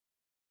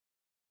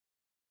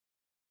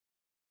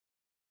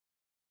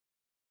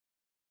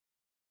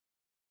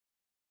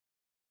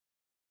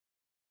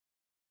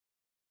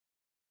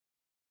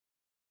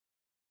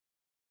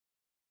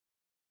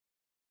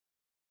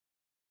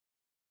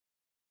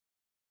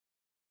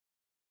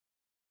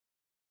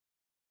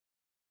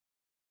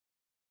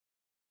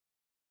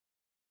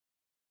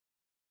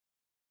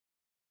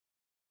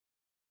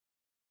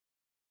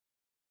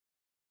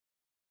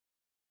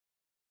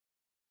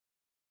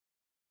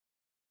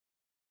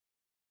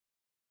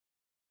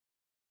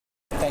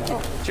Thank you.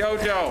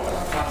 Jojo.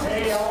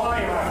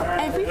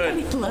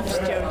 Everybody loves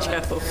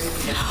JoJo.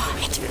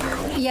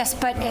 Yes,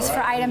 but as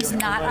for items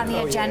not on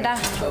the agenda,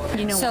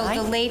 You know so why?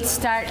 the late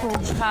start will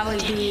probably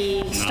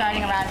be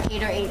starting around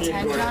 8 or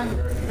 8:10, John?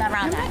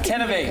 Around that.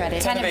 10 of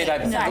 8. 10 of 8.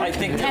 I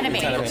think 10 of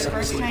 8. 10 of 8.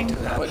 First time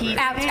he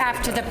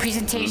After the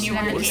presentation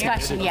and the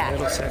discussion, yeah.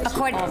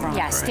 According,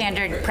 yeah,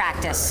 standard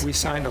practice. We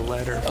signed a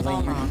letter. We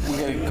gotta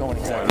go in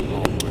executive.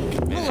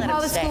 We'll let Call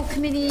him the stay. school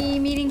committee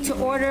meeting to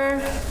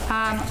order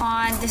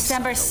on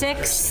December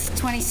 6th,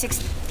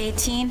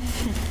 2018.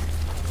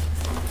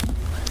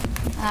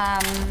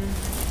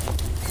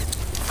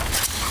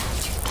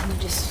 Can you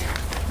just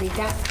read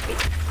that?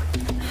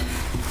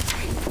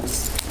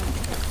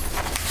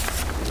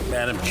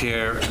 Madam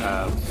Chair,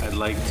 I'd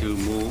like to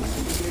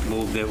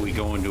move that we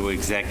go into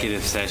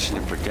executive session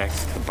to protect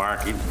the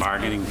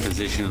bargaining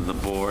position of the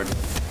board,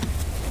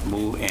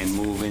 move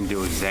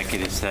into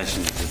executive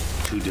session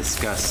to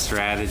discuss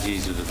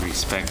strategies with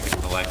respect to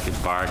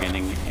collective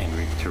bargaining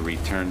and to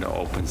return to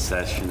open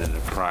session at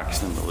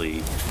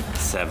approximately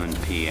 7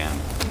 p.m.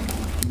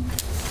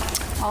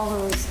 All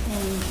those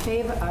in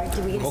favor, or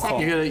do we get a Roll call.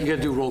 second? You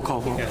gotta do roll call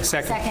vote. Yeah,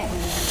 second.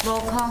 Second.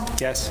 Roll call.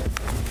 Yes.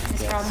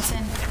 Ms.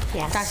 Robinson?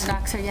 Yes. Dr.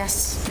 Doxer,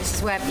 yes.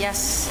 Mrs. Webb,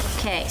 yes.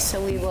 Okay,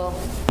 so we will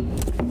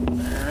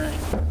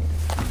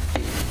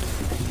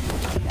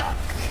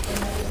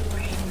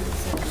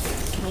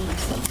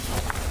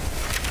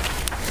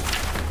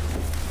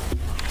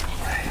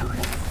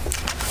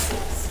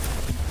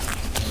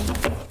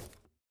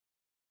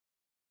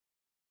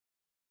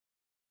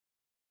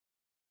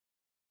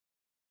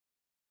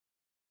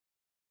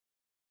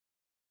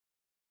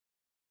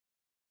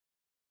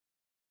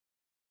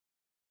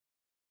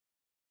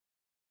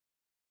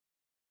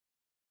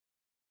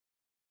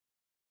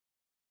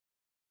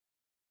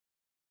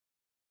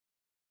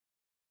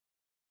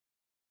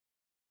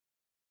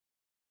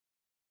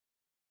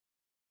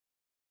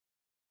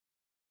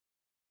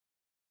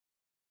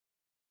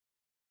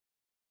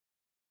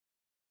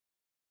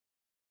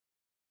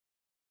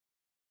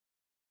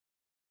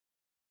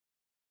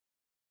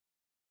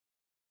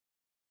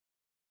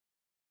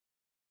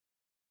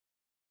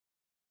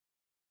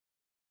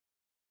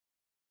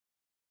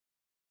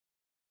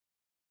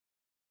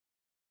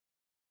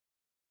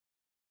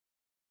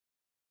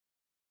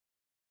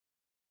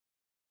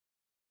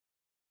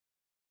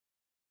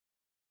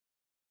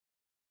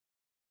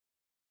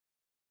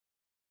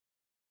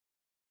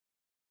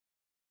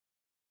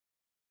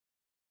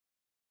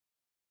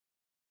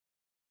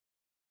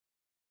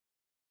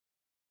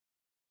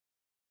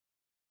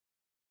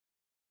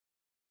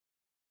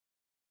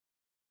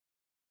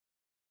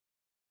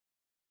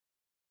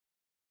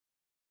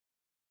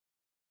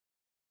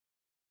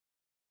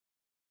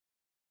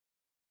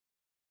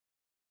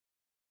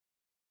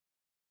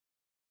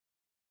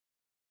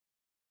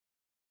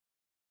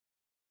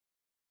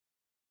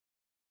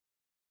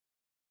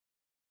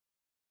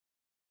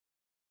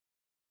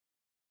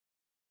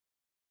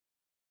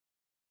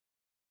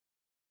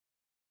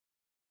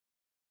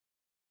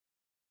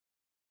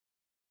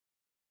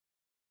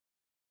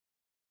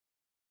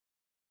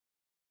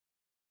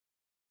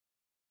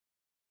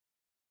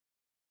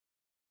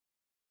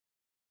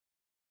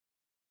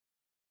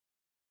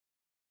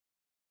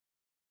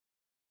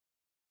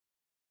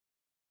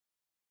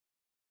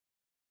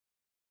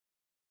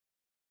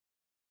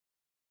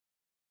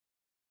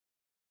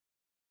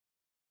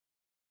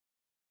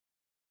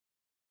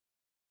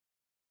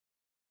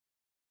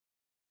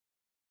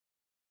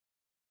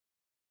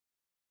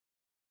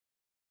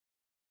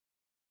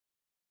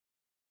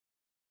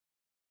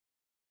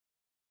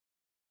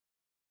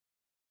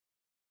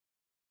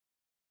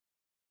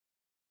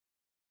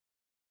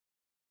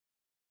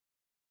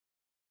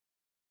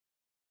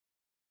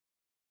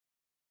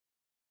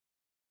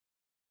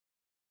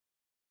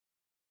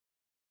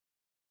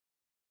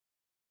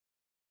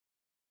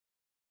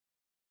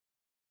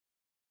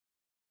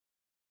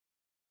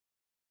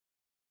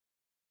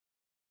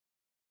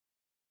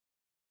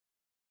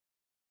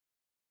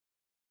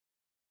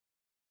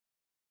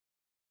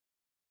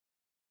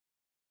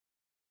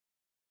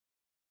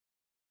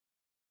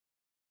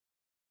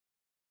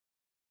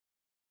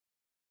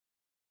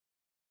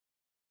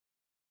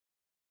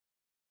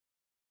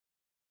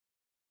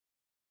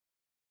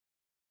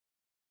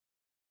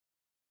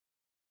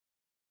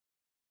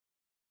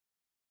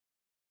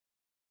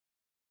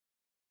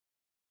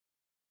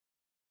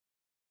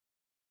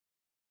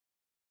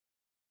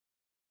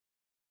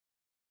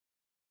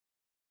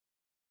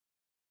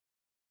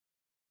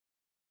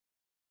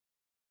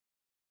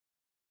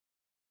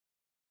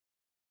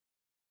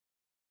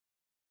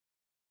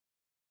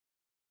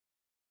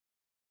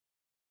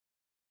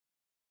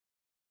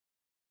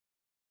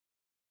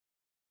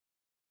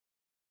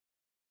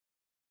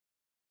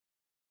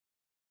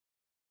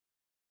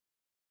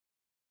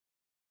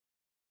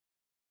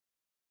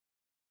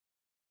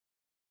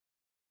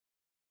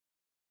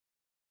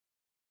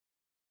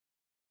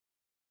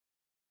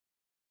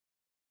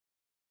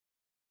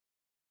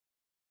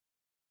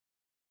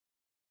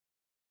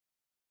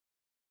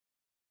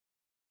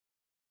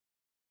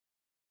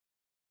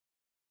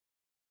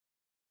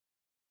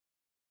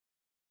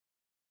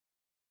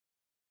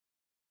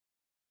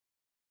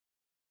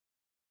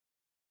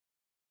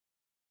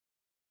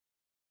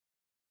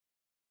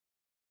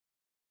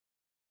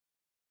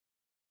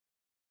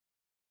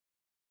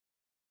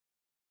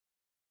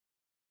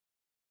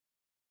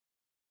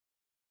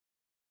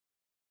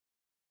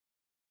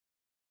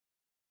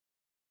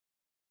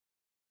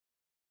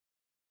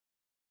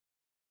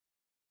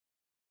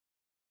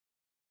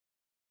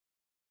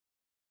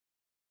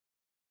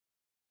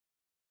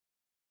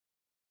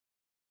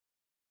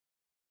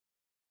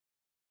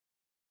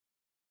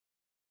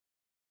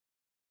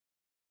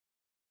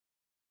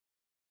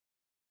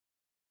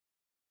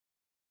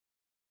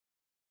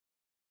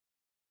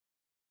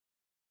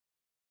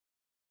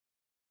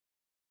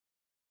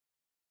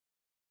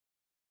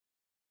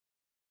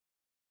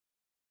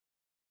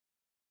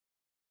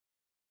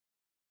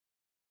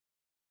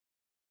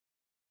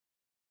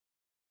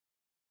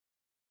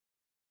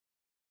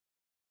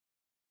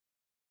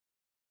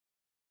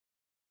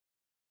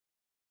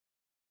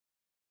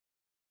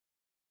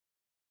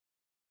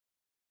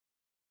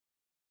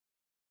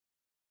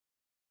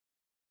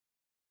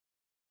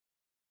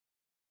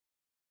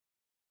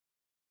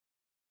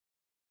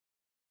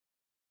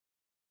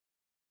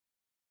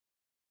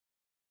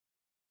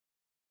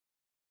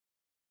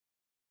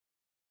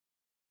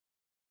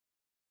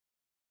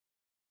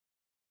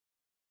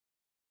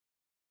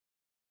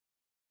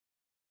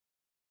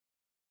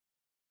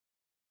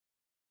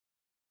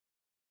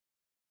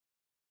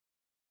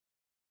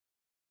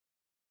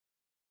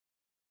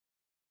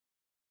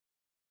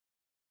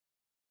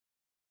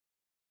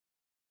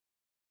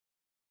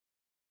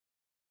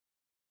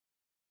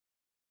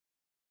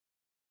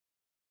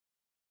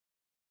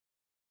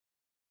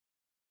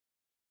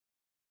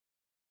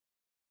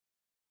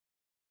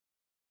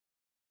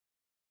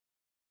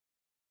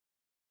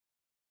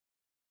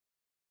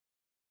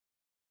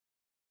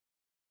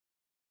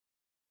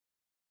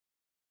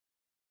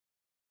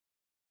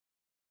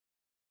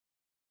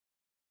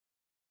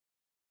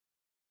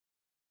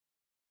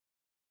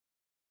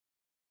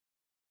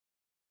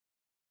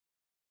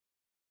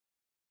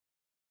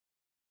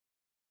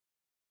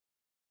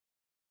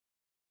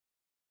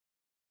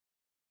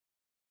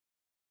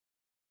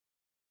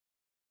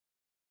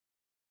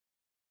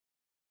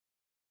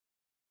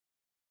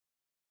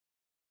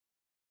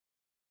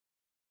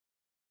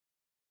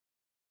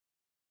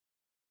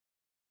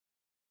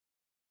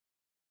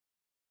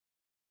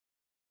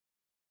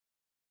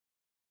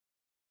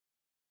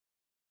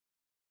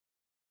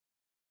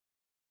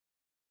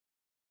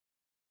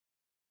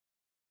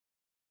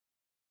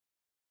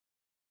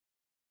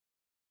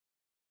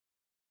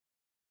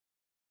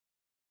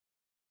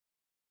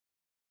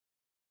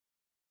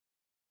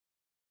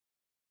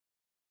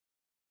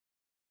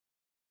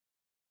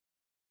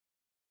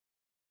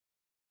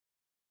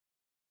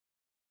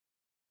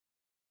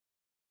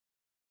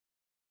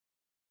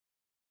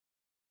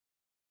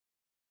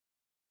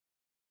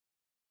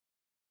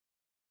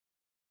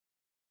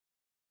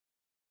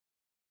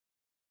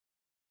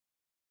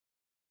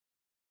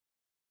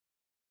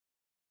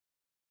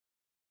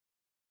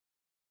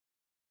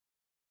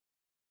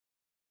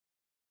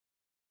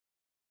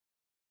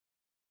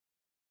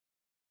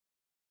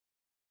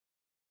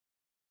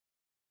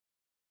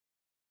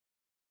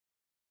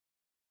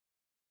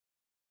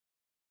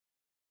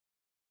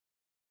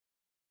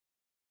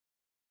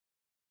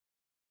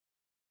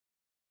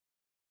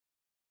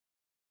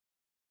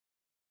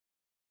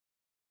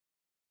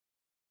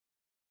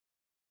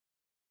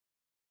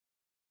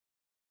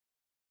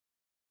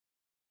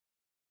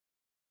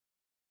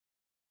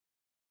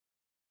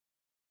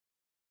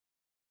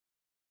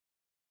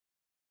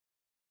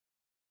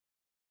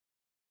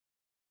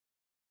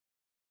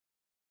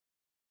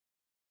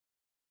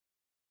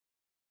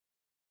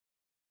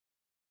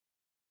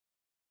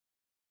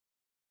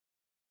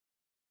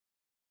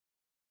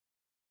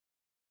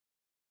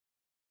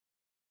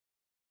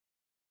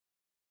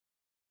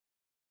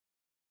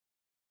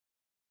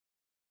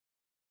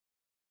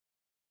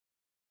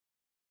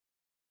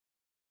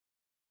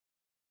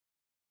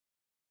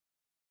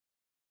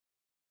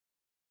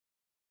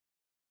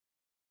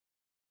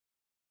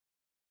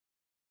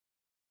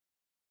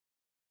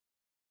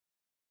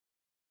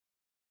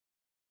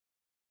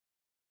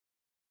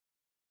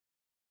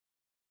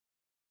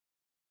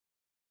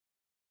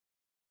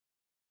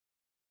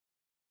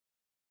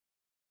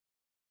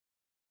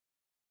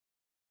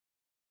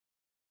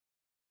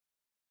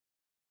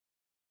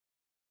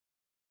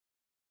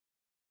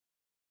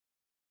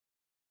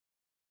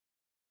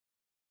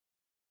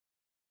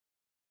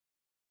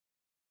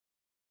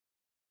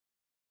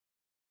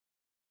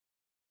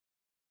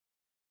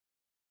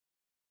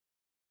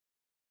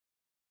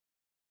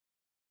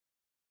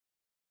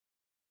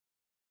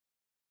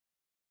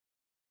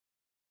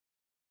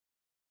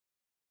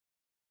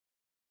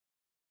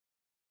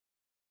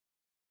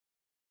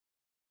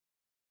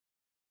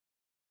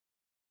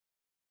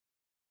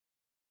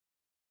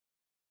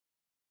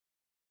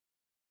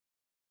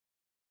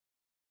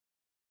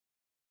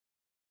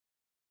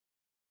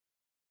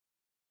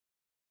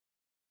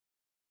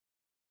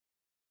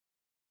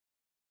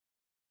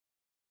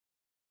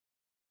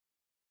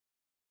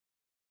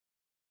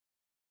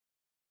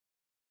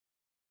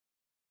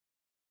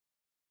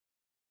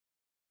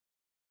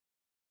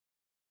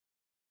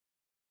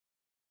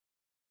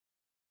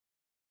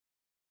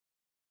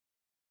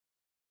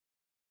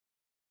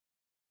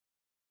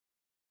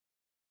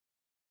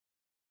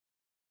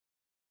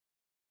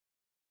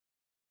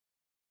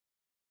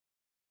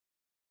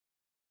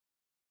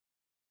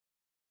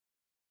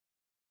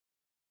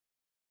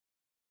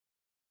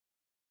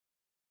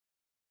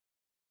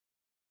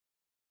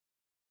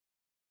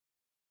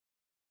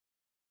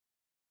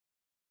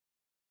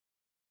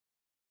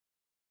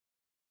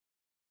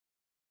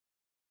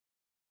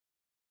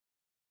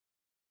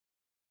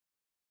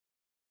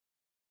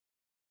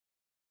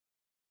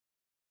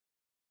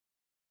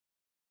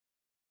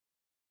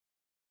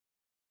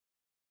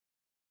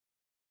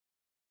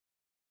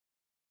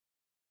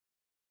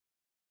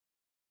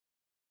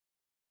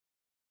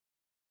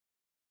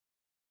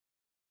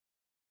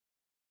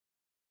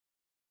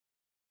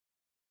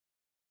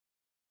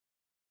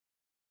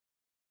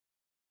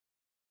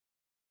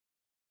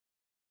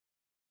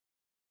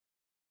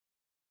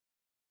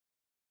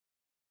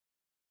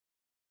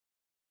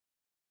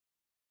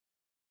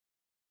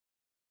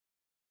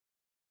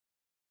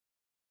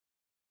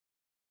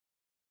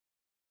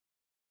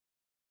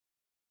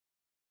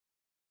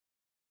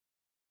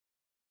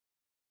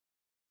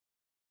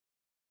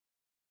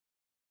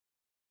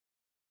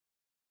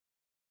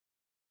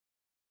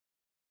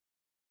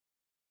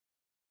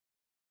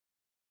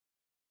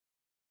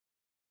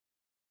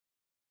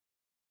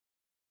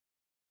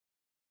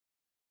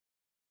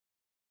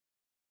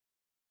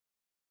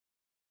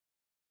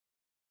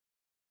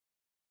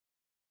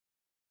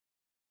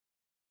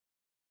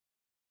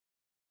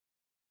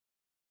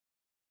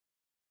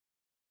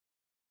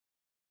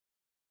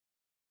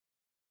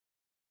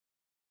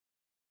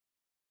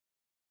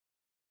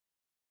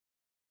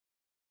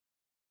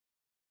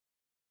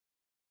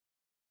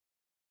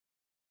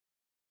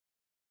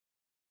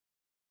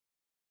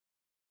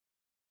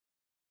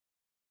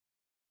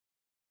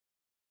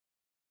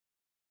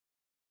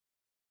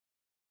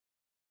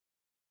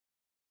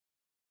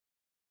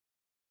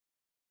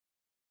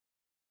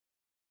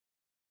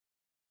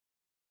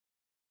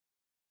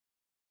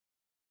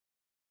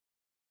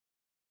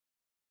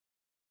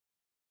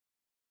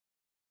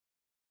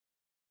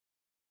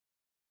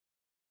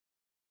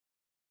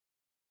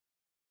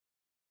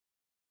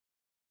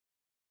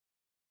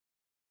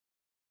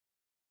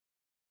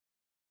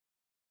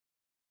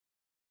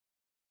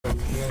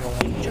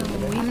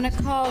going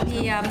to call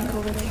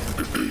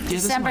the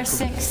December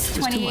 6,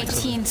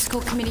 2018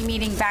 school committee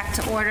meeting back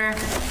to order.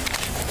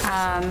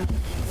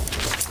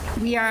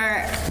 We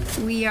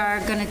are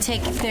going to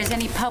take, if there's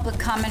any public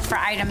comment for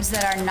items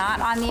that are not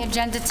on the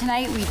agenda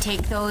tonight, we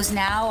take those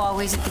now,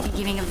 always at the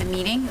beginning of the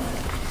meeting.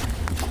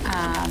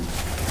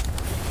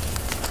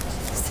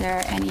 Is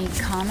there any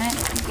comment?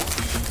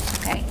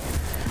 Okay.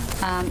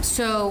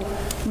 So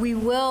we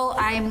will,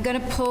 I'm going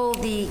to pull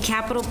the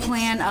capital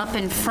plan up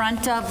in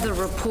front of the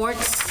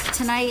reports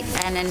tonight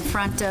and in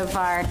front of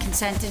our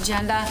consent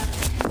agenda.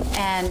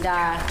 And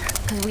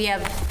because we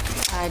have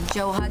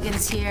Joe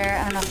Huggins here.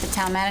 I don't know if the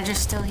town manager's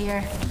still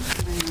here.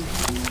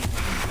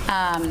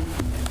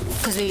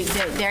 Because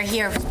they're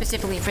here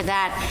specifically for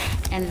that.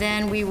 And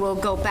then we will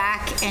go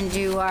back and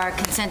do our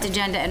consent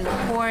agenda and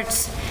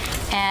reports,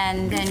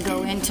 and then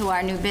go into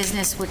our new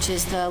business, which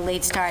is the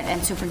late start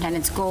and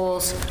superintendent's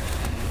goals.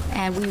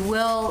 And we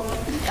will,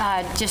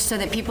 just so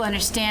that people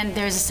understand,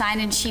 there's a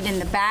sign-in sheet in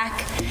the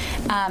back.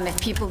 If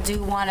people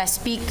do want to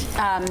speak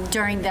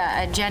during the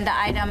agenda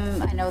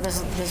item, I know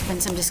there's been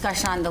some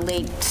discussion on the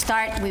late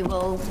start.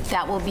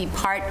 That will be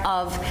part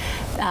of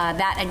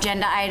that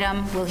agenda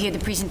item. We'll hear the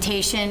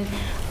presentation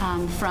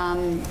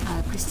from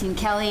Christine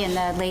Kelly and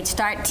the late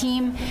start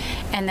team,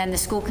 and then the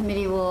school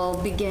committee will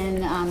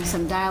begin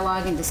some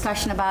dialogue and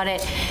discussion about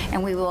it.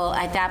 And we will,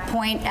 at that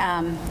point,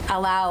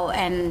 allow,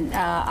 and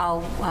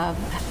I'll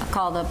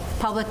call the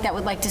public that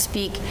would like to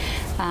speak.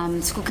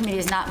 The school committee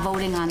is not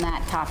voting on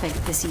that topic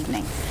this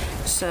evening.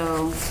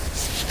 So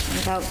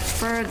without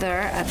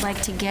further, I'd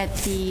like to get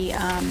the,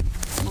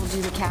 we'll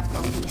do the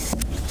capital piece.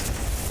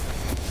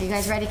 Are you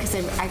guys ready? Because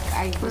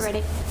We're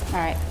ready. All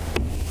right.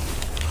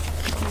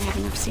 Do we have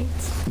enough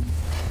seats?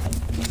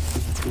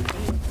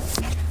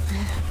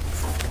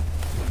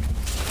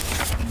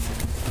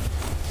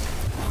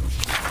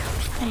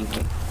 Thank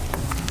you.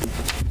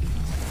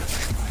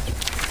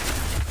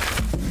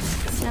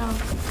 So,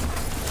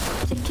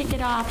 to kick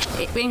it off,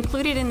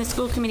 included in the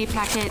school committee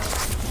packet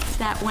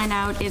that went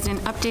out is an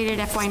updated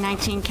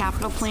FY19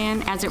 capital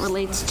plan as it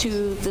relates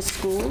to the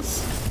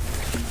schools.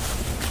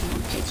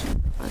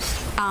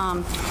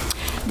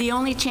 The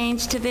only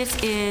change to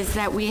this is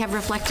that we have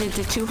reflected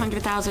the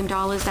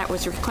 $200,000 that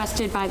was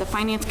requested by the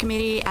Finance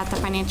Committee at the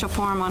Financial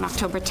Forum on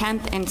October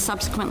 10th and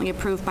subsequently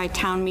approved by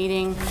town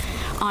meeting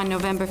on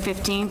November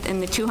 15th.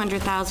 And the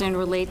 $200,000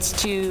 relates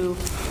to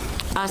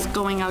us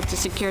going out to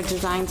secure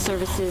design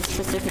services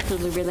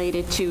specifically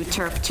related to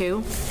Turf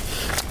 2.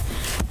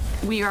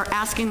 We are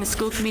asking the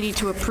school committee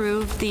to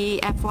approve the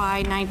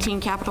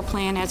FY19 capital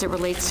plan as it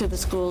relates to the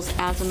schools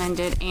as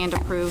amended and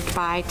approved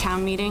by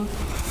town meeting.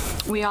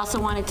 We also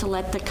wanted to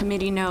let the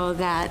committee know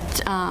that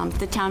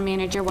the town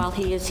manager, while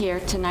he is here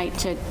tonight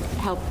to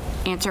help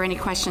answer any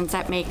questions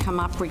that may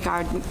come up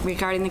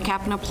regarding the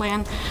capital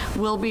plan,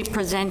 will be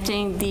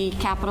presenting the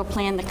capital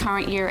plan, the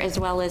current year, as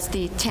well as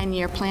the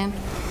 10-year plan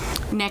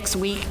next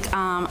week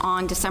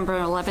on December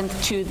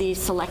 11th to the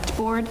select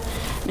board.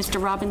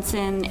 Mr.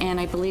 Robinson and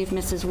I believe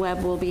Mrs.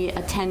 Webb will be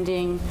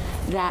attending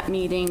that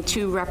meeting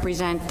to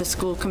represent the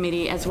school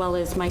committee, as well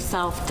as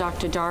myself,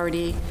 Dr.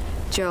 Doherty,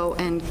 Joe,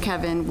 and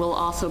Kevin will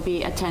also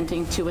be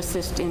attending to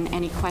assist in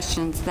any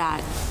questions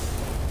that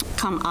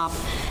come up.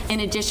 In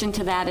addition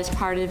to that, as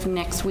part of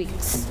next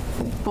week's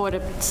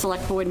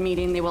select board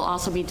meeting, they will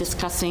also be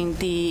discussing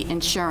the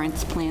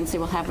insurance plans. They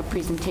will have a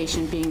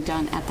presentation being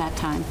done at that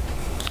time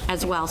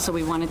as well, so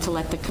we wanted to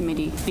let the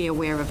committee be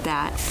aware of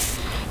that.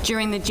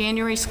 During the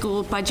January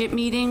school budget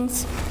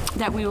meetings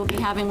that we will be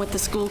having with the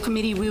school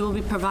committee, we will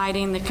be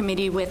providing the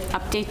committee with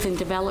updates and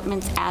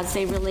developments as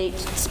they relate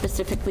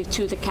specifically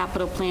to the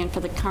capital plan for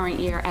the current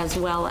year, as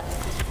well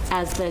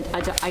as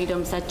the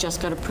items that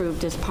just got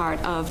approved as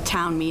part of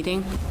town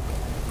meeting.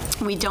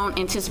 We don't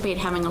anticipate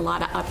having a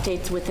lot of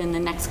updates within the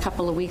next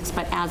couple of weeks,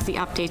 but as the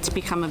updates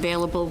become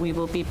available, we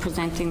will be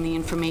presenting the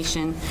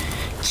information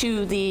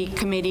to the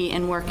committee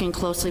and working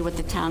closely with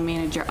the town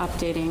manager,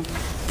 updating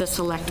the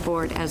select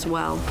board as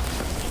well.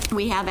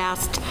 We have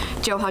asked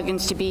Joe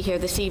Huggins to be here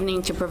this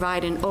evening to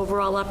provide an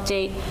overall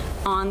update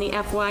on the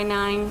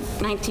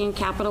FY19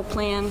 capital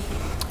plan,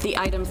 the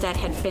items that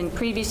had been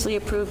previously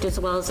approved, as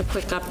well as a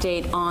quick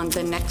update on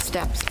the next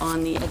steps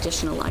on the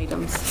additional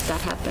items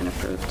that have been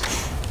approved.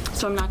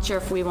 So I'm not sure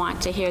if we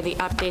want to hear the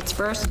updates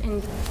first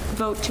and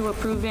vote to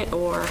approve it,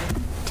 or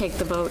take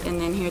the vote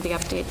and then hear the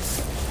updates.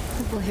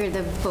 We'll hear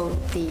the vote,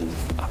 the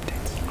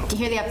updates. To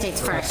hear the updates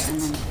first, and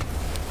then.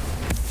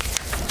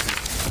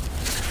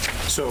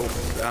 So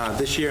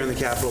this year in the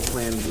capital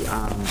plan,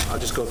 I'll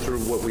just go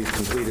through what we've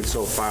completed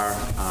so far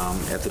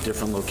at the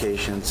different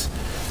locations.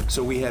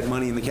 So we had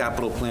money in the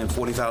capital plan,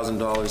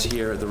 $40,000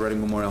 here at the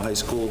Reading Memorial High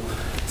School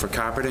for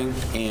carpeting,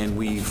 and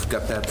we've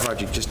got that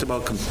project just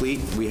about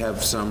complete. We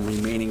have some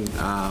remaining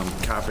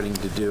carpeting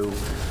to do,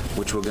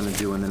 which we're going to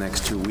do in the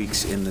next 2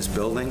 weeks in this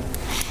building.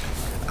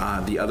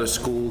 The other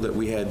school that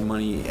we had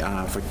money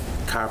for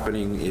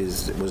carpeting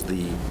was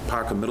the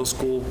Parker Middle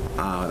School.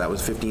 That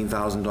was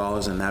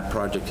 $15,000, and that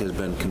project has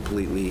been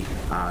completely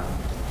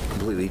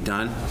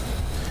done.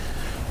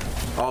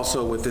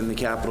 Also, within the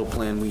capital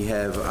plan, we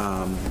have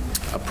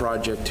a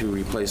project to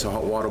replace a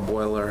hot water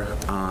boiler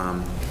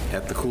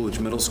at the Coolidge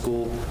Middle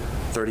School,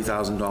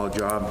 $30,000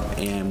 job,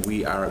 and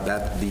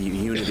the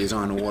unit is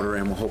on order,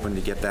 and we're hoping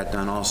to get that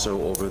done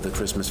also over the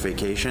Christmas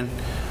vacation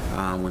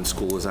when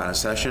school is out of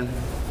session.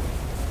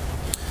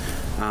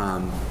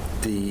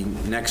 The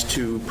next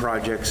two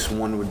projects,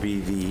 one would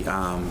be the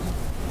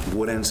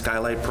Wood End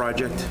Skylight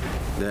project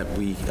that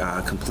we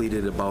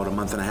completed about a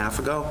month and a half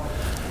ago.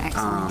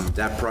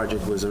 That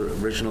project was an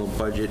original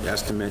budget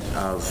estimate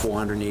of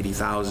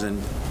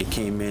 $480,000. It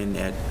came in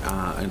at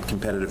a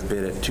competitive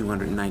bid at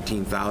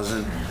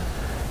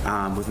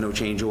 $219,000 with no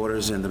change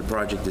orders, and the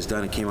project is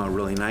done. It came out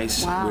really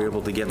nice. Wow. We were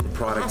able to get the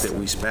product that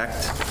we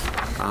spec'd,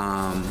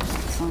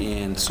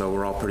 and so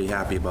we're all pretty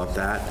happy about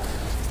that.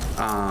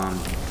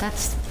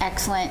 That's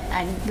excellent.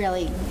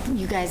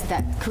 You guys,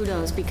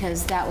 kudos,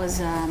 because that was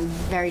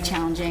very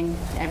challenging.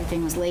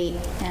 Everything was late,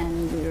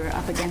 and we were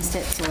up against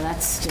it, so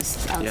that's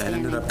just outstanding. Yeah, it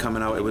ended up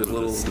coming out. It was a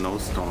little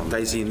snowstorm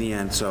dicey in the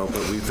end,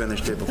 but we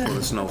finished it before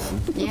the snow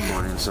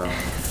flying, so,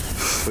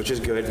 which is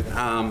good.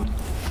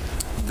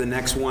 The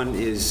next one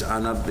is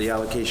the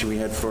allocation we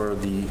had for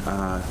the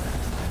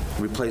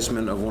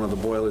replacement of one of the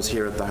boilers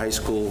here at the high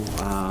school.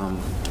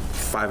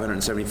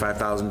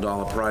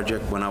 $575,000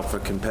 project, went out for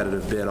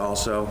competitive bid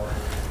also.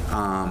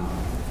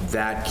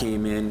 That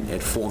came in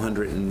at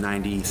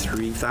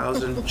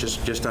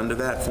 $493,000, just under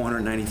that,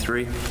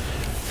 $493.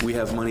 We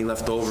have money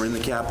left over in the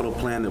capital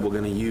plan that we're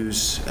going to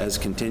use as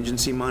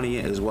contingency money,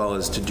 as well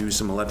as to do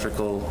some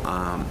electrical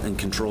and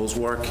controls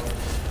work.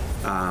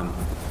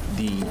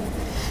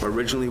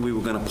 Originally, we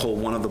were going to pull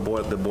one of the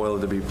boiler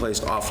to be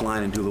placed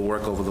offline and do the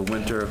work over the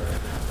winter.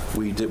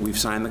 We've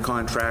signed the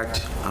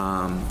contract.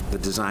 The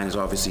design is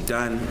obviously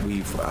done.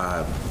 We've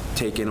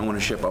taken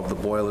ownership of the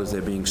boilers.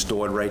 They're being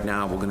stored right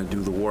now. We're going to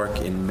do the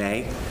work in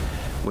May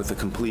with a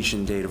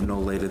completion date of no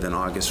later than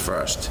August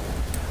 1st.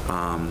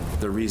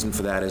 The reason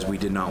for that is we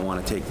did not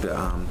want to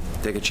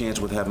take a chance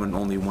with having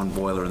only one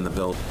boiler in the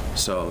building.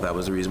 So that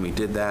was the reason we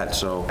did that.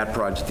 So that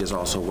project is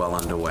also well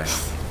underway.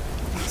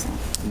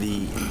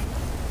 The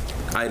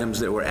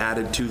items that were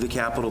added to the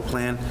capital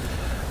plan,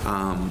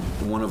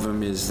 one of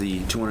them is the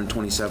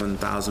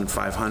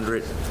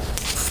 $227,500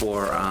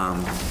 for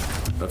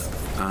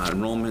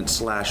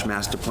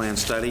enrollment/master plan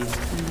study.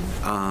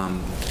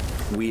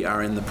 We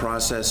are in the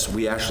process.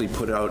 We actually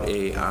put out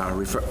a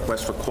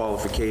request for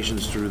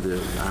qualifications through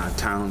the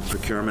town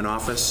procurement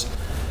office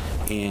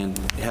and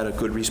had a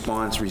good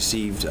response,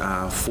 received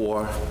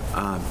four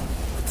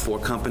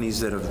companies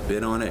that have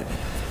bid on it.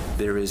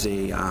 There is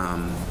a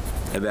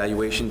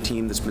evaluation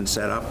team that's been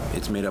set up.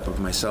 It's made up of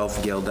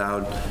myself, Gail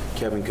Dowd,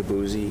 Kevin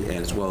Cabuzzi,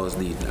 as well as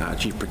the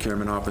Chief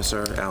Procurement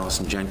Officer,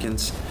 Allison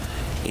Jenkins.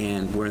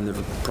 And we're in the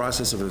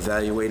process of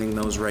evaluating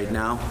those right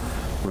now.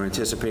 We're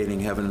anticipating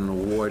having an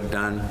award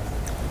done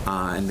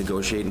and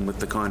negotiating with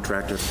the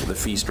contractor for the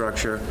fee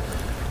structure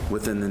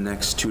within the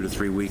next 2 to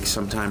 3 weeks,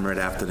 sometime right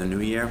after the new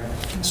year,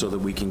 so that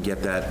we can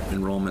get that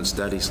enrollment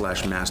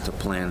study/master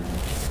plan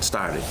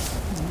started.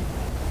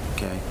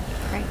 Okay.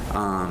 Great.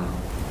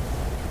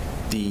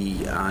 The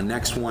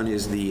next one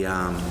is the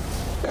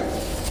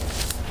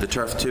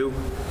Turf 2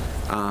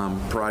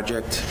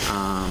 project.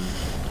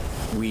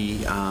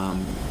 We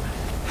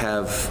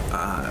have,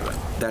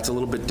 that's a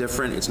little bit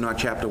different. It's not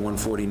Chapter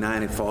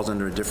 149. It falls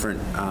under a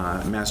different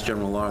Mass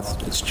General Law.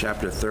 It's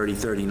Chapter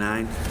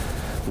 3039,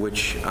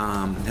 which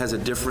has a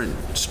different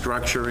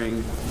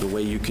structuring, the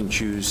way you can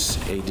choose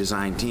a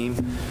design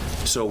team.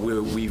 So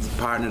we've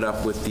partnered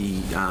up with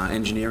the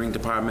engineering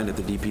department at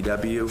the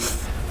DPW,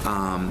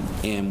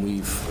 and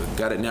we've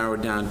got it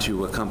narrowed down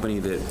to a company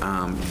that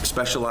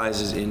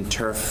specializes in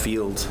turf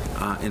field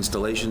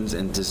installations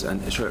and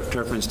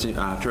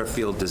turf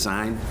field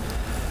design.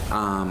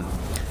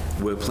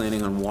 We're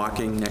planning on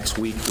walking next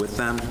week with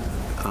them,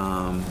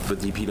 the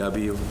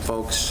DPW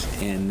folks,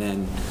 and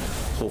then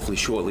hopefully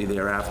shortly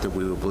thereafter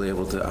we will be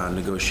able to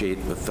negotiate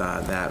with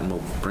that, and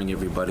we'll bring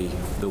everybody,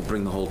 they'll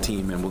bring the whole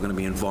team, and we're going to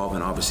be involved,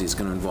 and obviously it's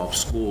going to involve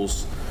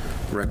schools,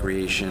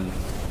 recreation,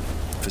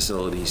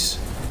 facilities,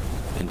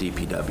 and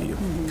DPW,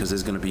 because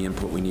there's going to be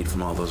input we need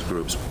from all those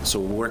groups. So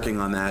we're working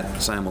on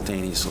that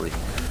simultaneously.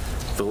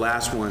 The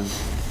last one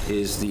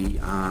is the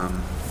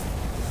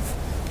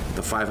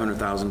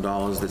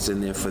 $500,000 that's in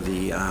there for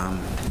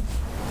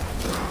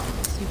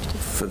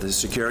the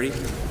security,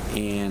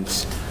 and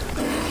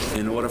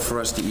in order for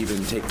us to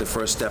even take the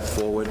first step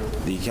forward,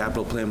 the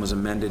capital plan was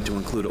amended to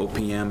include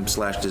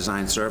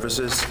OPM/design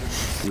services.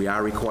 We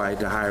are required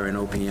to hire an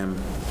OPM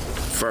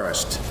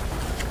first.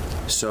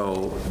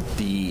 So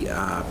the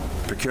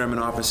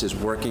procurement office is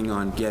working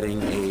on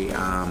getting a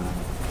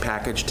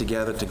package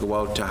together to go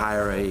out to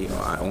hire a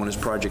owner's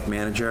project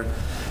manager.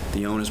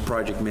 The owner's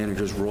project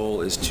manager's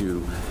role is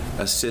to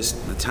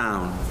assist the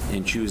town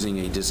in choosing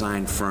a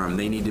design firm.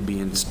 They need to be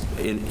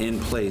in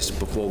place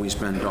before we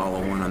spend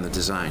 $1 on the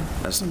design.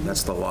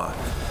 That's the law.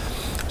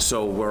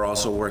 So we're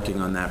also working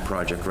on that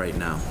project right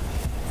now.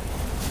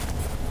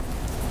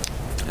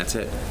 That's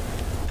it.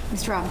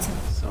 Mr. Robinson.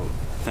 So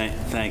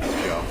Thanks,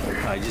 Joe.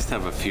 I just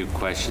have a few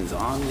questions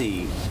on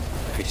the,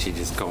 actually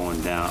just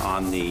going down,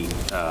 on the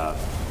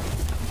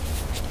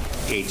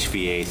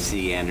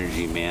HVAC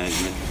energy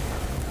management.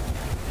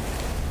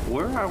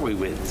 Where are we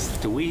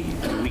with, do we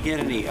get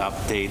any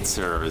updates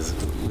or is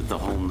with the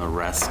whole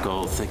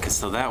Noresco thing? 'Cause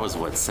so that was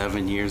what,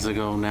 7 years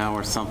ago now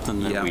or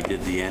something that we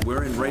did the end?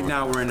 Right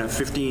now, we're in a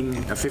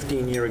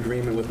 15-year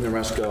agreement with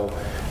Noresco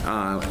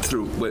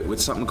through with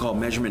something called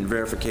measurement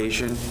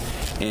verification.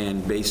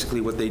 And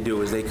basically what they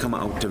do is they come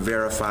out to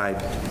verify,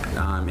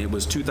 it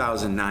was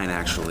 2009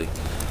 actually,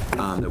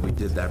 that we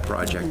did that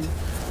project.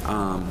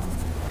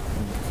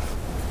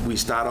 We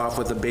start off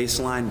with a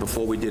baseline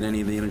before we did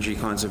any of the energy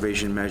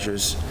conservation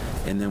measures,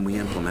 and then we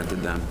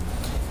implemented them.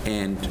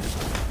 And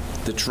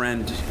the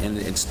trend, and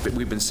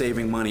we've been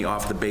saving money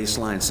off the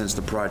baseline since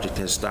the project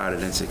has started.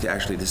 And it's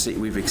actually,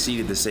 we've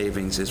exceeded the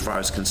savings as far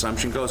as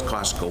consumption goes.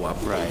 Costs go up.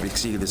 Right. We've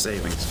exceeded the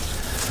savings.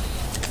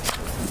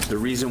 The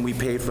reason we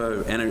pay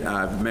for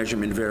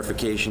measurement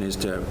verification is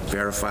to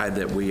verify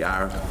that we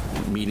are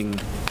meeting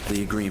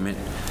the agreement,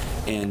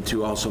 and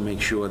to also make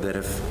sure that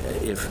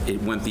if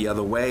it went the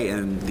other way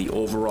and the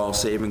overall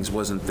savings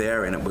wasn't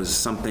there and it was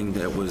something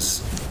that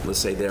was, let's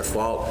say, their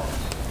fault,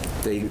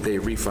 they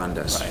refund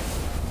us.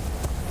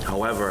 Right.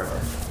 However,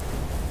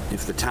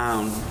 if the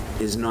town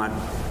is not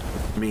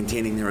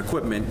maintaining their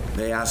equipment,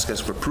 they ask us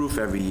for proof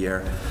every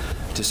year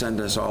to send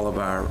us all of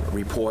our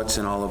reports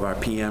and all of our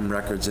PM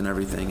records and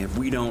everything. If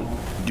we don't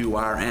do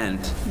our end,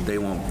 they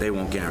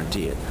won't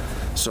guarantee it.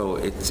 So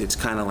it's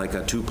kind of like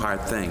a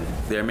two-part thing.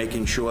 They're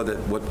making sure that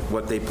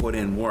what they put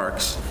in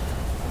works,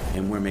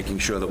 and we're making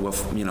sure that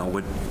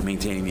we're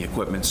maintaining the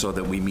equipment so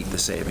that we meet the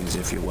savings,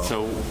 if you will.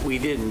 So we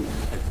didn't,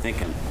 I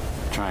think I'm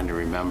trying to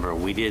remember,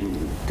 we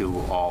didn't do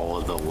all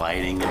of the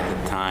lighting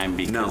at the time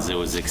because it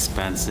was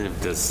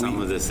expensive. Does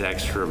some of this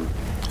extra,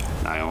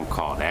 I don't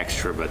call it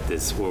extra, but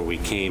this where we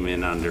came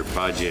in under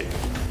budget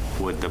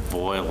with the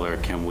boiler,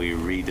 can we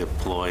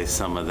redeploy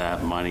some of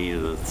that money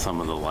to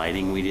some of the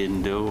lighting we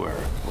didn't do, or?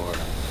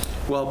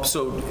 Well,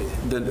 so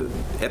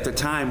at the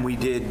time, we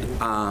did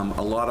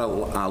a lot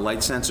of light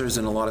sensors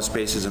in a lot of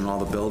spaces in all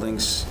the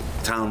buildings,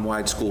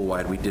 town-wide,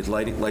 school-wide. We did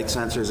light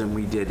sensors, and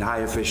we did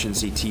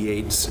high-efficiency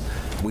T8s.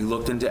 We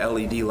looked into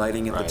LED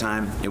lighting at the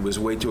time. It was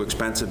way too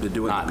expensive to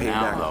do it. Not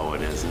now, though,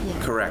 it isn't.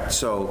 Yeah. Correct.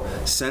 So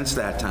since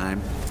that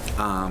time,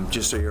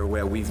 just so you're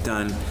aware, we've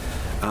done,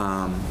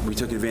 we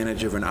took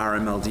advantage of an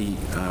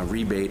RMLD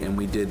rebate, and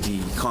we did the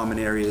common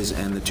areas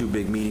and the 2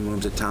 big meeting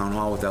rooms at Town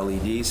Hall with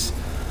LEDs.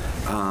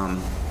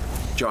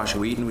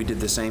 Joshua Eaton, we did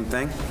the same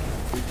thing.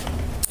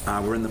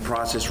 We're in the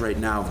process right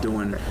now of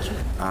doing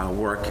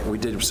work. We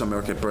did some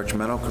work at Birch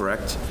Meadow,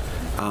 correct?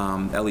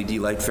 LED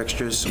light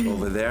fixtures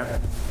over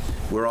there.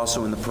 We're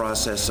also in the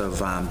process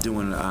of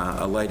doing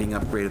a lighting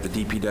upgrade at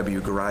the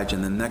DPW garage,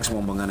 and the next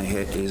one we're going to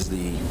hit is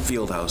the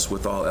field house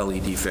with all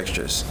LED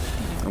fixtures.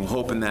 And we're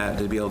hoping that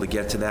to be able to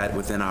get to that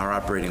within our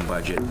operating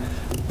budget.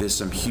 There's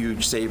some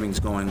huge savings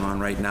going on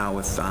right now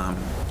with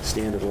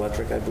Standard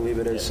Electric, I believe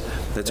it is,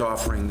 that's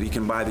offering, you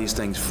can buy these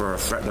things for a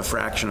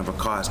fraction of a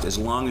cost as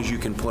long as you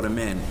can put them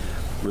in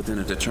within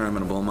a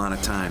determinable amount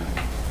of time.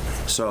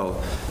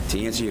 So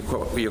to answer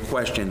your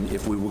question,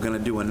 if we were going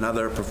to do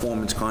another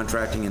performance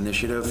contracting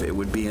initiative, it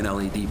would be an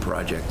LED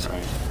project.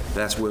 Right.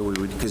 That's where we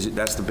would, because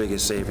that's the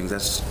biggest savings.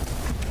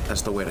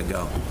 That's the way to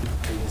go.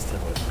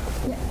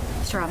 Yeah.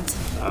 Mr. Robinson.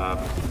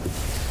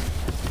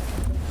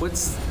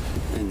 What's,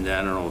 and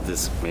I don't know if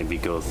this maybe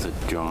goes to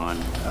John,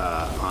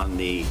 on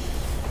the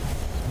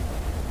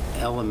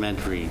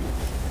elementary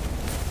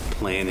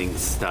planning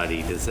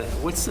study,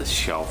 what's the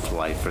shelf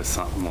life or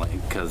something like,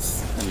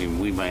 because, I mean,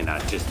 we might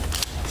not just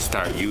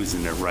start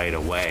using it right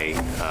away.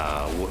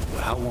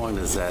 How long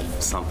does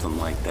something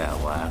like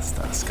that last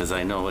us? Because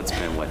I know it's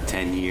been, what,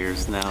 10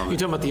 years now? You're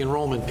talking about the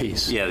enrollment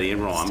piece? Yeah, the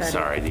enrollment, I'm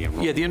sorry, the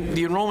enrollment. Yeah,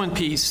 the enrollment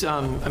piece,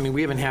 I mean,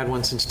 we haven't had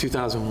one since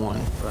 2001.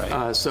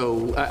 Right.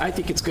 So I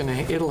think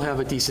it'll have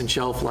a decent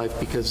shelf life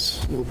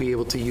because we'll be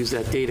able to use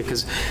that data,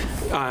 because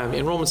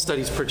enrollment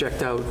studies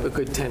project out a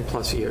good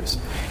 10+ years.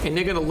 And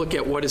they're going to look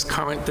at what is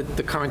current,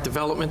 the current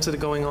developments that are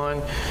going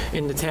on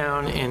in the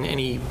town and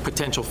any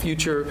potential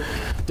future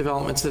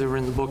developments that are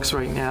in the books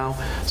right now.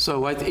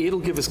 So it'll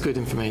give us good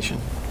information.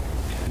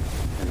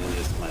 And then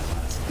just my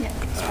last. Yeah,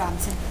 Mr.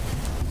 Robinson.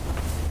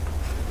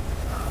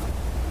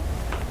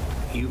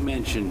 You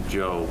mentioned,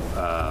 Joe,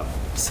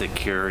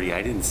 security.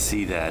 I didn't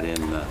see that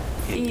in the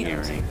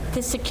hearing.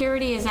 The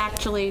security is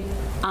actually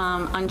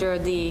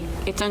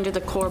it's under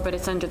the core, but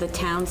it's under the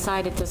town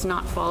side. It does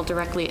not fall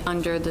directly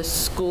under the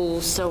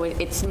schools, so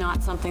it's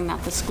not something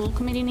that the school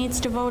committee needs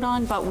to vote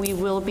on, but we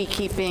will be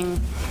keeping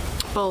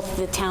both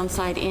the town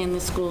side and the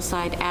school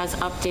side as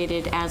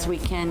updated as we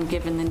can,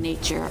 given the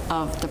nature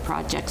of the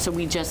project. So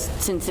we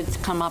just, since it's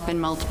come up in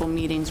multiple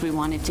meetings, we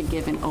wanted to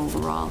give an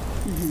overall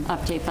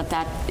update, but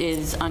that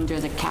is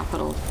under the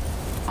capital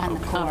On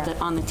the core.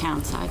 on the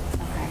town side.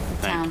 Okay,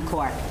 the town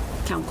core.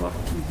 Town core.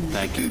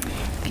 Thank you.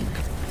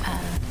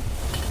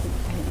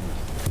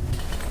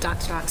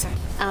 Dr. Oxer.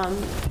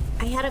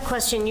 I had a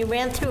question. You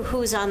ran through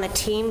who's on the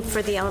team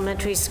for the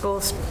elementary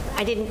schools.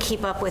 I didn't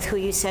keep up with who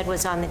you said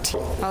was on the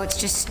team. Oh, it's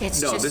just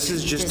No, this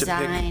is just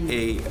design.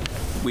 to pick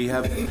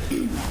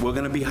we're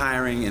going to be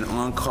hiring an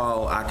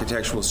on-call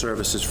architectural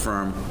services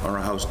firm or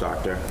a house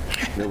doctor.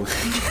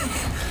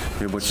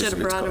 Should have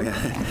brought him.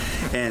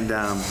 And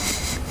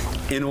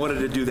in order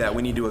to do that,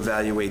 we need to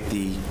evaluate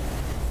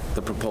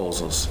the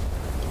proposals.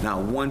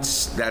 Now,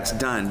 once that's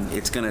done,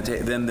 it's going to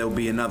take, then there'll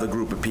be another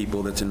group of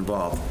people that's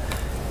involved.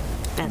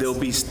 There'll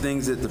be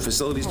things that the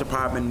facilities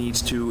department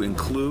needs to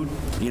include,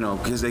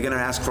 because they're going to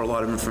ask for a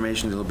lot of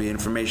information. There'll be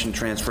information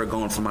transfer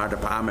going from our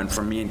department,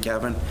 from me and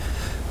Kevin,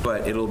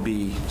 but it'll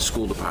be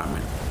school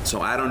department. So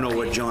I don't know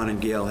what John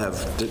and Gail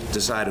have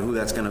decided who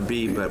that's going to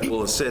be, but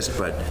we'll assist,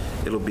 but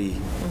it'll be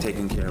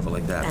taken care of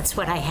like that. That's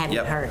what I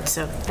hadn't heard,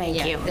 so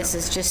thank you. This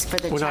is just for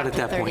the We're not at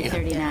chapter that point yet.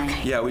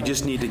 3039. Yeah, we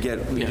just need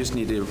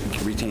to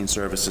retain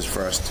services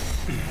first.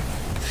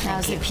 Now,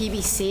 is the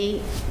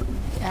PBC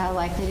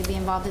likely to be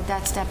involved at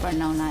that step, or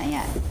no, not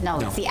yet? No,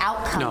 it's the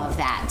outcome of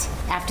that,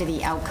 after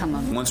the outcome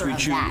of Once we of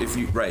choose,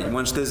 that.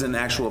 once there's an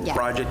actual Yeah.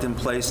 project in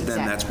place, then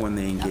Exactly. that's when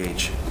they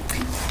engage.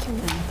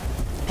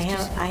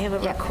 I have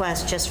a Yep.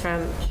 request just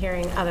from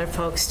hearing other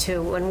folks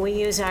too. When we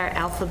use our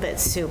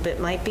alphabet soup, it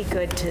might be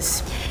good to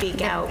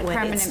speak out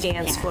what it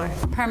stands for.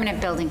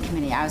 Permanent Building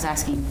Committee, I was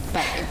asking,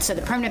 but, so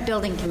the Permanent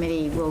Building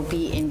Committee will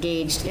be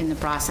engaged in the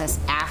process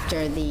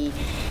after the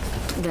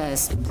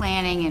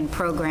planning and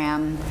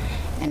program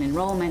and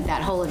enrollment,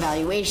 that whole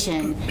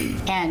evaluation,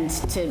 and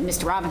to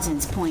Mr.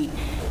 Robinson's point,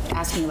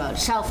 asking about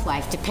shelf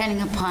life,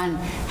 depending upon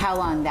how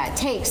long that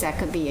takes, that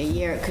could be a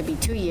year, it could be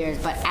 2 years,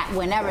 but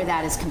whenever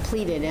that is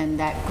completed and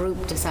that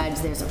group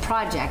decides there's a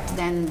project,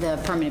 then the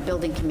Permanent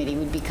Building Committee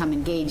would become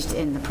engaged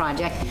in the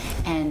project,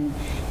 and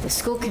the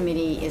school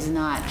committee is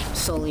not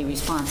solely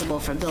responsible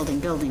for building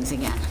buildings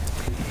again.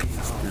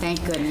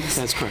 Thank goodness.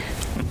 That's correct.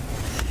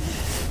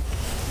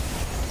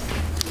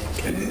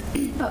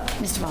 Oh,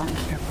 Mr. Vaughn.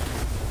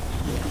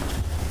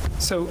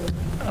 So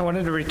I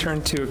wanted to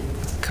return to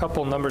a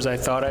couple numbers I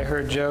thought I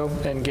heard, Joe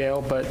and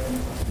Gail, but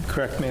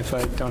correct me if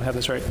I don't have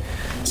this right.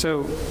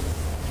 So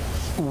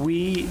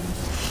we,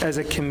 as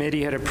a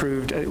committee, had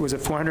approved, was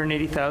it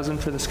 480,000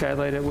 for the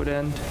skylight at Wood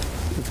End?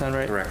 Does that sound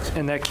right? Correct.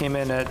 And that came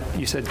in at,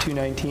 you said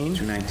 219?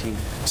 219.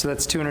 So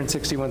that's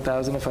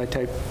 261,000 if I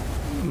type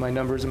my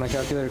numbers in my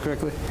calculator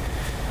correctly.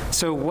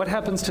 So what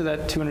happens to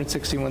that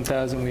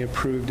 261,000 we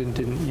approved and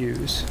didn't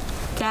use?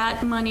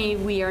 That money,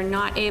 we are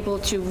not able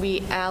to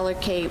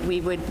reallocate.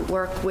 We would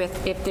work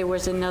with, if there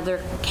was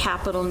another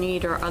capital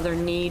need or other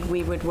need,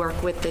 we would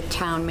work with the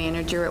town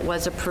manager. It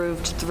was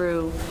approved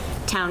through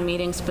town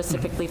meeting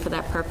specifically for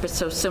that purpose.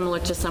 So similar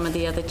to some of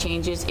the other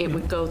changes, it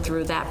would go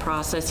through that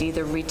process,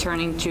 either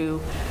returning to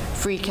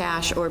free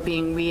cash or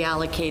being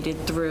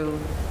reallocated through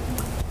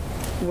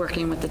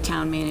working with the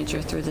town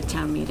manager through the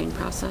town meeting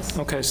process.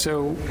 Okay,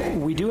 so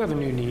we do have a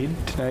new need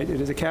tonight. It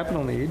is a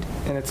capital need,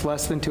 and it's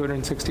less than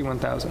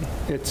 261,000.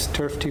 It's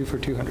Turf 2 for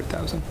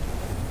 200,000,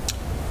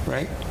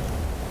 right?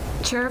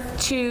 Turf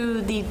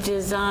 2, the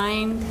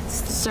design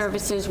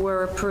services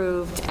were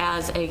approved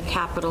as a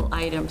capital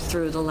item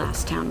through the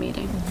last town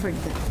meeting.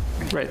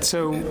 Right,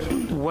 so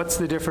what's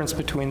the difference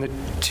between the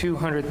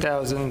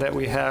 200,000 that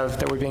we have,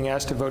 that we're being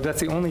asked to vote?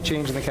 That's the only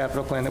change in the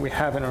capital plan that we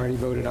haven't already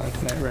voted on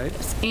tonight,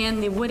 right?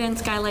 And the Wood End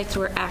skylights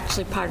were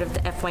actually part of the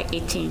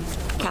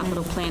FY18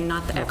 capital plan,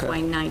 not the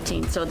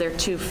FY19. So they're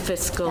two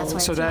fiscal, That's why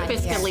So that,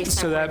 fiscally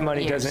so that separate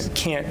money years.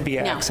 can't be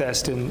No.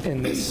 accessed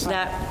in this?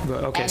 That,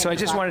 Okay, so I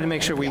just wanted to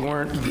make sure we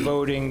weren't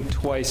voting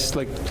twice,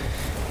 like,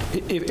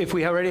 if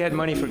we already had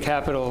money for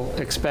capital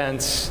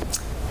expense,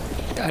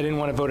 I didn't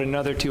want to vote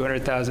another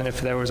 200,000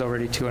 if there was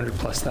already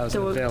 200,000+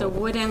 the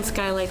available. Wood End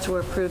skylights were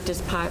approved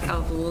as part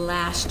of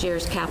last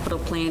year's capital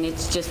plan.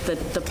 It's just the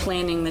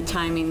planning, the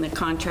timing, the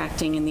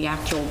contracting, and the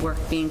actual work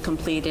being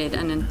completed.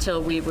 And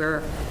until we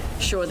were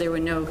sure there were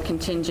no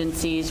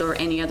contingencies or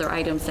any other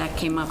items that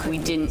came up, we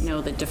didn't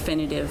know the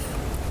definitive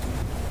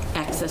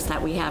excess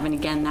that we have. And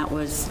again, that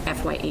was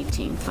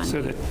FY18 funding.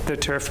 So the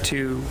Turf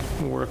 2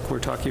 work we're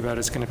talking about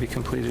is going to be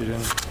completed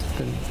in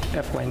the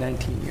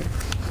FY19 year.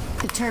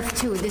 The Turf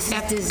 2, this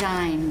is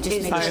design,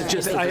 just make I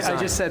sure.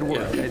 just said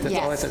work. That's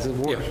all I said, is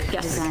work.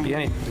 Yes. It could be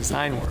any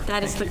design work.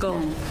 That is the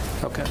goal.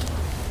 Okay.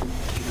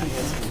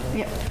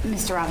 Yep,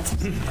 Mr.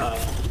 Robinson.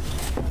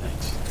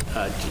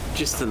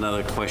 Just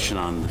another question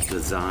on the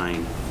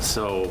design.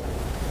 So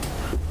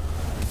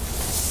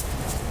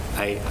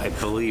I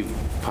believe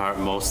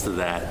most of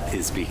that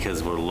is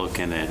because we're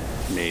looking at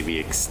maybe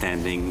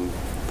extending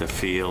the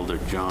field, or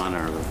John,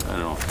 or I don't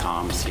know if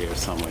Tom's here,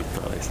 somewhere,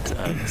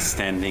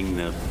 extending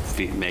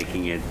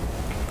making it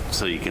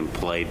so you can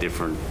play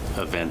different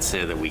events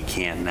there that we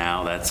can't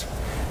now. That's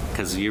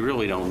because you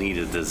really don't need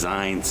a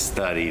design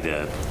study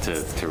to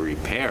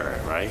repair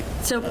it, right?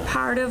 So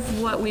part of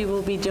what we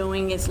will be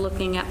doing is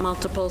looking at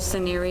multiple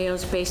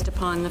scenarios based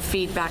upon the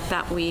feedback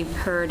that we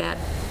heard at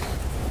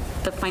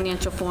the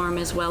financial forum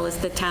as well as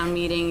the town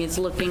meeting, is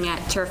looking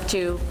at Turf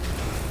 2,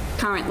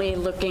 currently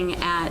looking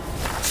at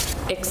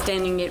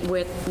extending it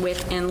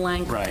width and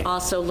length. Right.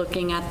 Also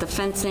looking at the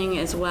fencing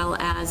as well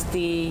as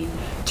the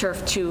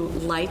Turf 2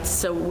 lights.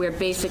 So we're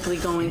basically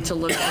going to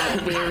look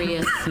at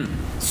various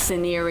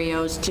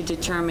scenarios to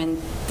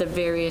determine the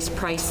various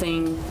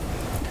pricing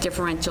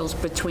differentials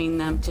between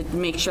them to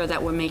make sure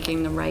that we're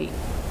making the right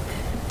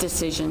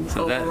decision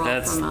So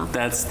overall from a...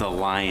 that's the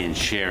lion's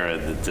share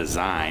of the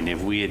design.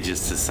 If we had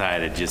just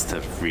decided just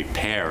to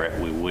repair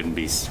it, we wouldn't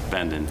be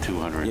spending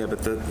 200. Yeah, but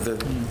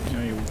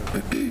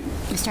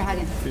Mr.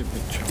 Hagan?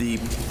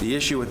 the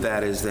issue with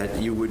that is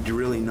that you would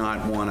really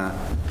not want to,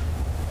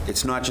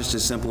 it's not just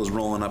as simple as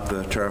rolling up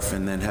the turf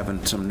and then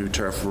having some new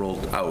turf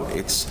rolled out.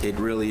 It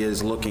really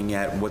is looking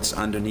at what's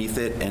underneath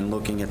it and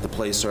looking at the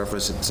play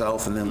surface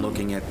itself and then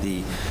looking at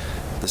the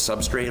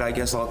substrate, I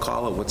guess I'll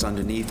call it, what's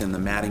underneath and the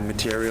matting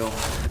material.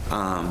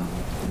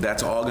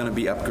 That's all going to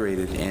be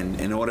upgraded, and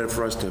in order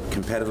for us to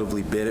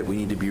competitively bid it, we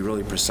need to be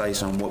really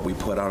precise on what we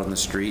put out on the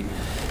street.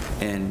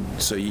 And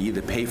so you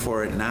either pay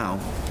for it now,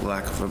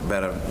 lack of a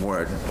better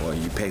word, or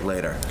you pay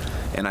later.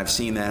 And I've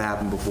seen that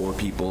happen before.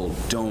 People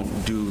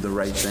don't do the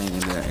right thing,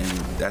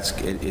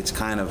 and it's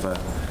kind of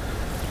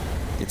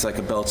it's like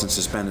a belts and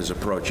suspenders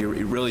approach. You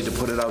really, to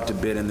put it out to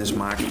bid in this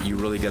market, you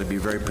really got to be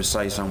very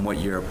precise on what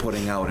you're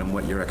putting out and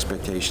what your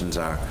expectations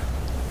are.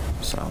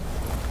 So.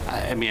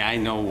 I mean, I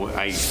know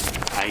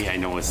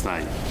it's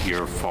not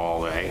your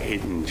fault,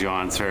 and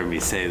John's heard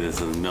me say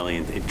this a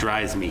million. It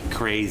drives me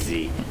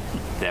crazy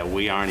that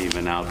we aren't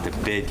even out to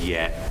bid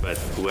yet, but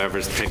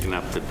whoever's picking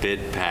up the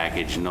bid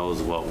package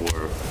knows what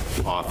we're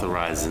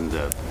authorizing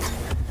to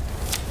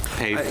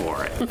pay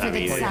for it. I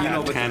mean,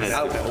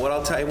 what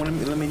I'll tell you,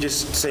 let me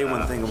just say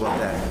one thing about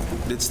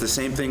that. It's the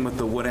same thing with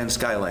the wood end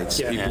skylights.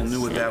 Yeah. People knew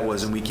what that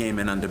was, and we came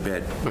in under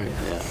bid. Right.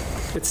 Yeah.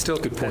 It's still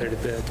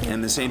competitive bid.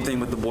 And the same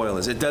thing with the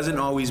boilers. It doesn't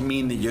always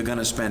mean that you're going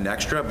to spend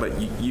extra, but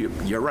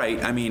you're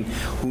right. I mean,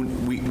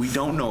 we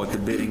don't know what the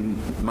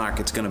bidding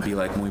market's going to be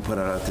like when we put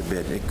it out to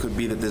bid. It could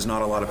be that there's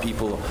not a lot of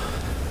people,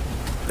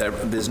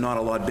 that there's not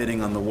a lot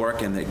bidding on the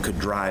work, and it could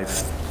drive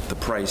the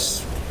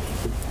price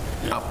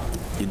up.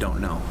 You don't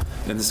know.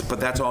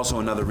 But that's also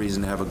another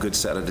reason to have a good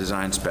set of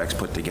design specs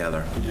put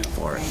together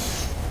for it.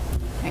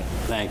 Right.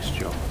 Thanks,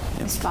 Joe.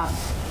 Ms. Bob?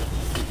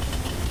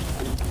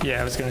 Yeah,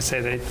 I was going to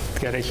say they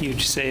got a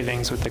huge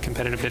savings with the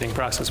competitive bidding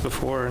process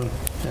before, and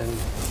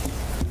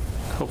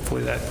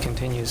hopefully that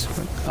continues.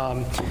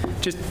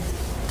 Just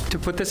to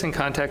put this in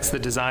context, the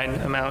design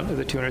amount of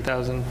the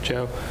 $200,000,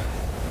 Joe,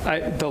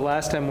 the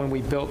last time when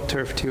we built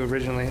Turf 2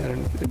 originally,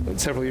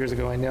 several years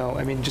ago, I know,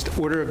 I mean, just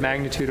order of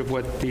magnitude of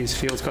what these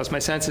fields cost. My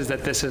sense is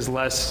that this is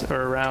less,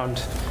 or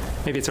around,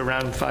 maybe it's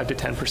around 5 to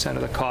 10%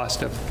 of the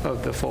cost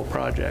of the full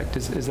project.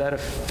 Is that a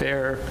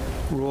fair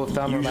rule of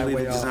thumb, or am I way off?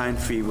 Usually the design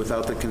fee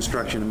without the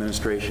construction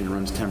administration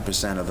runs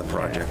 10% of the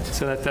project. Yeah.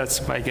 So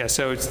that's my guess.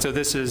 So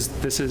this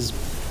is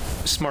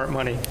smart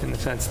money in the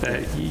sense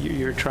that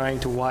you're trying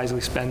to wisely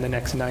spend the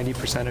next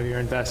 90% of your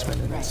investment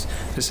in this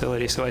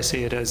facility. So I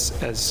see it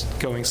as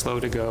going slow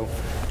to go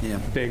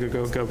big, or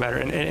go better.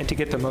 And to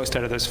get the most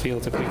out of those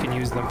fields, if we can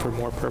use them for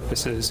more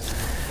purposes,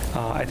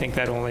 I think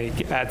that only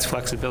adds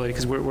flexibility,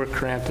 because we're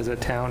cramped as a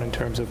town in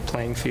terms of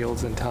playing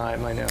fields and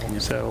time, I know.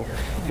 So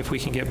if we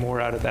can get more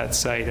out of that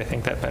site, I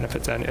think that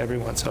benefits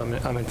everyone. So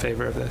I'm in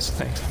favor of this.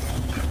 Thanks.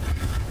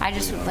 I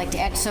just would like to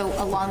add, so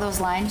along those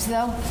lines,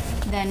 though,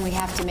 then we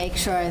have to make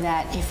sure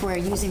that if we're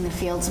using the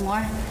fields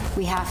more,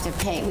 we have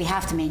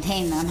to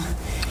maintain them,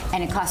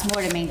 and it costs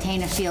more to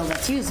maintain a field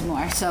that's used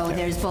more. So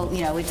there's both,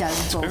 it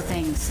does both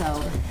things.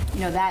 So,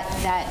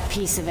 that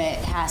piece of it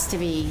has to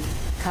be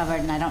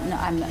covered, and I don't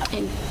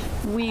know,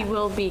 we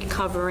will be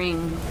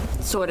covering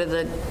sort of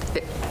the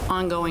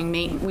ongoing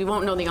maintenance. We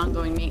won't know the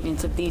ongoing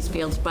maintenance of these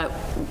fields, but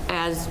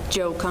as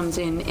Joe comes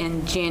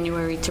in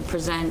January to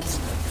present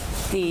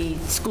the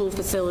school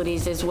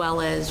facilities as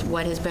well as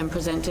what has been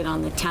presented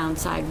on the town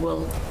side,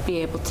 we'll be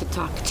able to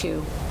talk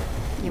to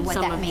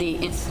some of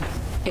the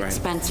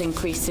expense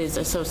increases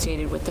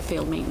associated with the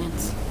field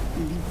maintenance.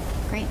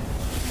 Mm-hmm. Great.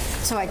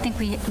 So I think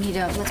we need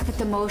let's put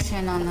the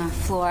motion on the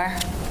floor.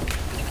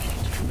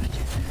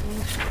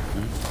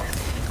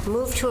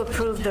 Move to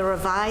approve the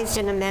revised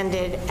and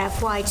amended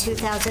FY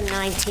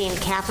 2019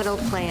 capital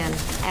plan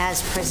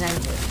as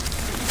presented.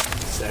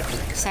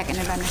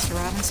 Seconded by Mr.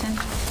 Robinson.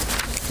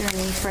 Is there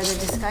any further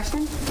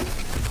discussion?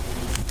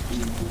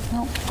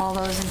 No. All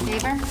those in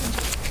favor?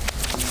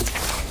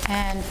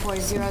 And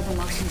 4-0, the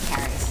motion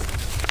carries.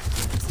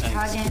 Mr.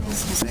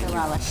 Huggins, Mr.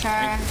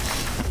 LaLachar,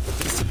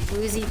 Mr.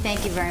 Boozy,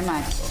 thank you very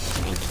much.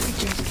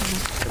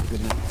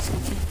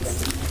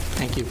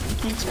 Thank you.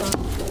 Thanks, Bob.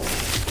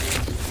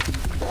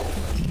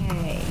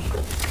 Okay.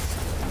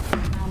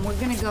 We're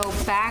going to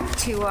go back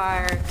to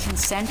our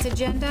consent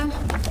agenda.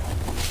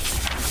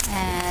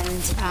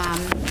 And I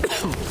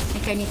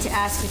think I need to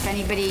ask if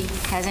anybody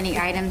has any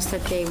items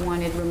that they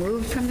wanted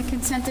removed from the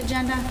consent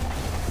agenda.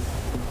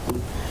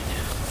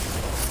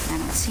 I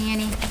don't see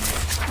any.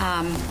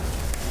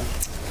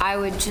 I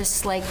would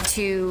just like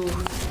to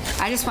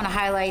I just want to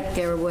highlight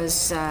there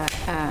was our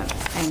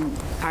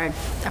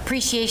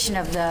appreciation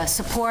of the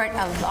support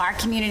of our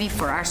community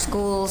for our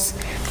schools.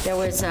 There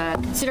was a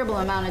considerable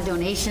amount of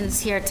donations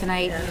here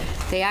tonight.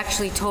 They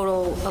actually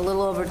total a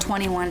little over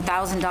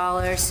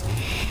 $21,000.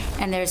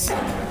 And there's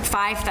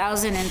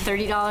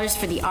 $5,030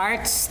 for the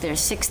arts. There's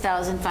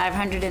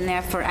 $6,500 in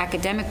there for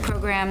academic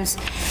programs,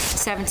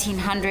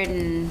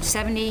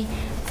 $1,770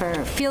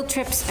 for field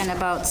trips, and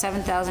about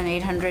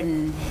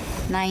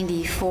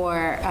 $7,890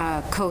 for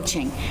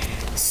coaching.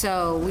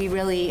 So we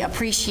really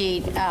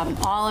appreciate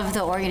all of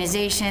the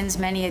organizations.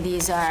 Many of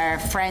these are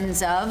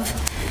friends of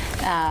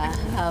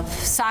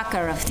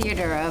soccer, of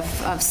theater,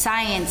 of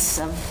science,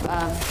 of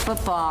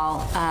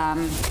football,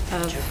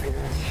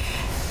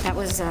 that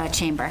was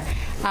Chamber.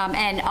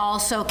 And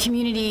also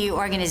community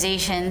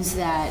organizations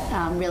that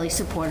really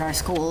support our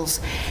schools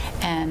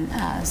and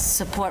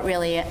support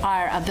really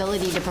our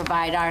ability to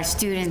provide our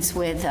students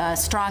with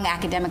strong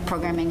academic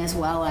programming as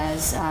well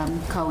as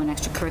co and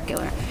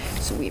extracurricular.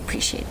 So we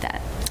appreciate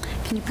that.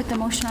 Can you put the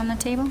motion on the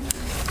table?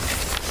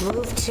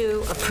 Move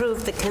to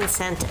approve the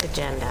consent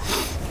agenda.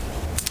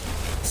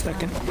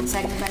 Second.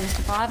 Seconded by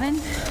Mr.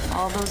 Bobbin.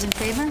 All those in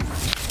favor?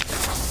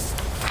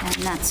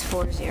 And that's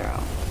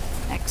 4-0.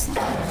 Excellent.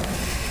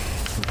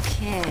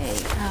 Okay,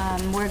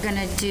 we're going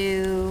to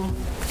do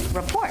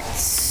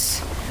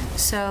reports.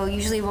 So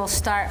usually we'll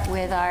start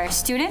with our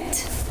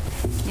student.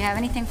 You have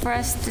anything for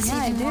us this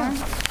evening? Yeah, I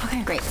do.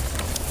 Okay, great.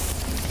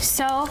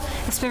 So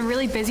it's been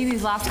really busy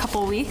these last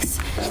couple of weeks.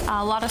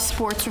 A lot of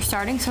sports are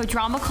starting. So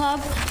Drama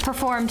Club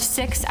performed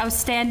 6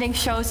 outstanding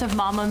shows of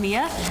Mamma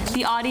Mia.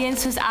 The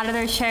audience was out of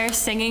their chairs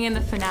singing in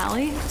the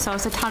finale, so it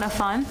was a ton of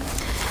fun.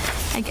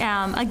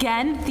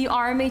 Again, the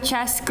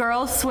RMHS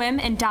girls swim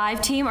and dive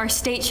team are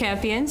state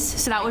champions,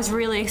 so that was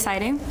really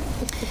exciting.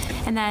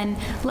 And then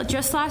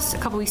just a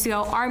couple weeks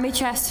ago,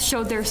 RMHS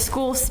showed their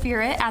school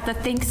spirit at the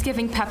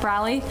Thanksgiving pep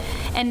rally.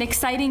 An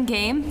exciting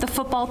game. The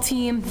football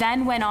team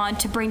then went on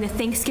to bring the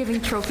Thanksgiving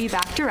trophy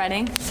back to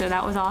Reading, so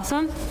that was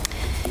awesome.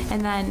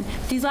 And then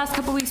these last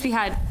couple weeks we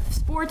had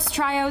sports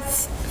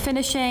tryouts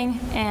finishing,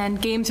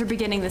 and games are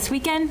beginning this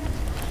weekend.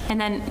 And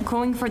then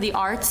going for the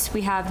arts,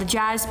 we have the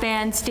jazz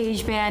band,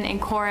 stage band,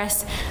 and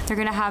chorus. They're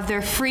going to have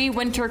their free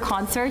winter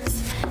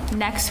concerts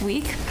next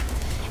week.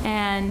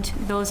 And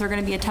those are going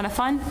to be a ton of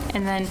fun.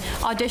 And then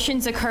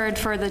auditions occurred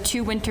for the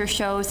 2 winter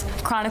shows,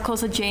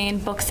 Chronicles of Jane,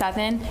 Book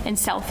 7, and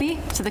Selfie.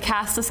 So the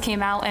cast list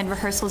came out, and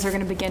rehearsals are going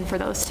to begin for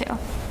those 2.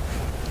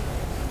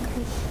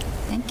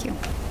 Thank you.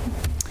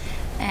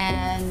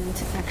 And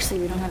actually,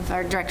 we don't have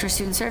our Director of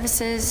Student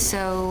Services,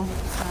 so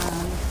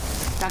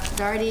Dr.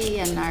 Doherty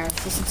and our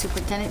Assistant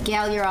Superintendent.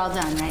 Gail, you're all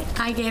done, right?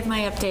 I gave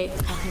my update.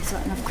 Okay, so I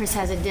don't know if Chris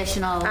has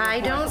additional I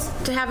reports.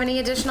 don't have any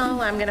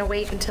additional. I'm going to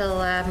wait until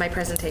my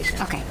presentation.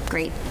 Okay,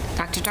 great.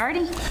 Dr.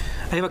 Doherty?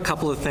 I have a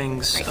couple of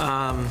things.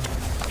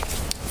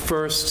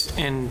 First,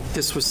 and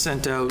this was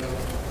sent out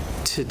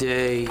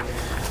today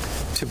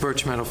to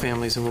Birch Meadow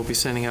families, and we'll be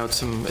sending out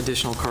some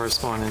additional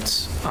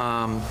correspondence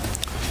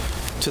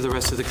to the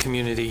rest of the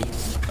community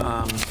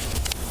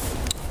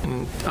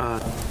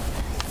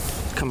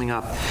coming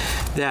up.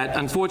 That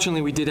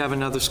unfortunately we did have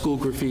another school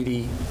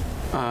graffiti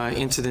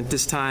incident.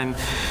 This time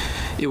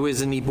it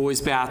was in the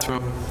boys'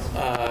 bathroom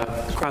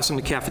across from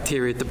the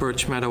cafeteria at the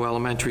Birch Meadow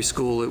Elementary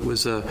School. It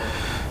was a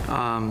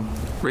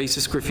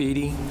racist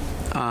graffiti,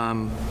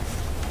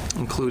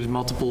 included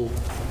multiple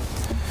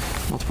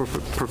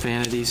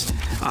profanities.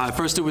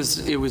 First,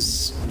 it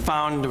was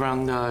found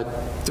around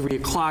 3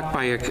 o'clock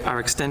by our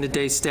extended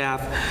day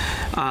staff.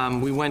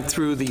 We went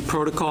through the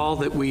protocol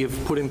that we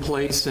have put in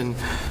place and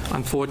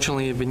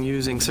unfortunately have been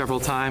using several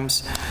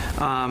times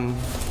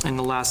in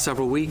the last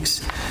several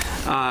weeks.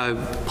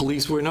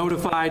 Police were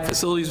notified,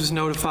 facilities was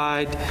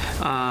notified.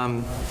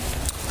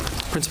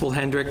 Principal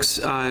Hendricks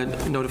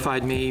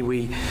notified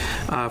me.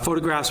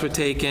 Photographs were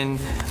taken.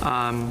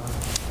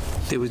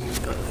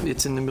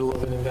 It's in the middle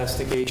of an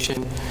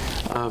investigation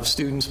of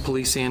students,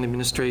 police, and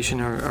administration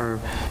are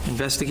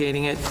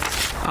investigating it.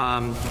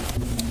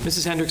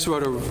 Mrs. Hendricks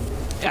wrote an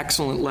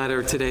excellent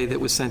letter today that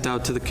was sent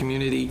out to the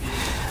community.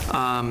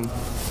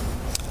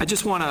 I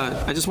just want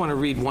to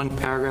read one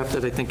paragraph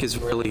that I think is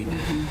really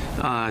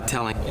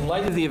telling. In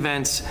light of the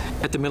events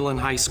at the middle and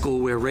high school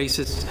where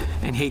racist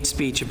and hate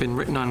speech have been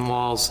written on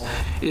walls,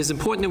 it is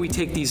important that we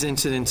take these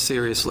incidents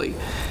seriously.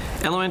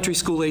 Elementary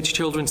school-age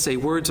children say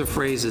words or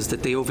phrases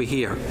that they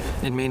overhear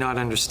and may not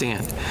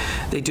understand.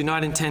 They do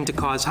not intend to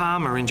cause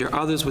harm or injure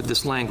others with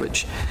this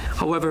language.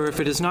 However, if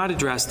it is not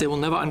addressed, they will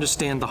never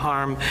understand the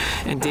harm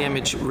and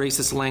damage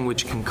racist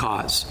language can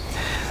cause.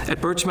 At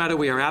Birch Meadow,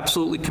 we are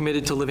absolutely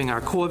committed to living our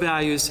core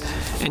values,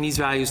 and these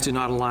values do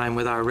not align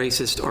with our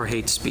racist or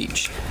hate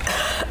speech.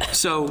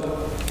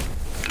 So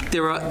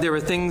there are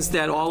things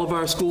that all of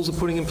our schools are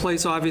putting in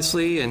place,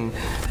 obviously, and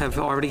have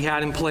already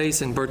had in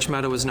place, and Birch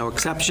Meadow is no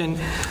exception.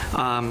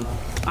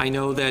 I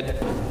know that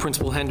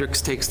Principal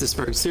Hendricks takes this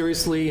very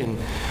seriously and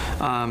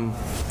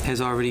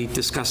has already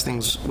discussed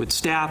things with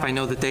staff. I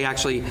know that they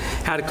actually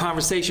had a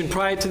conversation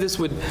prior to this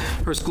with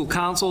her school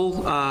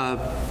council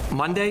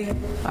Monday,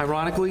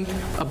 ironically,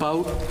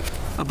 about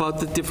about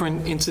the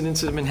different incidents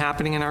that have been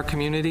happening in our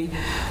community.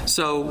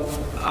 So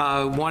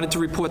wanted to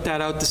report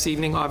that out this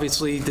evening.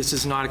 Obviously, this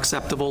is not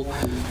acceptable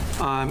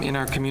in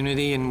our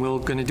community, and we're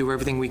going to do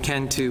everything we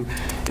can to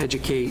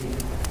educate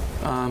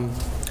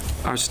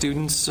our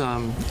students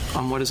on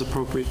what is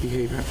appropriate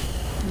behavior.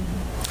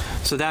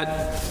 So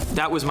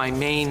that was my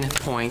main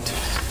point.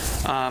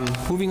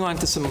 Moving on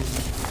to some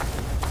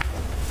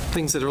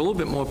things that are a little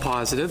bit more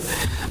positive.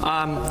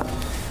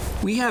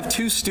 We have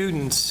 2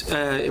 students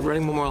at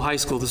Reading Memorial High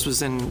School, this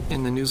was in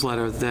the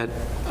newsletter that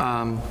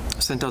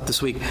sent out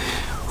this week,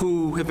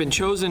 who have been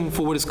chosen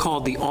for what is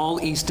called the All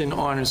Eastern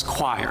Honors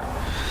Choir.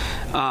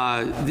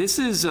 This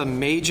is a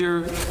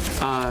major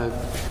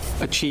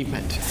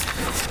achievement.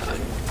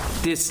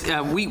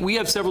 We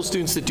have several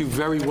students that do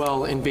very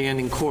well in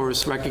band and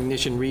chorus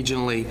recognition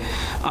regionally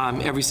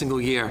every single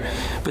year.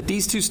 But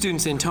these 2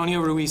 students, Antonio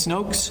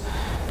Ruiz-Noakes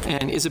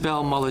and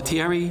Isabel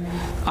Molatieri,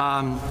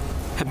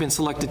 have been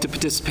selected to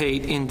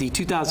participate in the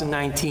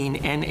 2019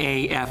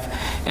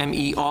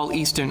 NAFME All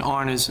Eastern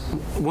Honors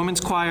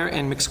Women's Choir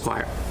and Mixed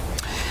Choir.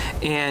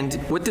 And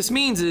what this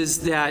means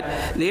is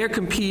that they are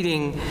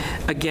competing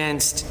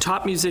against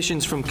top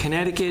musicians from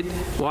Connecticut,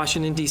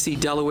 Washington, D.C.,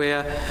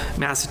 Delaware,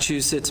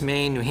 Massachusetts,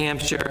 Maine, New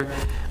Hampshire,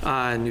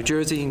 New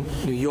Jersey,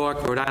 New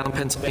York, Rhode Island,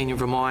 Pennsylvania,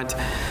 Vermont.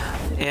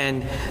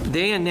 And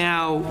they are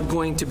now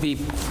going to be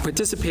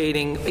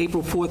participating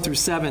April 4th through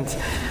 7th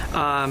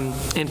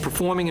and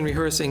performing and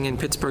rehearsing in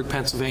Pittsburgh,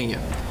 Pennsylvania,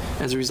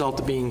 as a result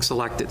of being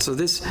selected. So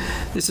this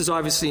is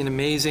obviously an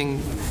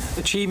amazing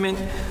achievement.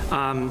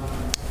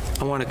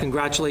 I want to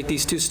congratulate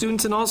these 2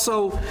 students, and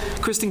also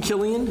Kristen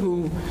Killian,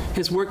 who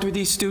has worked with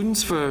these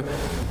students for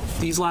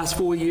these last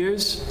 4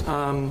 years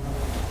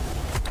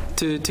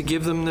to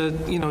give them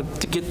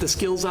to get the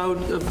skills out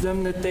of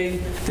them that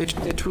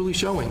they're truly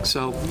showing.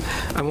 So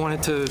I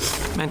wanted to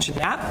mention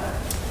that.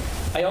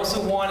 I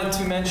also wanted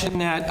to mention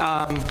that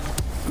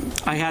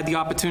I had the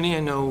opportunity, I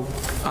know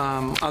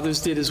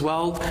others did as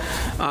well,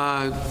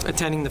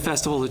 attending the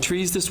Festival of the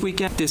Trees this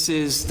weekend. This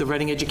is the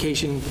Reading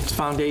Education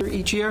Foundation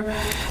each year,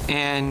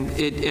 and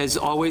as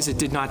always, it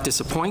did not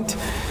disappoint.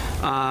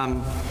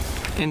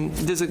 And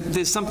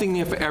there's something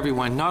there for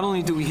everyone. Not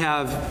only do we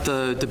have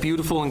the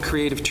beautiful and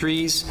creative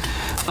trees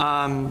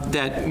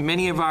that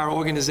many of our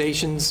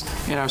organizations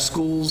and our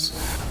schools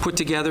put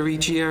together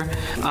each year,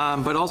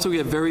 but also we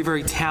have very,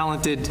 very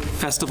talented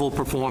festival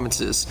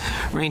performances,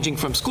 ranging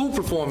from school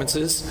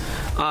performances,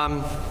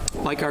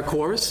 like our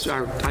chorus,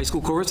 our high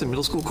school chorus and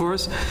middle school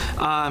chorus,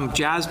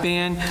 jazz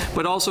band,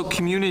 but also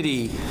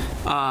community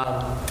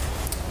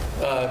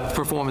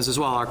performers as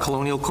well. Our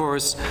Colonial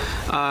Chorus,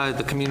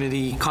 the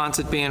Community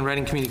Concert Band,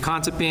 Reading Community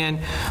Concert Band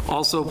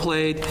also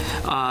played.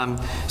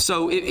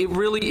 So it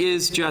really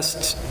is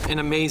just an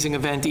amazing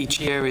event each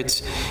year.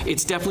 It's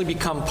definitely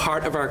become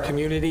part of our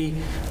community.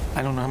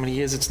 I don't know how many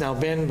years it's now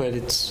been, but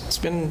it's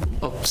been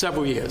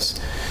several years.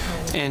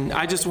 And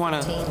I just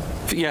want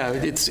to, yeah,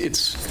 it's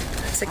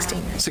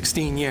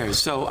 16 years.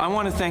 So I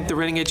want to thank the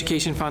Reading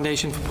Education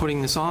Foundation for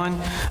putting this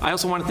on. I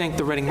also want to thank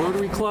the Reading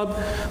Rotary Club,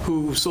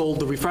 who sold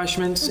the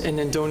refreshments and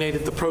then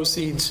donated the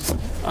proceeds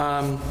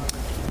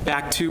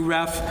back to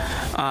REF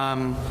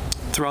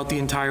throughout the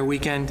entire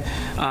weekend.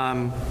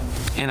 And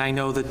I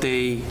know that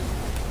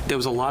there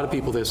was a lot of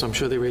people there, so I'm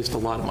sure they raised a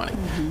lot of money.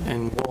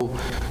 And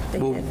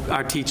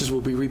our teachers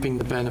will be reaping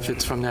the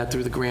benefits from that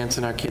through the grants,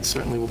 and our kids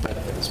certainly will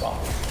benefit as well.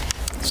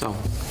 So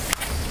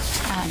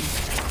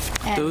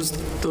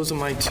those are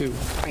my 2.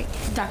 Great.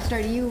 Dr.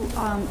 Dart, you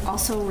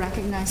also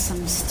recognize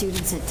some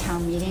students at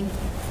town meeting,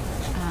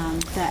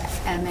 the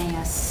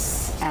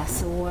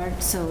MASS award,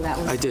 so that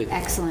was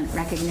excellent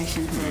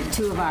recognition for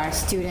 2 of our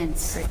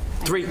students.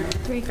 3.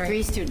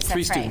 3 students,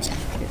 that's 3 right. students.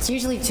 It's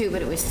usually 2,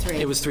 but it was 3.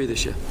 It was 3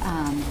 this year.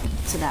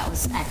 So that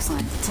was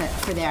excellent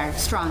for their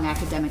strong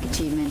academic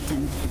achievement,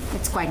 and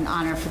it's quite an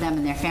honor for them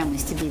and their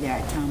families to be there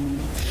at town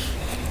meeting.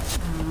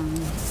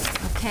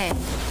 Okay.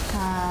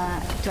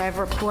 Do I have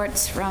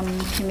reports from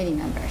committee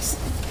members?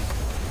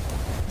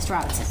 Mr.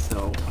 Robinson.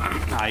 So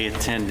I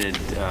attended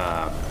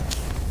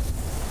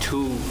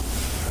 2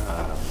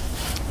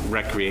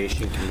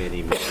 recreation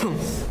committee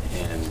meetings,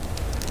 and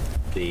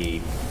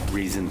the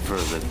reason for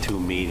the 2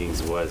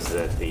 meetings was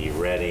that the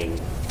Reading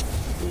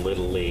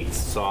Little League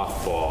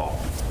softball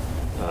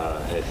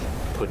had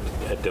put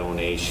a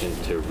donation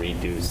to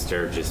redo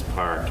Sturgis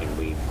Park, and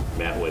we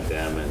met with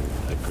them and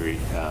agreed,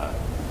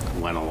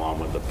 went along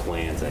with the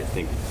plans. I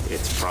think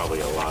it's probably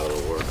a lot of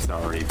the work's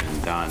already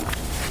been done.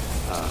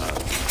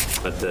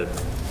 But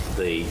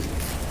the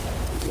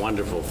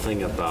wonderful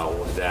thing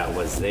about that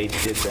was they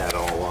did that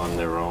all on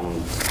their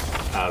own,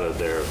 out of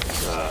their,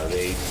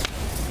 they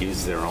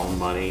used their own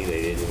money.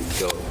 They didn't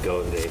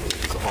go it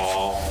was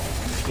all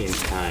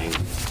in-kind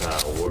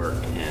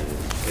work, and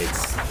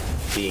it's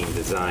being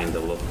designed to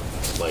look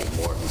like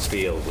Morton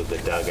Field with the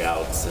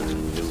dugouts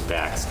and new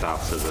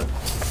backstops of the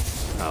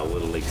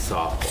Little League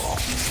softball.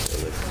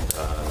 It was,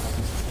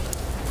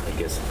 I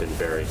guess, been a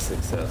very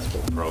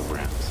successful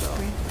program. So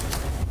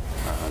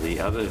the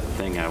other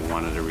thing I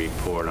wanted to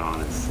report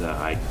on is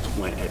I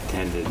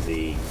attended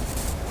the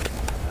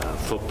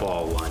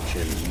football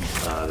luncheon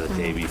the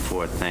day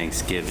before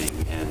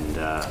Thanksgiving, and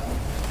I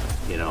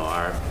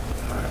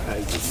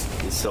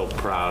just is so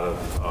proud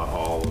of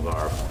all of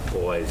our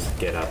boys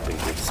get up and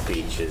give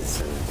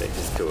speeches, and they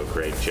just do a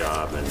great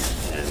job, and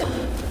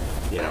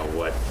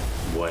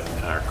what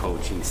our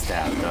coaching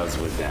staff does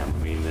with them. I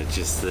mean, it's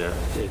just they're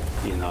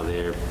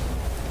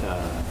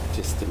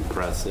just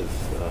impressive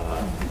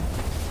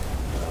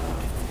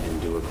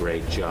and do a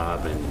great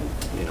job, and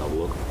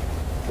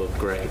look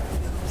great.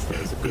 So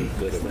it's a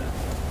good event.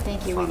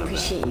 Thank you. We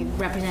appreciate you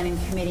representing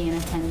the committee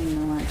and attending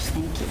the lunch.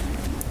 Thank you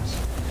very much.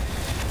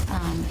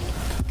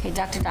 Okay,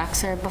 Dr.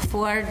 Doxer.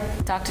 Before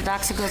Dr.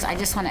 Doxer goes, I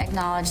just want to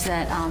acknowledge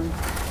that on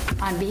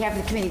behalf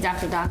of the committee,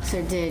 Dr.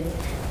 Doxer did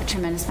a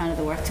tremendous amount of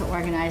the work to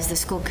organize the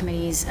school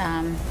committee's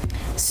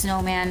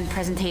snowman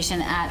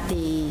presentation at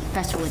the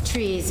Festival of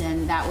Trees,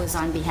 and that was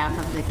on behalf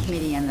of the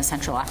committee and the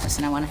central office.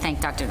 And I want to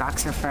thank Dr.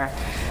 Doxer for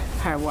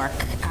her work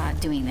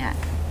doing that.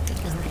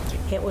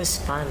 It was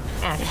fun,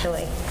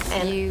 actually.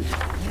 And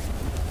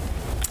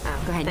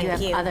go ahead.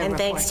 Thank you. Other and reports.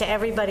 Thanks to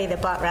everybody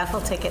that bought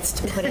raffle tickets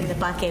to put in the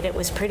bucket. It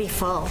was pretty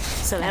full,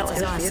 so that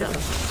was awesome.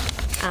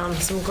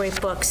 Some great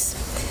books,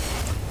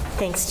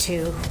 thanks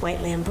to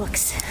White Lamb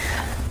Books.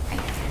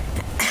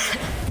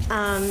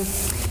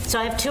 So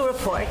I have two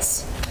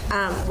reports.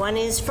 One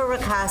is for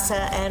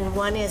Ricasa, and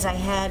one is I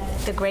had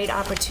the great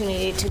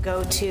opportunity to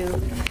go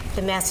to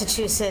the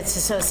Massachusetts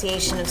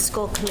Association of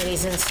School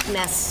Committees and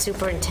Mass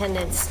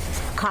Superintendents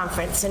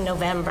Conference in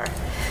November.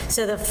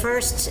 So the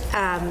first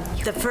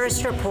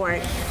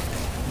report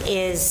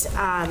is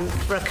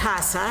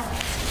Ricasa.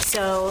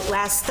 So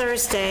last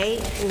Thursday,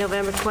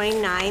 November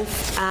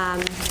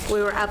 29th,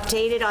 we were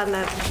updated on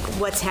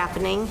what's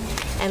happening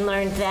and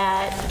learned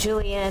that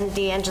Julianne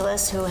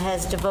DeAngelis, who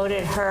has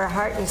devoted her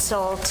heart and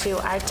soul to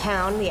our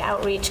town, the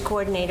outreach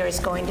coordinator, is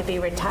going to be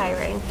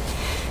retiring.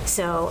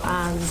 So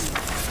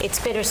it's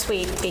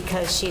bittersweet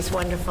because she's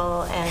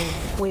wonderful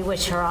and we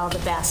wish her all the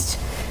best.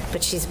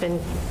 But she's been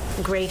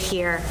great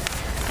here.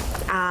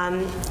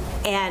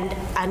 And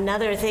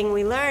another thing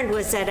we learned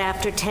was that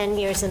after 10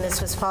 years, and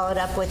this was followed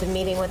up with a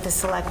meeting with the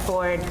select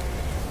board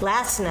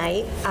last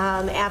night,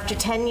 after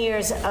 10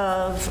 years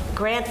of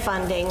grant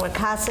funding,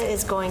 Ricasa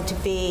is going to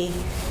be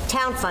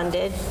town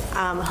funded.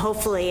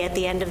 Hopefully at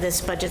the end of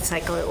this budget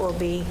cycle it will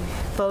be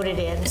voted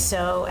in,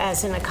 so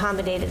as an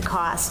accommodated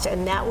cost,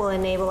 and that will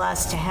enable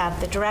us to have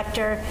the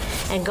director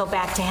and go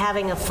back to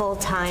having a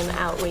full-time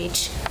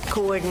outreach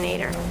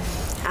coordinator.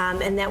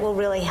 And that will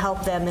really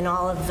help them in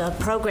all of the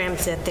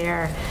programs that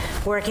they're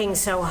working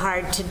so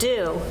hard to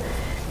do.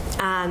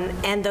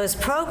 And those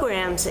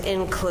programs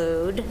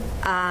include,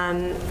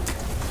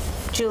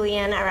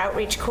 Julianne, our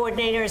outreach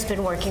coordinator, has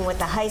been working with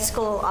the high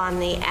school on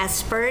the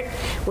SBIRT,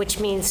 which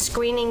means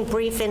screening,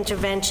 brief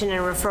intervention,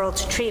 and referral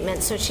to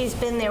treatment. So she's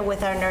been there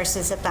with our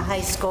nurses at the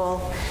high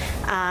school,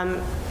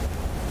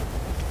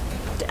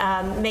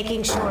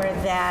 making sure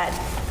that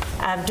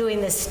doing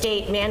the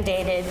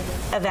state-mandated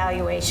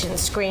evaluation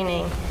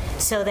screening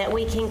so that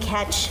we can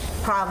catch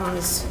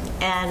problems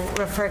and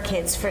refer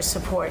kids for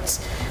supports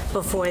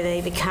before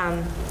they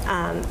become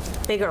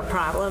bigger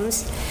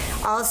problems.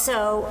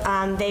 Also,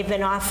 they've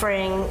been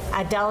offering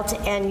adult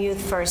and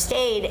youth first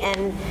aid,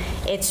 and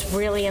it's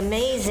really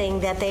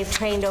amazing that they've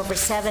trained over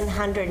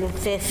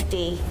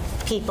 750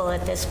 people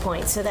at this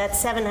point. So that's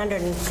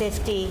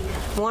 750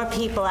 more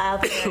people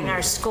out there in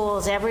our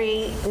schools.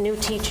 Every new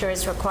teacher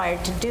is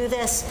required to do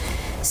this.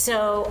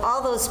 So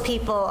all those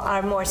people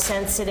are more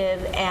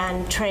sensitive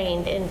and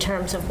trained in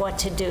terms of what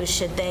to do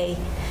should they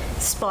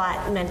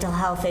spot mental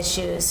health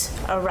issues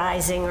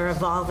arising or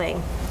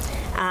evolving.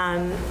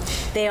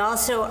 They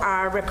also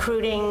are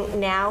recruiting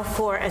now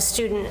for a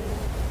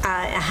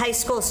high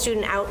school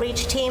student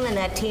outreach team, and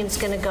that team's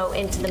going to go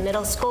into the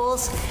middle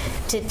schools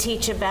to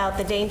teach about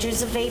the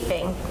dangers of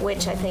vaping,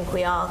 which I think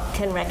we all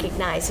can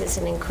recognize is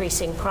an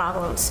increasing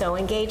problem. So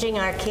engaging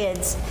our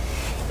kids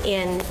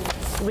in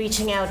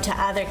reaching out to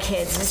other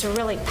kids is a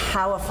really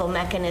powerful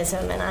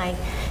mechanism, and I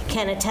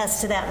can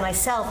attest to that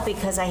myself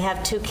because I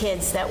have two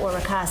kids that were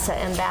Ricasa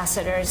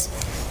ambassadors,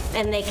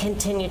 and they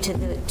continue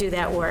to do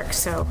that work,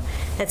 so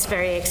that's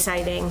very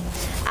exciting.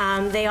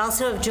 They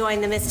also have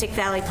joined the Mystic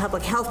Valley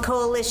Public Health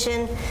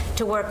Coalition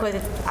to work with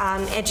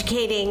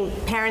educating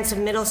parents of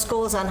middle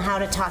schools on how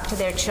to talk to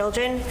their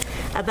children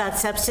about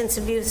substance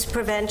abuse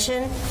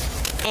prevention.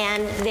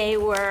 And they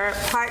were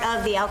part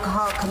of the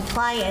alcohol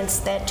compliance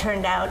that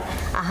turned out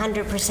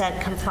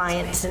 100%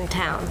 compliance in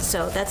town.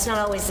 So that's not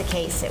always the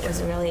case. It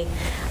was really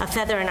a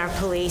feather in our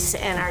police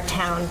and our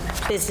town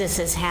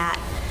businesses' hat.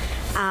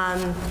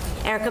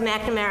 Erica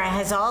McNamara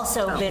has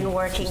also been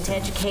working to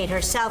educate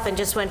herself and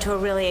just went to a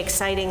really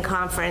exciting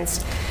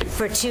conference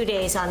for 2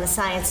 days on the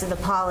science of the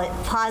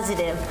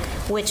positive,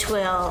 which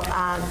will,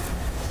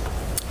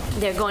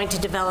 they're going to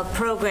develop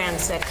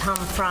programs that come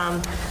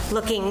from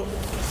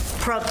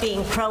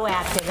being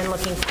proactive and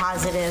looking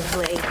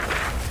positively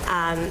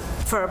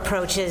for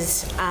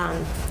approaches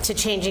to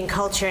changing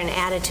culture and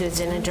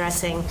attitudes in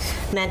addressing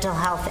mental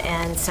health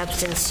and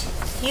substance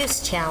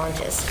use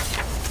challenges.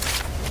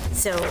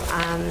 So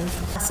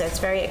it's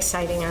very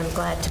exciting. I'm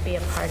glad to be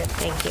a part of it.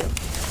 Thank you.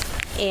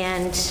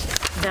 And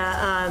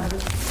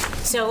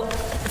so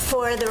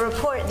for the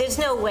report, there's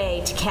no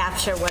way to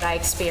capture what I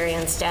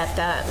experienced at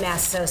the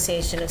Mass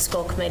Association of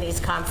School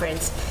Committees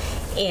conference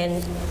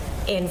in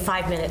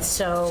 5 minutes.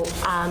 So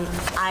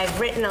I've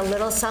written a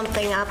little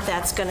something up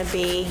that's going to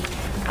be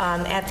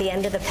at the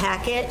end of the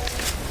packet.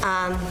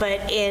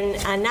 But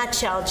in a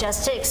nutshell,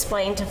 just to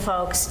explain to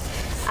folks,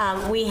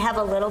 we have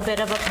a little bit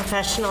of a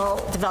professional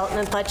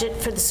development budget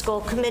for the school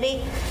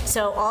committee.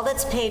 So all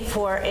that's paid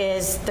for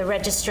is the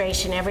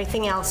registration.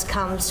 Everything else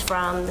comes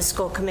from the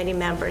school committee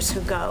members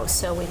who go.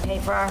 So we pay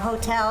for our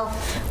hotel,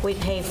 we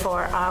pay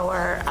for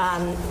our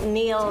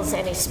meals,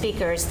 any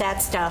speakers,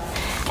 that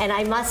stuff. And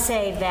I must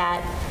say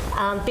that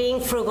being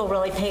frugal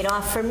really paid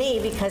off for me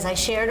because I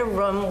shared a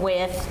room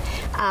with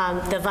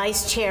the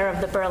vice chair of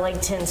the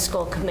Burlington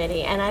School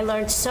Committee, and I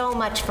learned so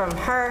much from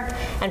her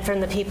and from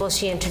the people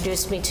she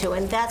introduced me to,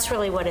 and that's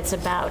really what it's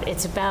about.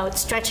 It's about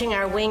stretching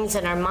our wings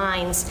and our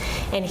minds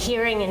and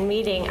hearing and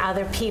meeting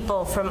other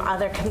people from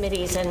other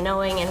committees and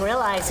knowing and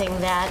realizing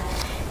that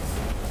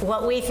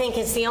what we think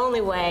is the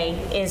only way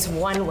is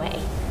one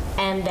way,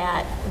 and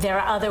that there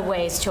are other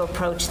ways to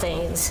approach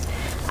things.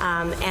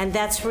 And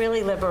that's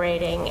really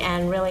liberating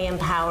and really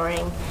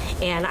empowering,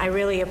 and I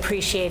really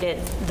appreciated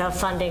the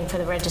funding for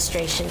the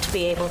registration to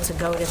be able to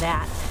go to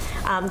that.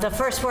 The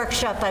first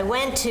workshop I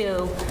went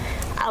to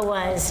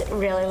was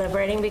really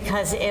liberating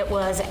because it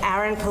was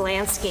Aaron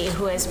Polanski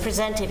who has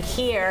presented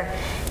here,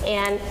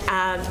 and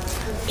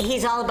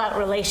he's all about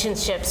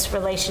relationships,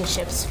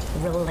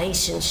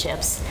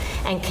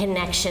 and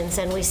connections,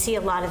 and we see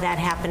a lot of that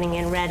happening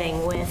in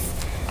Reading with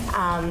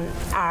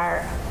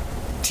our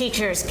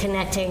teachers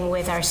connecting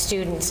with our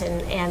students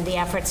and the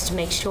efforts to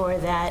make sure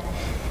that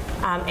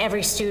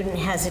every student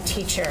has a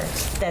teacher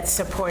that's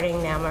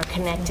supporting them or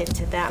connected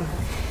to them.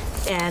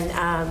 And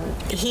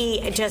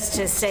just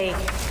to say,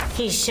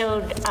 he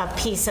showed a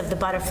piece of the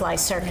butterfly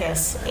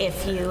circus.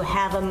 If you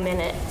have a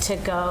minute to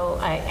go,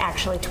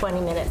 actually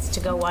 20 minutes to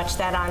go watch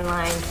that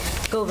online,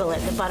 Google it,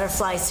 the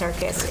butterfly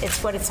circus.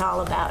 It's what it's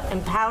all about,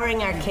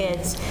 empowering our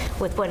kids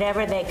with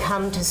whatever they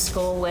come to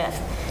school with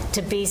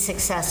to be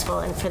successful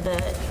and for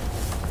the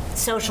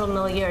social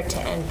milieu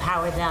to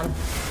empower them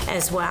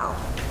as well.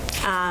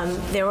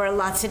 There were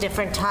lots of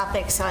different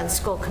topics on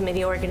school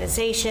committee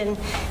organization,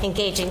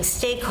 engaging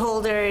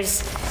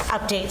stakeholders,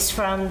 updates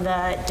from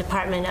the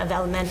Department of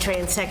Elementary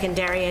and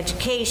Secondary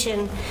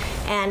Education,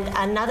 and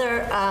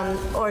another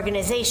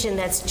organization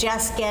that's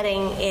just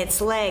getting its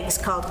legs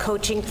called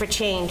Coaching for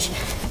Change,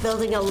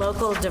 building a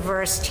local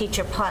diverse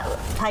teacher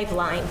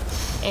pipeline.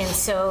 And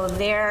so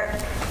they're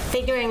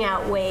figuring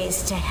out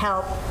ways to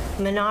help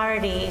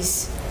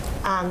minorities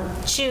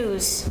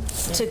choose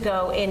to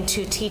go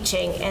into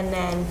teaching and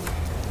then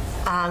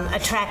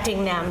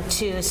attracting them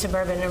to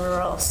suburban and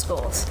rural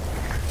schools.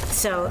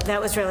 So that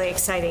was really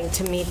exciting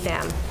to meet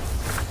them.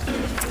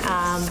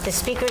 The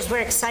speakers were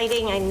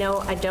exciting. I know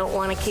I don't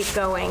want to keep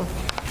going.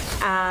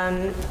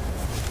 And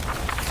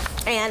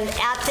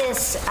at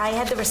this, I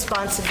had the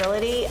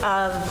responsibility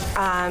of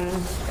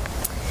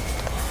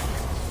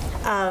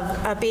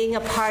being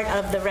a part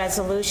of the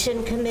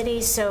resolution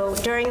committee. So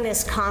during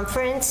this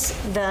conference,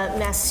 the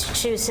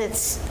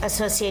Massachusetts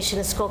Association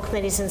of School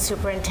Committees and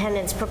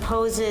Superintendents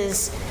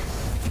proposes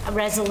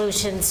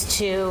resolutions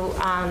to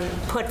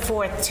put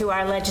forth to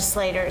our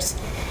legislators.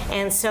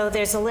 And so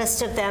there's a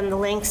list of them. The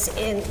link's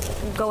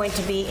going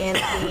to be in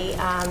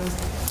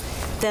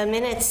the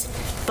minutes,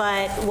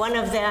 but one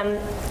of them,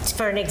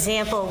 for an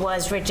example,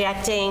 was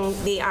rejecting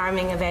the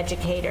arming of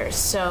educators.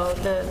 So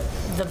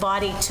the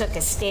body took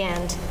a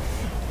stand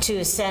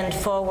to send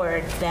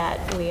forward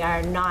that we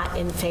are not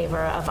in favor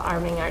of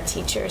arming our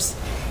teachers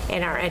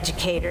and our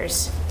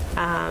educators.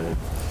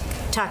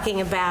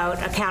 Talking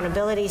about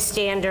accountability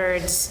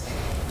standards,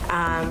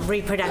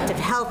 reproductive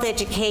health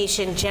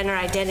education, gender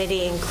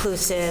identity,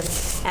 inclusive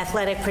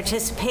athletic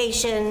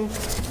participation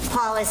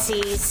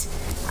policies,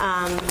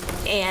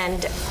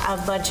 and a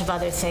bunch of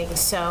other things.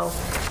 So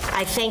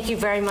I thank you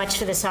very much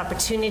for this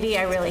opportunity.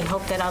 I really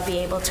hope that I'll be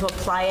able to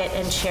apply it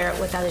and share it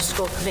with other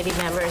school committee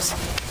members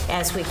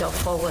as we go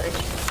forward.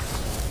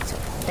 So,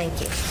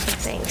 thank you.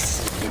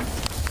 Thanks.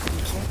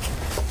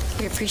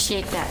 We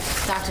appreciate that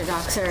Dr.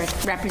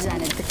 Doxer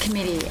represented the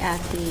committee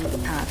at the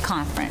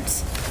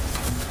conference.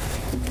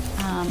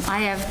 I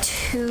have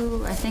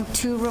two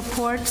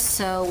reports.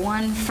 So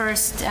one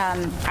first,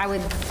 I'm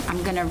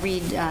going to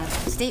read a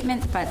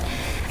statement, but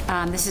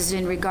this is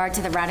in regard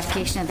to the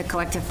ratification of the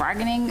collective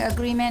bargaining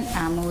agreement.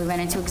 When we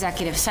went into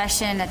executive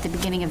session at the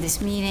beginning of this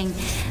meeting,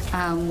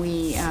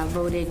 we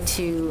voted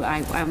to,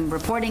 I'm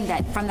reporting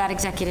that from that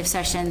executive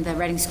session, the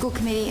Reading School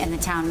Committee and the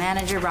town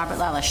manager, Robert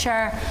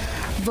Lalashar,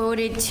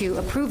 voted to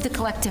approve the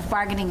collective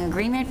bargaining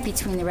agreement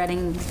between the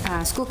Reading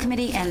School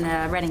Committee and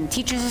the Reading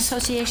Teachers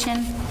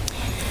Association.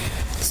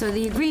 So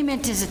the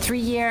agreement is a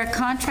 3-year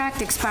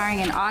contract expiring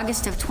in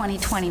August of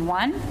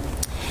 2021,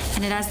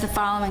 and it has the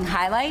following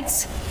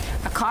highlights: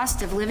 a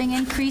cost of living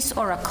increase,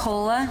 or a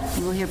COLA.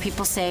 You will hear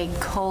people say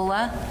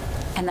COLA,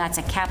 and that's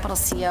a capital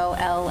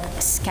C-O-L,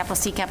 capital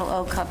C, capital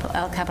O, capital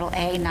L, capital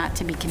A, not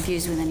to be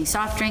confused with any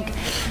soft drink.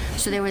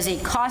 So there was a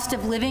cost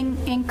of living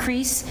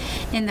increase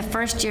in the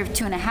first year of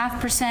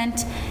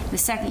 2.5%, the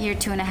second year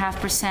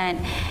 2.5%,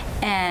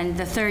 and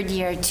the third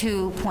year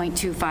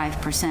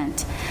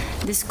 2.25%.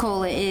 This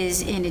COLA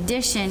is in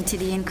addition to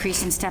the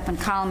increase in step and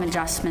column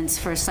adjustments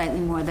for slightly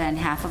more than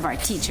half of our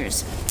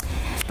teachers.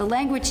 The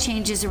language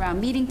changes around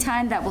meeting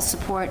time that will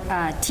support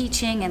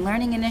teaching and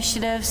learning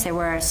initiatives. There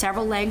were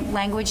several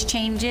language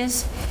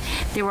changes.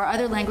 There were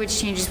other language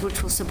changes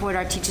which will support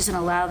our teachers and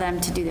allow them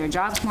to do their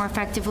jobs more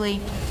effectively.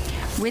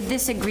 With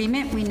this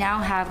agreement, we now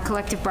have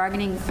collective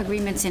bargaining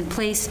agreements in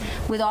place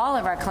with all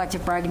of our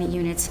collective bargaining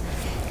units.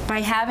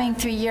 By having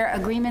 3-year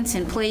agreements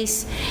in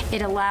place,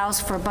 it allows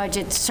for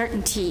budget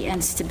certainty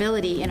and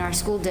stability in our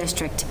school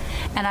district.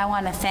 And I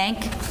want to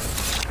thank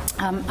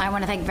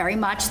very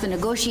much the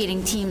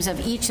negotiating teams of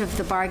each of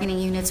the bargaining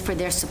units for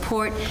their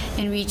support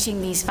in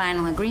reaching these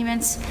final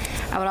agreements.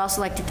 I would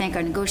also like to thank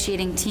our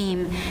negotiating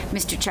team,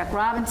 Mr. Chuck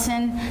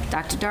Robinson,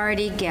 Dr.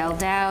 Doherty, Gail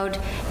Dowd,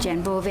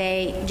 Jen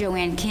Beauvais,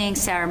 Joanne King,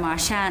 Sarah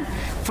Marchant,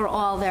 for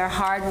all their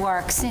hard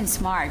work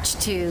since March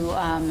to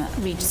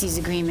reach these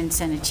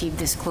agreements and achieve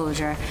this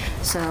closure.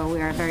 So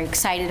we are very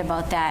excited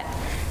about that.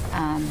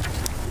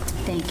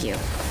 Thank you.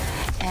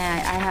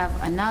 And I have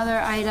another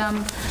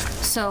item.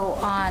 So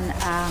on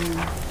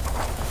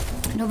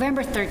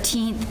November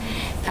 13th,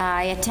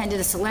 I attended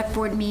a select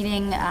board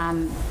meeting.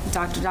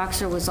 Dr.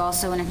 Doxer was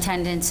also in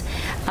attendance.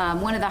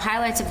 One of the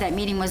highlights of that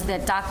meeting was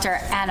that Dr.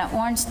 Anna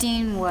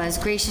Ornstein was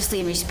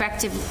graciously,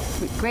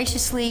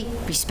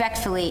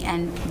 respectfully,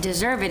 and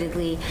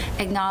deservedly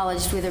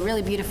acknowledged with a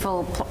really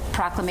beautiful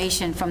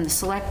proclamation from the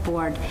select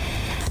board.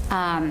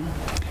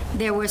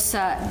 There was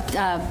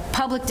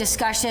public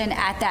discussion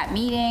at that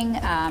meeting.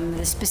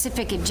 The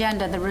specific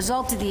agenda, the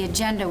result of the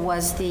agenda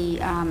was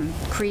the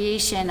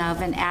creation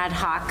of an ad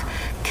hoc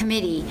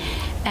committee.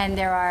 And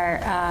there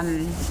are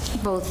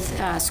both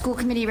school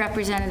committee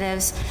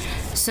representatives.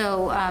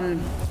 So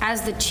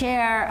as the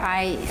chair,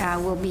 I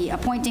will be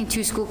appointing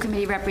 2 school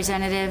committee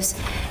representatives.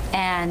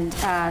 And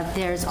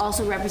there's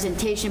also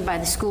representation by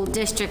the school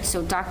district.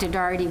 So Dr.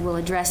 Doherty will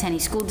address any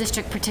school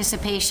district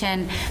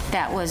participation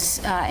that was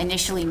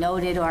initially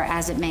noted or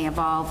as it may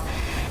evolve.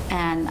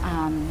 And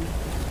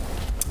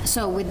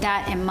so with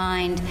that in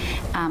mind,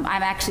 I'm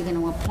actually going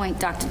to appoint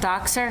Dr.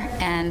 Doxer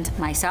and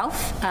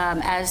myself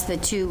as the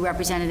 2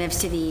 representatives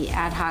to the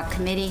ad hoc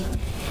committee.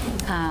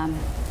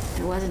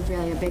 There wasn't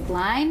really a big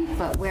line,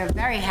 but we're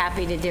very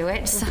happy to do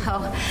it. So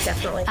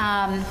Definitely.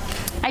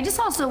 I just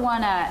also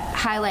want to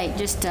highlight,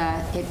 just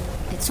it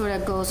sort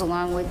of goes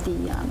along with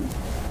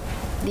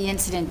the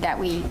incident that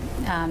we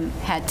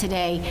had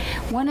today.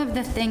 One of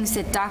the things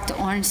that Dr.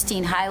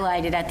 Ornstein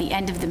highlighted at the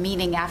end of the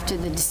meeting after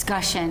the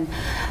discussion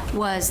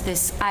was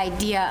this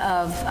idea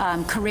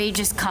of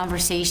courageous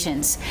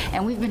conversations.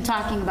 And we've been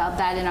talking about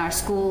that in our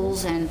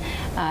schools, and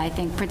I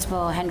think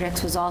Principal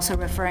Hendricks was also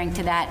referring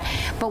to that.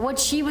 But what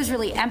she was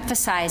really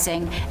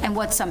emphasizing, and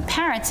what some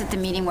parents at the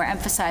meeting were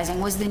emphasizing,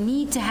 was the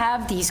need to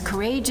have these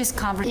courageous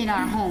conversations in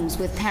our homes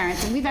with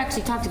parents. And we've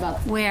actually talked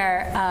about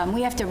where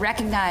we have to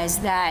recognize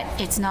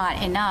that it's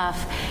not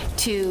enough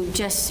to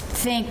just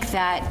think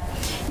that,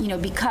 you know,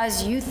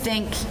 because you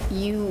think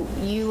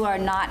you are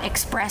not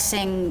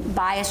expressing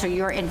bias, or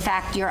you're in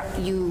fact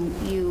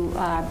you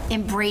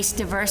embrace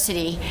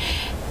diversity,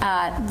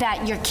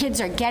 that your kids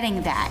are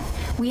getting that.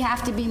 We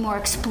have to be more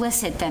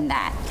explicit than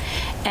that.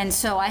 And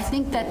so I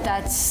think that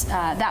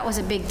that was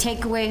a big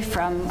takeaway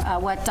from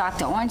what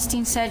Dr.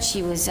 Ornstein said.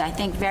 She was, I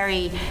think,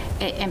 very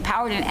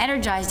empowered and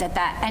energized at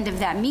that end of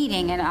that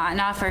meeting,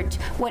 and offered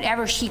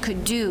whatever she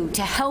could do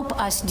to help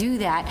us do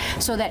that,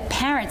 so that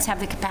parents have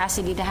the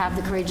capacity to have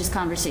the courageous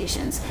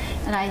conversations.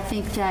 And I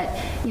think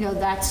that, you know,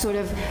 that sort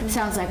of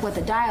sounds like what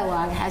the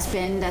dialogue has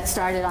been that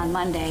started on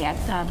Monday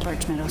at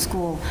Birch Meadow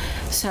School.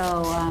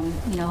 So,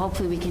 you know,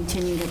 hopefully we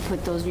continue to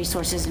put those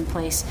resources in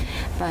place.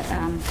 But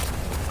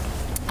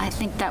I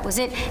think that was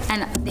it.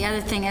 And the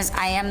other thing is,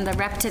 I am the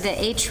rep to the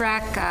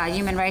HRAC,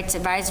 Human Rights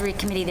Advisory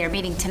Committee. They're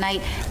meeting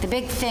tonight. The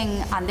big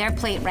thing on their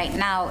plate right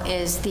now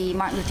is the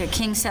Martin Luther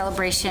King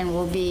celebration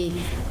will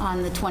be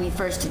on the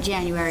 21st of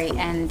January,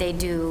 and they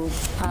do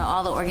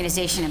all the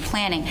organization and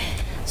planning.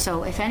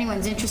 So if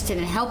anyone's interested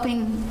in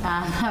helping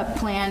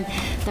plan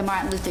the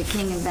Martin Luther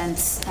King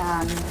events,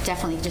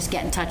 definitely just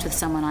get in touch with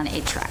someone on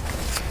HRAC.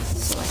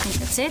 So I think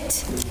that's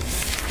it.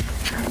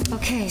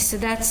 Okay, so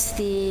that's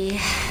the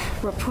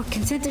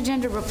consent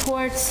agenda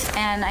reports,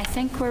 and I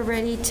think we're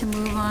ready to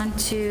move on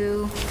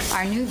to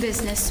our new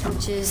business,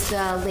 which is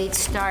the late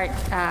start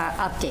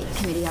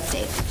committee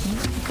update.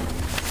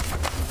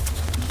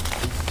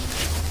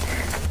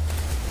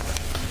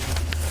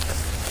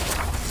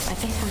 I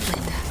think I'm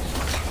Linda.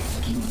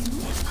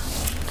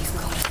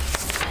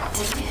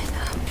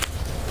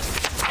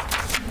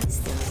 It's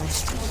the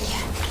list,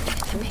 yeah,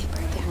 the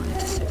paper,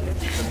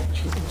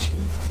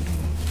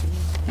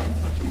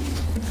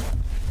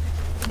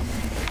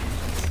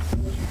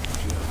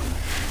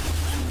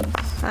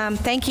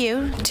 Thank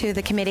you to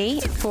the committee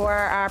for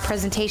our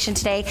presentation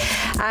today.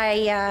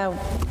 I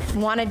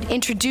want to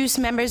introduce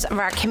members of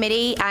our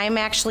committee. I'm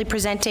actually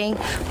presenting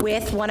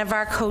with one of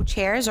our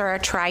co-chairs, or our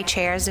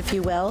tri-chairs, if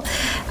you will,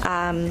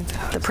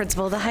 the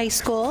principal of the high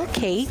school,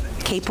 Kate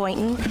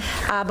Boynton.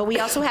 But we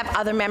also have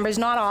other members.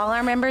 Not all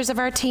our members of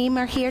our team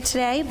are here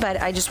today, but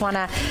I just want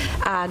to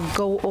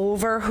go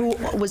over who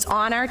was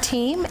on our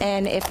team,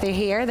 and if they're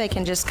here, they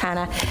can just kind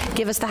of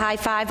give us the high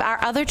five.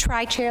 Our other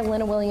tri-chair,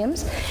 Lynna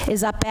Williams,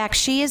 is up back.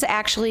 She is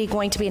actually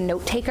going to be a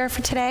note taker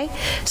for today.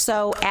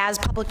 So as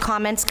public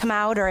comments come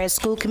out, or as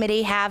school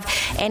committee have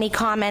any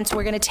comments,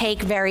 we're going to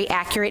take very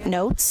accurate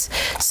notes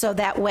so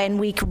that when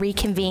we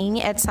reconvene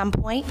at some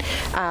point,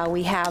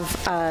 we have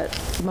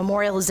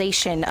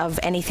memorialization of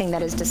anything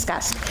that is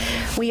discussed.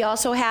 We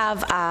also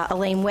have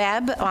Elaine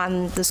Webb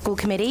on the school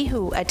committee,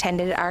 who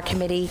attended our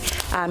committee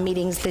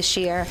meetings this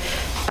year.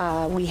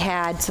 We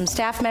had some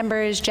staff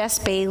members, Jess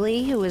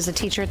Bailey, who is a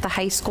teacher at the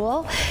high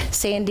school,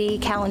 Sandy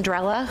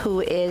Calandrella, who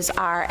is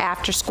our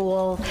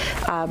after-school,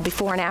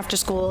 before and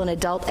after-school and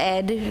adult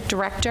ed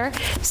director,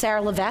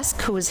 Sarah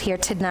Levesque, who is here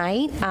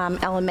tonight,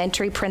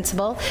 elementary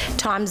principal,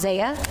 Tom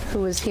Zaya,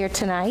 who is here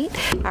tonight,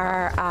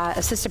 our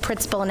assistant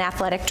principal and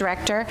athletic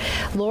director,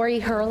 Lori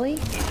Hurley.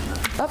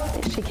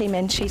 Oh, she came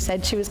in. She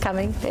said she was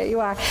coming. There you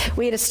are.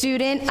 We had a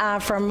student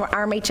from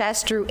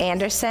RMHS, Drew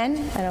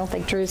Anderson. I don't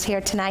think Drew's here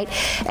tonight.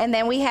 And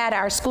then we had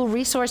our school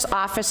resource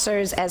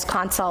officers as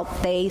consult.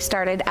 They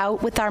started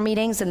out with our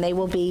meetings, and they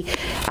will be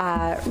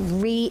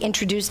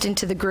reintroduced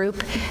into the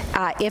group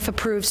if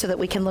approved, so that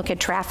we can look at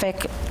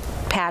traffic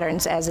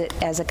patterns as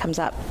it comes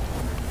up.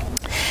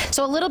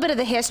 So a little bit of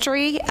the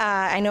history.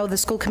 I know the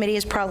school committee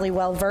is probably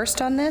well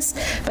versed on this,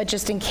 but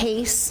just in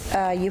case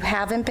you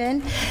haven't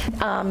been.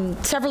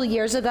 Several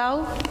years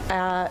ago,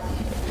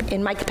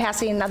 in my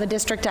capacity in another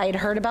district, I had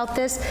heard about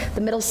this.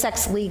 The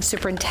Middlesex League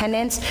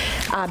superintendents,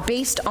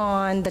 based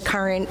on the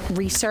current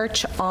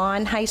research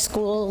on high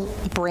school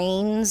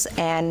brains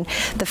and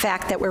the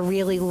fact that we're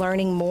really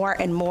learning more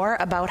and more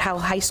about how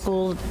high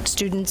school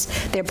students,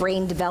 their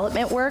brain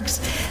development works,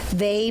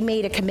 they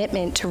made a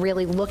commitment to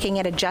really looking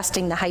at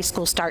adjusting the high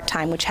school start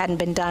time, which hadn't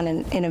been done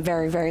in a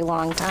very, very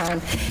long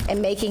time,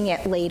 and making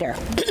it later.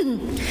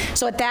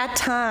 So at that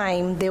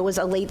time, there was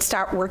a late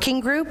start working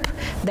group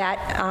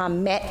that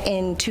met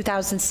in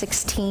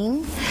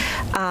 2016.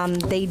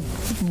 They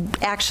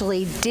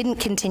actually didn't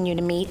continue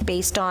to meet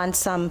based on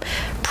some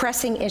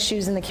pressing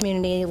issues in the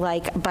community,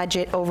 like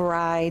budget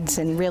overrides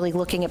and really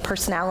looking at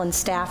personnel and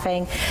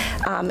staffing,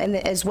 and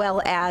as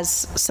well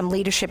as some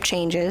leadership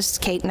changes.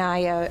 Kate and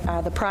I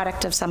are the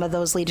product of some of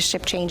those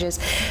leadership changes.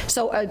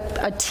 So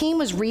a team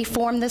was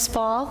reformed this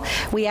fall.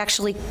 We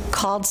actually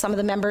called some of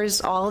the members,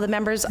 all of the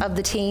members of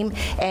the team,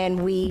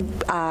 and we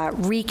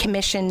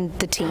recommissioned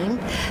the team.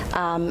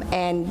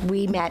 And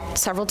we met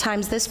several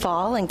times this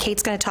fall, and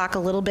Kate's going to talk a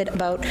little bit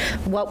about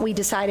what we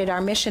decided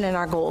our mission and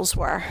our goals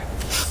were.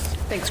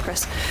 Thanks,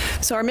 Chris.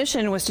 So our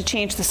mission was to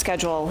change the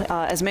schedule.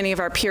 As many of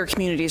our peer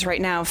communities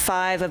right now,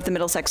 5 of the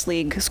Middlesex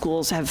League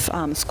schools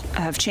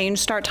have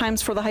changed start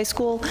times for the high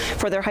school,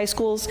 for their high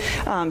schools.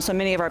 So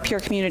many of our peer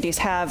communities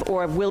have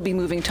or will be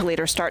moving to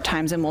later start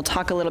times, and we'll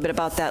talk a little bit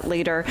about that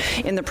later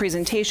in the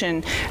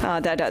presentation.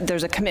 That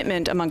there's a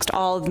commitment amongst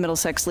all of the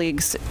Middlesex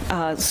League's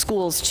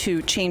schools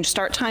to change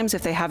start times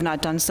if they have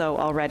not done so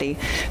already.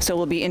 So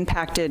we'll be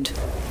impacted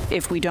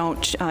if we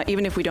don't,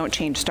 even if we don't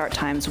change start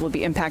times, we'll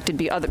be impacted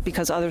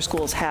because other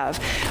schools have.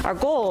 Our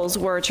goals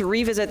were to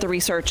revisit the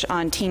research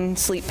on teen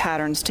sleep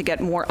patterns to get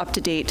more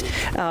up-to-date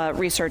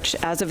research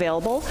as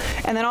available,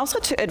 and then also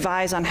to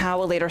advise on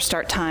how a later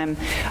start time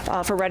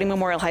for Reading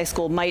Memorial High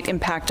School might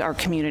impact our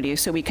community.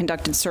 So we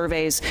conducted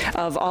surveys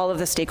of all of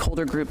the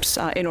stakeholder groups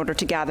in order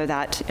to gather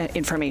that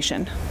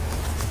information.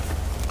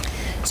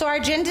 So our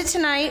agenda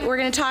tonight, we're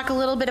going to talk a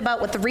little bit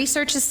about what the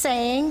research is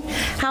saying,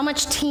 how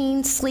much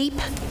teen sleep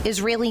is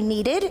really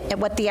needed,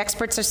 and what the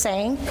experts are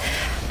saying.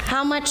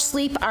 How much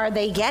sleep are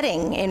they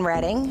getting in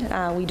Reading?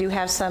 We do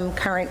have some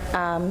current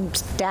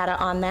data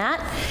on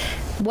that.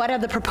 What are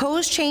the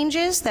proposed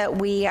changes that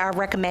we are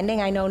recommending?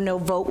 I know no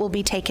vote will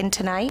be taken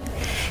tonight.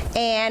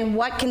 And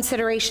what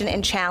consideration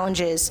and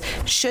challenges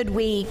should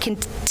we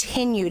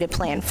continue to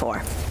plan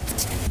for?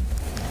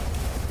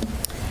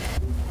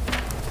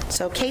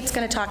 So Kate's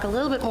going to talk a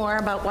little bit more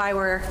about why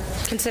we're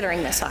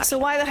considering this option. So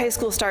why the high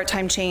school start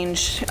time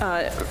change?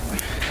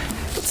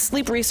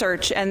 Sleep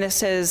research, and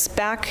this is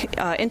back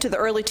into the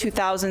early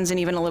 2000s and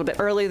even a little bit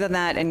earlier than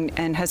that,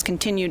 and has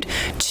continued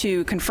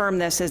to confirm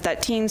this, is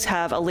that teens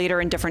have a later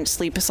and different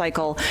sleep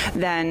cycle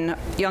than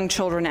young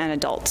children and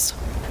adults.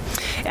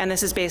 And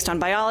this is based on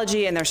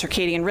biology and their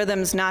circadian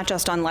rhythms, not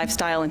just on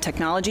lifestyle and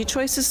technology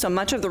choices. So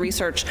much of the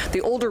research,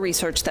 the older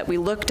research that we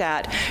looked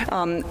at,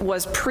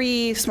 was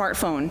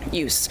pre-smartphone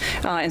use.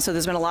 And so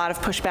there's been a lot of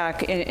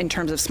pushback in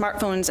terms of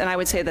smartphones, and I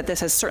would say that this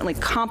has certainly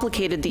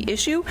complicated the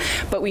issue,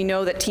 but we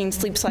know that teen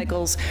sleep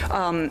cycles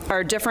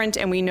are different,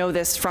 and we know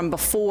this from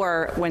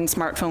before when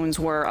smartphones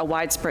were a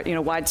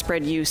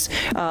widespread use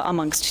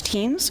amongst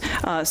teens.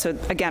 So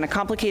again, a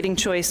complicating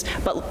choice,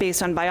 but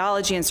based on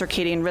biology and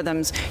circadian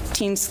rhythms,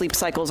 teen sleep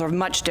cycles are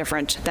much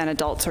different than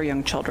adults or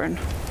young children.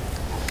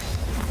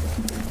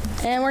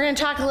 And we're going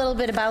to talk a little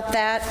bit about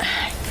that.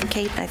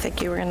 Kate, I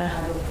think you were going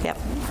to, yep.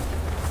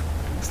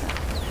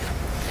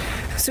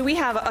 So we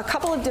have a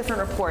couple of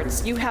different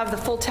reports. You have the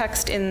full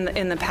text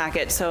in the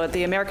packet. So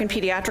the American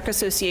Pediatric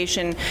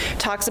Association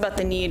talks about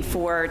the need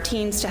for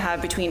teens to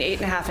have between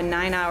 8.5 and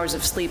 9 hours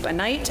of sleep a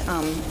night.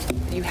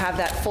 You have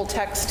that full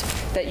text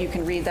that you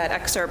can read that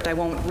excerpt. I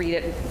won't read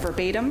it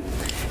verbatim.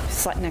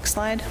 Next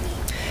slide.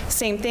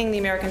 Same thing, the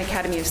American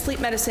Academy of Sleep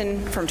Medicine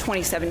from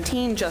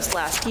 2017, just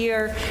last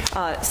year.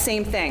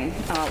 Same thing,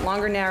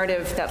 longer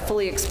narrative that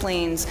fully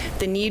explains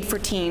the need for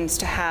teens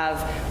to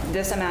have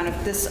this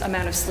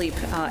amount of sleep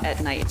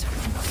at night.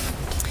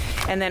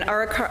 And then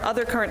our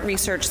other current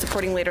research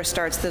supporting later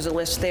starts, there's a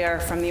list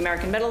there from the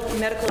American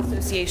Medical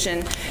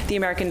Association, the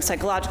American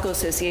Psychological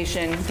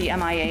Association, the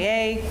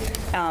MIAA,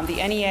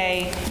 the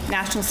NEA,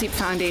 National Sleep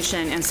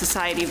Foundation, and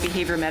Society of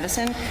Behavioral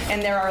Medicine.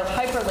 And there are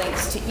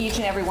hyperlinks to each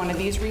and every one of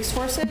these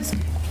resources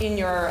in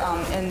your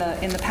in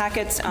the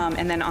packets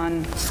and then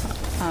on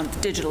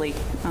digitally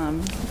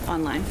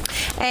online.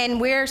 And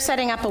we're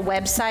setting up a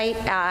website,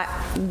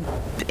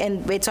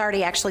 and it's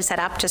already actually set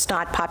up, just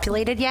not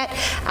populated yet,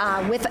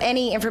 with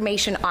any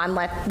information on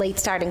Late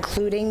Start,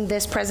 including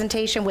this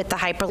presentation with the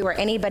hyperlink, where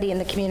anybody in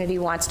the community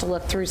wants to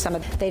look through some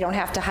of, they don't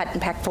have to hunt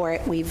and peck for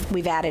it.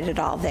 We've added it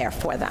all there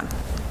for them.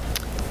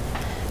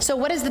 So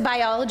what is the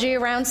biology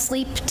around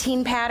sleep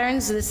teen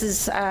patterns? This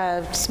is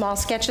a small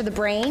sketch of the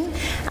brain.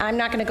 I'm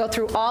not going to go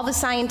through all the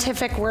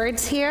scientific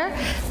words here,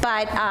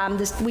 but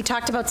we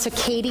talked about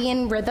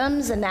circadian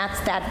rhythms, and that's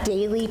that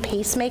daily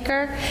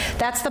pacemaker.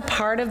 That's the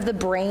part of the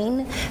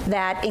brain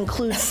that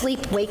includes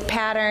sleep-wake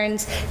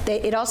patterns.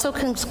 It also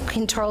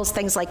controls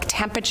things like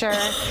temperature,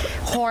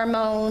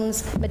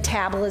 hormones,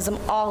 metabolism,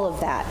 all of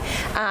that.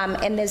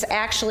 And there's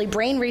actually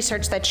brain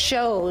research that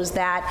shows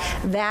that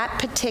that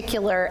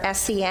particular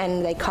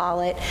SCN, they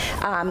call it,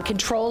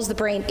 controls the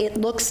brain. It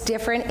looks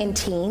different in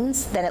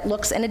teens than it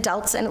looks in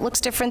adults, and it looks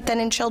different than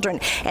in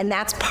children. And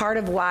that's part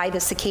of why the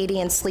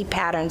circadian sleep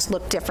patterns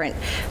look different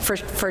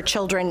for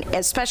children,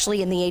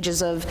 especially in the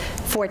ages of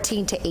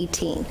 14 to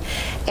 18.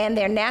 And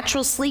their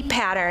natural sleep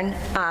pattern,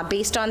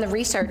 based on the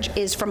research,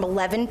 is from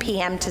 11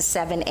 p.m. to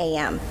 7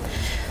 a.m.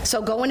 So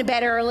going to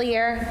bed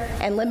earlier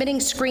and limiting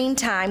screen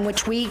time,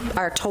 which we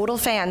are total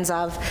fans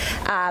of,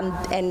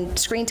 and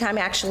screen time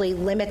actually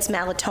limits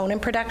melatonin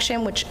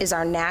production, which is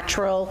our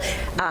natural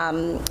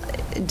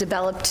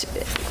developed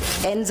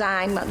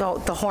enzyme,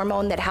 the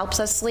hormone that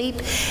helps us sleep.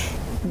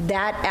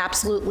 That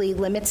absolutely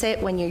limits it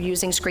when you're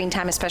using screen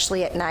time,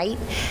 especially at night.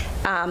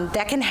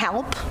 That can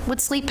help with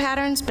sleep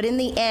patterns, but in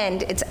the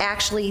end, it's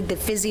actually the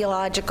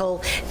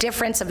physiological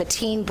difference of a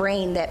teen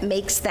brain that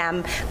makes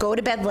them go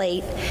to bed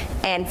late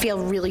and feel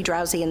really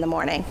drowsy in the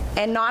morning.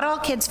 And not all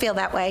kids feel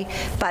that way,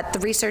 but the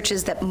research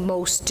is that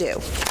most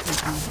do.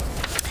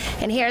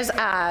 And here's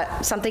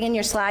something in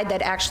your slide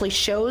that actually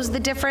shows the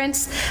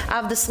difference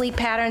of the sleep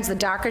patterns. The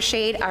darker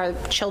shade are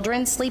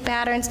children's sleep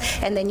patterns,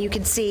 and then you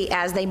can see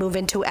as they move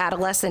into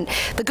adolescent.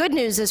 The good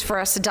news is for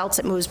us adults,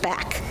 it moves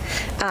back.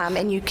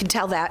 And you can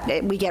tell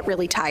that we get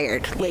really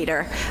tired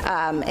later,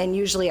 and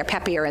usually are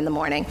peppier in the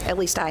morning. At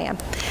least I am.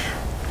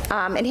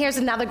 And here's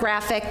another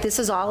graphic. This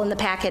is all in the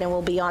packet and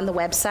will be on the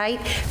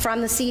website from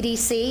the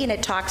CDC, and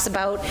it talks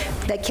about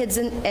that kids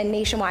and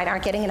nationwide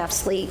aren't getting enough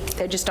sleep.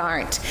 They just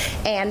aren't.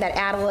 And that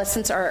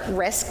adolescents are at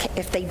risk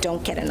if they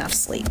don't get enough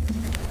sleep.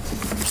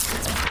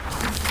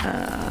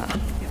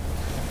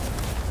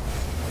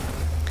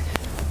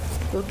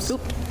 Oops.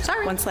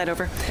 Sorry. One slide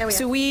over. There we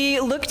so are. we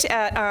looked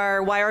at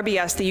our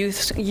YRBS, the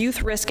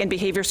Youth Risk and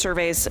Behavior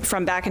Surveys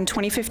from back in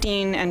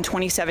 2015 and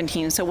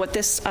 2017. So what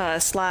this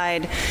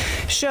slide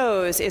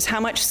shows is how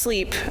much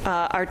sleep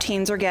our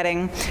teens are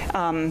getting,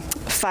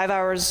 5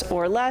 hours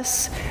or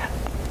less,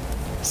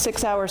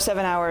 6 hours,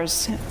 7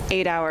 hours,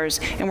 8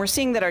 hours, and we're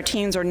seeing that our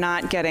teens are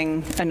not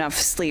getting enough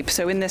sleep.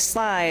 So in this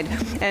slide,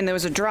 and there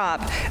was a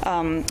drop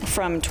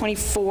from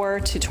 24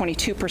 to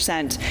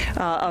 22%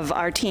 of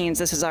our teens,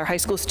 this is our high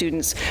school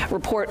students,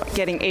 report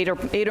getting eight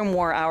or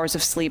more hours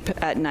of sleep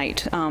at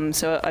night.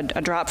 So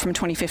a drop from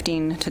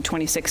 2015 to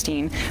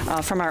 2016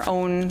 from our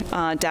own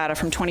data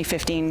from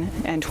 2015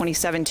 and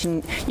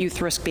 2017 Youth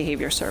Risk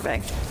Behavior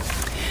Survey.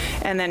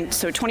 And then,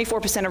 so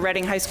 24% of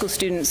Reading high school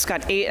students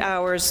got 8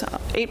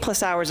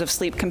 8+ hours of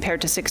sleep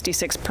compared to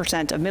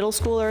 66% of middle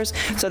schoolers.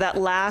 So that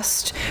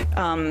last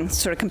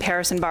sort of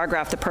comparison bar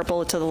graph, the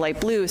purple to the light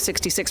blue,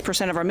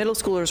 66% of our middle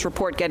schoolers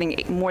report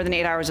getting more than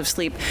 8 hours of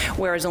sleep,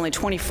 whereas only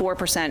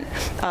 24%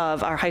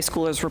 of our high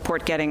schoolers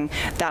report getting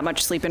that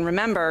much sleep. And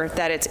remember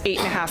that it's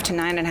 8.5 to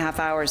 9.5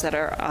 hours that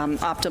are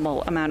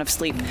optimal amount of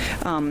sleep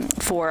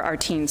for our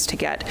teens to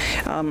get.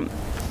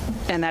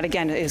 And that,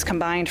 again, is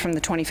combined from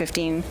the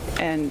 2015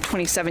 and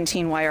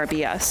 2017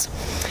 YRBS.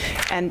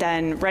 And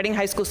then Reading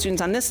High School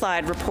students on this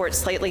slide report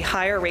slightly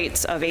higher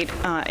rates of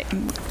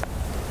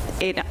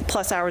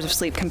 8+ hours of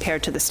sleep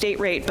compared to the state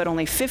rate, but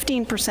only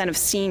 15% of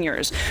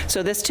seniors.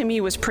 So this to me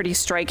was pretty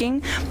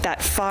striking.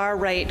 That far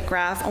right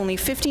graph, only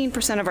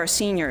 15% of our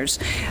seniors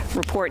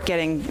report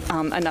getting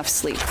enough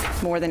sleep,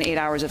 more than 8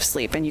 hours of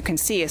sleep. And you can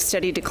see a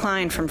steady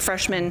decline from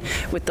freshmen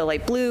with the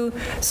light blue,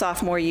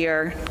 sophomore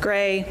year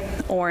gray,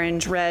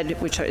 orange,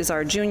 red, which is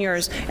our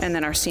juniors, and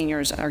then our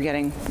seniors are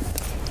getting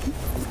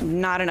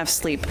not enough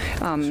sleep,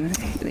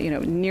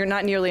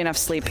 not nearly enough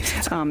sleep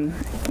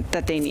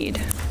that they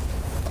need.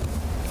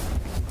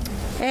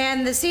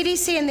 And the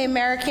CDC and the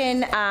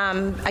American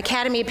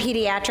Academy of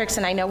Pediatrics,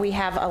 and I know we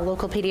have a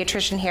local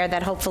pediatrician here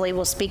that hopefully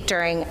will speak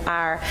during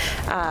our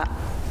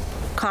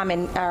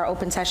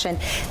open session.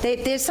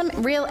 There's some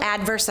real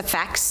adverse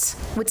effects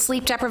with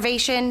sleep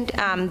deprivation.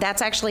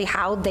 That's actually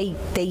how they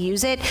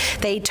use it.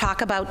 They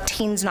talk about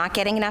teens not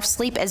getting enough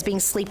sleep as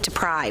being sleep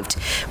deprived.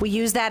 We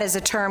use that as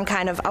a term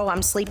kind of, oh,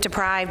 I'm sleep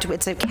deprived.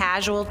 It's a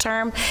casual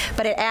term,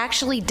 but it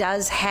actually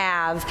does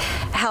have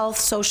health,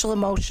 social,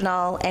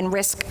 emotional, and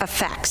risk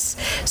effects.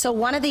 So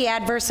one of the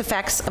adverse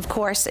effects, of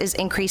course, is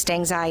increased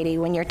anxiety.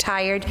 When you're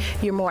tired,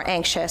 you're more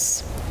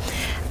anxious.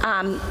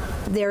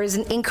 There is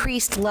an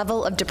increased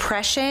level of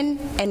depression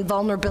and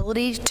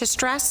vulnerability to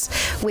stress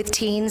with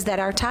teens that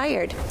are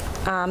tired,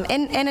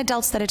 and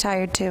adults that are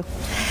tired too.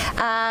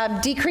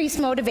 Decreased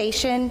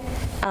motivation.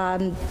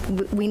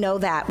 We know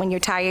that when you're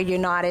tired, you're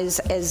not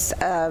as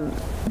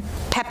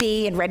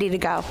peppy and ready to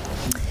go.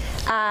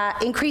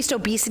 Increased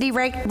obesity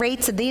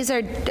rates. These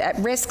are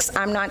risks.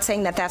 I'm not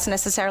saying that that's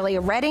necessarily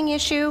a Reading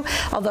issue,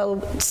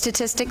 although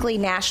statistically,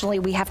 nationally,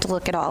 we have to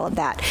look at all of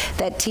that.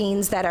 That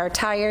teens that are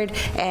tired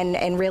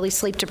and really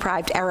sleep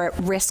deprived are at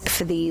risk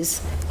for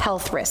these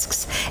health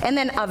risks. And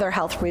then other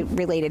health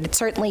related. It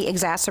certainly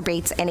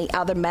exacerbates any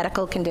other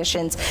medical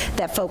conditions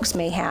that folks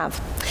may have.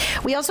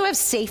 We also have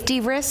safety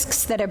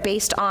risks that are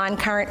based on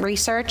current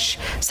research,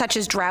 such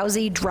as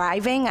drowsy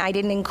driving. I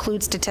didn't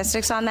include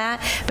statistics on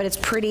that, but it's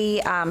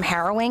pretty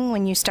harrowing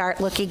when you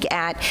start looking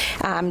at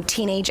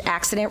teenage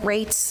accident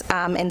rates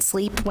and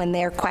sleep when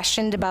they're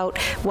questioned about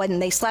when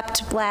they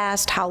slept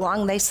last, how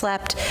long they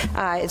slept.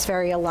 It's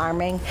very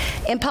alarming.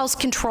 Impulse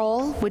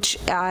control, which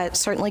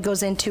certainly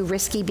goes into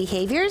risky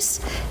behaviors.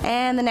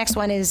 And the next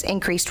one is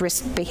increased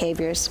risk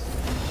behaviors.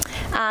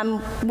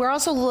 We're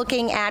also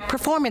looking at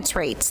performance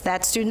rates,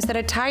 that students that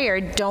are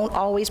tired don't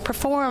always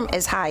perform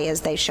as high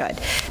as they should.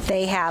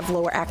 They have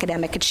lower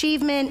academic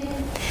achievement.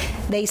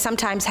 They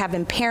sometimes have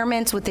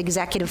impairments with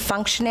executive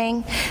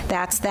functioning.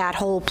 That's that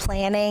whole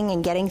planning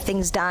and getting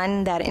things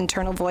done, that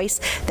internal voice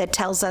that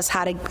tells us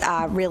how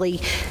to really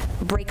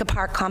break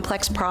apart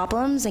complex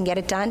problems and get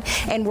it done.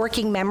 And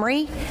working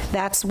memory,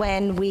 that's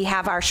when we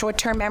have our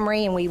short-term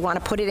memory and we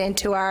want to put it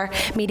into our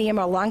medium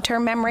or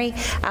long-term memory,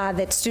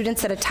 that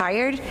students that are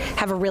tired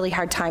have a really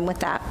hard time with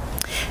that.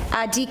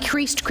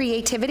 Decreased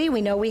creativity.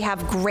 We know we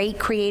have great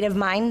creative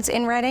minds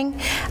in Reading.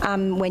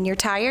 When you're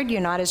tired,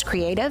 you're not as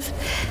creative.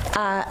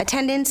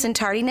 Attendance and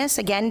tardiness,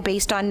 again,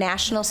 based on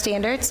national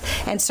standards,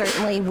 and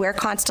certainly we're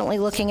constantly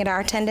looking at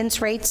our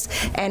attendance rates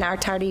and our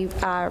tardy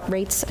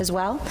rates as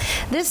well.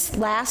 This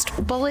last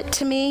bullet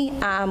to me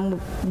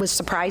was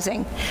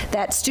surprising,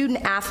 that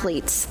student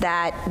athletes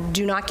that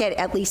do not get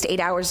at least 8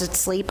 hours of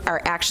sleep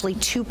are actually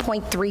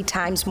 2.3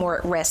 times more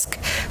at risk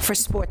for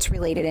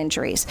sports-related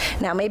injuries.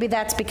 Now, maybe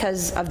that's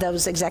because of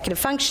those executive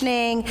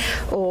functioning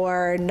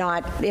or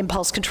not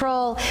impulse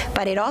control,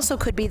 but it also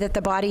could be that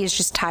the body is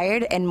just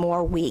tired and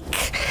more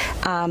weak.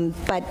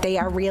 But they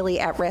are really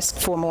at risk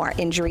for more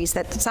injuries,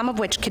 that some of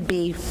which could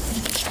be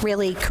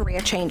really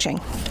career-changing.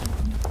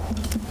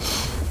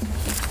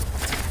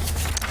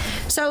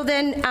 So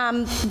then,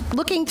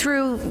 looking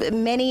through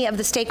many of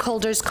the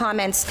stakeholders'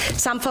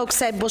 comments, some folks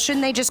said, well,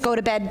 shouldn't they just go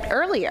to bed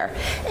earlier?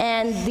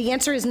 And the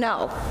answer is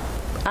no.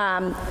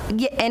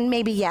 And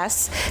maybe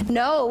yes.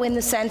 No, in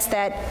the sense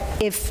that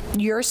if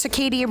your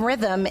circadian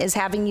rhythm is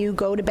having you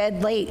go to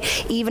bed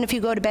late, even if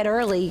you go to bed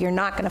early, you're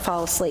not going to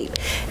fall asleep.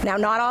 Now,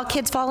 not all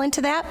kids fall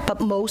into that,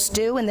 but most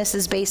do, and this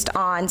is based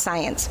on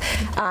science.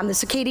 The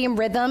circadian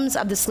rhythms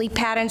of the sleep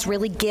patterns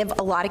really give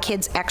a lot of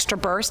kids extra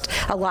burst.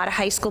 A lot of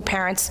high school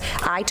parents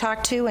I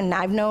talk to, and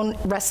I've known,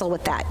 wrestle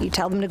with that. You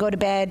tell them to go to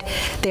bed,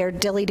 they're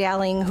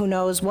dilly-dallying, who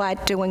knows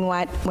what, doing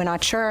what, we're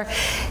not sure.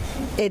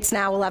 it's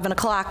now 11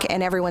 o'clock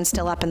and everyone's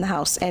still up in the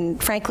house.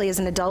 And frankly, as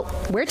an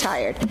adult, we're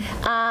tired.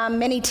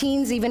 Many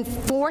teens, even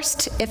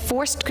if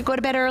forced to go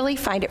to bed early,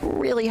 find it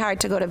really hard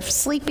to go to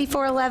sleep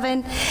before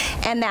 11.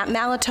 And that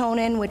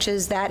melatonin, which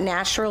is that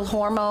natural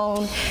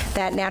hormone,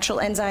 that natural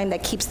enzyme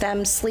that keeps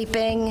them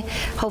sleeping,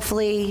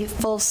 hopefully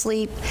full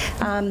sleep,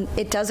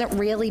 it doesn't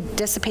really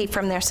dissipate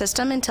from their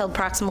system until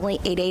approximately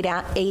 8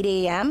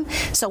 a.m.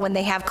 So when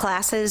they have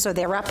classes or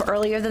they're up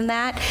earlier than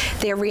that,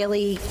 they're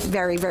really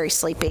very, very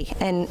sleepy.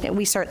 And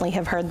we certainly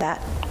have heard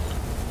that.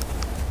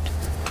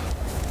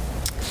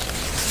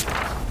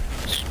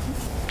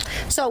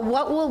 So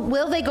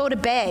will they go to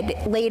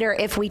bed later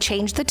if we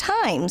change the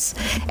times?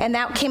 And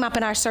that came up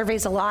in our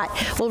surveys a lot.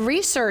 Well,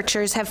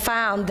 researchers have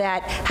found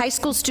that high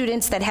school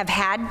students that have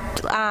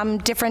had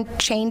different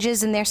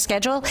changes in their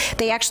schedule,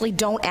 they actually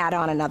don't add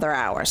on another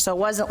hour. So it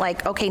wasn't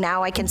like, okay,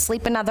 now I can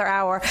sleep another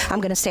hour, I'm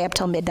going to stay up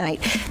till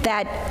midnight.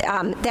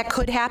 That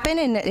could happen,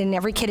 and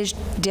every kid is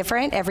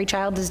different, every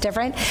child is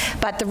different,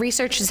 but the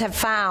researchers have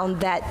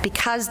found that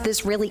because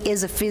this really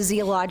is a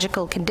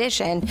physiological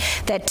condition,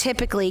 that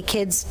typically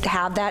kids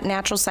have that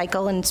natural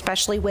cycle, and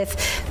especially with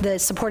the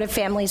supportive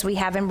families we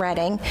have in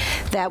Reading,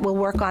 that will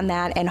work on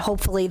that, and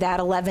hopefully that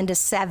 11 to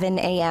 7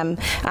 a.m.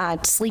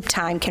 Sleep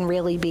time can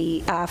really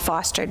be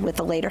fostered with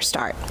a later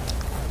start.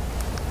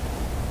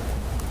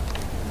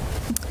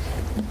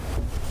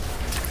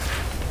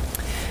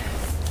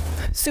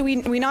 So we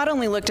not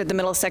only looked at the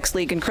Middlesex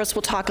League, and Chris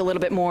will talk a little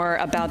bit more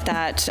about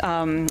that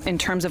in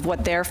terms of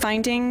what they're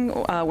finding,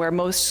 where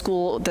the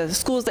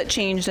schools that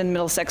changed in the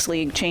Middlesex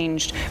League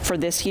changed for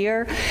this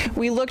year.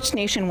 We looked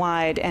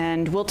nationwide,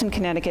 and Wilton,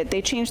 Connecticut,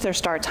 they changed their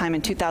start time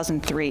in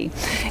 2003,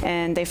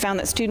 and they found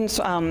that students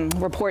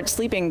report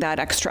sleeping that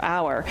extra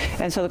hour.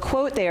 And so the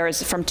quote there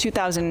is from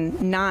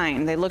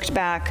 2009. They looked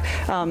back,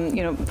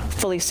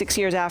 fully 6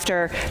 years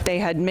after they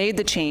had made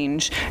the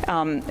change.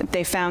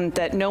 They found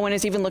that no one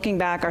is even looking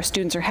back. Our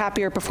students are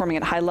happier, performing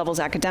at high levels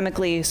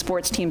academically.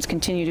 Sports teams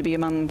continue to be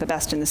among the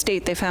best in the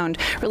state. They found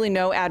really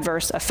no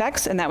adverse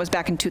effects, and that was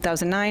back in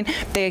 2009.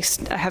 They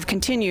have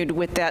continued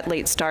with that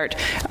late start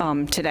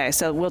today.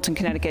 So Wilton,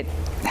 Connecticut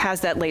has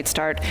that late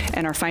start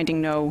and are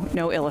finding no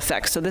ill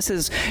effects. So this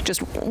is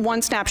just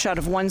one snapshot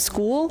of one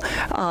school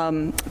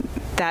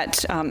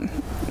that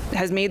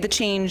has made the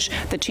change.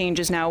 The change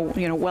is now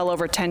well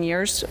over 10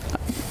 years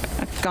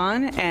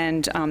gone,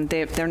 and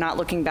they're not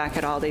looking back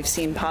at all. They've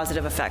seen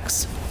positive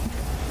effects.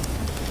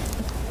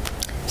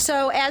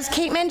 So as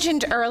Kate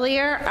mentioned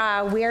earlier,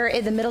 we're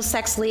in the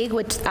Middlesex League,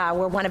 which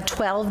we're one of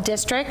 12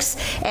 districts,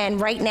 and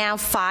right now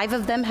 5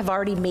 of them have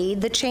already made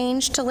the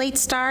change to late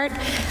start.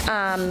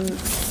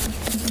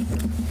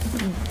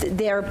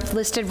 They're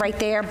listed right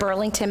there: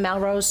 Burlington,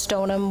 Melrose,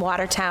 Stoneham,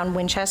 Watertown,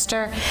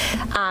 Winchester.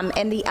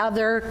 And the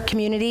other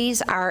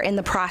communities are in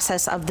the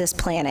process of this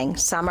planning.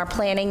 Some are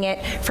planning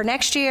it for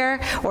next year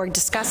or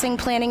discussing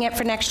planning it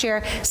for next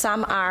year.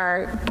 Some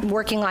are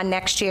working on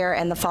next year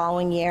and the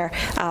following year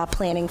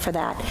planning for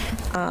that.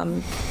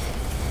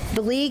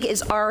 The league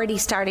is already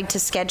starting to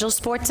schedule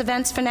sports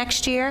events for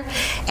next year,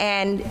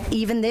 and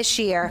even this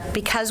year,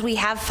 because we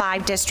have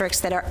 5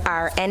 districts that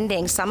are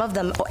ending, some of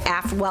them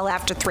well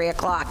after 3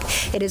 o'clock,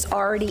 it has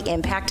already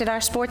impacted our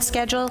sports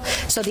schedule.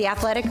 So the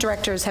athletic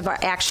directors have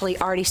actually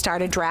already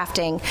started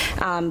drafting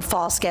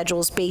fall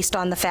schedules based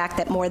on the fact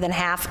that more than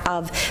half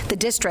of the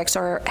districts,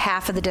 or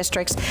half of the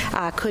districts,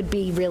 could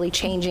be really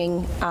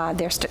changing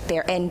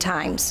their end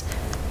times.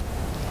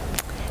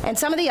 And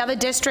some of the other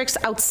districts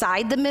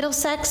outside the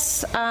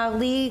Middlesex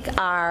League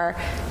are,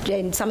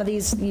 and some of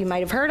these you might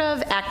have heard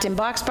of, Acton,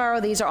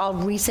 Boxborough. These are all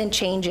recent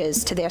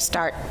changes to their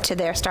start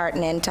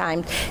and end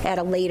time at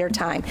a later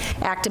time.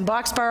 Acton,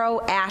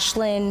 Boxborough,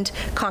 Ashland,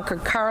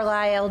 Concord,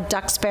 Carlisle,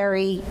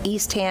 Duxbury,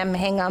 Eastham,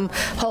 Hingham,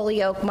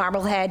 Holyoke,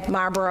 Marblehead,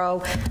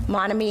 Marlborough,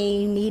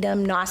 Monomy,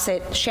 Needham,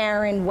 Nauset,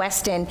 Sharon,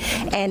 Weston,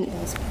 and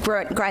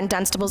Groton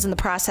Dunstable's in the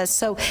process.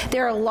 So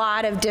there are a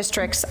lot of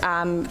districts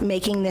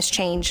making this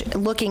change,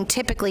 looking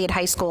typically at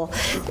high school.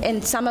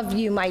 And some of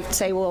you might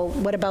say, well,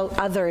 what about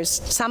others?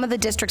 Some of the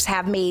districts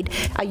have made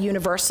a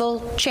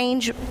universal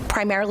change,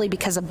 primarily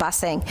because of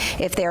busing.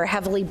 If they're a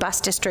heavily bus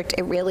district,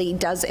 it really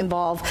does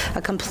involve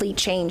a complete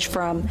change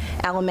from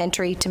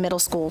elementary to middle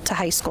school to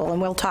high school.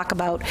 And we'll talk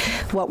about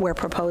what we're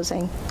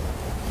proposing.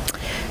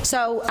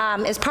 So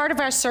as part of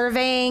our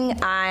surveying,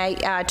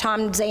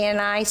 Tom Zay and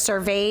I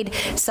surveyed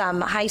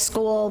some high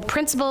school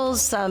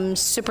principals, some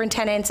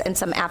superintendents, and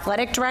some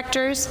athletic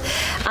directors.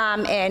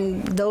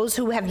 And those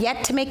who have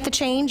yet to make the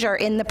change are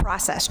in the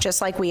process,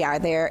 just like we are.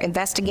 They're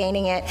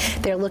investigating it.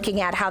 They're looking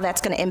at how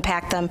that's going to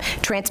impact them.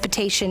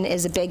 Transportation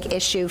is a big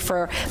issue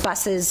for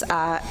buses,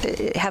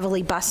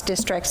 heavily bus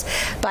districts.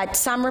 But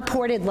some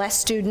reported less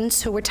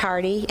students who were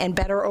tardy and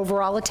better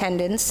overall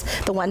attendance,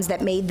 the ones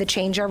that made the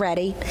change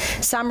already.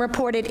 Some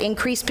reported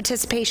increased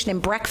participation in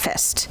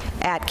breakfast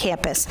at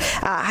campus.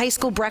 High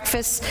school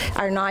breakfasts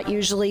are not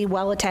usually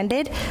well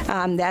attended.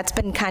 That's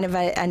been kind of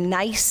a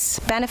nice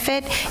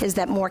benefit, is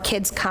that more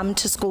kids come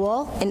to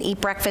school and eat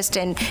breakfast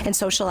and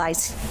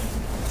socialize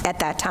at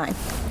that time.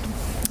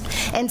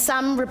 and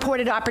some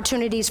reported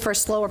opportunities for a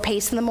slower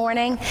pace in the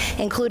morning,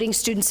 including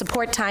student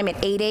support time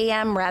at 8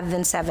 a.m. rather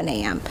than 7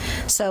 a.m.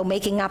 So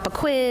making up a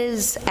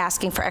quiz,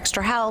 asking for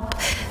extra help,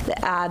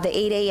 the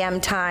 8 a.m.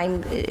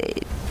 time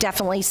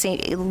definitely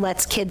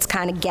lets kids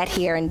kind of get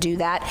here and do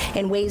that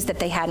in ways that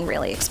they hadn't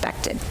really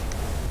expected.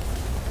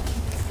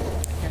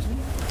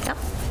 Yep.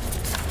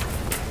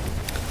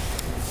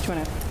 Do you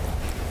want to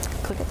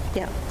click it?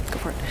 Yeah, go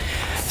for it.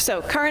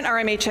 So current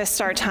RMHS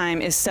start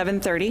time is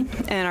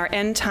 7:30, and our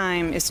end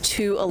time is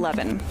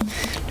 2:11.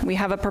 We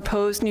have a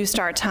proposed new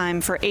start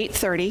time for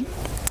 8:30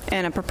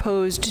 and a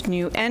proposed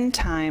new end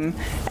time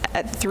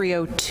at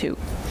 3:02.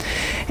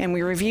 And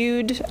we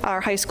reviewed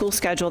our high school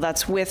schedule.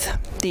 That's with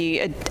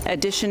the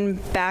addition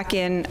back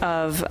in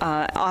of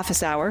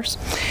office hours.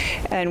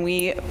 And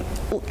we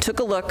took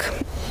a look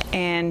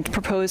and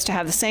proposed to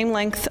have the same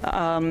length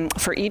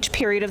for each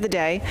period of the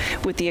day,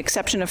 with the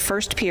exception of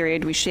first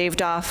period. We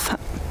shaved off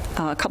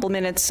a couple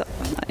minutes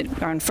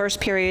on first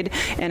period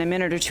and a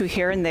minute or two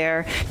here and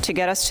there to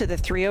get us to the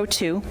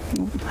 3:02.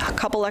 A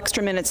couple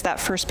extra minutes that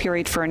first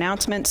period for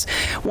announcements.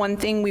 One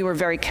thing we were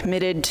very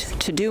committed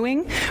to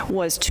doing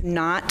was to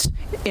not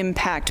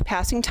impact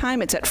passing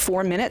time. It's at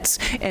 4 minutes,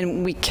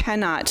 and we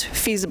cannot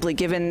feasibly,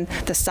 given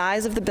the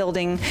size of the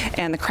building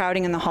and the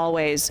crowding in the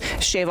hallways,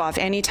 shave off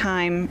any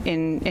time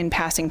in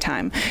passing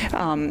time.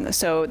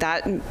 So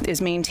that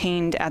is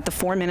maintained at the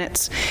 4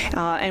 minutes.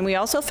 And we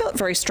also felt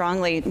very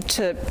strongly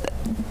to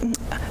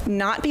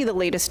not be the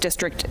latest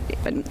district,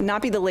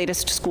 not be the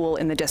latest school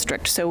in the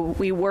district. So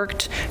we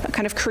worked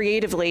kind of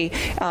creatively,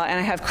 and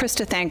I have Chris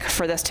to thank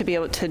for this, to be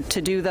able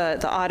to do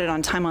the audit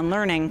on time on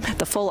learning,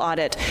 the full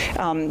audit,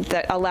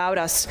 that allowed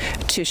us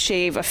to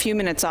shave a few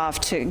minutes off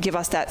to give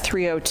us that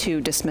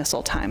 3:02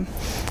 dismissal time.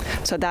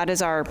 So that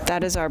is our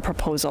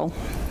proposal.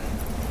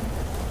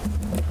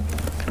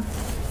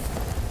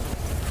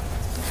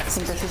 I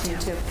think this is you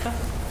too. Oh,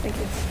 thank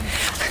you.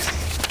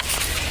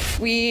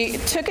 We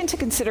took into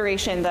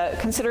consideration the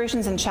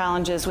considerations and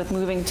challenges with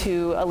moving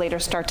to a later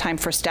start time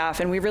for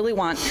staff, and we really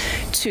want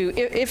to,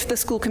 if the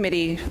school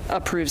committee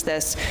approves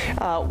this,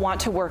 want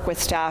to work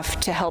with staff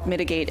to help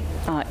mitigate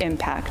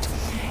impact.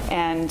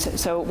 And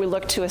so we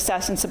looked to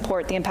assess and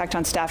support the impact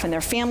on staff and their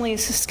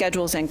families,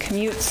 schedules and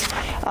commutes.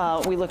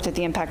 We looked at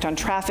the impact on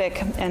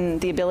traffic and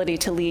the ability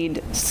to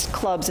lead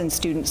clubs and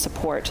student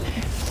support.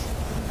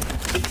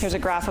 Here's a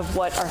graph of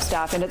what our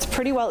staff, and it's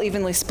pretty well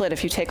evenly split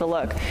if you take a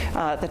look.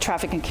 The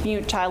traffic and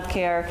commute,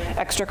 childcare,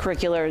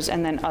 extracurriculars,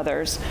 and then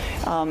others.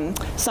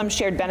 Some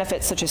shared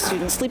benefits, such as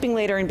students sleeping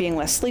later and being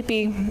less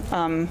sleepy.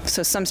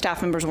 So some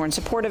staff members were in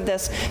support of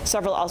this.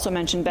 Several also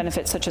mentioned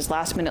benefits such as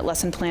last-minute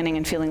lesson planning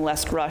and feeling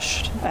less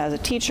rushed as a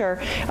teacher.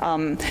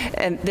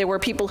 And there were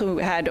people who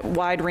had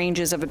wide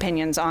ranges of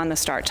opinions on the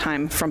start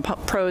time, from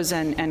pros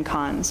and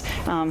cons.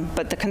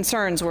 But the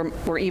concerns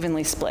were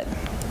evenly split.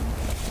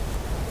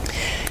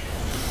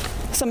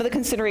 Some of the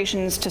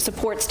considerations to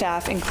support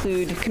staff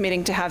include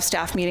committing to have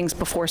staff meetings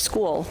before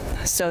school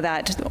so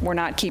that we're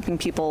not keeping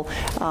people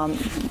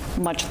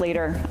much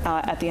later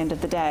at the end of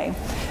the day.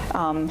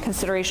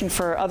 Consideration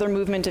for other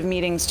movement of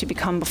meetings to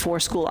become before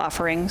school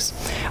offerings.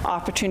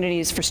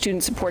 Opportunities for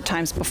student support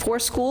times before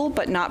school,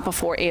 but not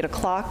before 8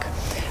 o'clock.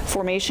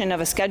 Formation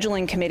of a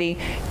scheduling committee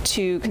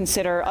to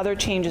consider other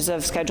changes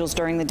of schedules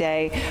during the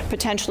day,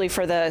 potentially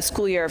for the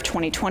school year of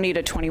 2020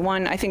 to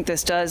 21. I think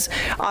this does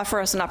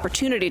offer us an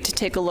opportunity to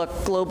take a look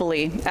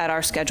globally at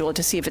our schedule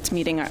to see if it's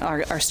meeting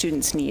our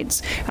students'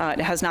 needs.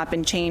 It has not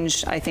been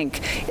changed, I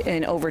think,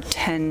 in over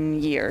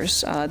 10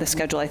 years. The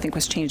schedule, I think,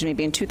 was changed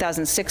maybe in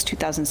 2006,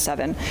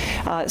 2007.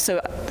 So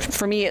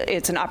for me,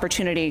 it's an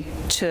opportunity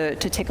to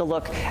take a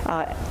look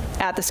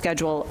at the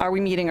schedule. Are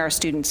we meeting our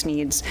students'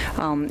 needs?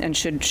 And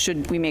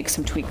should we make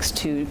some tweaks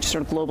to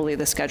sort of globally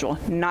the schedule?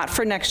 Not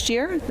for next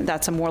year.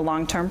 That's a more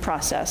long-term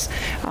process.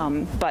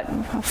 But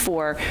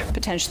for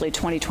potentially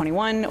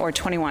 2021 or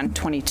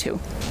 21-22.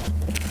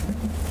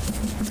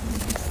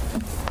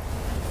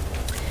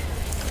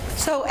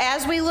 So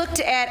as we looked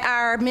at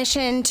our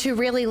mission to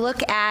really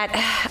look at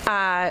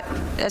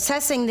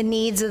assessing the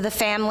needs of the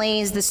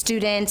families, the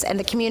students, and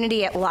the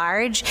community at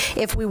large,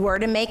 if we were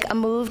to make a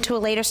move to a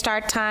later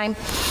start time,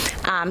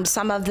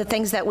 some of the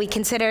things that we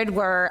considered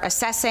were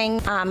assessing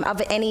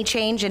of any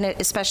change, and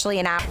especially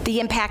in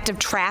the impact of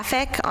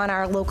traffic on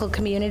our local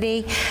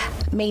community,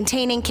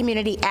 maintaining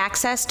community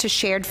access to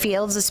shared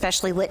fields,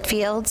 especially lit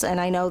fields, and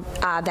I know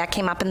that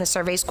came up in the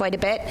surveys quite a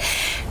bit,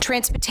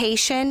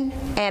 transportation,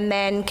 and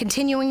then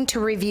continuing to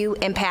review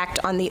impact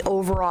on the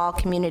overall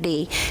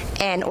community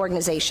and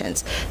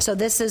organizations. So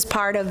this is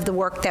part of the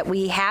work that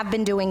we have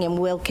been doing and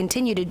will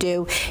continue to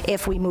do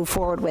if we move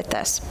forward with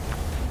this.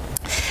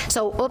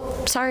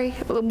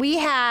 We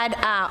had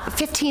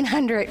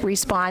 1,500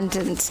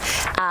 respondents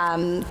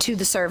to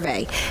the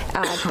survey,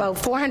 about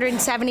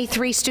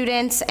 473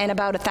 students and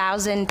about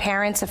 1,000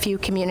 parents, a few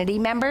community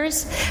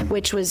members,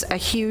 which was a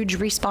huge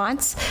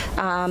response.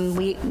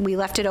 We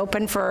left it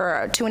open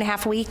for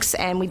 2.5 weeks,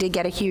 and we did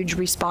get a huge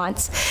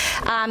response.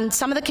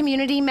 Some of the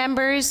community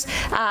members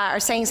are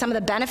saying some of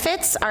the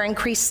benefits are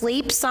increased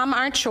sleep. Some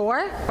aren't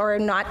sure or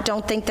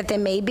don't think that there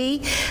may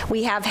be.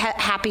 We have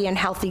happy and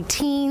healthy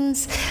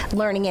teens,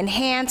 learning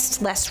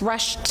enhanced, less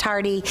rush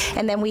tardy,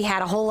 and then we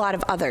had a whole lot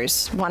of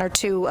others, 1 or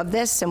 2 of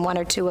this and 1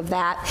 or 2 of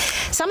that.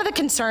 Some of the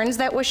concerns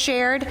that were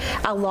shared,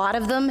 a lot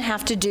of them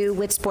have to do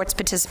with sports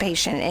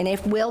participation, and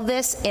will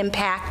this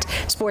impact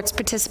sports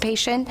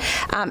participation,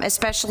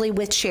 especially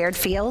with shared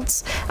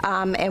fields,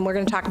 and we're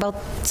going to talk about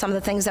some of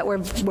the things that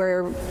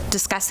we're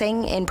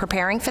discussing in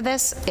preparing for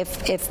this,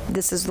 if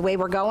this is the way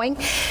we're going.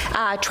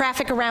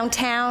 Traffic around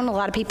town, a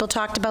lot of people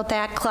talked about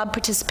that, club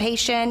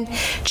participation,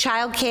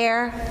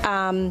 childcare,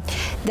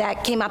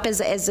 that came up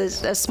as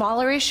a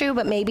smaller issue,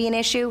 but maybe an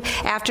issue,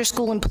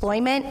 after-school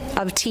employment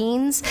of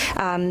teens,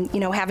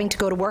 having to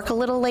go to work a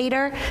little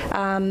later,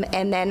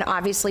 and then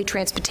obviously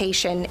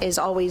transportation is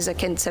always a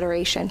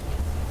consideration.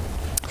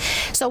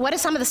 So what are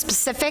some of the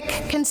specific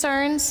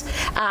concerns?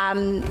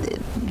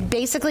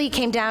 Basically, it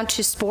came down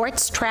to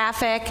sports,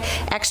 traffic,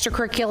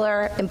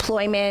 extracurricular,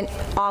 employment,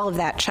 all of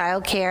that,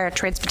 childcare,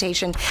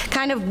 transportation,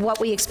 kind of what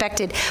we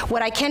expected.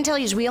 What I can tell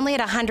you is we only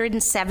had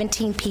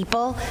 117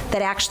 people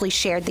that actually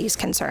shared these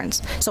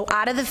concerns. So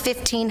out of the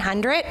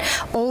 1,500,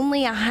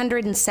 only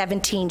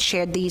 117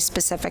 shared these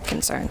specific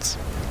concerns.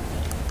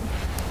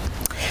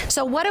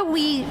 So what are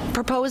we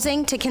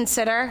proposing to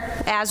consider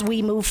as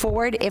we move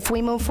forward, if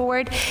we move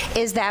forward,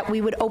 is that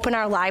we would open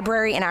our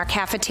library and our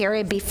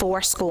cafeteria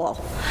before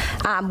school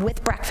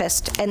with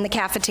breakfast in the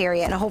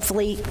cafeteria, and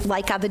hopefully,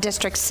 like other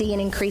districts, see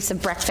an increase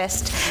of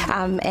breakfast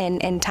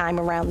and time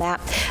around that.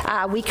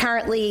 We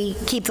currently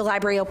keep the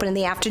library open in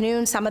the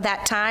afternoon. Some of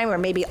that time, or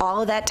maybe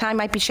all of that time,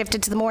 might be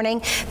shifted to the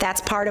morning.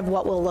 That's part of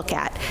what we'll look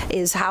at,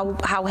 is how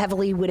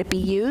heavily would it be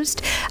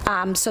used,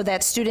 so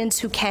that students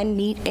who can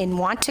meet and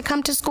want to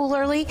come to school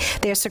early,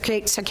 their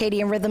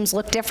circadian rhythms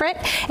look different,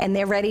 and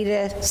they're ready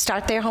to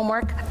start their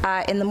homework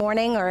in the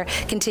morning or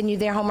continue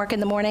their homework in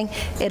the morning.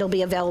 It'll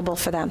be available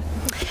for them.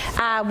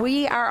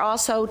 We are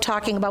also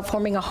talking about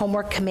forming a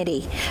homework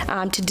committee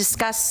to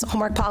discuss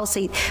homework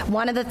policy.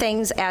 One of the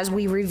things, as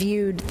we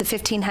reviewed the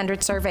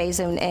 1,500 surveys,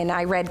 and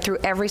I read through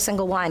every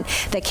single one,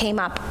 that came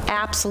up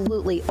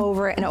absolutely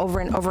over and over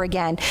and over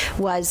again,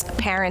 was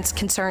parents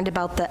concerned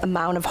about the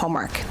amount of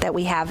homework that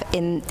we have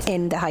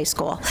in the high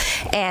school,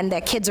 and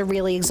that kids are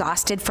really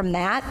exhausted from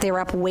that. They're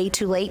up way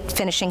too late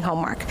finishing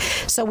homework.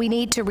 So we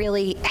need to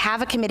really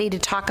have a committee to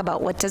talk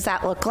about what does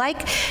that look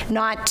like,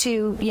 not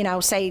to,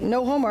 say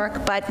no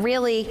homework, but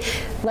really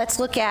let's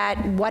look at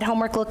what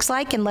homework looks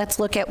like, and let's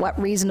look at what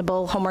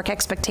reasonable homework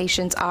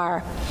expectations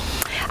are.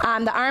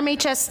 The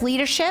RMHS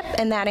leadership,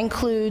 and that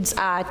includes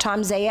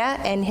Tom Zaya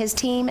and his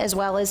team, as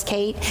well as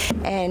Kate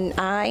and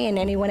I and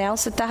anyone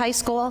else at the high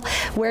school.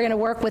 We're going to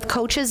work with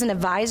coaches and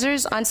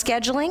advisors on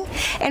scheduling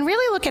and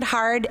really look at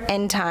hard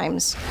end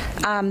times.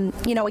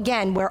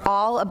 Again, we're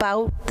all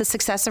about the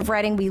success of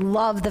Reading. We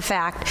love the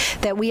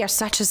fact that we are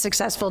such a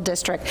successful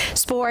district.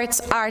 Sports,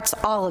 arts,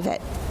 all of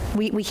it.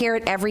 We hear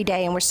it every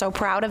day, and we're so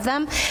proud of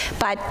them.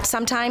 But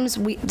sometimes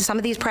some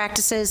of these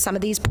practices, some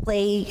of these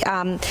play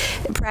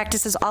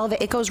practices, all of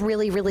it, it goes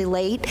really, really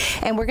late.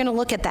 And we're going to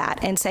look at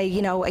that and say,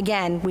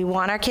 again, we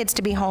want our kids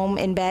to be home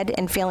in bed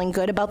and feeling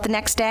good about the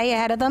next day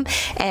ahead of them.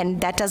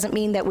 And that doesn't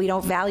mean that we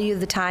don't value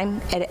the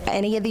time at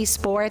any of these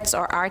sports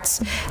or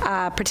arts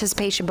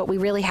participation, but we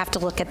really have to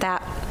look at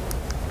that.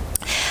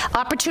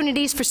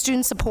 Opportunities for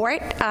student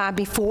support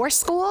before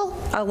school.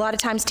 A lot of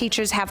times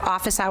teachers have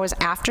office hours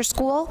after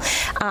school.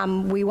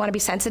 We want to be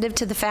sensitive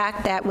to the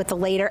fact that with the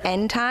later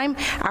end time,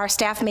 our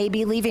staff may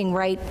be leaving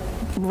right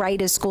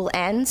as school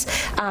ends,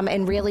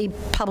 and really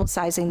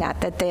publicizing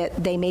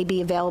that they may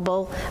be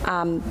available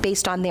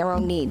based on their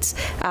own needs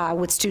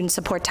with student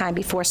support time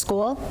before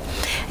school.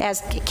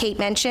 As Kate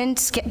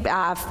mentioned,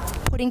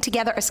 putting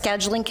together a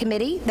scheduling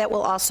committee that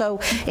will also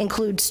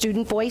include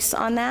student voice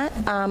on that,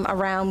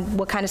 around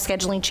what kind of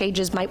scheduling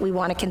changes might we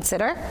want to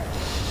consider.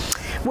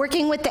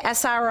 Working with the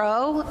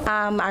SRO,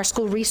 our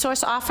school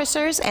resource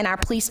officers, and our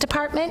police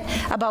department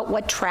about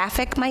what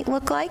traffic might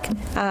look like.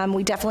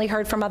 We definitely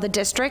heard from other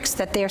districts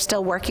that they're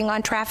still working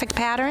on traffic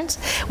patterns.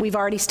 We've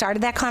already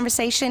started that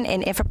conversation,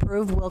 and if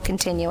approved, we'll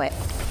continue it.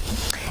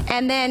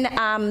 And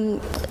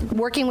then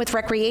working with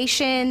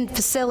recreation,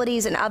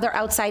 facilities, and other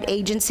outside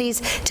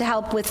agencies to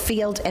help with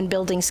field and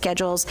building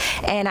schedules.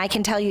 And I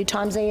can tell you,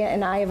 Tom Zaya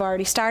and I have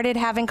already started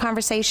having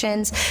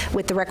conversations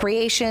with the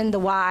recreation, the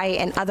Y,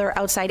 and other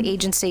outside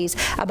agencies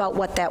about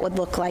what that would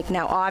look like.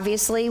 Now,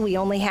 obviously, we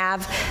only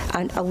have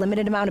a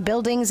limited amount of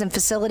buildings and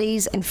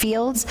facilities and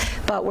fields,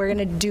 but we're going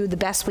to do the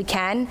best we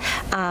can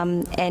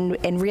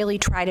and really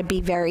try to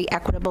be very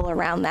equitable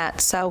around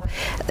that. So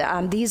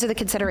these are the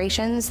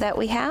considerations that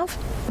we have.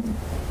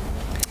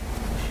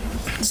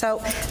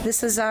 So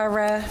this is our,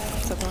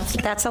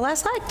 that's the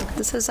last slide.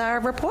 This is our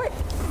report.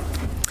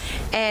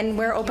 And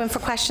we're open for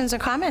questions or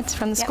comments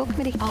from the school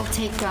committee. I'll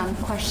take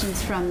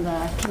questions from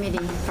the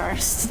committee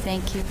first.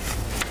 Thank you.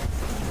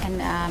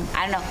 And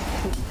I don't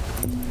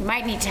know, we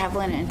might need to have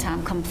Lynn and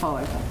Tom come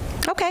forward.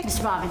 Okay.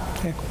 Mr. Bobbin.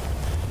 Okay.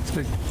 It's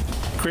a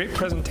great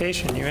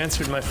presentation. You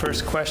answered my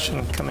first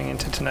question coming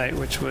into tonight,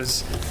 which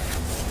was,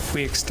 if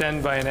we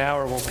extend by an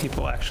hour, will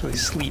people actually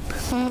sleep?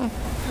 And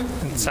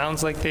it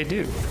sounds like they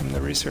do from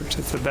the research.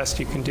 It's the best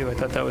you can do. I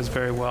thought that was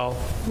very well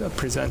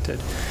presented.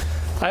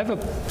 I have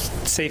a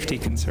safety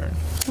concern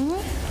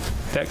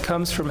that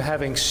comes from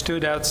having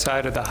stood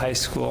outside of the high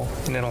school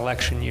in an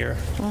election year,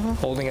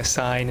 holding a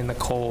sign in the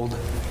cold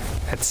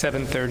at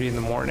 7:30 in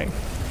the morning.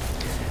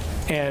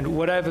 And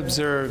what I've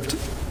observed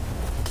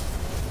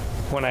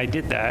when I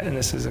did that, and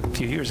this is a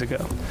few years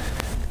ago,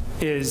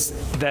 is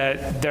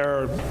that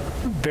there are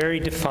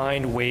very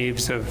defined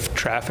waves of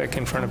traffic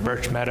in front of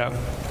Birch Meadow,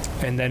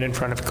 and then in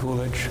front of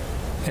Coolidge,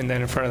 and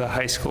then in front of the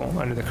high school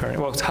under the current.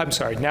 Well, I'm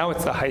sorry, now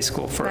it's the high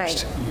school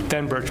first,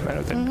 then Birch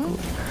Meadow, then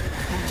Coolidge.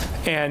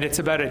 And it's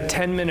about a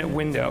 10-minute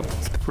window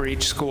for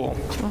each school,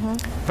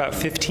 about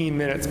 15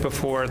 minutes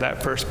before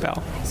that first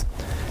bell.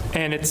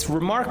 And it's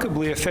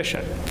remarkably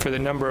efficient for the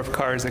number of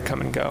cars that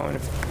come and go. And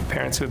if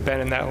parents who have been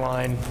in that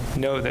line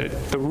know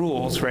that the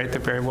rules, right,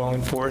 they're very well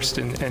enforced,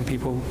 and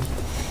people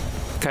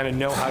kind of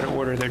know how to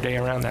order their day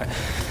around that.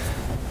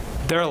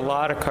 There are a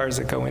lot of cars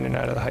that go in and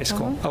out of the high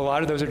school. A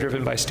lot of those are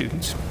driven by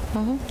students.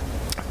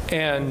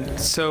 And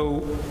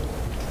so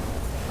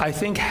I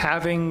think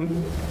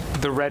having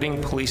the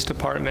Reading Police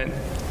Department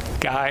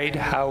guide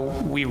how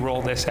we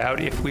roll this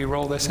out, if we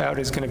roll this out,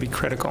 is going to be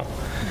critical.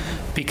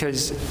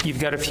 Because you've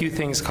got a few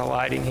things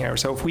colliding here.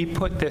 So if we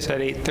put this at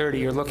 8:30,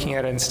 you're looking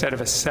at it instead of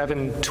a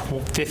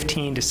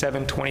 7:15 to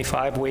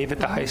 7:25 wave at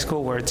the high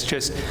school, where it's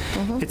just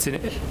it's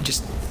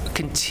just a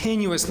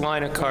continuous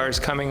line of cars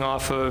coming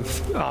off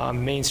of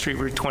Main Street,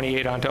 Route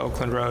 28 onto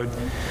Oakland Road.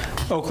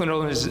 Oakland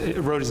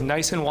Road is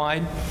nice and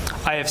wide.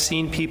 I have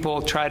seen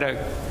people try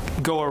to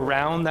go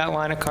around that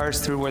line of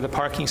cars through where the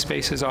parking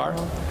spaces are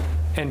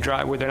and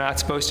drive where they're not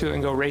supposed to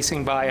and go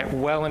racing by at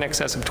well in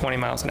excess of 20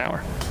 miles an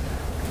hour.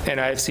 And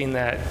I've seen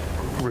that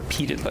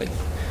repeatedly.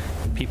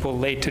 People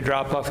late to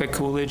drop off at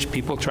Coolidge,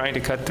 people trying to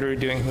cut through,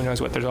 doing who knows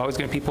what. There's always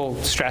going to be people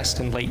stressed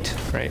and late,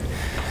 right?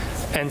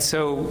 And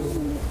so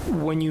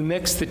when you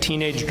mix the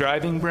teenage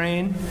driving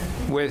brain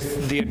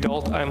with the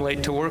adult I'm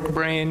late to work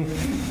brain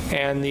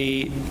and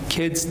the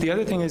kids, the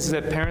other thing is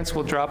that parents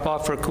will drop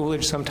off for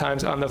Coolidge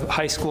sometimes on the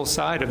high school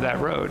side of that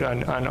road,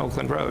 on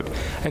Oakland Road.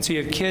 And so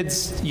you have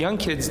kids, young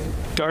kids,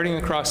 darting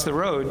across the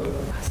road,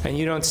 and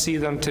you don't see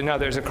them to know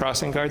there's a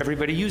crossing guard.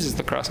 Everybody uses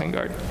the crossing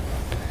guard.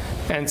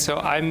 And so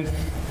I'm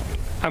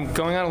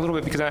going on a little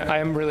bit because I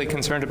am really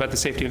concerned about the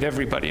safety of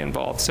everybody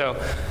involved. So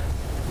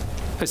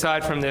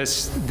aside from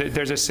this,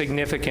 there's a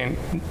significant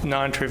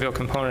non-trivial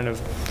component of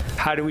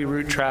how do we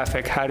route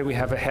traffic, how do we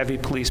have a heavy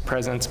police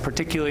presence,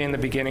 particularly in the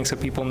beginning, so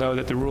people know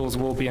that the rules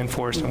will be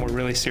enforced and we're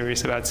really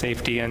serious about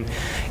safety, and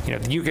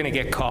you're going to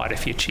get caught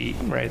if you cheat,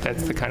 right?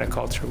 That's the kind of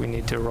culture we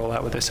need to roll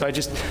out with this. So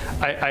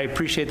I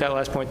appreciate that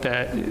last point,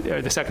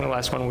 or the second to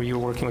last one where you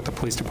were working with the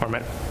police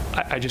department.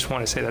 I just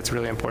want to say that's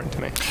really important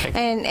to me. Thank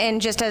you.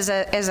 And just as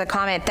a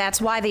comment, that's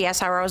why the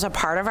SROs are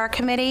part of our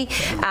committee.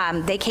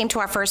 They came to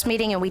our first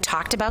meeting and we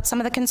talked about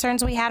some of the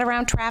concerns we had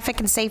around traffic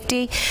and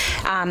safety.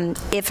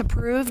 If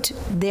approved,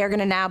 they're going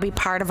to now be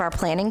part of our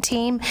planning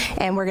team,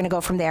 and we're going to go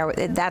from there.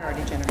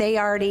 They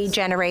already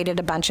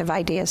generated a bunch of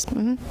ideas.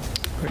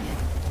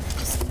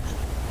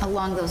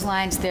 Along those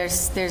lines,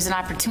 there's an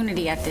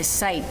opportunity at this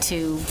site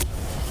to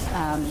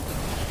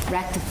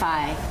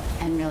rectify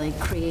and really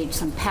create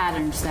some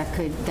patterns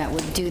that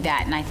would do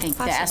that. And I think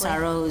the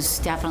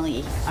SROs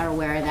definitely are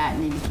aware of that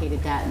and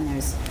indicated that, and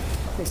there's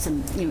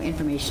some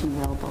information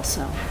available.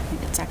 So I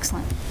think it's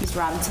excellent. Ms.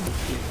 Robinson.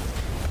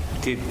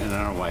 And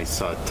I don't know why I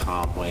saw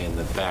Tom way in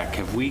the back.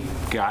 Have we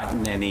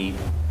gotten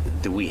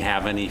do we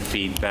have any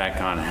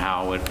feedback on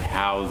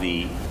how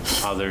the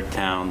other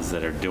towns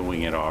that are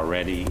doing it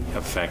already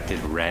affected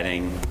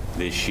Reading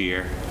this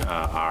year,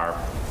 our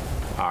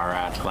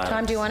athletics?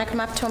 Tom, do you want to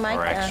come up to a mic?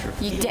 Or extra?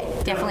 You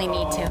definitely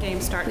need to.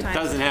 Game start time. It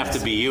doesn't have to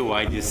be you,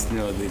 I just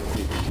know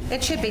that.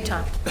 It should be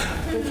Tom.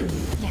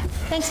 Yeah.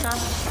 Thanks, Tom.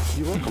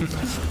 You're welcome.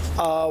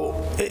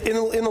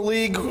 In the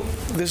league,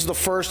 this is the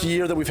first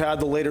year that we've had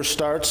the later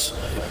starts.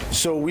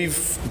 So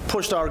we've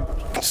pushed our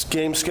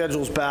game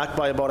schedules back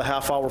by about a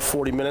half hour,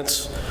 40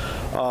 minutes.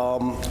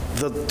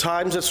 The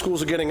times that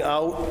schools are getting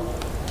out,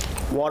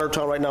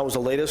 Watertown right now is the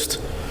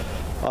latest.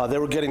 They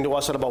were getting to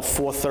us at about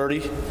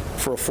 4:30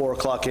 for a 4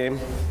 o'clock game.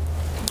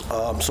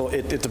 So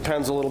it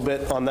depends a little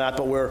bit on that,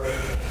 but we're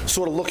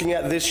sort of looking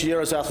at this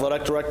year as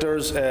athletic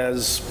directors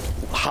as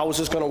how is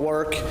this going to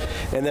work,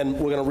 and then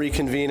we're going to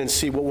reconvene and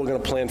see what we're going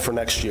to plan for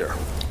next year.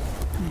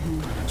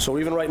 So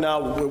even right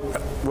now,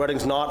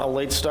 Reading's not a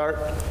late start.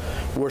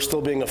 We're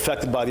still being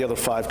affected by the other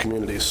 5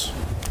 communities.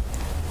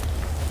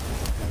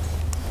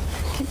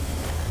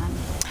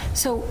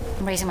 So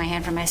I'm raising my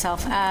hand for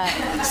myself.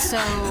 So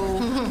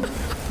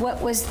What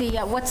was the,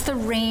 what's the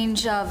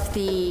range of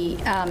the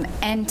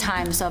end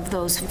times of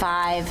those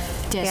 5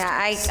 districts?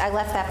 Yeah, I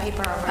left that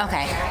paper over.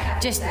 Okay,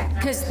 just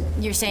because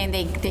you're saying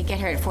they get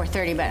here at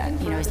 4:30,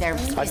 but, you know, is there?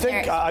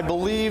 I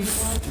believe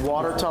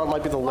Watertown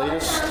might be the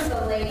latest.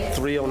 Watertown's the latest.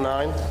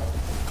 309.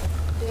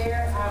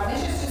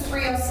 Winchester's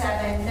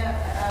 307,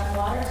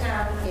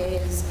 Watertown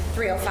is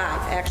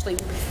 305, actually.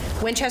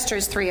 Winchester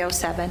is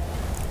 307.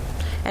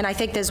 And I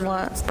think there's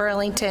one,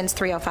 Burlington's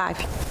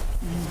 305.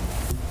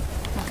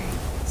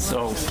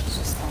 So,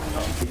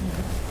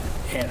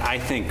 and I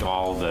think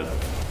all the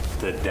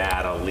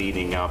data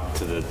leading up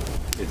to the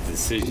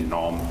decision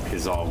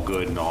is all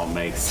good and all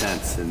makes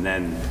sense. And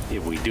then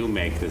if we do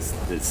make this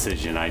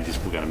decision,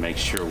 we're going to make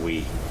sure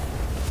we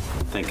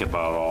think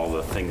about all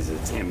the things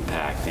it's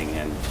impacting.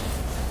 And,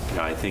 you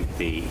know, I think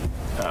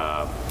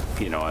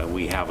you know,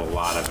 we have a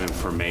lot of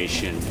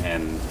information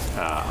and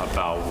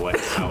about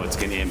how it's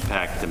going to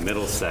impact the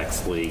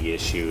Middlesex League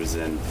issues.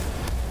 And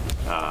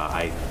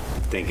I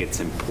think it's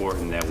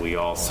important that we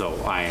also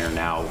iron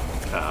out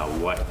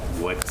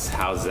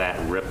how's that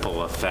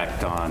ripple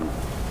effect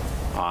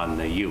on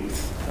the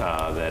youth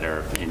that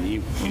are, and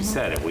you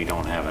said it, we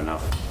don't have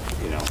enough,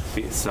 you know,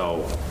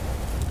 so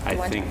I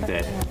think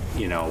that,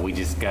 you know, we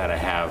just got to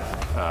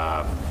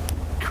have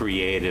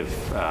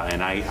creative,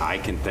 and I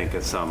can think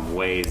of some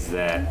ways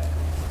that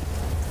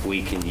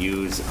we can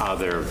use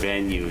other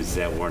venues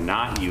that we're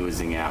not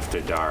using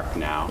after dark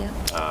now.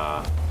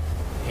 Yeah.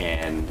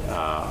 And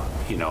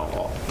you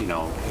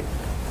know,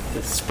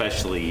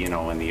 especially, you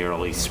know, in the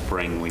early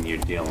spring when you're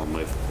dealing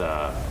with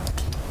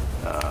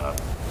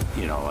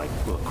you know, like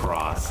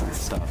lacrosse and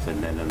stuff,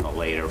 and then in the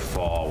later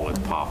fall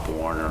with Pop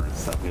Warner and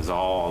stuff, because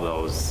all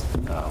those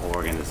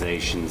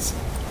organizations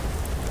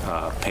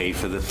pay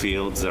for the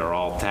fields. They're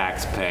all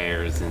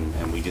taxpayers,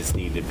 and we just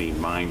need to be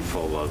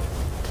mindful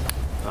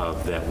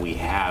of that we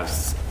have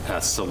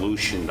a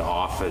solution to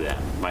offer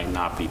them. Might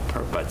not be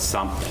but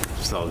something,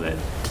 so that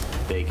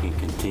they can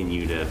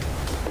continue to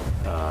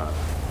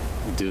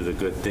do the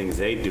good things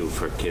they do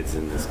for kids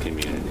in this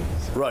community.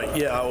 Right,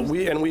 yeah,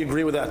 we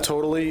agree with that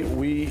totally.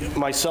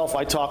 I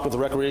talk with the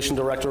recreation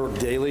director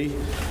daily,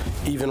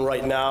 even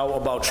right now,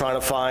 about trying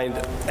to find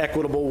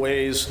equitable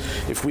ways.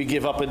 If we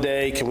give up a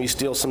day, can we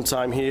steal some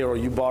time here, or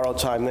you borrow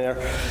time there?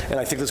 And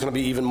I think there's going to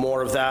be even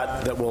more of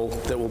that we'll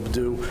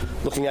do,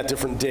 looking at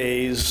different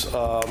days,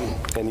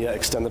 and yeah,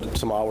 extend it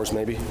some hours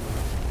maybe.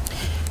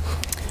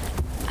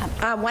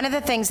 One of the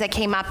things that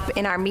came up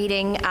in our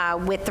meeting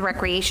with the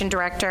recreation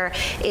director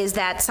is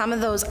that some of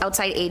those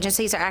outside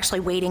agencies are actually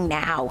waiting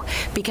now,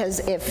 because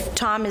if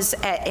Tom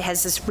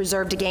has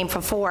reserved a game for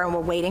 4 and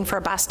we're waiting for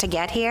a bus to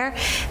get here,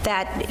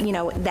 that, you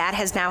know, that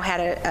has now had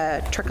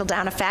a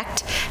trickle-down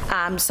effect.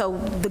 So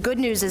the good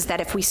news is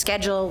that if we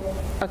schedule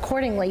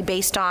accordingly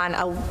based on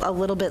a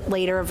little bit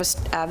later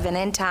of an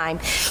end time,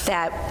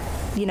 that,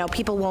 you know,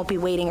 people won't be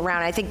waiting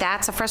around. I think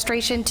that's a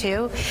frustration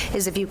too,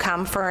 is if you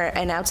come for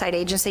an outside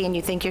agency and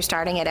you think you're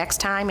starting at X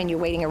time and you're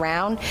waiting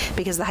around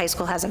because the high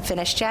school hasn't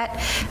finished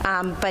yet.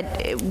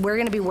 But we're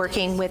going to be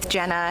working with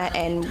Jenna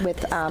and with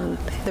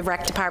the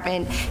rec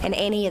department and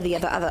any of the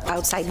other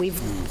outside.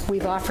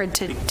 We've offered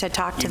to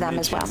talk to them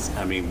as well.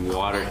 I mean,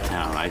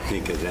 Watertown, I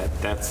think of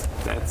that's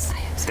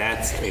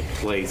a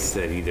place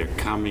that either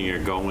coming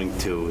or going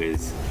to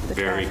is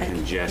very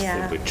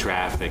congested with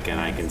traffic, and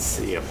I can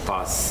see a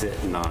bus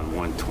sitting on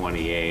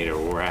 128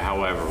 or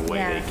however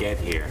way they get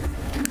here.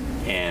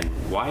 And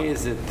why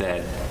is it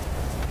that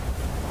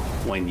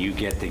when you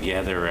get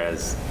together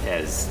as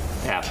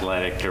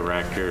athletic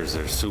directors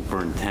or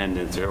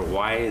superintendents, or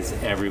why does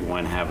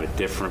everyone have a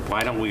different,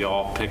 why don't we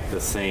all pick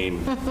the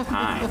same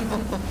time?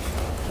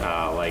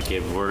 Like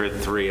if we're at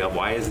 3,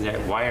 why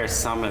are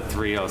some at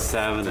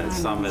 3:07 and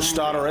some at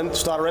starter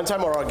end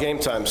time or our game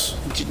times?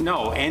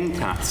 No, end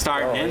time.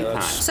 Start and end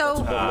time.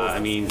 So I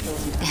mean,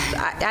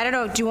 I don't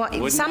know. Do you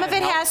want some of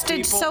it has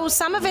to? So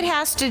some of it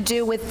has to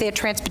do with their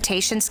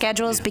transportation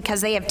schedules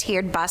because they have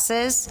tiered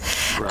buses.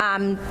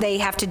 Right. They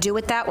have to do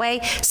it that way.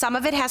 Some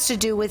of it has to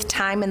do with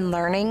time and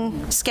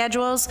learning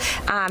schedules.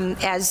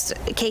 As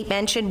Kate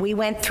mentioned, we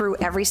went through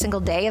every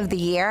single day of the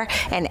year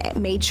and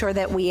made sure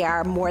that we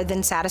are more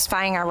than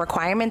satisfying our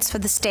requirements for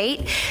the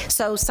state.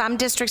 So some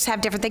districts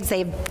have different things. They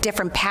have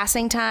different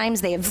passing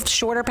times. They have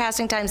shorter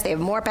passing times. They have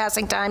more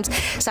passing times.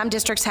 Some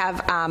districts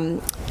have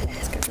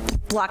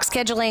block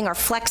scheduling or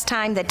flex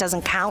time that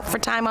doesn't count for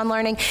time on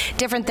learning,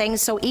 different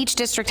things. So each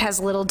district has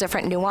little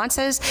different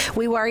nuances.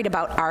 We worried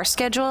about our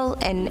schedule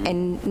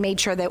and made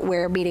sure that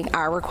we're meeting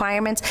our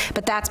requirements,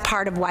 but that's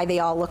part of why they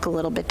all look a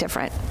little bit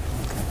different.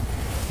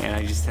 And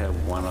I just have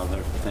one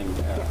other thing.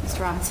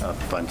 Mr. Robinson. A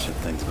bunch of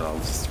things, but I'll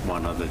just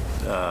one other.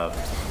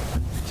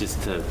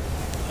 Just to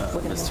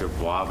Mr.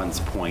 Wavin's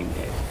point,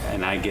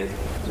 and I get,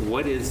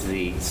 what is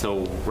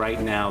so right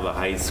now the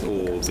high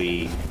school will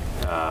be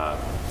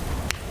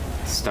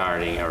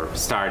starting at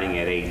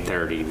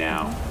 8:30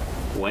 now.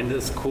 When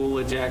does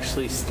Coolidge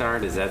actually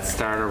start? Does that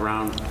start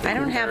around? I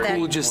don't have that.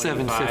 Coolidge is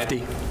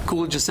 7:50.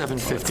 Coolidge is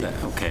 7:50.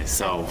 Okay,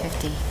 so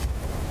 7:50.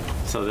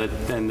 So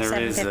that, then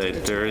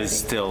there is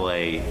still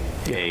a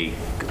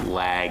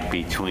lag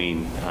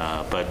between,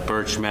 but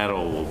Birch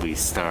Meadow will be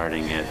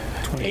starting at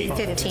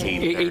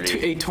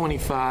 8:15.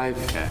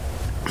 8:25. Okay.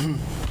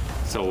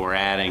 So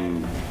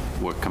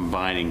we're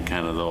combining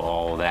kind of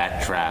all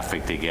that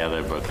traffic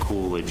together, but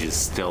Coolidge is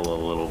still a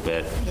little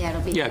bit. Yeah,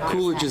 it'll be.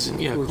 Coolidge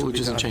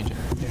isn't changing.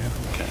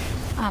 Okay.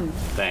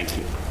 Thank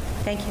you.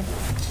 Thank you.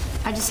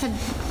 I just had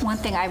one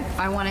thing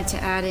I wanted to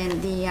add in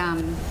the,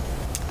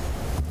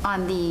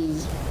 on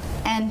the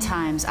end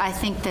times. I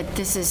think that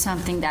this is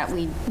something that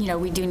we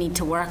do need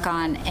to work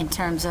on in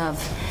terms of,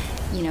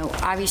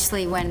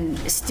 obviously when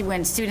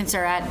students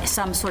are at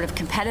some sort of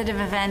competitive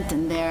event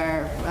and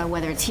they're,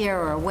 whether it's here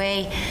or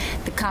away,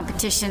 the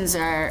competitions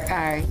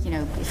are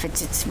if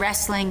it's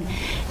wrestling,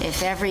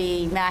 if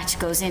every match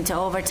goes into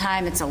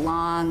overtime, it's a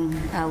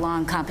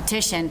long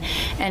competition.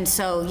 And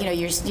so,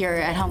 you're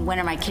at home, when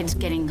are my kids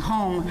getting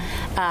home,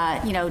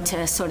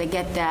 to sort of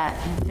get that,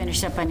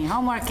 finish up on your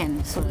homework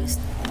and sort of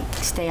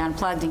stay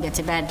unplugged and get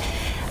to bed.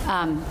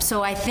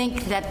 So I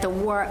think that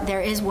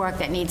there is work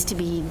that needs to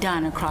be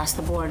done across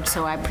the board.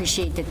 So I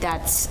appreciate that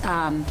that's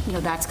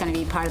going to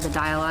be part of the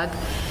dialogue.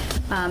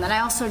 And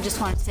I also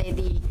just want to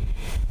say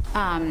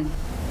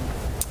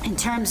in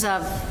terms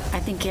of, I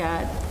think,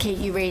 Kate,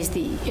 you raised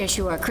the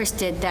issue, or Chris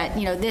did, that,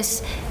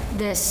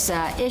 this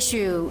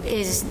issue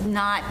is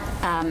not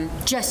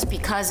just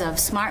because of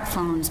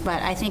smartphones,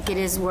 but I think it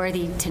is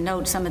worthy to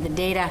note some of the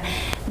data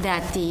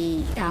that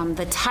the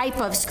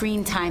type of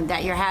screen time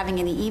that you're having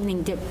in the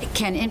evening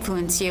can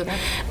influence you,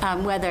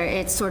 whether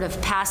it's sort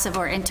of passive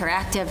or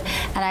interactive.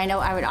 And I know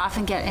I would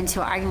often get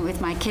into an argument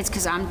with my kids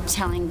because I'm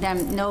telling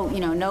them,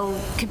 no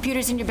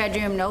computers in your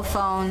bedroom, no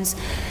phones.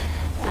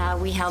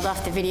 We held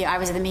off the video. I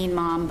was the mean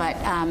mom, but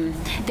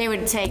they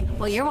would say,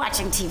 well, you're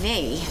watching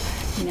TV,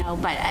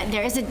 but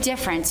there is a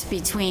difference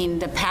between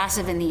the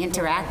passive and the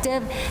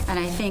interactive. And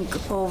I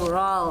think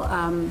overall,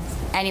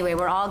 anyway,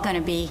 we're all going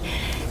to be,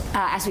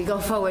 as we go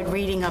forward,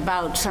 reading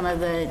about some of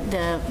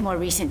the more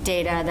recent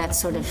data that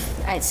sort of,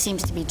 it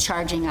seems to be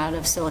charging out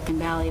of Silicon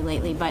Valley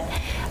lately, but,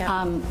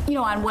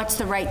 on what's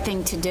the right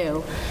thing to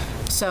do.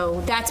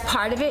 So that's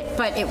part of it,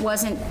 but it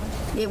was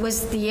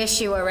the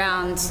issue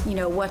around,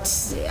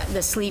 what's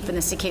the sleep and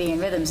the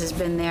circadian rhythms has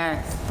been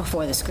there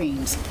before the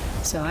screens.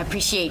 So I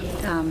appreciate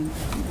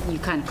you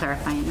kind of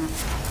clarifying that.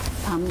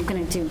 I'm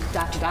going to do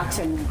Dr.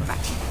 Doxer and then go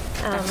back to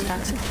Dr.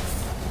 Doxer.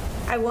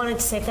 I wanted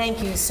to say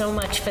thank you so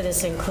much for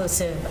this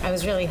inclusive. I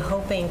was really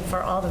hoping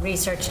for all the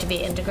research to be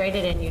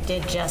integrated, and you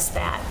did just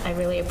that. I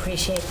really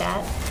appreciate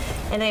that.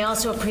 And I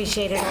also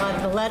appreciated a lot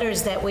of the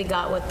letters that we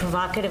got with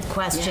provocative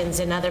questions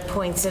and other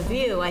points of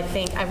view.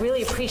 I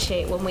really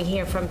appreciate when we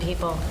hear from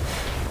people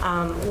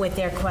with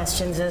their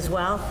questions as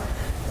well.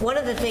 One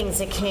of the things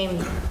that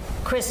came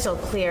crystal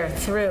clear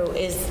through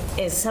is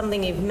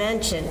something you've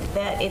mentioned,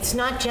 that it's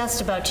not just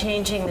about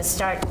changing the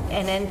start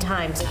and end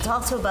times, it's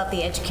also about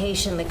the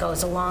education that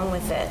goes along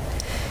with it.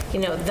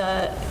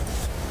 The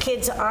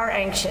kids are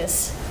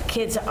anxious,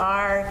 kids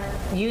are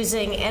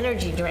using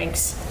energy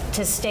drinks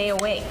to stay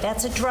awake.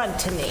 That's a drug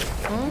to me.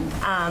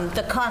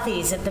 The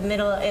coffees at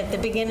the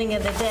beginning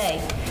of the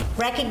day,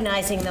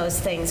 recognizing those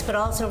things, but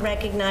also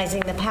recognizing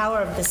the power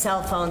of the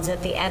cell phones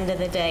at the end of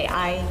the day.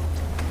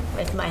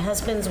 If my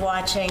husband's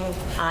watching,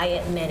 I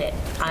admit it.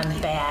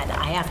 I'm bad.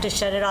 I have to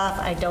shut it off.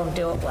 I don't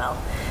do it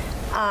well.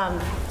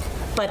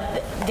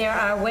 But there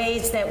are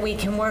ways that we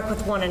can work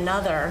with one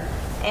another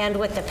and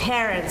with the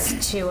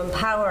parents to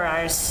empower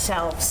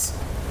ourselves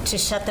to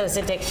shut those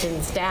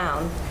addictions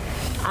down.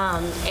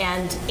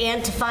 And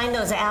to find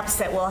those apps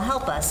that will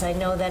help us. I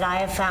know that I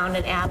have found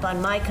an app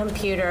on my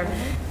computer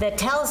that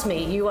tells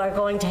me you are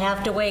going to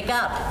have to wake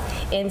up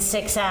in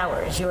 6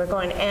 hours. You are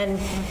going, and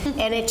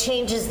it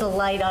changes the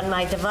light on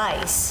my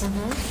device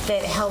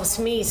that helps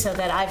me so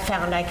that I've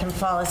found I can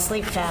fall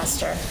asleep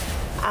faster.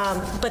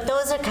 But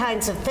those are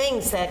kinds of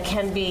things that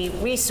can be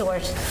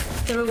resourced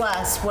through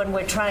us when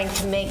we're trying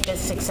to make this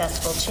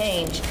successful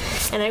change.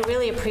 And I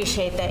really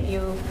appreciate that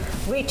you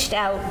reached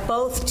out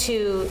both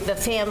to the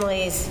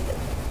families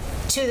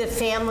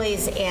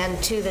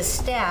and to the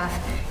staff,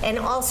 and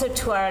also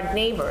to our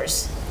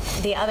neighbors,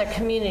 the other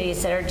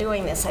communities that are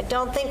doing this. I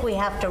don't think we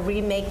have to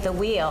remake the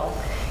wheel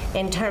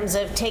in terms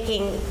of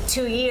taking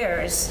 2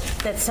 years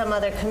that some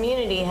other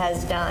community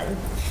has done.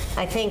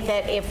 I think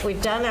that if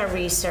we've done our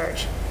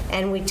research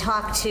and we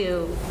talk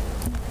to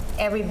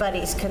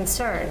everybody's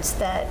concerns,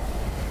 that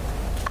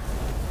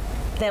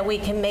we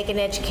can make an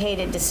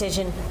educated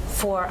decision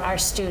for our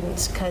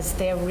students, because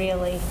they're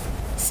really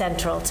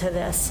central to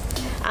this.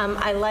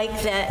 I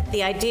like that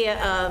the idea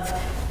of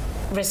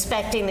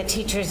respecting the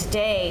teacher's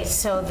day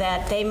so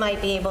that they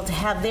might be able to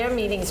have their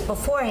meetings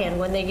beforehand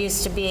when they're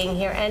used to being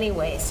here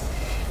anyways.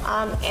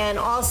 And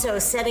also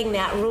setting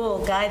that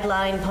rule,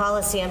 guideline,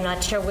 policy, I'm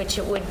not sure which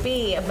it would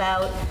be,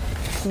 about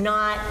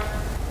not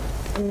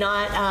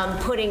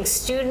putting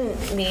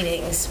student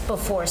meetings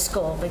before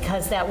school,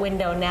 because that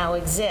window now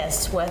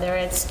exists, whether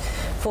it's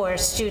for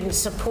student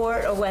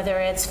support or whether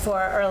it's for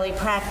early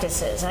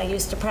practices. I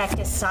used to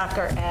practice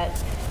soccer at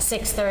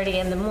 6:30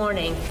 in the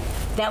morning,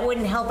 that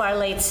wouldn't help our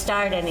late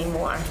start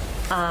anymore.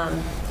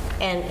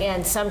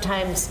 And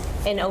sometimes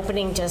an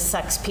opening just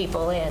sucks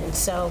people in.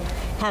 So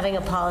having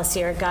a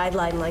policy or a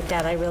guideline like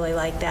that, I really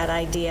like that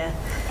idea.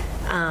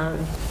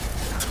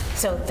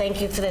 So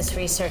thank you for this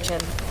research.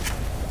 And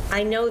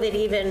I know that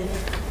even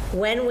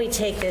when we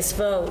take this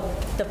vote,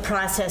 the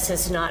process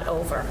is not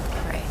over.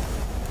 Right.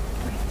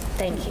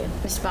 Thank you.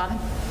 Mr. Bobbin?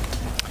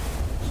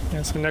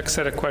 Yeah, so next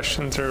set of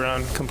questions are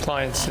around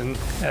compliance, and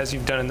as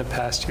you've done in the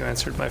past, you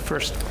answered my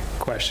first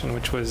question,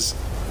 which was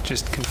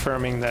just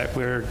confirming that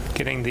we're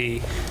getting the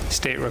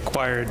state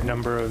required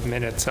number of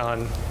minutes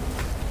on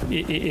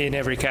in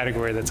every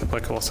category that's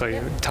applicable.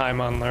 So time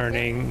on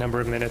learning, number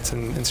of minutes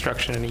in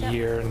instruction in a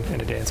year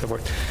and a day and so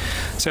forth.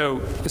 So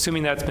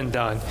assuming that's been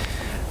done,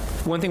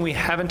 one thing we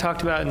haven't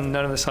talked about and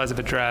none of the slides have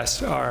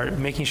addressed are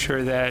making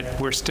sure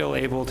that we're still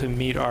able to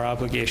meet our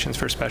obligations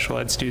for special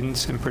ed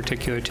students, in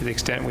particular to the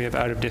extent we have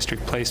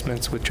out-of-district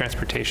placements with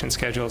transportation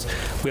schedules.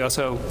 We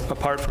also,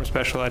 apart from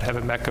special ed, have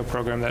a METCO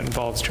program that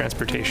involves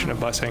transportation and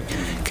busing.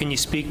 Can you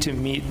speak to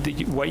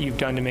what you've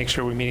done to make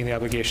sure we're meeting the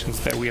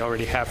obligations that we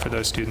already have for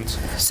those students?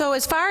 So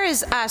as far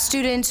as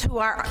students who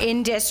are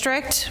in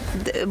district,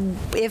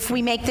 if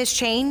we make this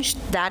change,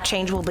 that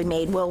change will be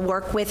made. We'll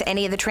work with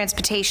any of the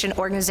transportation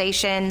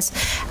organizations,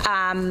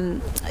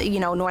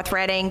 North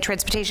Reading,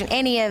 transportation,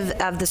 any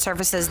of the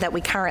services that we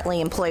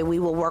currently employ, we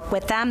will work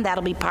with them.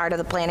 That'll be part of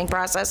the planning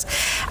process.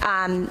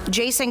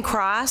 Jason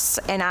Cross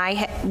and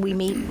we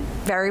meet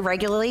very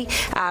regularly.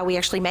 We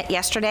actually met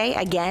yesterday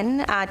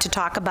again to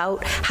talk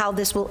about how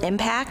this will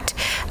impact.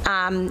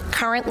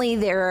 Currently,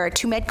 there are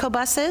 2 MEDCO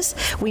buses.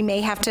 We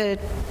may have to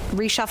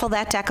reshuffle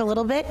that deck a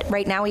little bit.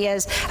 Right now, he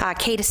has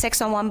K to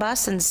 6 on one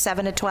bus and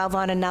 7 to 12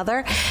 on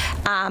another.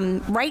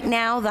 Right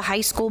now, the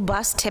high school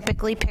bus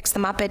typically picks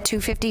them up at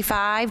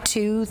 2:55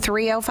 to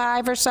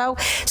 3:05 or so.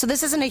 So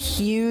this isn't a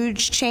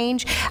huge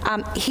change.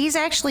 He's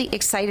actually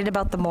excited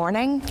about the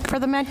morning for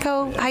the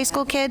MEDCO high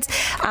school kids.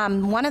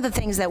 One of the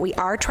things that we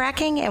are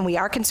tracking and we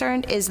are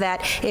concerned is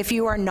that if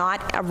you are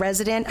not a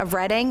resident of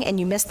Reading and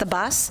you miss the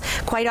bus,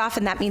 quite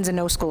often that means a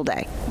no school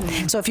day.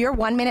 So if you're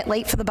 1 minute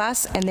late for the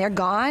bus and they're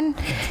gone,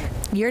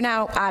 you're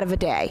now out of a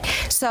day.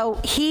 So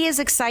he is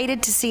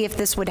excited to see if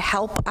this would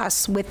help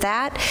us with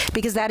that,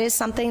 because that is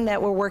something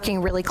that we're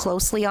working really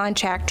closely on,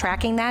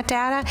 tracking that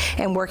data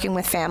and working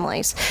with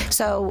families.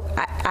 So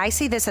I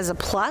see this as a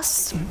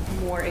plus.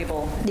 More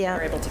able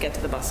to get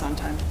to the bus on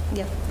time.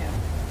 Yeah.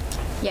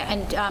 Yeah,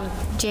 and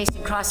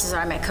Jason Cross is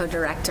our METCO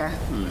director.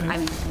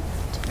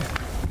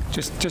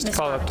 Just to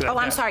follow up to that. Oh,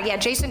 I'm sorry. Yeah,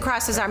 Jason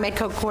Cross is our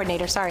MEDCO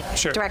coordinator. Sorry,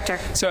 sure. Director.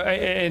 So,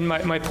 and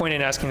my point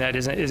in asking that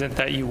isn't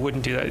that you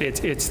wouldn't do that.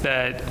 It's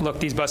that, look,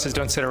 these buses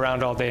don't sit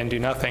around all day and do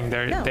nothing.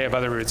 They have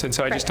other routes, and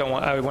so I just don't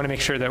want. I want to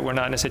make sure that we're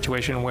not in a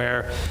situation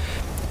where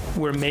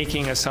we're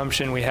making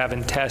assumption we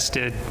haven't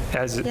tested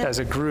as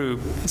a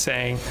group,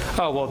 saying,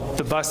 oh, well,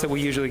 the bus that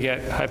we usually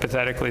get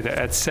hypothetically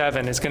at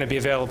 7 is going to be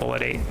available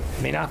at 8. It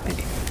may not be.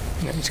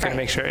 Just going to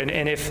make sure.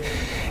 And if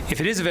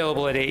it is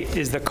available at 8,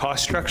 is the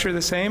cost structure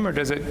the same, or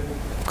does it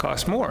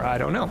cost more? I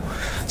don't know.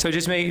 So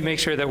just make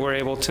sure that we're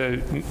able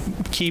to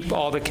keep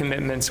all the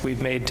commitments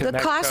we've made to METCO. The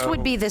cost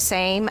would be the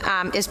same.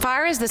 As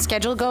far as the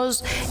schedule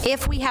goes,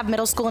 if we have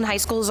middle school and high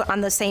schools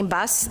on the same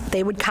bus,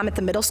 they would come at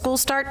the middle school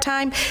start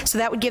time, so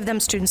that would give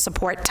them student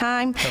support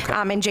time. Okay.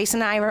 And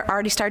Jason and I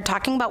already started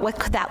talking about what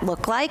could that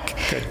look like.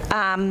 Good.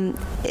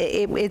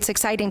 It's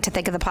exciting to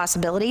think of the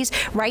possibilities.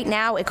 Right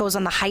now, it goes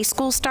on the high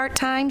school start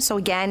time. So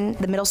again,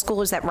 the middle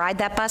schoolers that ride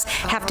that bus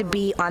have to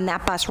be on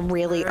that bus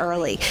really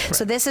early. Right.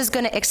 So this is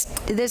going to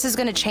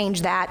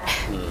change that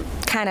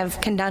kind of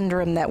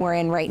conundrum that we're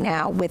in right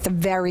now with a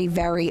very,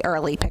 very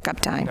early pickup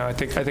time. No, I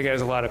think it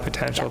has a lot of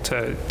potential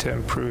to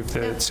improve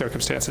the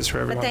circumstances for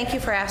everyone. But thank you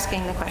for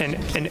asking the question.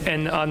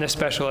 And on the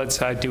special ed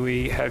side, do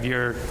we have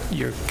your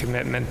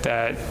commitment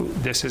that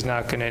this is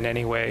not going to in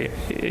any way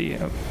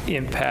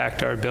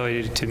impact our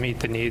ability to meet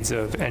the needs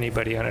of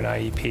anybody on an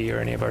IEP or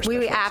any of our special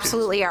ed students? We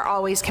absolutely are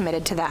always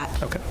committed to that.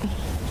 Okay. Are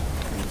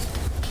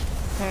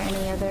there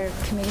any other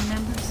committee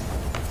members?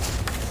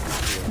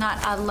 Not,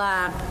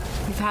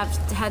 we've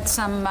had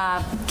some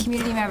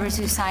community members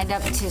who signed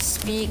up to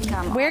speak.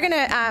 We're going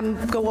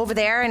to go over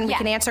there and we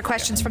can answer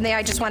questions from there.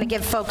 I just want to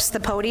give folks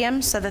the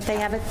podium so that they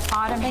have it.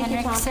 Autumn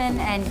Henriksen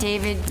and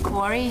David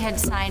Corey had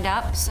signed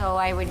up, so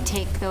I would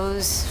take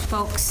those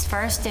folks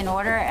first in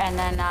order, and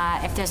then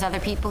if there's other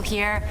people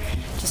here,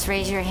 just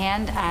raise your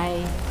hand.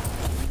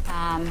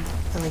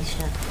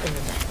 Alicia in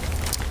the back.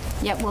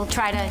 Yeah, we'll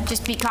try to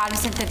just be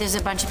cognizant that there's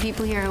a bunch of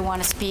people here who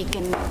want to speak,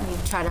 and we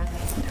try to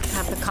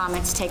have the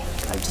comments take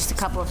just a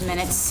couple of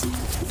minutes.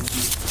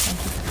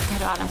 Thank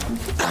you. Autumn.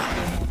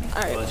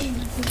 All right.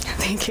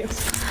 Thank you.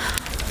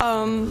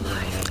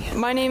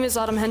 My name is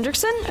Autumn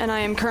Hendrickson, and I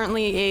am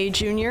currently a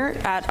junior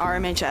at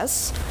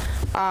RMHS.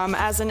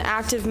 As an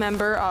active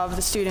member of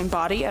the student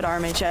body at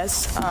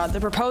RMHS,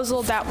 the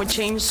proposal that would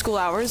change school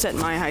hours at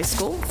my high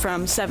school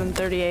from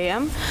 7:30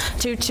 a.m.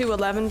 to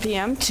 2:11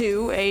 p.m.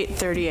 to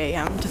 8:30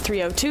 a.m. to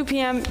 3:02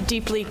 p.m.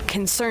 deeply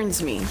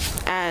concerns me.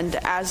 And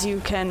as you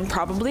can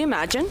probably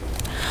imagine,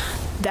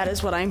 that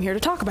is what I'm here to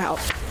talk about.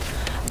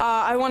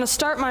 I want to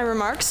start my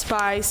remarks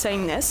by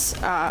saying this.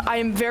 I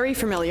am very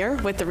familiar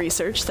with the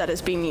research that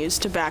is being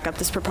used to back up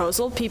this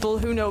proposal. People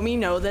who know me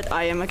know that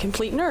I am a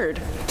complete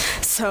nerd.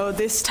 So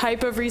this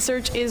type of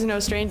research is no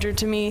stranger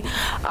to me.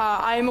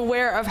 I am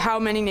aware of how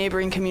many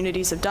neighboring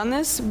communities have done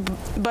this,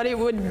 but it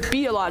would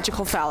be a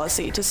logical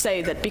fallacy to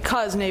say that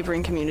because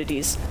neighboring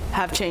communities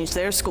have changed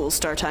their school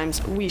start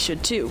times, we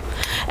should too.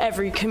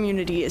 Every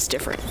community is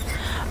different.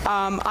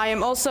 I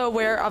am also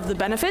aware of the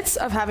benefits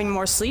of having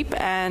more sleep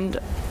and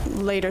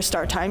later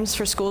start times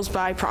for schools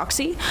by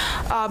proxy,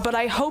 but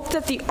I hope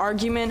that the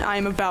argument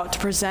I'm about to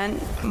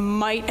present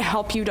might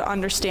help you to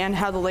understand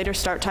how the later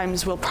start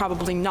times will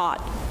probably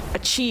not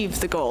achieve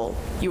the goal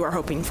you are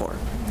hoping for.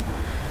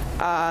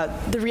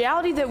 The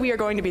reality that we are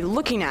going to be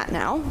looking at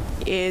now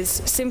is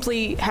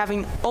simply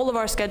having all of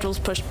our schedules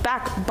pushed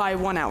back by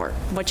 1 hour,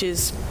 which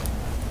is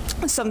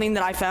something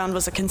that I found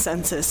was a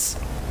consensus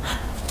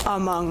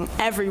among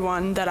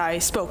everyone that I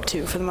spoke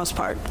to, for the most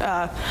part.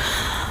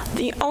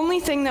 The only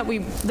thing that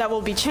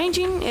will be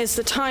changing is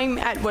the time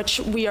at which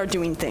we are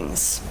doing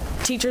things.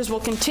 Teachers will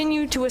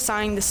continue to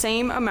assign the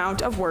same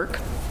amount of work.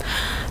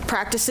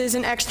 Practices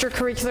and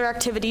extracurricular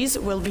activities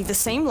will be the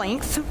same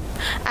length,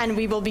 and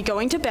we will be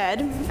going to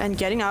bed and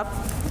getting up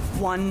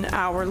 1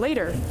 hour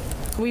later.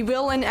 We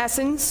will, in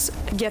essence,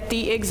 get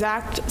the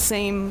exact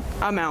same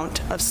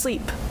amount of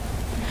sleep.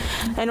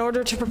 In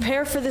order to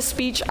prepare for this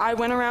speech, I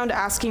went around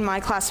asking my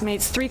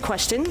classmates 3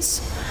 questions.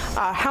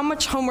 How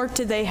much homework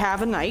did they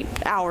have a night?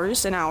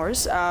 Hours and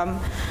hours.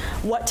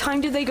 What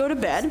time did they go to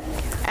bed?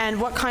 And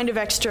what kind of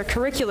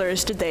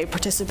extracurriculars did they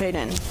participate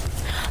in?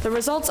 The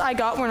results I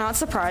got were not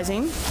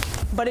surprising,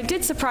 but it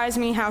did surprise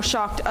me how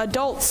shocked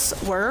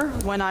adults were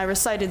when I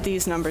recited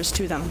these numbers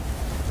to them.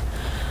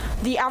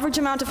 The average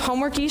amount of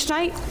homework each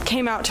night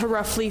came out to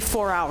roughly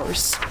 4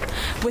 hours,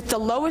 with the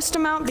lowest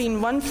amount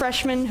being 1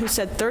 freshman who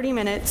said 30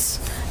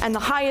 minutes, and the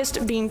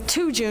highest being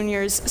 2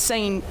 juniors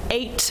saying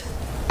 8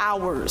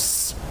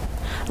 hours.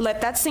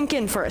 Let that sink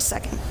in for a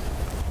second.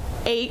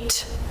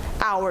 8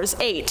 hours.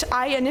 8.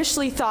 I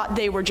initially thought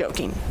they were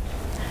joking.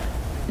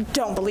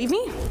 Don't believe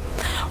me?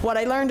 What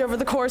I learned over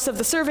the course of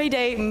the survey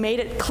day made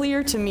it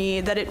clear to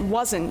me that it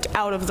wasn't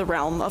out of the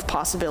realm of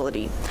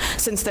possibility,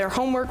 since their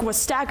homework was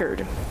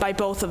staggered by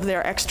both of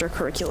their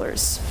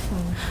extracurriculars.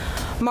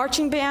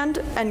 Marching band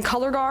and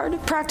color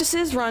guard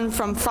practices run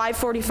from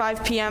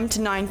 5:45 p.m.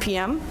 to 9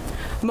 p.m.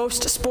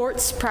 Most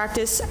sports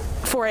practice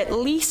for at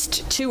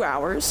least 2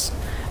 hours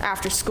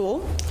after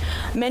school.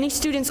 Many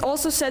students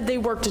also said they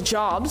worked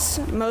jobs.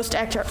 Most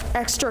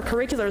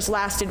extracurriculars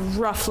lasted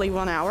roughly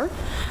 1 hour.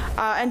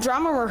 And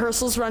drama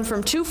rehearsals run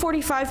from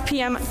 2:45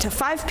 p.m. to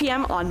 5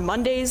 p.m. on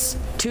Mondays,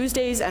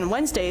 Tuesdays, and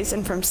Wednesdays,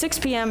 and from 6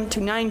 p.m.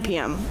 to 9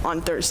 p.m.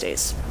 on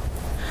Thursdays.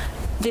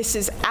 This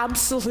is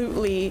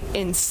absolutely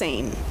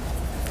insane.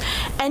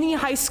 Any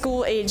high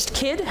school-aged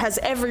kid has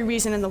every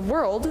reason in the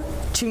world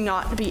to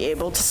not be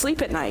able to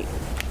sleep at night.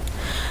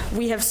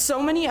 We have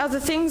so many other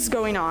things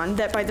going on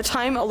that by the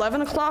time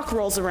 11 o'clock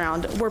rolls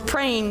around, we're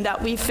praying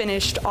that we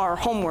finished our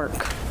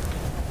homework.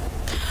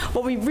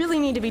 What we really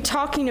need to be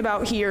talking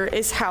about here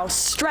is how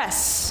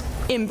stress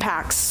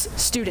impacts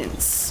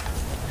students.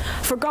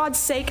 For God's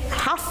sake,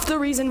 half the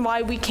reason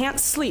why we can't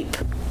sleep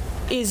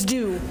is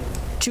due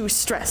to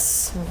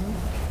stress,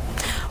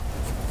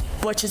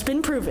 which has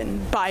been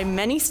proven by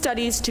many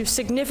studies to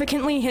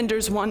significantly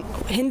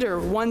hinder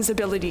one's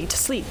ability to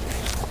sleep.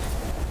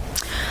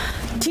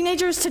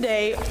 Teenagers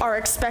today are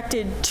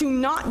expected to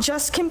not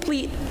just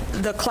complete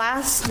their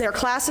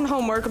class and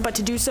homework, but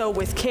to do so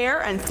with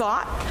care and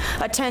thought,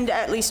 attend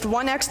at least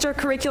 1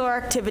 extracurricular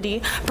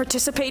activity,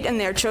 participate in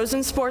their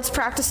chosen sports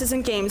practices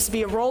and games,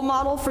 be a role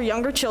model for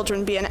younger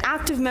children, be an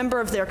active member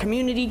of their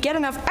community, get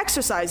enough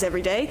exercise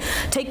every day,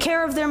 take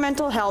care of their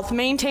mental health,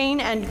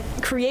 maintain and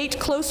create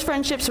close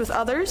friendships with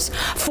others,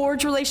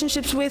 forge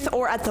relationships with,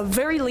 or at the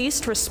very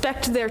least,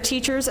 respect their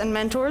teachers and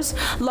mentors,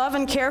 love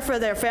and care for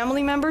their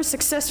family members,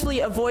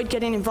 successfully avoid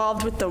getting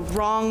involved with the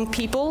wrong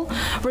people,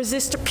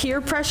 resist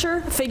peer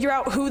pressure, figure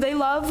out who they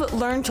love,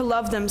 learn to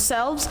love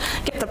themselves,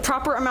 get the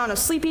proper amount of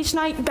sleep each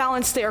night,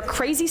 balance their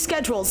crazy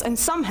schedules, and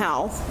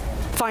somehow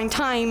find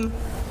time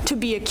to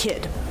be a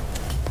kid,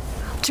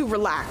 to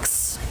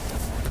relax.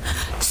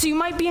 So you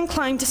might be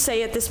inclined to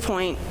say at this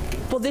point,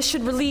 well, this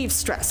should relieve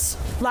stress.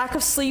 Lack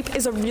of sleep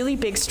is a really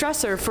big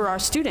stressor for our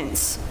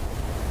students.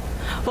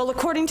 Well,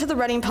 according to the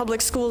Reading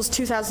Public Schools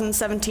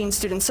 2017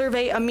 student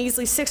survey, a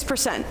measly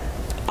 6%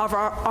 of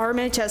our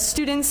RMHS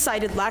students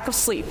cited lack of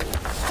sleep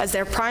as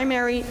their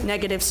primary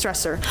negative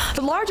stressor.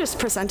 The largest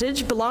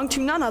percentage belonged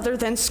to none other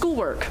than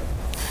schoolwork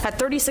at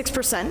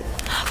 36%,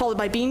 followed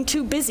by being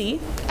too busy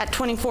at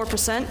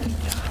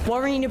 24%,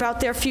 worrying about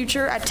their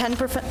future at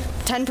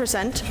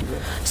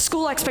 10%,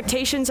 school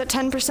expectations at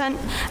 10%,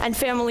 and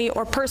family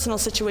or personal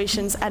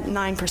situations at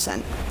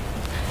 9%.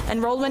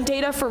 Enrollment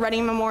data for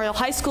Reading Memorial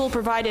High School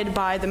provided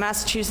by the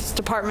Massachusetts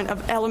Department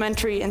of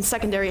Elementary and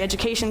Secondary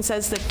Education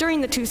says that during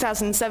the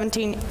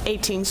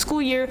 2017-18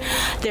 school year,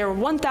 there were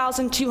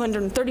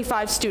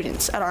 1,235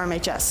 students at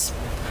RMHS.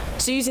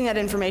 So using that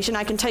information,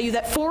 I can tell you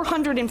that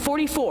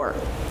 444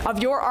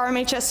 of your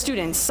RMHS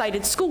students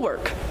cited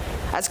schoolwork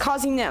as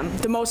causing them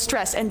the most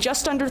stress, and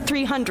just under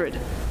 300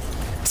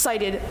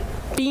 cited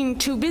being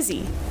too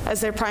busy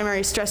as their primary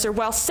stressor,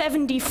 while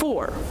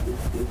 74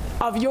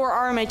 of your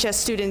RMHS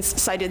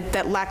students cited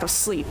that lack of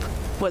sleep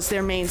was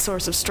their main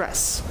source of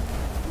stress.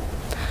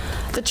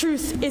 The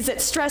truth is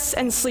that stress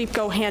and sleep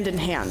go hand in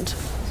hand,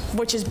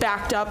 which is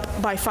backed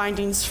up by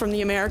findings from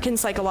the American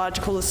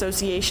Psychological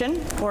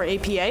Association, or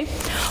APA,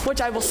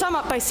 which I will sum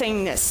up by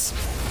saying this.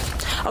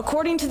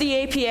 According to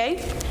the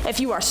APA, if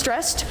you are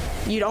stressed,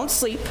 you don't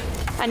sleep,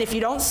 and if you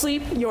don't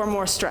sleep, you're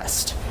more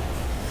stressed.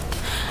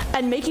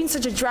 And making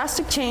such a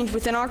drastic change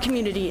within our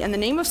community in the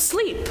name of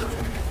sleep,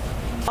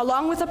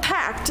 along with a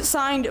pact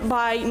signed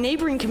by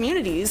neighboring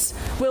communities,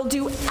 will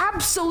do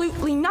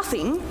absolutely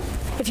nothing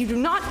if you do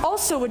not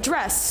also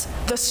address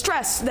the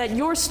stress that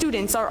your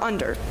students are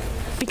under.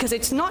 Because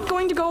it's not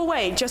going to go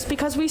away just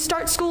because we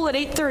start school at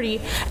 8:30,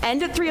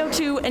 end at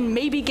 3:02, and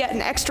maybe get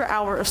an extra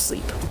hour of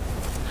sleep.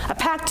 A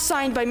pact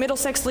signed by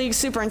Middlesex League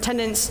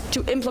superintendents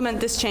to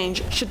implement this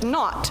change should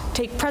not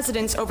take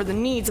precedence over the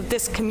needs of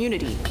this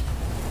community.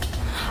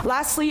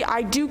 Lastly,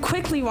 I do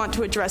quickly want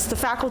to address the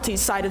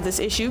faculty's side of this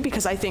issue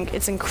because I think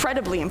it's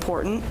incredibly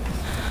important.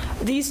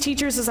 These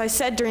teachers, as I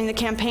said during the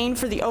campaign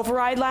for the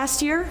override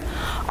last year,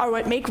 are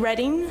what make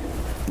Reading,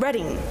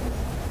 Reading.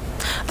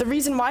 The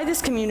reason why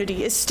this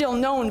community is still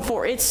known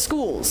for its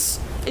schools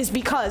is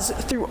because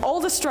through all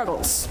the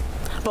struggles,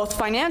 both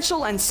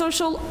financial and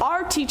social,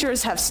 our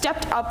teachers have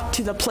stepped up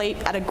to the plate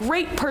at a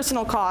great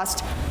personal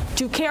cost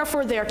to care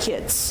for their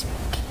kids,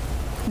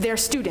 their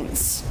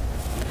students.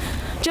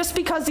 Just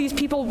because these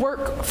people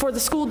work for the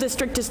school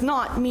district does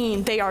not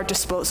mean they are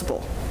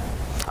disposable.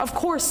 Of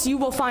course, you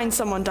will find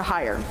someone to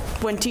hire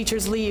when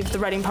teachers leave the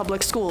Reading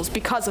Public Schools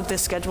because of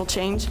this schedule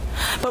change.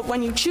 But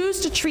when you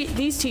choose to treat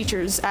these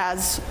teachers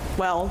as,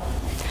 well,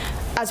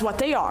 as what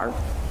they are,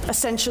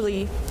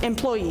 essentially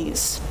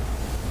employees,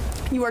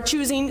 you are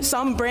choosing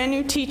some brand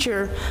new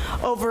teacher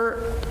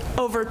over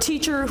a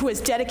teacher who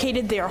has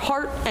dedicated their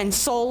heart and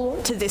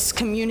soul to this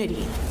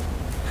community.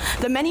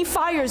 The many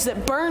fires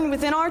that burn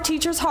within our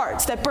teachers'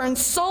 hearts, that burn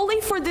solely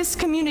for this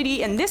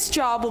community and this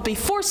job, will be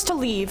forced to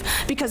leave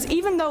because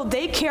even though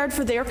they cared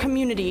for their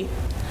community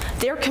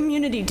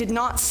did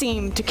not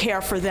seem to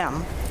care for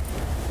them.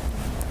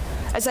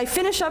 As I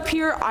finish up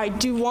here, I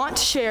do want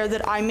to share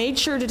that I made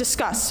sure to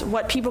discuss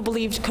what people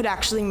believed could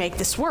actually make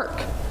this work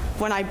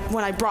when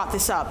I brought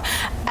this up.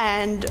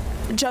 And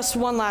just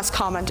one last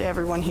comment to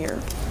everyone here.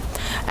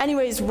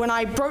 Anyways, when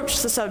I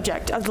broached the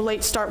subject of the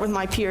late start with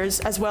my peers,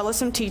 as well as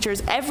some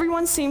teachers,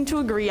 everyone seemed to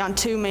agree on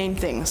two main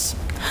things.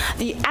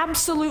 The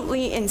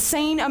absolutely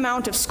insane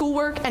amount of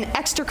schoolwork and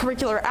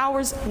extracurricular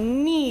hours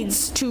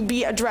needs to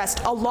be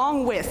addressed,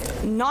 along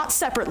with, not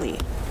separately,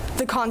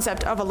 the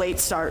concept of a late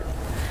start.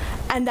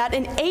 And that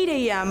an 8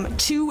 a.m.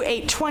 to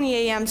 8:20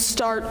 a.m.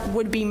 start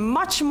would be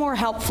much more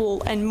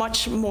helpful and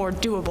much more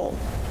doable.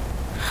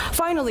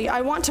 Finally,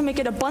 I want to make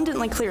it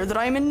abundantly clear that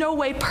I am in no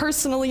way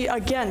personally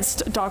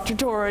against Dr.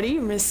 Doherty,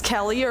 Ms.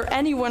 Kelly, or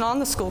anyone on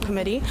the school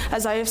committee.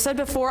 As I have said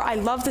before, I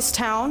love this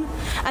town,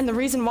 and the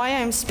reason why I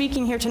am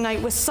speaking here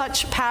tonight with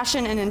such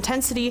passion and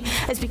intensity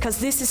is because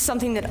this is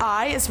something that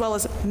I, as well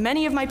as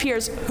many of my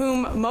peers,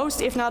 whom most,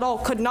 if not all,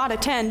 could not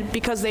attend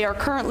because they are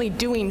currently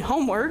doing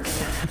homework.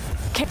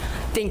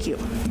 Thank you.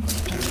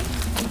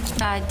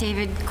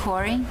 David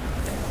Corey.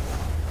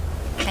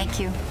 Thank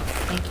you.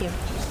 Thank you.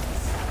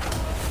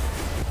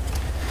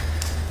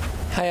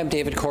 Hi, I'm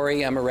David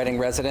Corey. I'm a Reading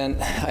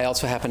resident. I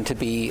also happen to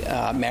be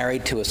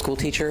married to a school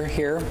teacher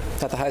here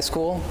at the high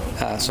school,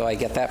 so I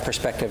get that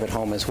perspective at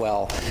home as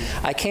well.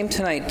 I came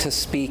tonight to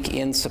speak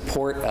in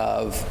support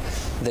of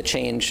the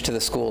change to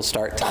the school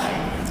start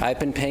time. I've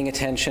been paying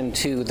attention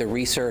to the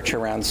research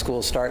around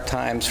school start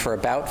times for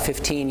about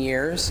 15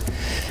 years.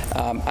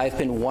 I've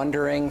been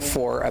wondering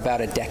for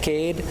about a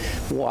decade,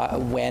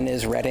 when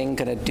is Reading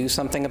going to do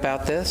something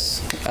about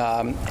this?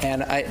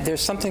 And there's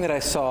something that I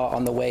saw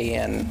on the way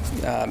in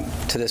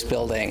to this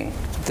building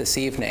this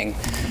evening.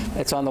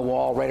 It's on the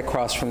wall right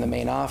across from the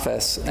main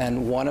office,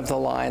 and one of the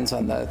lines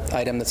on the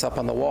item that's up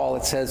on the wall,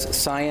 it says,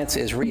 "Science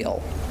is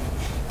real."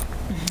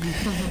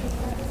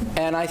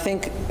 And I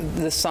think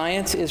the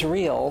science is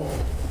real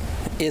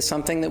is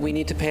something that we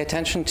need to pay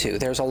attention to.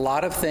 There's a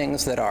lot of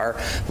things that are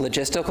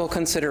logistical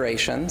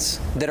considerations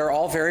that are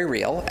all very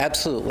real,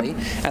 absolutely,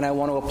 and I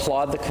want to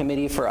applaud the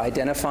committee for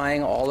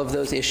identifying all of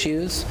those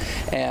issues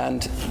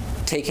and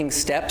taking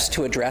steps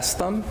to address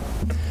them.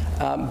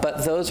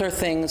 But those are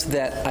things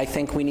that I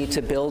think we need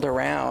to build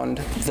around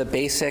the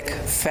basic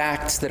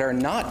facts that are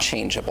not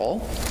changeable,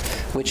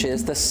 which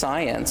is the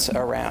science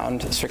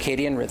around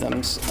circadian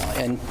rhythms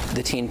in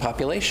the teen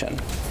population.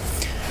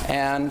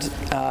 And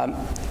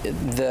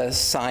the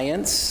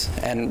science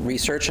and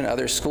research in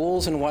other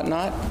schools and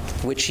whatnot,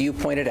 which you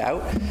pointed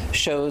out,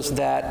 shows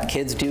that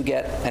kids do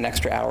get an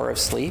extra hour of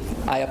sleep.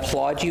 I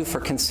applaud you for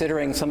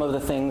considering some of the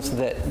things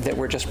that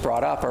were just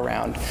brought up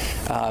around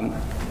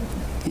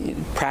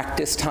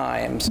practice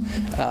times,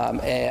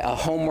 a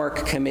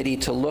homework committee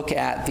to look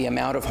at the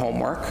amount of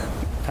homework,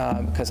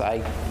 because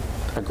I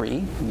agree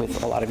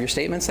with a lot of your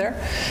statements there.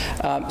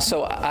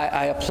 So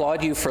I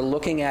applaud you for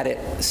looking at it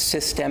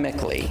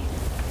systemically.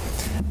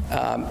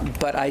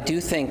 But I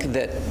do think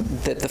that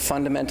the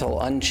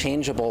fundamental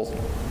unchangeable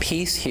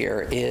piece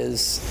here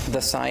is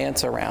the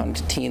science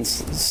around teens'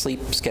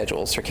 sleep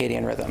schedules,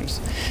 circadian rhythms.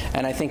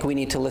 And I think we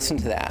need to listen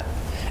to that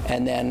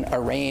and then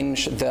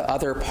arrange the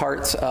other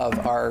parts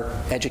of our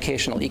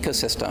educational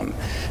ecosystem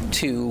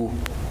to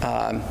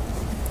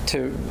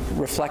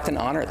reflect and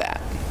honor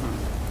that.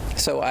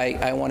 So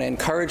I want to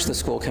encourage the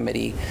school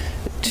committee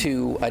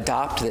to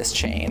adopt this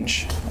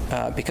change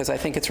because I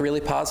think it's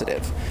really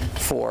positive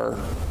for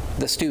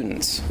the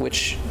students,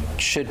 which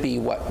should be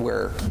what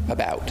we're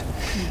about.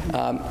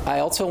 I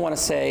also want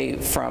to say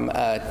from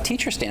a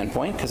teacher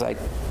standpoint, because I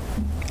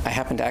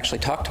happen to actually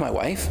talk to my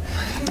wife,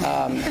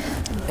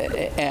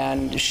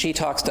 and she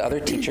talks to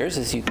other teachers,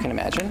 as you can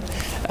imagine.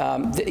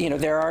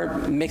 There are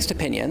mixed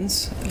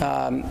opinions.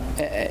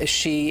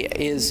 She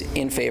is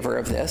in favor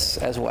of this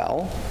as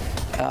well.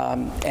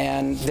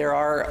 And there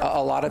are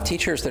a lot of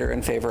teachers that are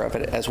in favor of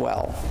it as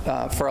well,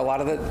 for a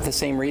lot of the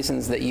same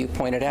reasons that you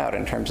pointed out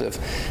in terms of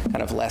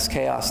kind of less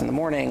chaos in the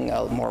morning,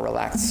 a more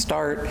relaxed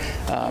start.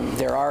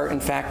 There are, in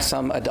fact,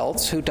 some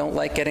adults who don't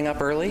like getting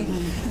up early,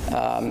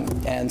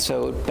 and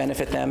so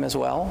benefit them as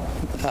well.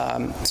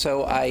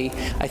 So I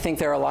think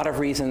there are a lot of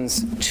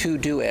reasons to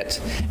do it,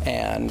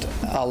 and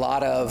a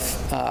lot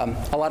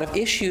of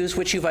issues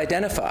which you've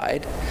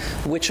identified,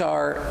 which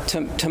are,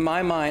 to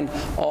my mind,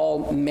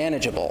 all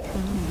manageable.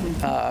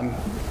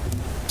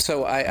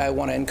 So I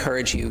want to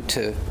encourage you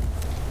to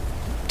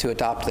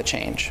adopt the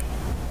change.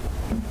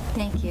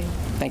 Thank you.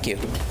 Thank you.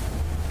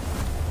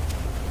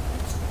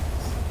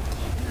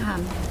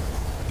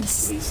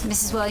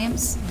 Mrs.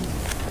 Williams?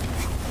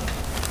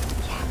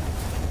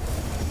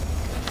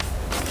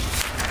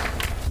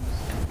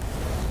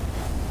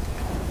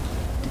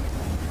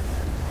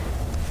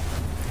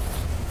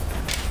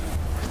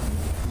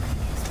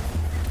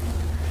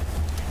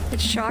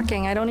 It's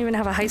shocking. I don't even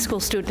have a high school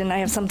student, and I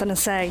have something to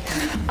say.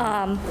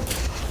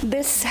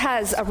 This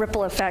has a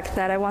ripple effect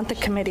that I want the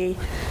committee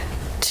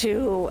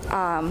to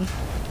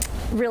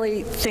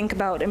really think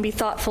about and be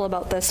thoughtful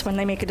about this when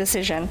they make a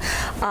decision.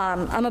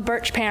 I'm a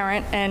Birch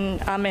parent,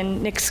 and I'm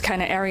in Nick's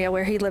kind of area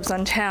where he lives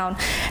on town,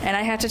 and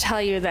I had to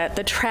tell you that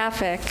the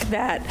traffic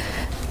that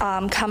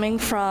coming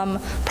from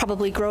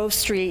probably Grove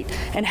Street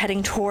and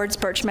heading towards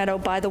Birch Meadow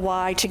by the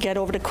Y to get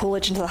over to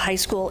Coolidge into the high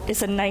school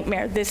is a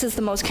nightmare. This is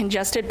the most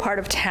congested part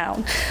of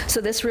town. So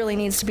this really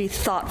needs to be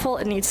thoughtful.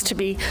 There needs to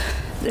be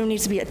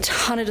a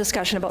ton of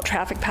discussion about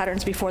traffic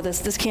patterns before this.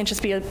 This can't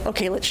just be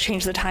okay, let's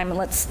change the time and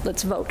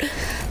let's vote.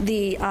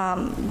 The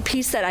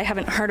piece that I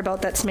haven't heard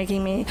about that's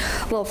making me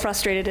a little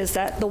frustrated is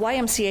that the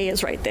YMCA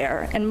is right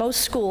there. And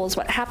most schools,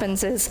 what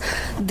happens is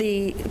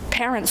the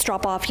parents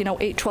drop off,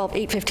 8:12,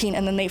 8:15,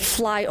 and then they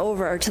fly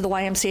over to the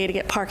YMCA to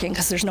get parking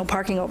because there's no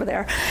parking over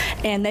there.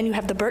 And then you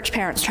have the Birch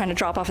parents trying to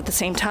drop off at the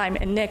same time.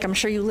 And Nick, I'm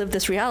sure you live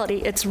this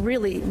reality. It's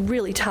really,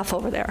 really tough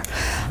over there.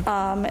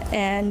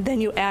 And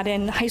then you add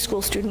in high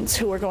school students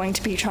who are going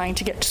to be trying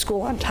to get to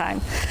school on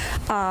time.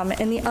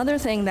 And the other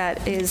thing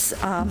that is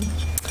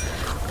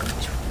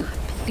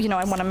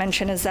I want to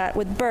mention is that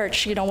with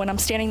Birch, when I'm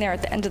standing there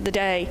at the end of the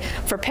day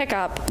for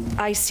pickup,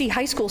 I see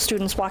high school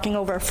students walking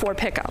over for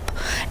pickup,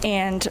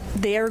 and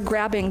they're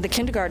grabbing the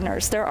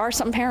kindergartners. There are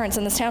some parents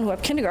in this town who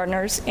have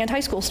kindergartners and high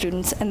school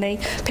students, and they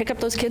pick up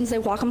those kids, they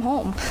walk them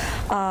home.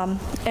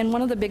 And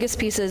one of the biggest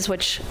pieces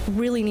which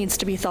really needs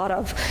to be thought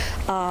of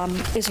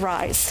is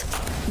RISE.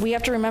 We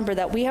have to remember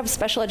that we have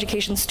special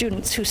education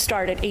students who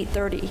start at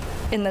 8:30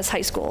 in this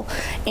high school,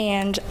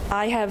 and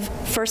I have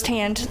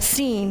firsthand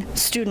seen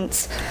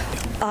students,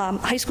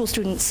 high school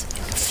students,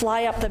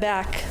 fly up the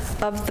back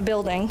of the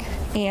building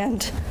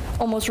and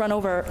almost run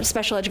over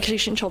special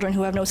education children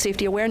who have no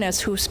safety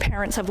awareness, whose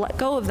parents have let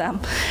go of them,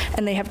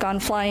 and they have gone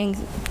flying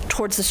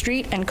towards the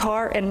street and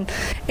car, and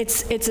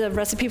it's a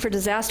recipe for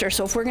disaster.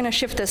 So if we're going to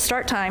shift this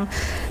start time,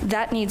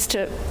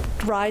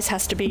 RISE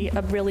has to be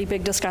a really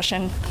big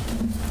discussion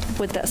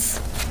with this.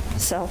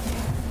 So,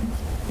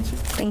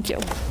 thank you.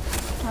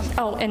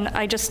 Oh, and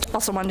I just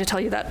also wanted to tell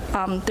you that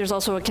there's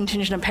also a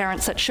contingent of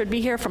parents that should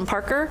be here from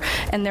Parker,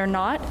 and they're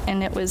not,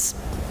 and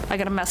I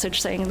got a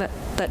message saying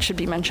that should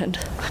be mentioned,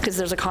 because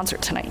there's a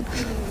concert tonight.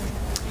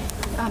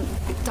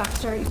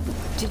 Doctor,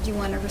 did you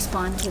want to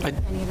respond to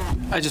any of that?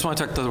 I just want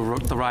to talk to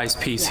the RISE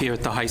piece here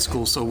at the high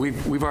school. So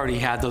we've already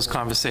had those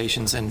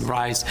conversations, and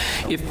RISE,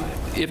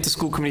 if the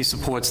school committee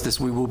supports this,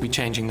 we will be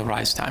changing the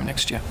RISE time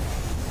next year.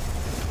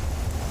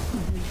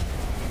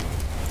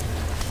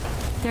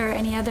 There are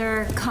any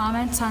other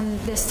comments on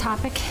this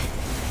topic?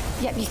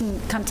 Yep, you can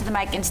come to the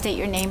mic and state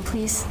your name,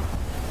 please.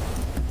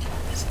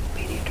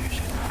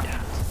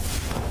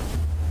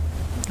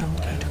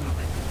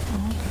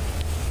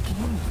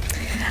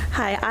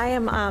 Hi, I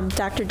am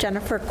Dr.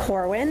 Jennifer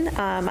Corwin.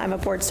 I'm a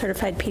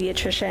board-certified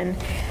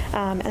pediatrician,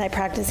 and I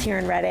practice here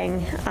in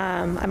Reading.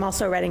 I'm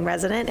also a Reading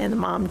resident and a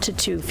mom to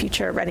 2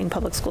 future Reading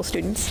Public School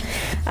students.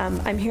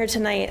 I'm here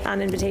tonight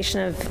on invitation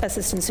of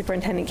Assistant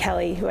Superintendent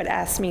Kelly, who had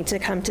asked me to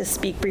come to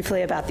speak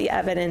briefly about the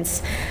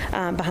evidence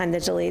behind the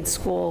delayed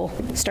school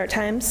start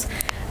times.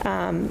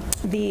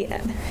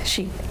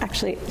 She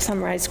actually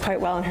summarized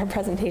quite well in her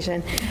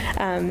presentation.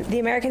 The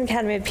American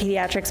Academy of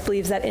Pediatrics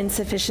believes that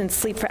insufficient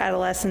sleep for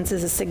adolescents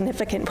is a significant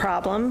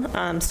problem,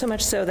 so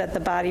much so that the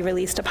body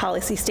released a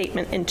policy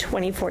statement in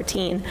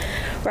 2014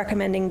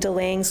 recommending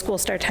delaying school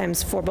start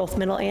times for both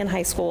middle and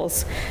high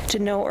schools to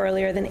no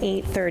earlier than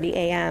 8:30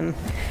 a.m.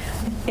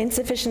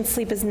 Insufficient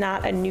sleep is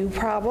not a new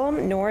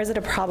problem, nor is it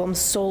a problem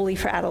solely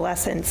for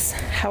adolescents.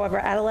 However,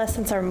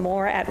 adolescents are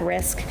more at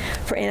risk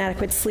for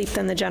inadequate sleep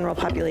than the general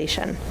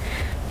population.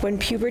 When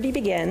puberty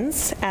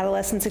begins,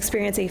 adolescents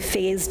experience a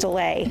phase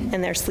delay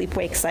in their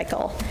sleep-wake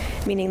cycle,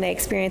 meaning they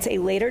experience a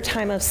later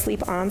time of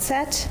sleep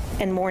onset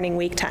and morning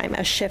wake time,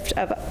 a shift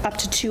of up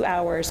to 2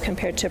 hours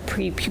compared to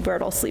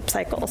pre-pubertal sleep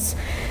cycles.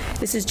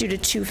 This is due to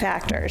 2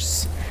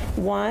 factors.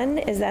 One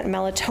is that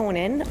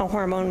melatonin, a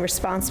hormone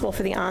responsible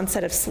for the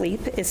onset of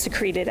sleep, is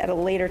secreted at a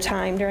later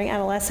time during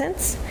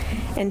adolescence.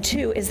 And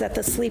 2 is that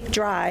the sleep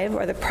drive,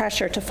 or the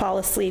pressure to fall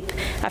asleep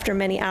after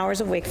many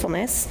hours of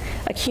wakefulness,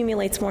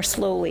 accumulates more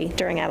slowly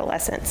during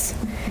adolescence.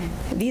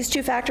 These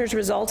 2 factors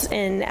result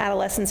in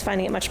adolescents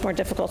finding it much more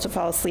difficult to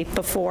fall asleep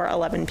before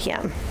 11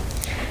 p.m.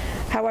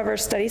 However,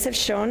 studies have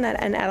shown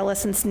that an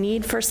adolescent's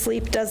need for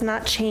sleep does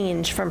not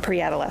change from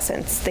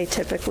pre-adolescence. They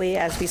typically,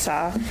 as we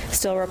saw,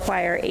 still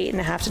require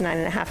 8.5 to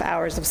 9.5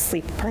 hours of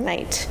sleep per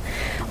night.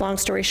 Long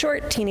story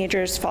short,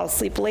 teenagers fall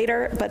asleep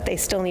later, but they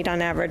still need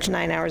on average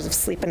 9 hours of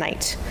sleep a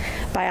night.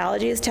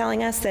 Biology is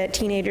telling us that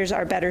teenagers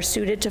are better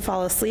suited to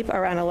fall asleep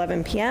around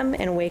 11 p.m.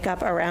 and wake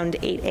up around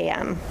 8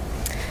 a.m.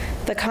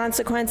 The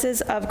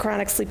consequences of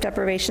chronic sleep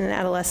deprivation in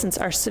adolescents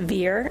are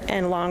severe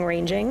and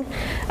long-ranging,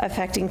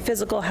 affecting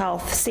physical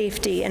health,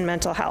 safety, and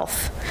mental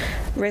health.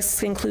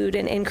 Risks include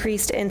an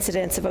increased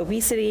incidence of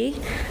obesity,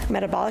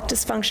 metabolic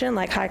dysfunction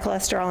like high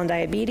cholesterol and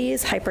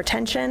diabetes,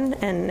 hypertension,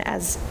 and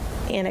as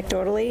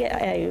anecdotally,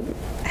 a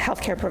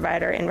healthcare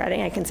provider in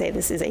Reading, I can say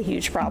this is a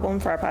huge problem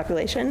for our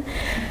population.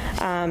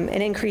 An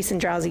increase in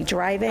drowsy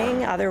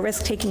driving, other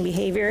risk-taking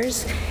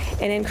behaviors,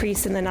 an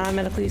increase in the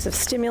non-medical use of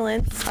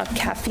stimulants, of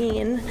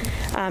caffeine,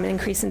 an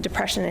increase in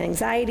depression and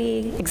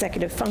anxiety,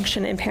 executive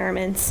function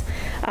impairments,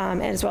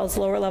 as well as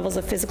lower levels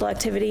of physical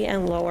activity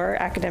and lower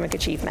academic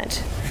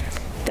achievement.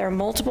 There are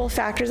multiple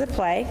factors at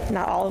play,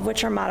 not all of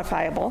which are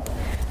modifiable,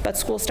 but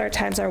school start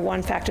times are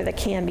one factor that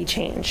can be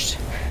changed.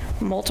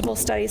 Multiple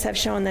studies have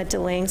shown that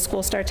delaying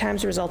school start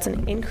times results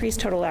in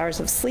increased total hours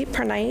of sleep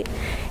per night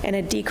and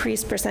a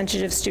decreased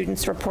percentage of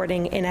students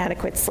reporting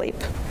inadequate sleep.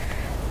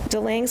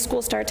 Delaying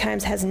school start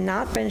times has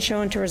not been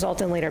shown to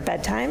result in later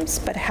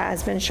bedtimes, but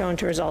has been shown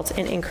to result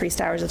in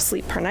increased hours of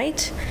sleep per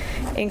night,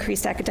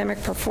 increased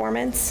academic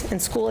performance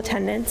and school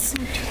attendance,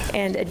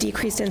 and a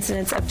decreased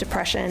incidence of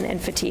depression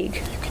and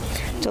fatigue.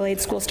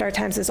 Delayed school start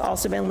times has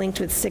also been linked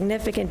with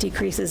significant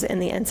decreases in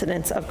the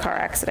incidence of car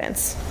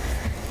accidents.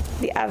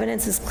 The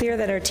evidence is clear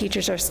that our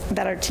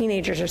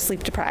teenagers are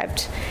sleep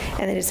deprived,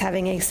 and it's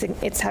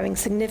having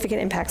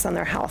significant impacts on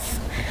their health.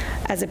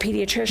 As a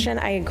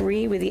pediatrician, I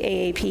agree with the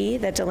AAP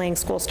that delaying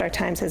school start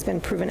times has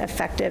been proven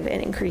effective in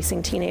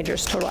increasing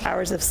teenagers' total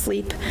hours of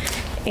sleep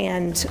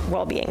and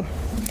well-being.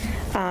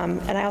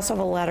 And I also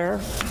have a letter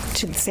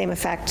to the same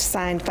effect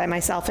signed by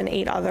myself and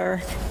 8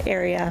 other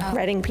area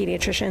Reading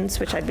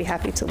pediatricians, which I'd be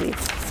happy to leave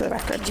for the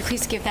record. Could you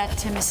please give that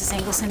to Mrs.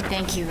 Engelson?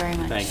 Thank you very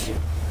much. Thank you.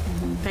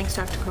 Thanks,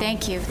 Dr. Cole.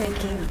 Thank you.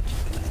 Thank you.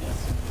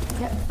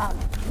 Yep.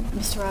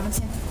 Mr.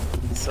 Robinson?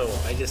 So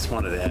I just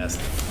wanted to ask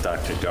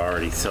Dr.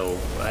 Doherty, so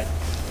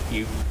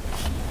you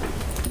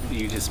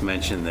just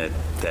mentioned that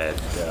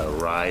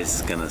RISE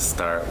is going to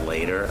start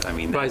later. I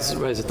mean, RISE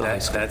at the high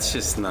school. That's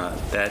just not,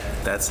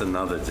 that's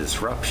another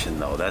disruption,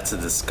 though. That's a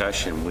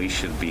discussion we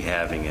should be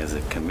having as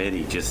a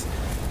committee, just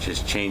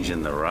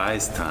changing the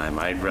RISE time.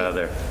 I'd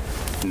rather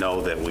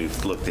know that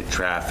we've looked at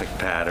traffic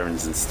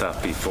patterns and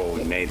stuff before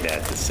we made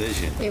that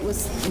decision. It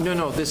was...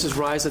 No, this is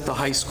RISE at the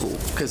high school,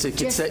 because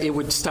it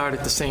would start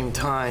at the same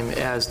time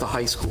as the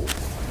high school.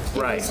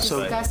 Right. It was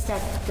discussed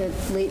at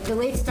the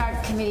late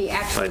start committee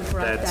actually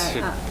brought that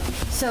up.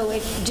 So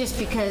just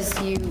because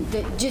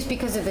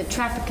of the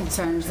traffic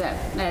concerns that,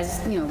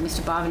 as you know,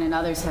 Mr. Boivin and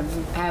others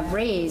have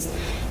raised,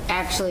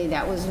 actually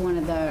that was one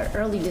of the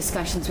early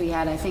discussions we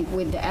had, I think,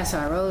 with the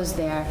SROs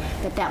there,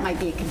 that might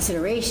be a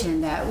consideration,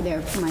 that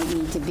there might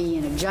need to be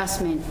an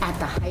adjustment at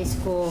the high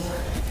school,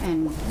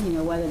 and you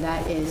know, whether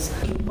that is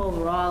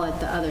overall at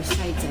the other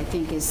sites, I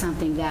think is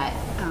something that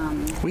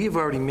we have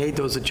already made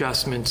those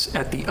adjustments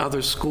at the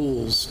other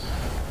schools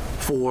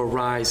for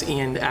RISE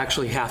and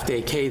actually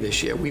half-day K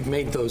this year. We've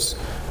made those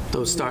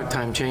start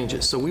time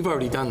changes. So we've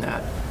already done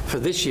that for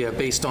this year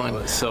based on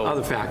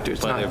other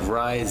factors. But if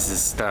RISE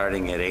is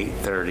starting at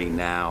 8:30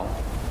 now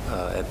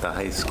at the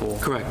high school?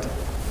 Correct.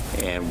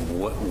 And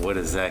what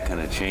is that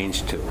going to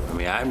change to? I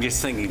mean, I'm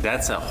just thinking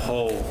that's a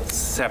whole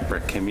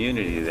separate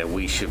community that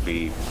we should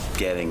be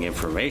getting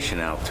information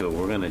out to.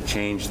 We're going to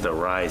change the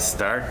RISE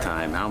start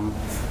time.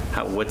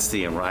 What's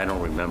the, I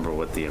don't remember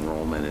what the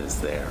enrollment is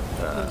there.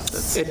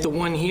 At the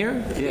one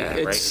here? Yeah,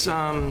 it's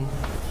right.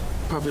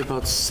 Probably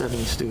about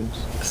 70 students.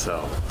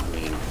 So, I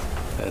mean,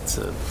 that's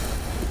a...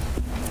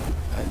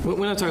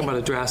 We're not talking about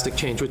a drastic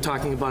change. We're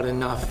talking about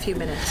enough. A few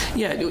minutes.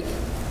 Yeah,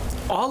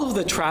 all of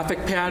the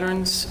traffic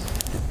patterns,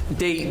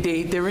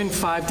 they're in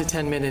 5 to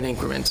 10 minute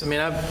increments. I mean,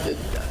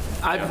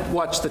 I've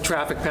watched the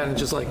traffic pattern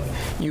just like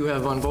you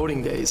have on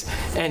voting days,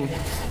 and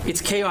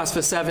it's chaos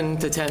for 7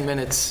 to 10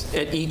 minutes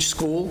at each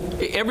school.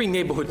 Every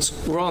neighborhood,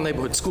 we're all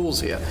neighborhood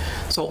schools here,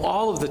 so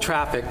all of the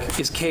traffic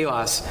is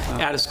chaos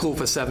at a school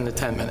for 7 to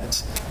 10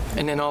 minutes,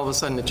 and then all of a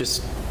sudden it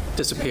just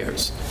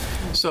disappears.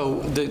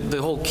 So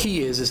the whole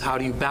key is how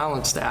do you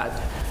balance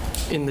that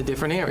in the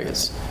different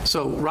areas?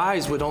 So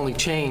RISE would only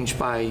change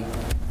by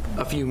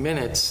a few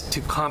minutes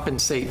to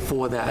compensate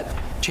for that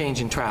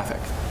change in traffic.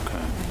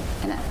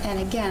 And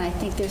again, I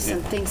think there's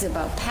some things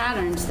about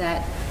patterns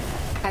that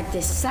at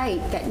this site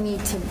that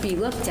need to be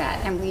looked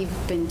at, and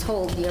we've been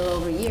told year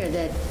over year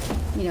that,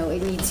 you know,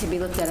 it needs to be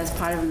looked at as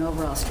part of an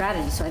overall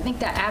strategy. So I think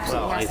that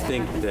absolutely has to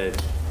happen. Well, I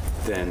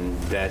think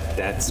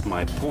that's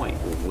my point.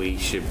 We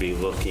should be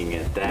looking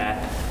at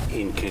that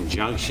in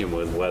conjunction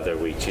with whether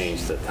we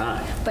change the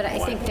time. But I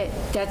think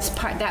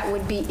that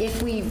would be,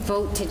 if we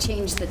vote to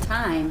change the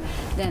time,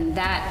 then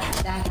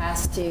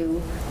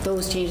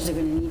those changes are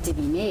going to need to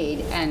be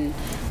made, and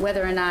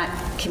whether or not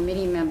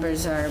committee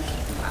members are,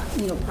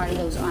 you know, part of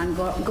those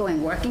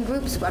ongoing working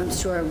groups. I'm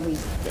sure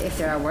if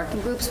there are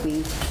working groups,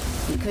 we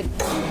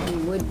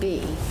would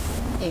be,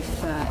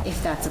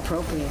 if that's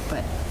appropriate. But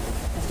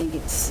I think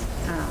it's,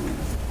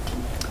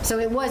 so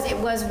it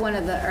was one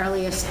of the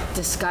earliest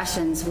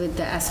discussions with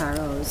the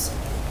SROs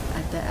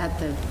at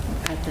the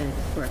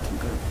working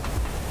group.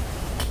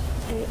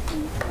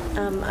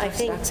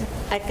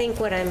 I think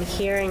what I'm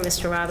hearing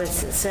Mr.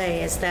 Robinson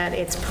say is that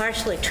it's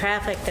partially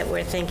traffic that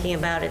we're thinking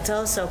about. It's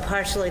also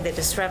partially the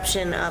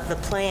disruption of the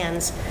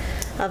plans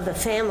of the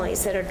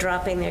families that are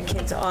dropping their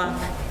kids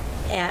off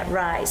at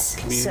RISE.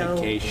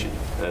 Communication,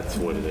 that's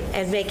what it is.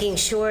 And making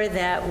sure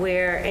that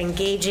we're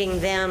engaging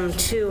them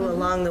too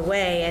along the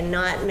way, and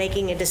not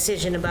making a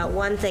decision about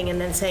one thing and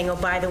then saying, oh,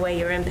 by the way,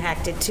 you're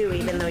impacted too,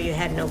 even though you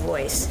had no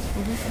voice.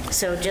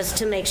 So just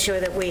to make sure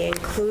that we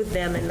include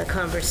them in the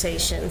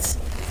conversations.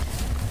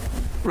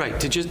 Right,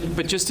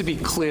 but just to be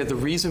clear, the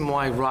reason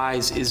why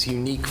RISE is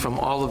unique from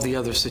all of the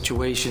other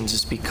situations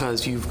is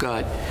because you've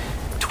got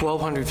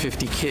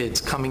 1,250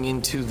 kids coming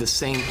into the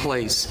same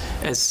place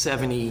as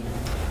 70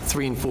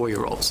 3- and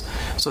 4-year-olds.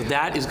 So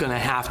that is going to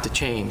have to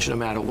change no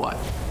matter what.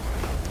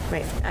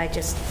 Right,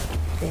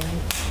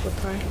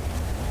 reply?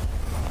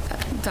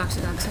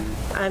 Dr. Dodson.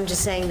 I'm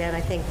just saying that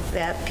I think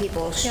that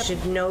people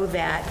should know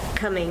that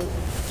coming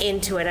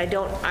into it. I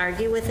don't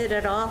argue with it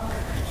at all.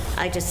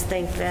 I just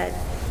think that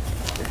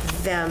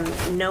them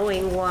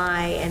knowing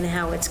why and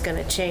how it's going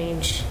to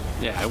change.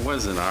 Yeah, I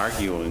wasn't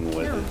arguing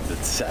with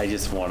it. I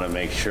just want to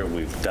make sure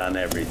we've done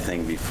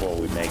everything before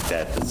we make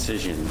that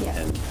decision,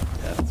 and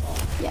that's all.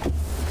 Yeah.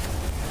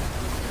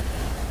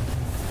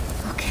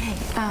 Okay.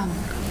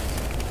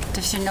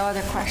 There's no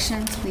other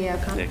questions? We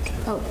have comments?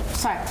 Oh,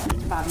 sorry,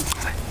 Mr. Bobby.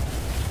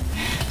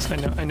 So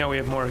I know we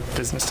have more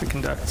business to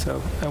conduct,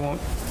 so I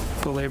won't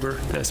belabor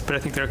this, but I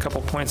think there are a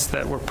couple points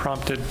that were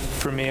prompted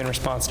for me in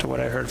response to what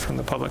I heard from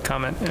the public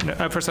comment.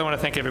 And first, I want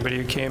to thank everybody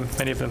who came.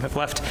 Many of them have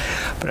left,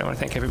 but I want to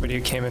thank everybody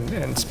who came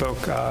and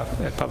spoke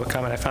at public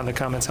comment. I found the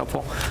comments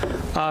helpful.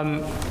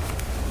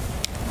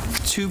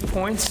 2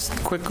 points,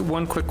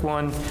 one quick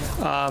one.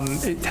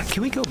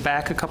 Can we go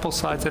back a couple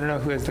slides? I don't know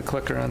who has the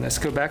clicker on this.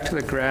 Go back to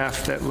the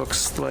graph that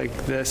looks like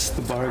this,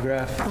 the bar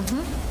graph.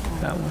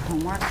 That one.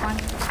 Homework one?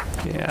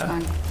 Yeah.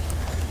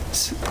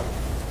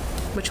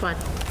 Which one?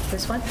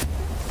 This one?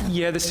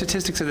 Yeah, the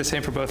statistics are the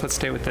same for both. Let's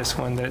stay with this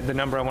one. The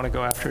number I want to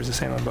go after is the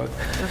same on both.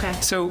 Okay.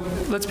 So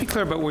let's be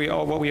clear about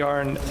what we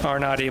are and are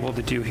not able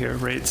to do here,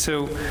 right?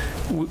 So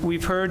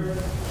we've heard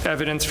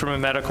evidence from a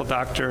medical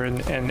doctor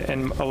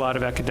and a lot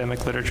of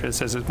academic literature that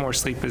says that more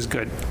sleep is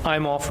good.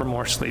 I'm all for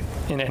more sleep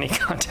in any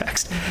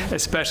context,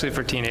 especially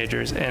for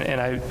teenagers. And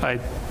I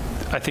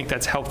think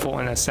that's helpful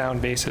and a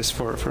sound basis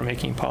for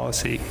making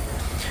policy.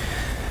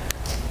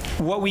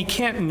 What we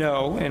can't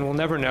know, and we'll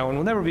never know, and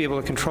we'll never be able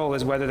to control,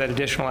 is whether that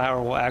additional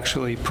hour will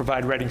actually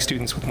provide Reading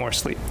students with more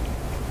sleep.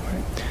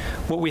 Right?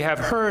 What we have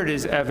heard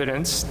is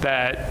evidence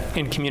that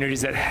in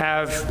communities that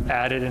have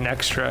added an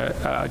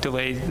extra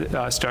delayed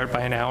start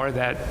by an hour,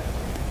 that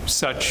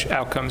such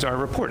outcomes are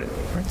reported.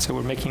 Right? So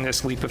we're making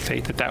this leap of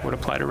faith that that would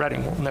apply to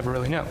Reading. We'll never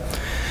really know.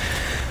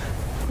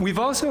 We've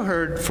also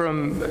heard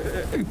from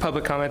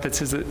public comment that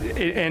says that,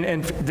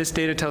 and this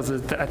data tells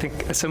us, I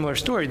think, a similar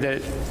story,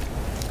 that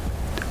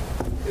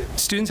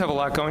students have a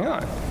lot going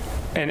on.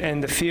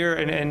 And the fear,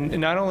 and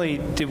not only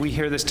did we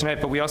hear this tonight,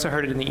 but we also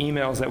heard it in the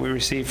emails that we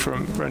received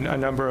from a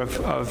number of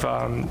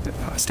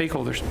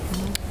stakeholders.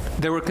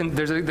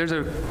 there's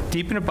a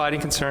deep and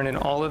abiding concern in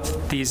all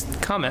of these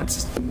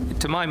comments,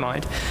 to my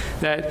mind,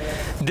 that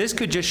this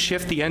could just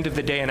shift the end of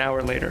the day an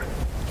hour later.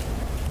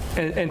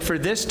 And for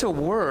this to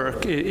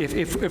work,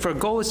 if our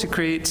goal is to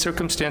create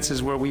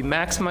circumstances where we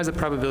maximize the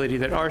probability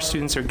that our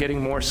students are getting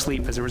more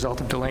sleep as a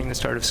result of delaying the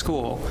start of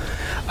school,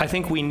 I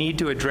think we need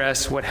to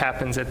address what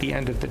happens at the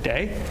end of the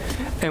day.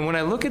 And when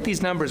I look at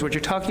these numbers, what you're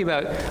talking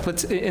about,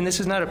 and this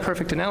is not a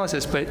perfect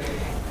analysis, but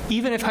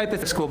even if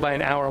hypothetically school by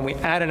an hour and we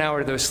add an hour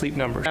to those sleep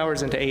numbers,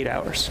 hours into 8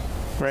 hours,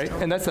 right?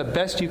 And that's the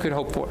best you could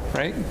hope for,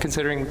 right?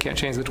 Considering we can't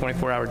change the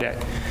 24-hour day.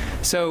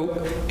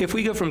 So if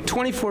we go from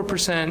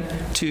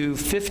 24% to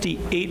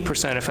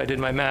 58%, if I did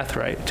my math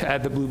right, to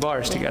add the blue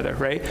bars together,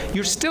 right?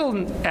 You're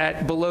still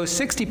at below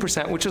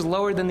 60%, which is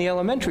lower than the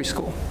elementary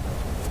school.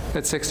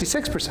 That's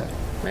 66%.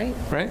 Right.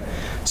 Right?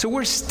 So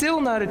we're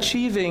still not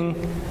achieving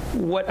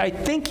what I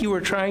think you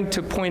were trying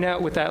to point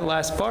out with that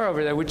last bar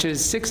over there, which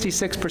is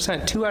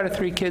 66%. 2 out of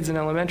 3 kids in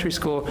elementary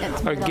school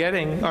are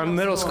getting, or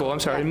middle school, I'm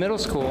sorry, middle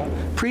school,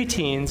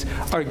 preteens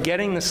are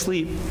getting the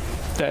sleep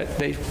that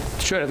they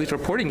should, at least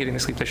reporting getting the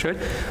sleep they should.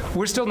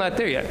 We're still not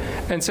there yet.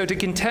 And so to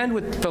contend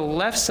with the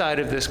left side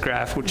of this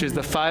graph, which is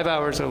the 5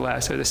 hours or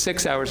less, or the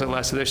 6 hours or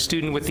less, or their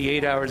student with the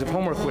 8 hours of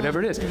homework,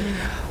 whatever it is,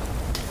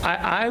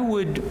 I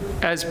would,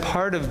 as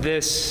part of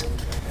this,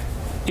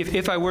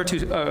 if I were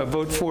to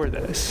vote for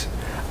this,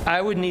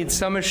 I would need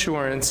some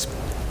assurance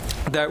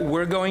that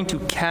we're going to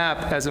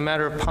cap, as a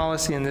matter of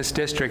policy in this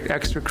district,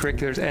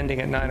 extracurriculars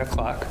ending at 9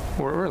 o'clock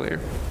or earlier.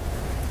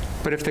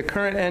 But if the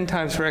current end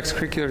times for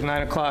extracurriculars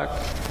 9 o'clock,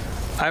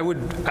 I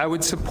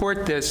would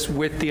support this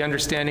with the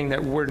understanding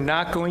that we're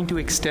not going to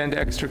extend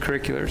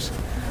extracurriculars.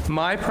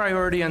 My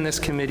priority on this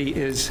committee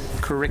is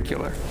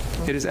curricular.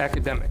 It is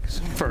academics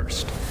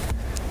first.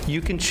 You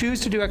can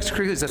choose to do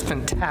extracurriculars. That's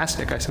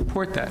fantastic. I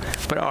support that.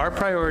 But our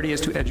priority is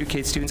to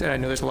educate students. And I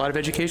know there's a lot of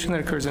education that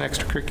occurs in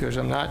extracurriculars.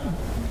 I'm not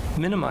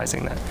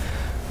minimizing that.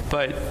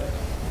 But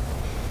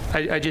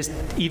I just,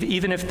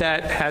 even if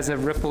that has an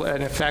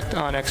effect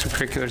on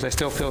extracurriculars, I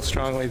still feel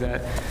strongly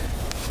that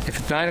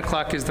if 9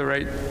 o'clock is the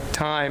right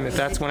time, if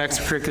that's when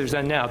extracurriculars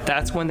end now,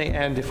 that's when they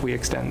end if we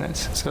extend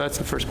this. So that's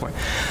the first point.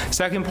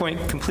 Second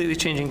point, completely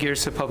changing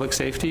gears to public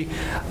safety.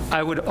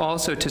 I would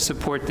also, to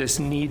support this,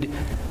 need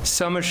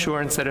some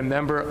assurance that a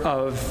member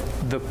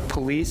of the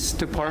police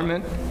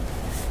department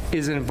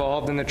is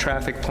involved in the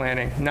traffic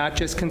planning, not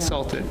just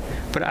consulted,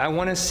 but I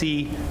want to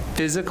see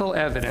physical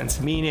evidence,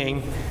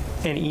 meaning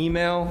an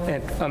email,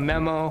 a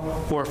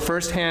memo, or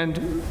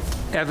firsthand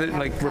evidence,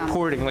 like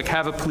reporting, like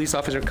have a police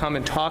officer come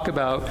and talk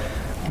about,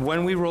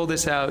 when we roll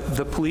this out,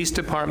 the police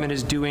department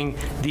is doing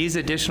these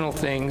additional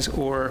things,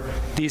 or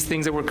these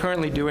things that we're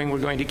currently doing, we're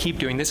going to keep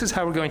doing. This is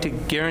how we're going to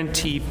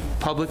guarantee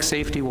public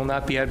safety will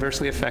not be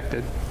adversely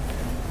affected.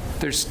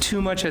 There's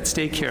too much at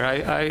stake here.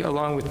 I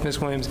along with Ms.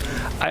 Williams,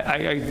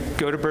 I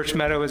go to Birch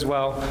Meadow as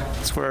well.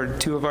 It's where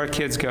 2 of our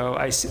kids go.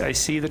 I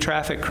see the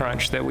traffic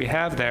crunch that we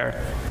have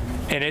there.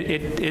 And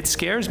it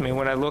scares me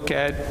when I look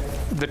at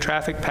the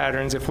traffic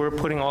patterns. If we're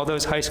putting all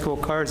those high school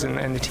cars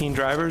and the teen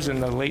drivers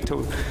and the late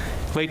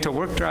to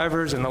work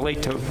drivers and the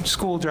late to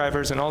school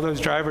drivers and all those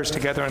drivers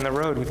together on the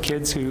road with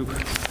kids who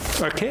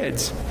are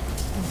kids,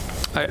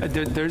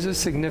 there's a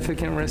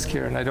significant risk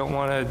here, and I don't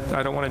want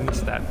to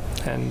miss that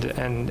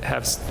and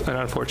have an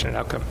unfortunate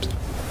outcome.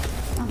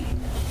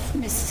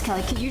 Mrs.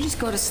 Kelly, could you just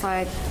go to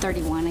slide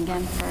 31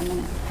 again for a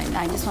minute?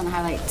 I just want to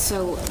highlight.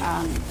 So.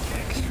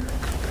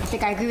 I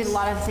think I agree with a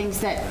lot of the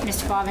things that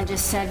Mr. Boivin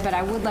just said, but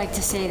I would like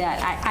to say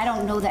that I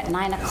don't know that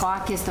 9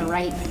 o'clock is the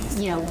right,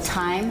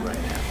 time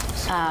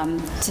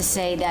to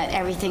say that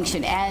everything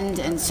should end.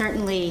 And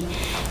certainly,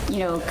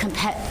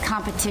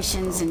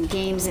 competitions and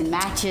games and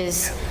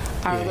matches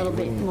are a little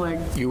bit more.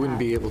 You wouldn't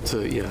be able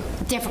to,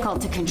 difficult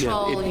to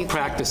control. Yeah,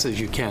 practices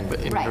you can, but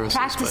in rehearsals.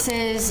 Right,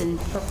 practices and,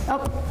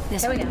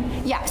 this there we go.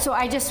 Yeah, so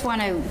I just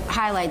want to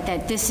highlight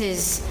that this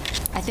is,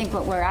 I think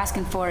what we're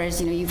asking for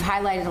is, you've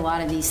highlighted a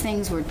lot of these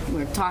things.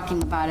 We're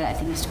talking about it. I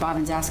think Mr.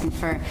 Bobbin's asking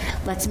for,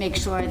 let's make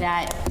sure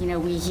that,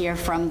 we hear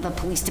from the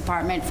police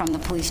department, from the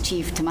police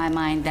chief, to my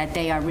mind, that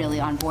they are really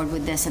on board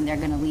with this and they're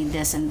going to lead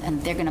this and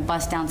they're going to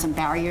bust down some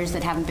barriers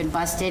that haven't been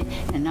busted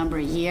in a number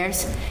of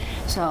years.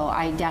 So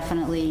I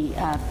definitely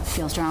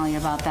feel strongly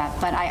about that.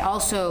 But I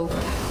also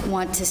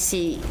want to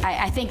see,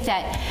 I think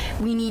that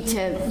we need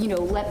to,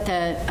 let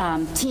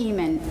the team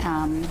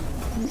and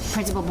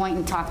Principal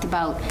Boynton talked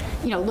about,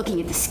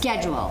 looking at the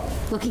schedule,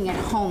 looking at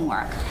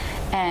homework,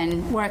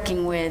 and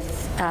working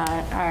with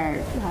our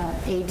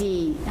AD,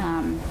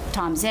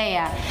 Tom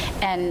Zaya,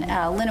 and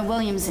Lynna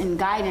Williams in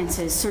guidance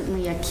is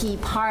certainly a key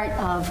part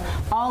of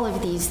all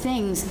of these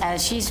things,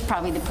 as she's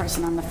probably the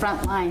person on the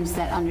front lines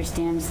that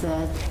understands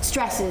the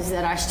stresses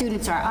that our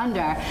students are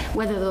under,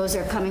 whether those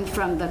are coming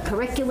from the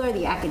curricular,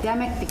 the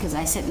academic, because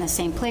I sit in the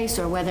same place,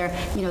 or whether,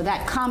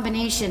 that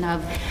combination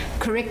of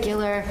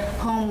curricular,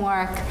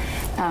 homework,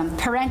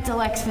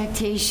 parental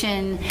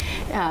expectation,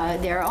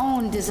 their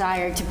own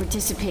desire to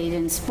participate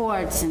in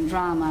sports and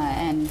drama.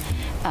 And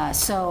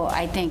so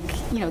I think,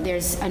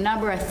 there's a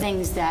number of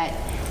things that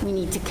we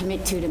need to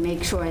commit to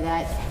make sure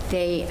that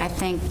I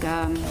think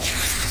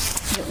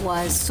it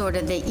was sort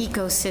of the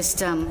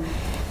ecosystem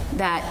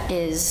that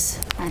is,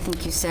 I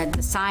think you said,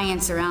 the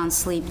science around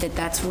sleep,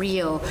 that's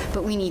real,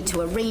 but we need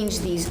to arrange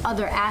these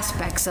other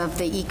aspects of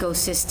the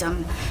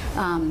ecosystem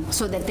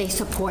so that they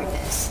support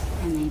this,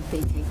 and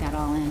they take that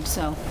all in.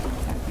 So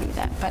I agree with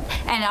that.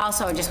 And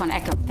also, I just want to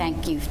echo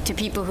thank you to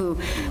people who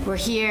were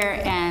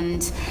here,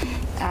 and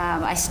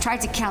I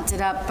tried to count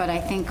it up, but I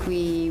think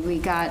we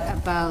got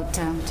about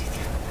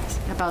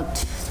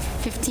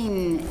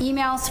 15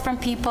 emails from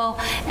people,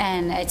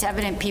 and it's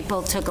evident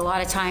people took a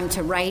lot of time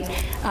to write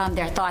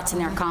their thoughts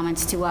and their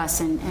comments to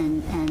us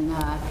and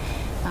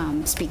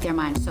speak their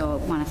mind, so I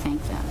want to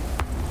thank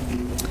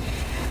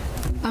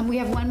them. We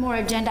have one more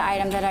agenda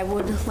item that I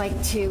would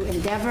like to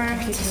endeavor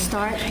to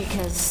start,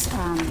 because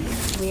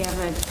we have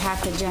a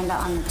packed agenda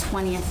on the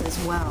 20th as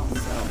well.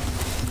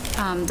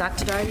 So,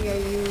 Dr. Daugherty, are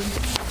you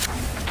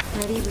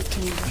ready? We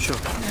can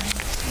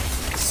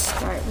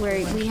start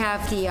where we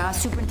have the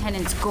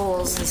superintendent's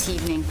goals this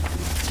evening.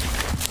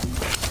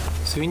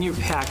 So in your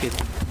packet,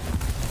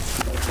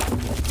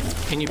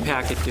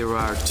 there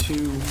are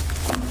two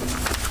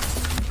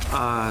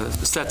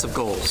sets of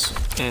goals.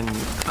 And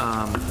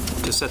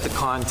to set the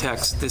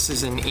context, this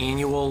is an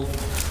annual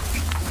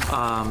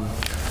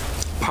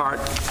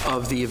part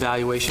of the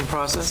evaluation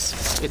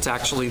process. It's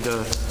actually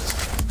the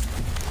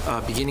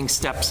beginning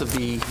steps of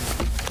the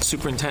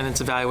superintendent's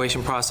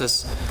evaluation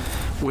process,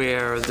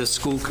 where the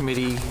school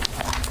committee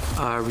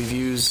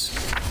reviews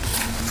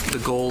the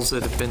goals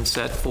that have been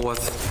set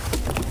forth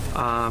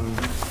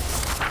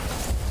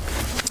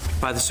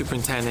by the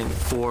superintendent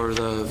for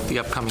the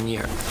upcoming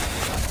year.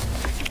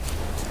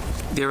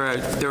 There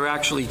are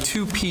actually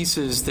two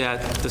pieces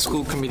that the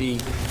school committee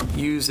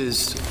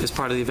uses as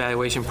part of the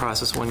evaluation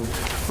process when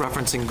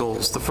referencing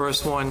goals. The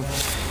first one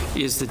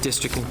is the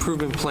district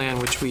improvement plan,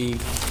 which we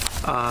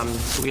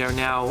are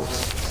now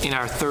in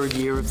our third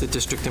year of the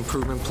district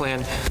improvement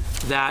plan.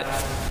 That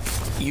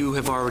you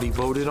have already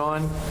voted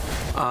on.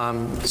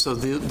 So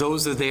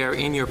those are there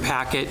in your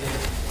packet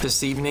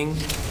this evening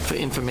for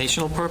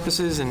informational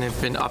purposes, and have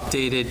been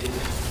updated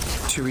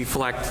to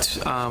reflect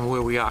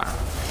where we are.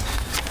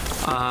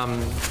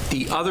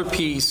 The other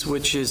piece,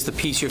 which is the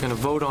piece you're going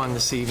to vote on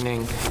this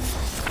evening,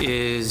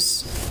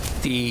 is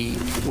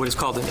what is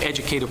called an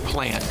educator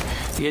plan.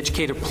 The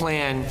educator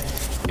plan,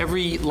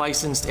 every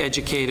licensed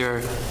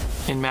educator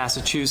in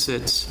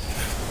Massachusetts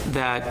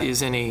that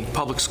is in a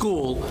public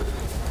school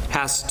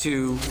has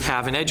to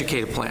have an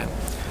educator plan,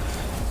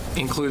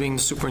 including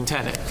the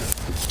superintendent.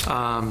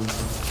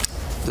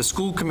 The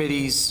school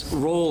committee's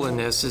role in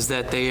this is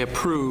that they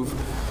approve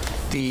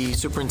the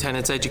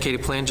superintendent's educator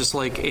plan, just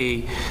like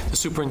the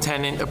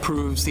superintendent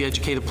approves the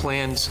educator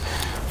plans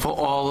for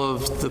all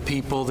of the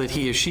people that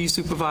he or she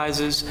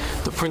supervises.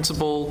 The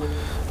principal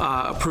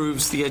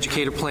approves the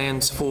educator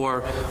plans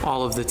for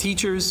all of the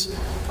teachers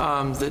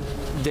that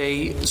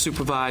they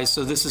supervise.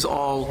 So this is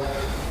all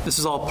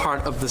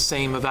part of the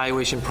same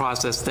evaluation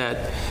process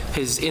that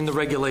is in the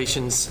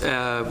regulations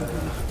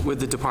with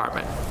the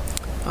Department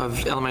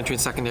of Elementary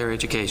and Secondary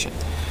Education.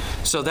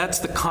 So that's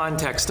the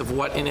context of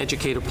what an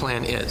educator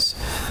plan is.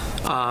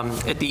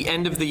 At the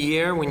end of the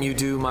year, when you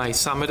do my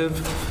summative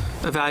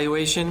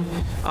evaluation,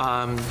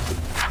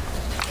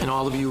 and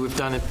all of you have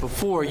done it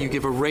before, you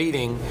give a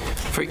rating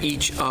for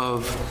each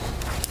of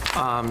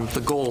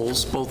the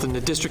goals, both in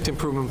the district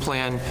improvement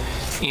plan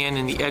and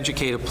in the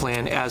educator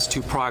plan, as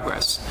to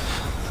progress.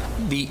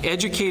 The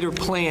educator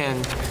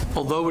plan,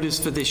 although it is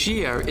for this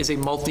year, is a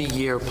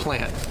multi-year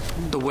plan,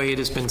 the way it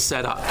has been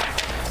set up,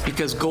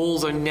 because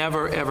goals are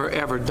never, ever,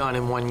 ever done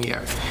in 1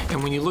 year.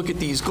 And when you look at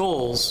these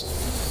goals,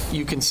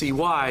 you can see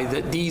why,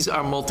 that these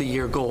are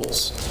multi-year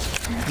goals.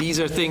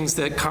 These are things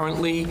that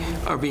currently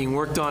are being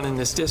worked on in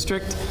this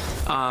district.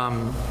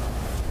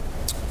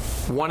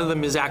 One of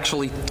them is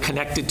actually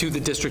connected to the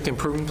district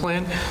improvement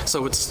plan,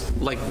 so it's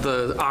like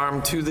the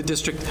arm to the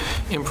district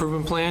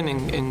improvement plan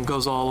and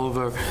goes all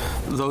over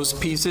those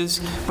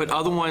pieces. But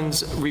other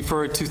ones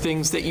refer to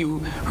things that you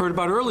heard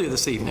about earlier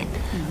this evening,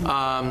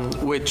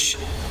 which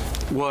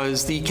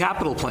was the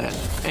capital plan,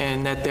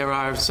 and that there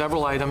are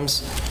several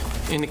items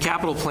in the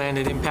capital plan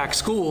that impact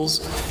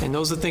schools, and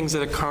those are things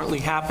that are currently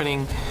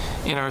happening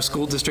in our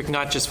school district,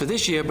 not just for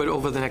this year, but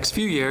over the next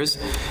few years,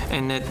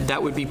 and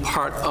that would be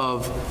part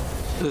of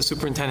the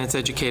superintendent's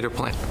educator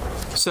plan.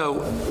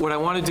 So what I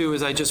want to do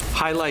is I just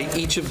highlight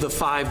each of the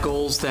 5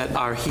 goals that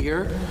are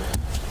here.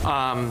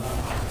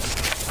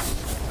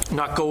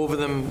 Not go over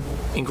them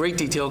in great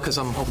detail because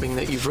I'm hoping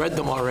that you've read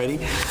them already,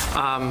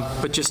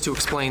 but just to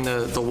explain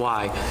the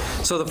why.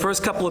 So the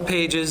first couple of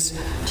pages.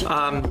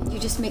 You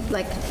just make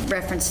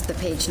reference to the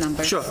page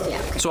number. Sure.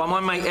 Yeah, okay. So I'm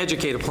on my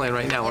educator plan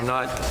right now. I'm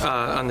not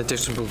on the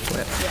district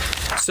improvement plan.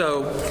 Yeah.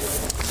 So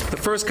the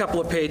first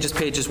couple of pages,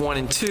 pages 1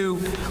 and 2,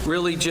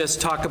 really just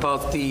talk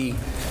about the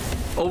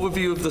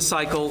overview of the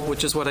cycle,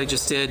 which is what I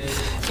just did,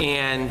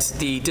 and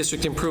the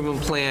district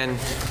improvement plan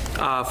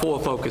 4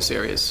 focus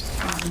areas,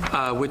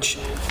 which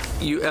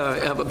you,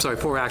 I'm sorry,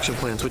 4 action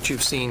plans, which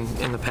you've seen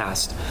in the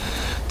past.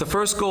 The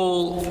first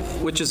goal,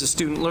 which is a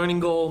student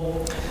learning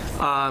goal,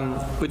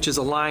 which is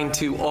aligned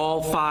to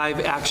all 5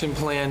 action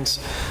plans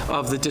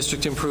of the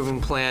district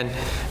improvement plan,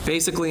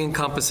 basically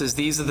encompasses,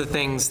 these are the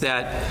things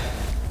that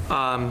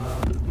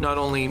not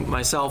only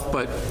myself,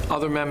 but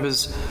other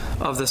members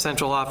of the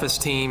central office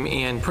team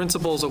and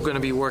principals are going to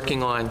be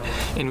working on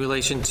in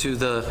relation to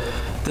the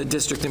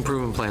district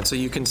improvement plan. So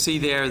you can see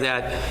there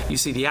that you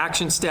see the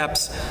action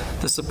steps,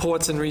 the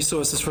supports and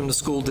resources from the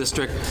school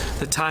district,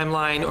 the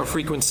timeline or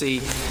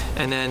frequency,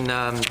 and then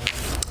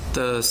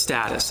the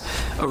status.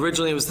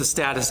 Originally, it was the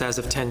status as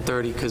of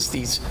 10:30 because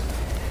these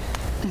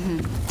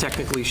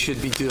technically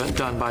should be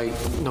done by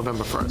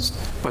November 1st.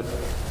 But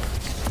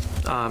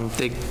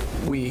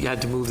we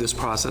had to move this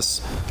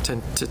process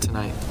to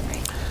tonight.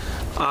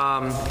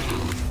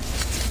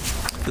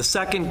 The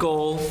second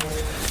goal,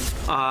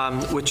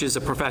 which is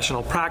a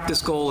professional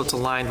practice goal, it's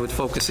aligned with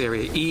focus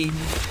area E,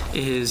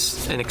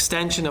 is an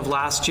extension of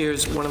last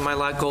year's, one of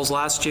my goals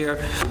last year,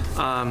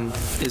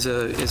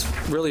 is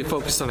really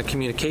focused on a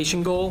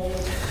communication goal,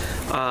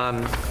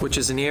 which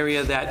is an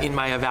area that in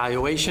my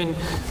evaluation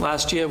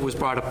last year was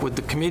brought up with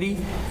the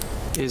committee,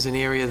 is an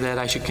area that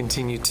I should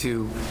continue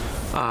to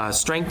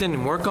strengthen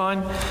and work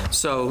on.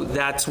 So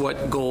that's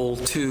what goal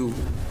 2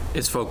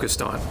 is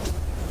focused on.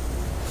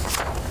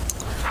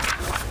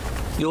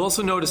 You'll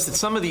also notice that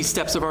some of these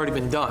steps have already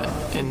been done,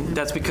 and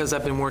that's because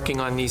I've been working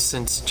on these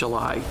since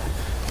July.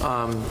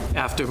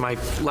 After my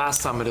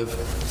last summative,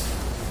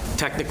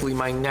 technically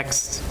my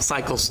next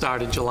cycle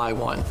started July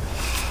 1.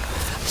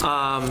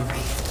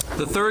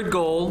 The third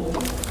goal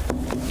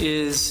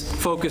is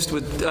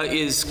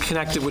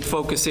connected with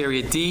focus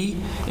area D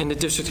in the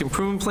district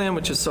improvement plan,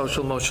 which is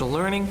social emotional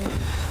learning.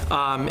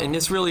 And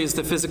this really is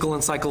the physical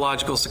and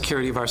psychological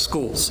security of our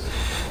schools.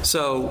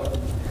 So,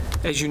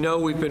 as you know,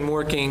 we've been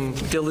working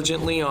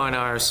diligently on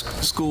our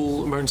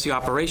school emergency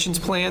operations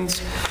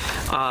plans.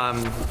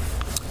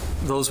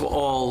 Those were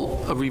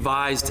all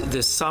revised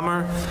this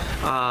summer.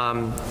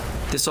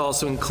 This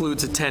also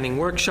includes attending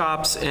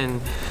workshops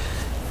and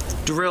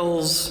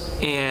drills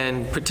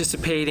and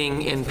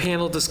participating in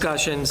panel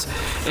discussions,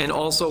 and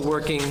also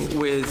working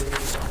with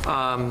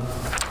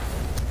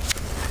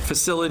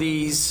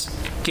facilities,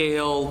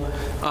 Gail,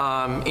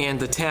 and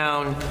the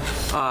town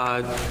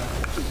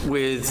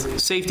with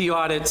safety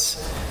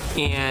audits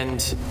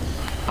and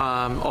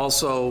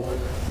also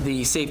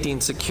the safety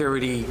and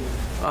security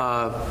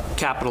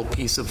capital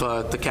piece of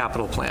the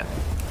capital plan.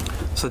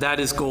 So that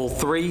is goal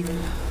 3.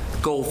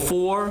 Goal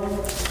 4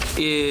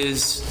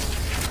 is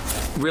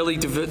really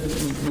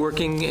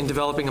working and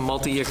developing a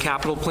multi-year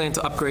capital plan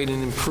to upgrade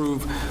and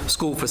improve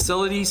school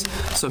facilities.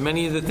 So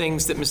many of the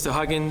things that Mr.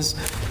 Huggins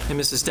and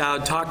Mrs.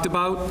 Dowd talked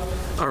about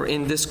are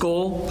in this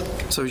goal.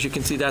 So as you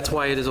can see, that's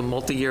why it is a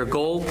multi-year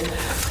goal.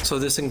 So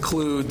this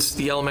includes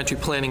the elementary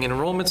planning and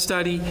enrollment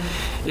study.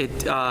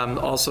 It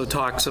also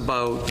talks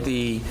about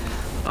the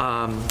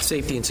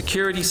safety and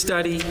security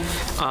study,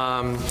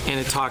 and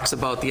it talks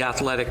about the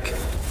athletic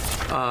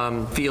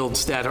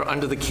fields that are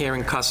under the care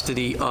and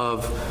custody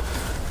of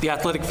the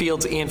athletic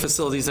fields and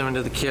facilities are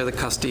under the care of the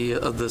custody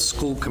of the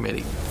school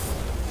committee.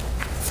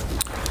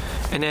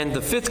 And then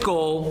the 5th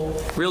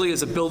goal really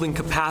is a building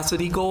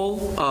capacity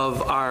goal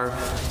of our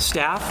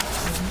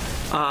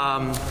staff.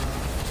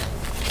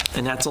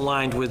 And that's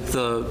aligned with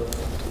the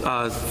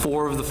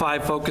 4 of the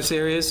 5 focus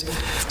areas.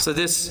 So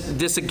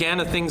this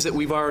again are things that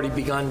we've already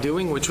begun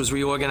doing, which was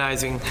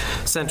reorganizing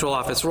central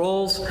office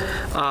roles,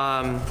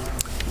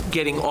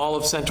 getting all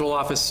of central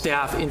office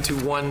staff into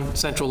one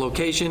central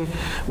location,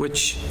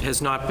 which has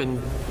not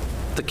been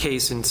the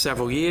case in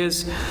several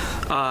years,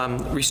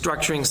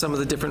 restructuring some of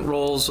the different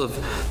roles of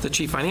the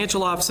chief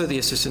financial officer, the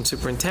assistant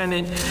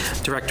superintendent,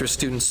 director of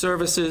student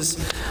services,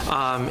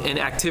 and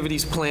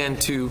activities plan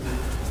to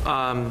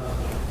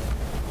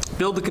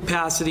build the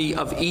capacity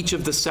of each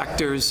of the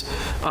sectors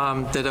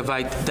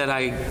that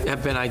I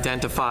have been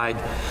identified.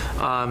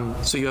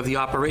 So you have the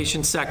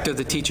operations sector,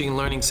 the teaching and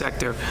learning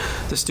sector,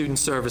 the student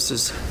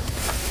services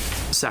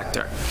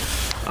sector.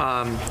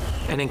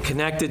 And then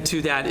connected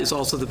to that is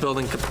also the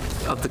building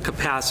of the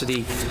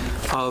capacity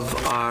of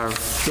our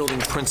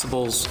building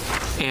principals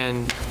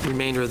and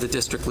remainder of the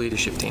district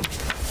leadership team.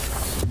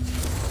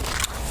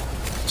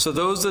 So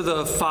those are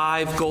the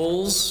 5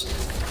 goals,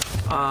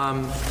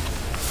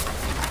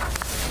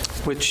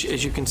 which,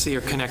 as you can see,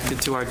 are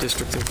connected to our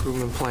district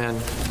improvement plan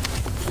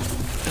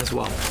as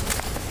well.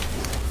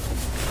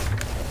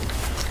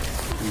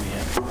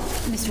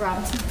 Mr.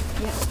 Robinson?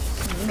 Yep.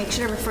 Make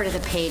sure to refer to the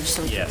page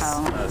so we can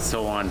follow. Yes.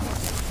 So on,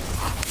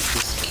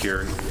 just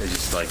curious,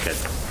 just like a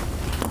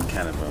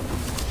kind of a,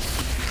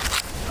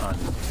 on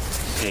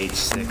page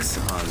 6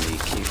 on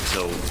the,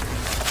 so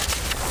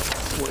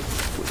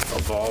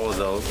of all of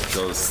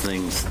those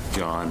things,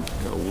 John,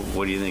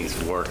 what do you think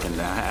is working?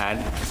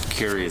 I'm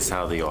curious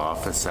how the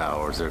office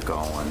hours are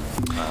going.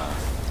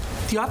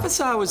 The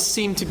office hours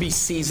seem to be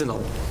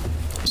seasonal.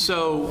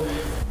 So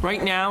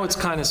right now it's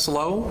kind of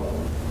slow.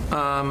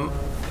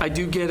 I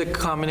do get a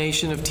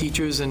combination of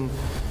teachers and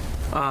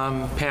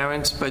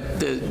parents, but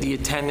the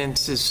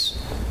attendance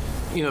is,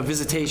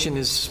 visitation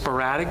is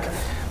sporadic.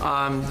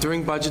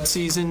 During budget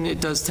season, it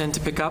does tend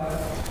to pick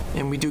up,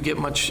 and we get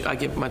much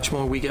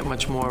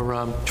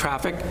more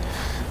traffic.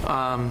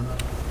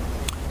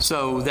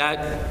 So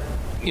that,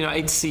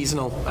 it's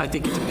seasonal. I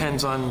think it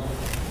depends on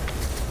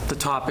the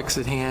topics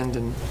at hand.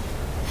 And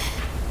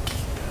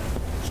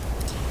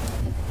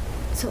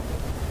So,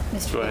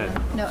 Mr. Go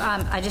ahead. No,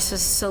 I just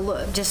was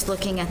just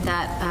looking at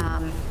that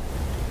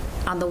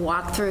on the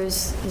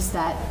walkthroughs. Is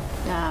that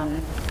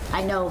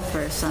I know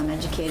for some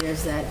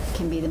educators that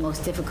can be the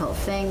most difficult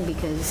thing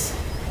because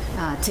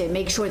to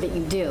make sure that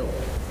you do.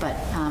 But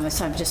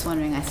so I'm just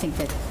wondering. I think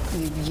that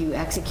you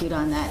execute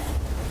on that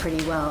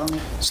pretty well.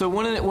 So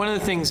one of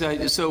the things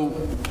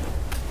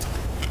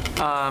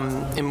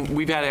and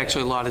we've had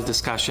actually a lot of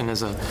discussion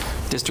as a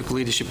district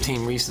leadership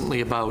team recently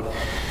about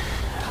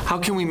how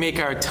can we make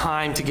our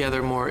time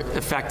together more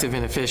effective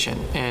and efficient.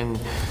 And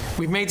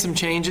we've made some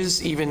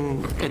changes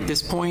even at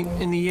this point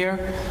in the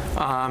year,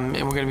 and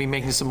we're going to be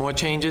making some more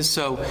changes.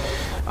 So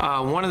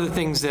one of the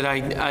things that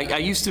I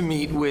used to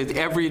meet with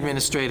every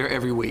administrator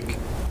every week.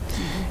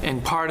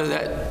 And part of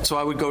that, so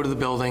I would go to the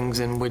buildings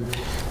and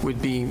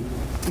would be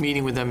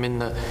meeting with them,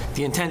 and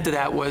the intent of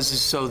that was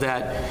so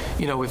that,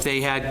 if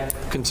they had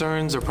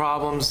concerns or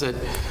problems, that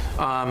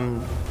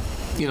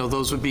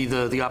those would be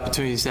the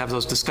opportunities to have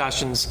those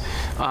discussions,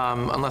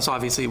 unless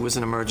obviously it was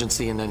an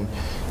emergency, and then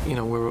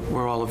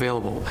we're all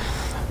available.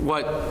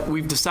 What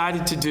we've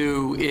decided to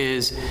do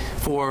is,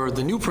 for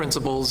the new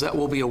principals, that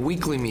will be a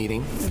weekly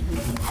meeting.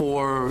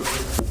 For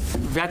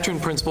veteran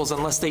principals,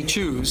 unless they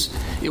choose,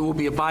 it will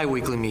be a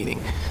bi-weekly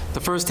meeting.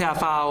 The first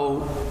half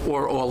hour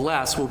or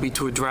less will be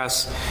to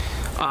address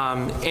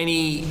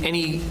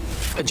any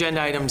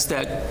agenda items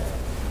that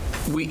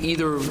we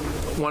either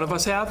one of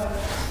us have,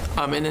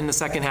 and then the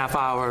second half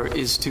hour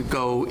is to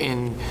go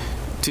in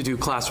to do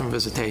classroom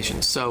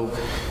visitations. So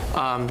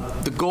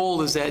the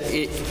goal is that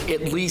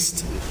at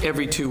least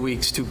every 2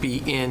 weeks to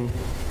be in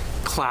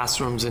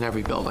classrooms in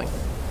every building.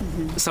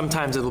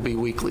 Sometimes it'll be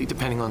weekly,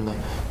 depending on the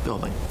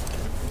building.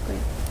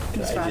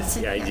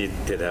 I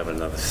did have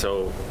another.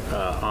 So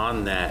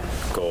on that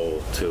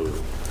goal to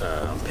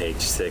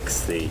page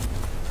 6, the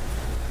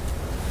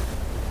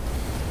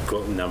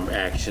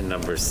action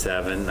number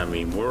 7, I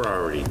mean, we're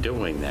already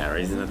doing that,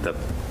 right? Isn't it the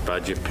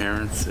budget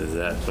parents? Is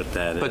that what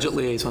that is? Budget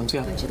liaisons,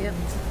 yeah.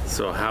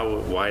 So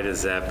why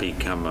does that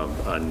become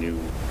a new?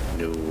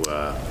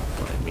 I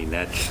mean,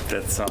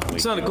 that's something.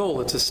 It's not a goal;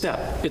 it's a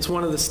step. It's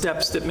one of the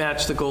steps that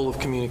match the goal of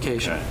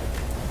communication.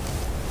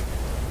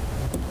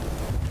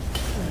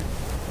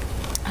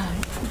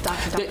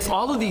 Okay.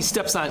 All of these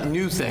steps aren't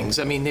new things.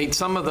 I mean,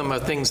 some of them are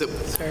things that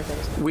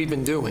we've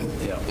been doing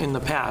in the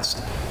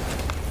past.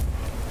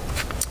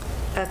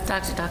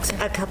 Dr. Doxson.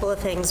 A couple of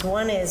things.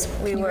 One is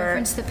Can you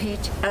reference the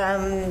page?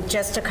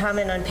 Just a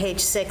comment on page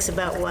 6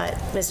 about what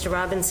Mr.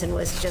 Robinson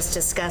was just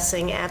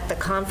discussing at the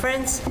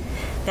conference.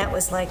 That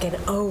was like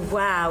oh,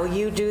 wow,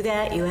 you do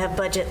that? You have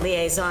budget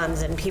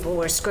liaisons, and people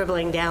were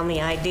scribbling down the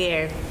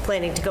idea,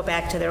 planning to go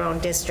back to their own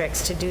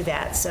districts to do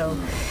that. So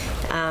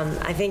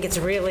I think it's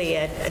really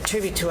a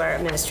tribute to our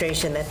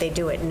administration that they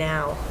do it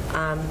now.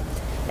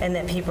 And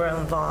that people are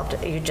involved.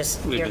 We've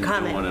been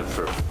doing it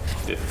for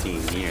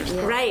 15 years.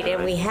 Yeah. Right,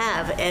 and we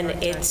have, and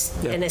it's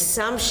an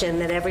assumption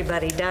that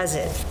everybody does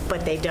it,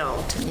 but they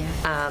don't.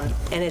 Yeah.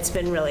 And it's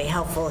been really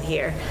helpful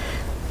here.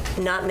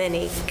 Not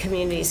many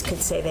communities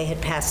could say they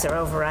had passed their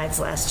overrides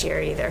last year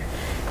either.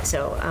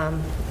 So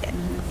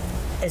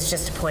it's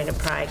just a point of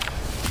pride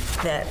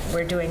that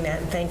we're doing that,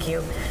 and thank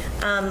you.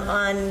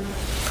 On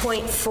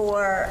point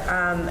 4,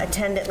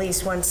 attend at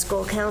least one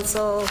school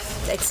council,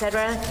 et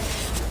cetera.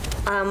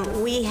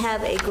 We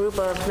have a group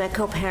of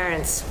METCO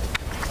parents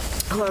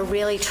who are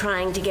really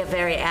trying to get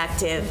very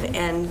active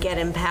and get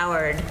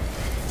empowered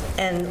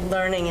and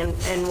learning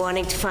and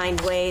wanting to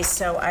find ways.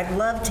 So I'd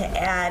love to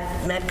add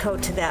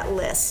METCO to that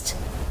list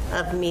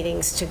of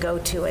meetings to go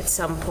to at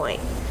some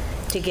point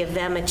to give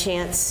them a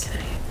chance.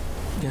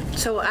 Yeah.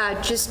 So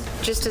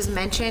just as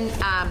mentioned,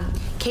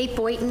 Kate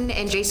Boynton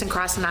and Jason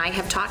Cross and I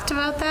have talked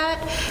about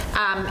that,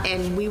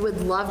 and we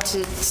would love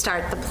to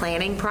start the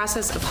planning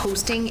process of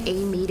hosting a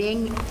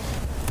meeting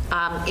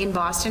in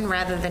Boston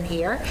rather than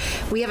here.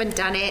 We haven't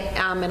done it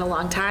in a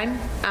long time,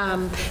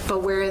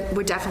 but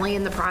we're definitely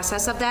in the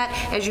process of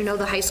that. As you know,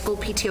 the high school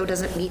PTO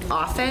doesn't meet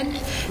often,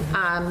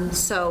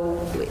 so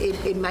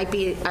it might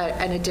be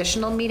an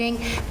additional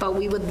meeting, but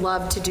we would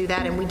love to do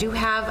that. And we do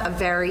have a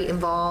very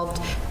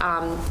involved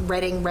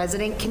Reading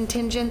resident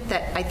contingent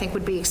that I think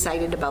would be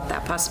excited about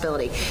that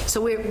possibility.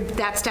 So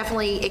that's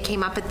definitely, it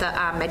came up at the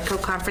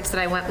MEDCO conference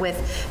that I went with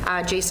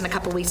Jason a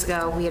couple weeks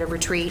ago. We had a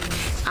retreat,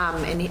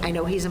 and I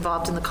know he's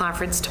involved in the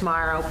conference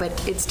tomorrow,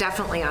 but it's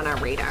definitely on our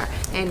radar.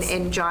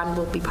 And John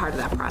will be part of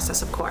that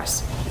process, of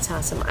course. That's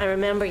awesome. I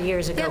remember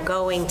years ago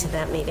going to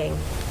that meeting.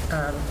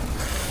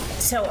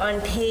 So on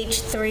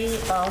page 3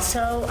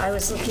 also, I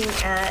was looking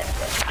at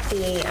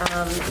the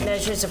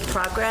measures of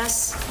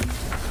progress.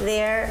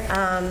 there.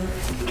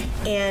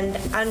 And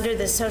under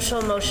the social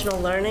emotional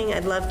learning,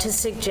 I'd love to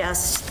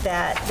suggest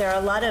that there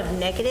are a lot of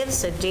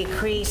negatives, a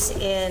decrease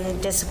in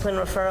discipline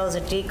referrals,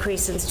 a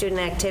decrease in student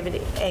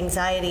activity,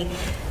 anxiety.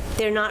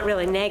 They're not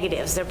really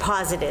negatives, they're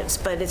positives,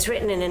 but it's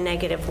written in a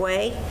negative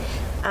way.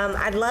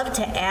 I'd love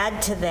to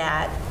add to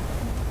that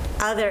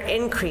other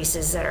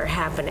increases that are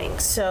happening.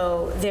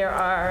 So there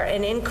are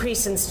an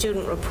increase in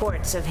student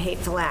reports of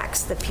hateful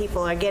acts, that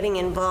people are getting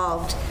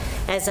involved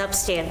as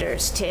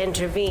upstanders to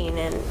intervene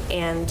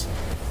and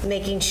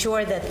making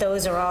sure that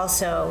those are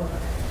also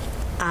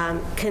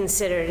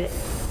considered.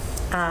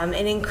 An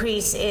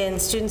increase in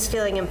students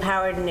feeling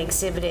empowered and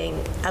exhibiting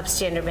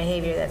upstander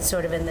behavior, that's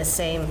sort of in the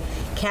same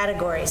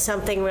category.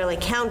 Something really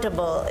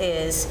countable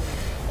is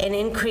an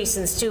increase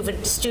in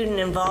student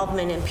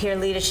involvement in peer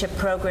leadership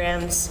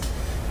programs,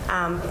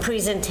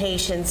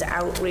 presentations,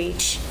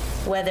 outreach,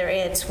 whether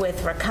it's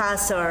with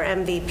RCASA or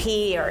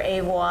MVP or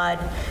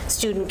AWOD,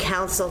 student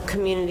council,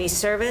 community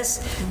service,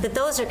 that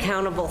those are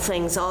countable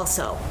things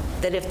also.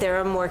 That if there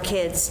are more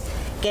kids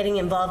getting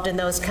involved in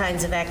those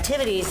kinds of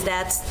activities,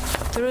 that's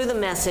through the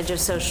message of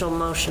social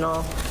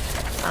emotional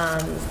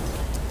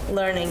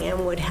learning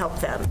and would help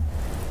them.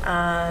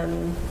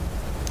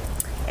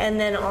 And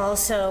then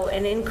also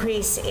an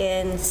increase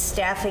in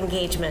staff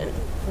engagement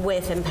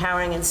with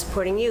empowering and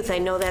supporting youth. I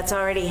know that's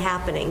already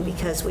happening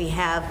because we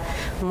have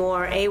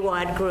more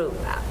AWOD group,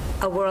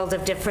 a World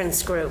of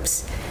Difference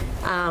groups.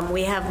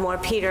 We have more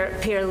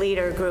peer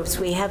leader groups.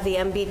 We have the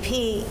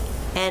MVP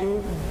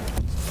and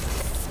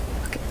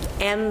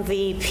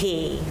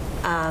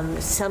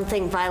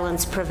something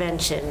violence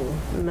prevention.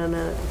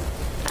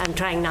 I'm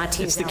trying not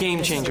to use that. It's the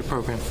Game Changer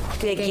program.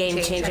 The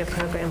Game Changer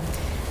program.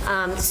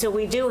 So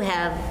we do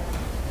have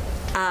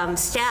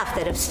staff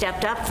that have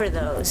stepped up for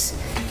those.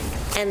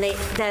 And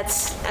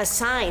that's a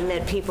sign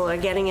that people are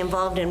getting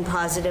involved in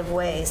positive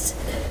ways.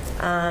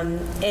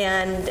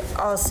 And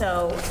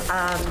also,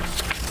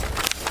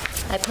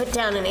 I put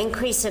down an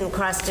increase in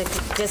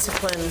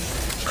cross-discipline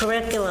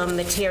curriculum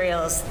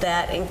materials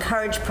that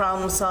encourage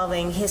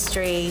problem-solving,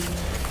 history,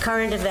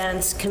 current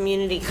events,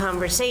 community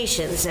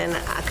conversations. And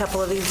a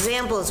couple of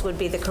examples would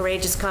be the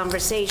courageous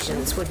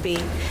conversations, would be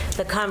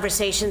the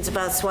conversations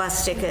about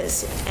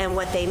swastikas and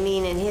what they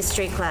mean in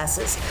history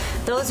classes.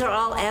 Those are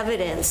all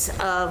evidence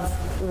of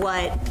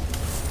what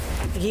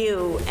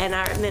you and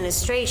our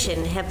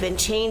administration have been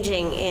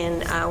changing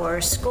in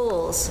our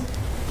schools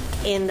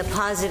in the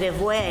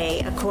positive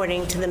way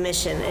according to the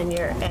mission and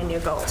your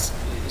goals.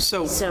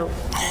 So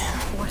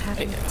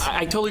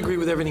I totally agree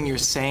with everything you're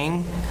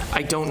saying.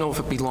 I don't know if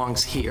it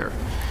belongs here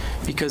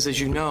because, as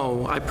you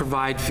know, I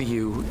provide for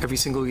you every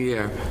single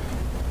year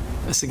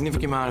a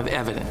significant amount of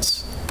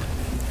evidence.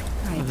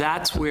 Right.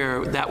 That's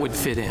where that would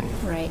fit in.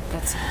 Right.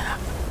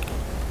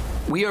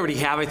 We already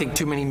have, I think,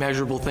 too many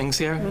measurable things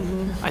here.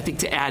 Mm-hmm. I think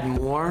to add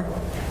more,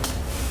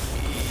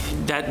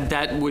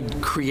 that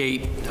would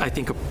create, I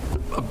think,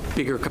 a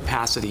bigger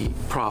capacity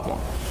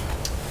problem.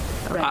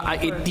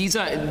 Right.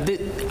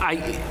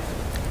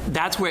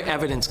 That's where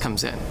evidence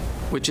comes in,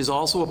 which is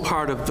also a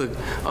part of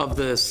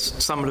the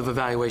summative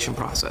evaluation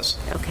process.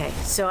 Okay,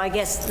 so I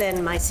guess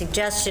then my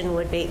suggestion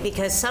would be,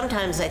 because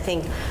sometimes I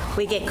think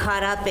we get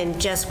caught up in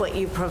just what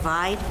you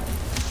provide,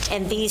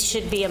 and these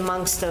should be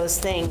amongst those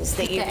things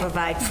that you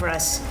provide for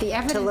us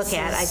to look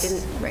at.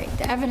 Right,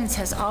 the evidence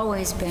has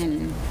always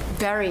been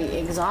very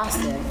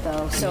exhaustive,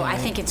 though, so I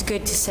think it's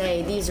good to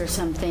say these are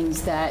some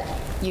things that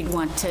you'd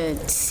want to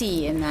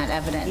see in that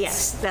evidence.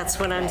 Yes, that's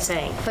what I'm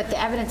saying. But the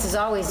evidence has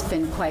always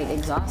been quite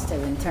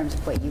exhaustive in terms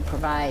of what you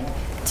provide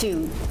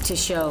to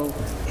show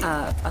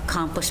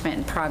accomplishment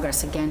and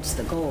progress against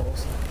the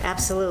goals.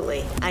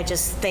 Absolutely. I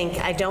just think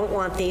I don't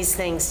want these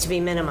things to be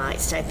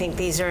minimized. I think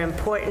these are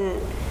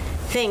important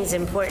things,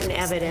 important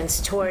evidence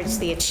towards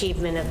the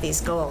achievement of these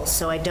goals,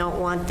 so I don't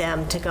want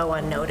them to go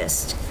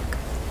unnoticed.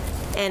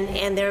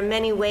 And there are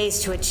many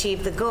ways to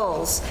achieve the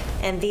goals,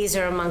 and these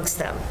are amongst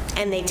them,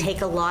 and they take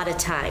a lot of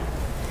time.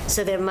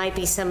 So there might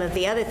be some of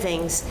the other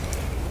things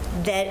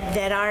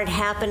that aren't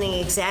happening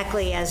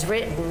exactly as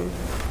written,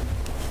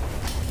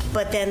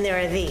 but then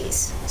there are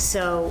these.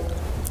 So,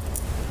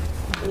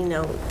 you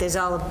know, there's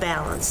all a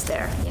balance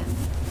there. Yeah.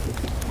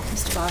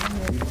 Mr. Bottom?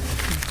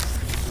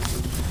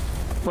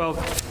 Well,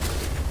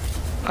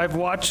 I've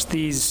watched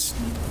these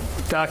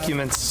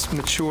documents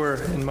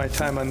mature in my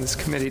time on this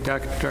committee,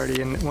 Dr. Darty,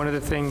 and one of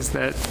the things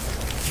that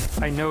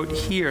I note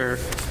here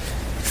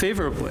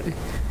favorably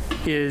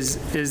is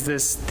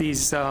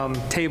these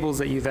tables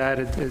that you've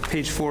added.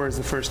 Page 4 is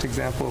the first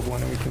example of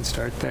one, and we can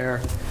start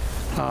there.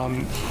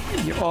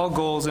 All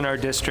goals in our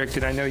district,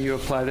 and I know you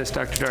apply this,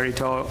 Dr. Darty,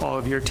 to all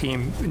of your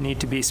team, need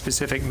to be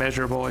specific,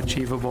 measurable,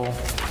 achievable,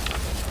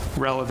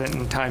 relevant,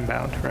 and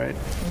time-bound, right?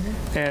 Mm-hmm.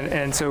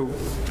 And so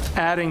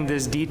adding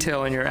this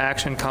detail in your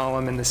action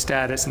column and the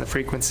status and the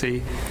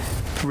frequency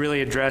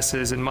really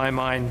addresses, in my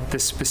mind, the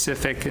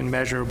specific and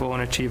measurable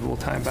and achievable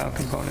time-bound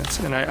components.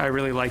 And I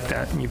really like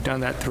that, and you've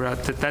done that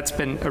throughout. That's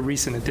been a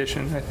recent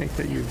addition, I think,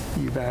 that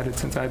you've added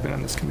since I've been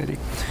on this committee.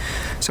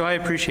 So I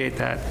appreciate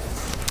that.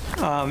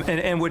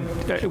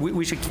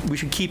 We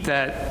should keep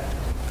that.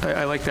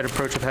 I like that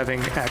approach of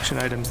having action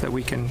items that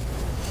we can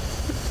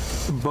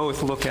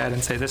both look at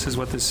and say, this is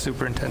what the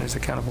superintendent is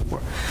accountable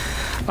for.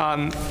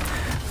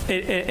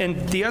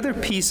 And the other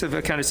piece of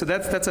accountability, so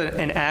that's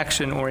an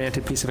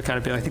action-oriented piece of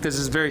accountability. I think this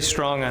is very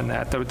strong on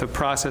that, the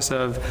process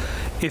of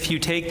if you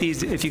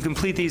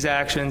complete these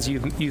actions,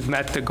 you've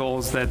met the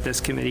goals that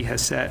this committee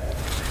has set.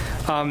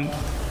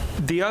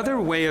 The other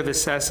way of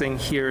assessing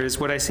here is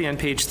what I see on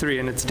page 3,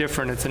 and it's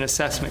different. It's an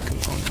assessment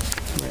component.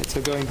 Right,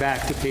 so going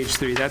back to page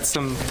 3, that's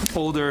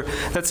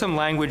some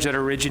language that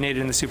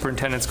originated in the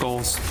superintendent's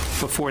goals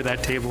before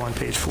that table on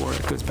page 4.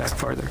 It goes back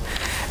farther.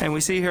 And we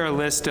see here a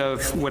list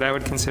of what I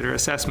would consider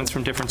assessments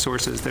from different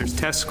sources. There's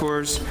test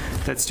scores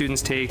that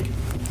students take,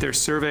 there's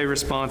survey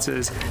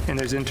responses, and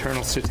there's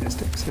internal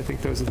statistics. I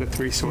think those are the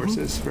 3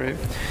 sources, right?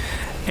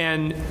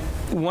 And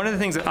one of the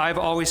things that I've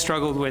always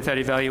struggled with at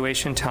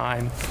evaluation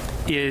time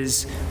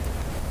is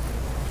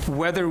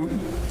whether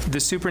the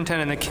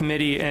superintendent and the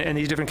committee and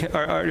these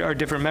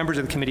different members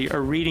of the committee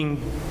are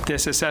reading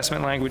this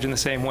assessment language in the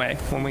same way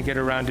when we get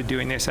around to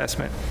doing the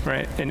assessment,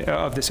 right,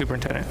 of the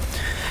superintendent.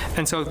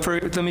 And so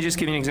let me just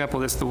give you an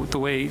example of this, the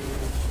way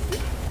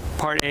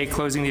Part A,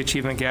 closing the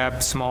achievement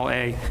gap, small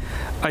a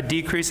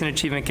decrease in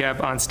achievement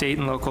gap on state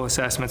and local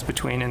assessments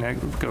between, and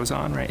that goes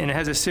on, right? And it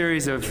has a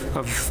series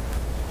of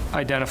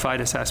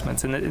identified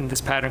assessments, and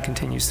this pattern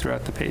continues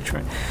throughout the page,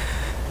 right?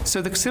 So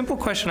the simple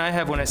question I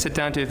have when I sit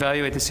down to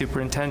evaluate the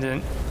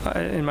superintendent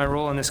in my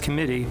role on this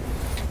committee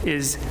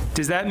is,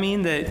 does that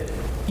mean that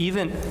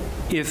even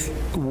if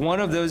one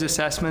of those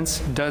assessments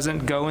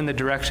doesn't go in the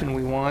direction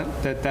we want,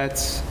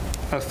 that's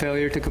a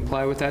failure to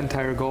comply with that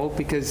entire goal?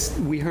 Because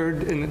we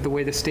heard in the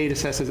way the state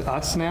assesses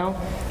us now,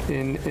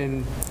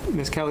 in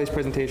Ms. Kelly's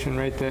presentation,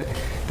 right, that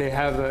they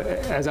have,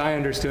 as I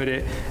understood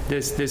it,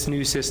 this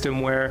new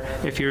system where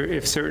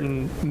if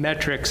certain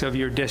metrics of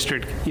your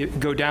district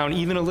go down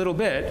even a little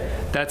bit,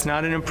 that's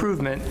not an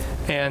improvement,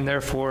 and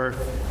therefore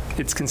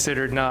it's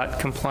considered not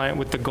compliant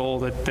with the goal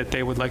that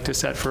they would like to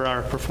set for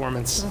our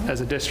performance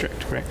as a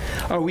district, right?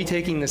 Are we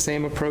taking the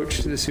same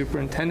approach to the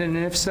superintendent?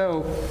 And if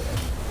so,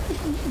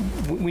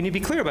 we need to be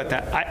clear about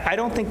that. I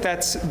don't think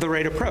that's the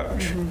right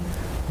approach.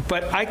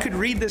 But I could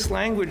read this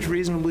language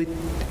reasonably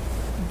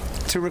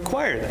to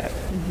require that.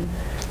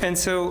 And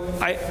so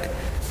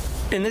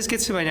and this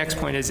gets to my next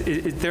point, is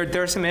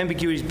there are some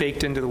ambiguities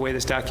baked into the way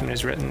this document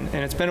is written,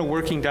 and it's been a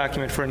working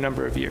document for a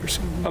number of years.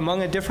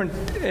 Among and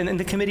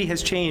the committee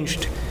has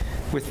changed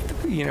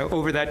with,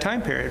 over that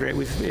time period, right?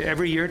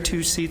 Every year,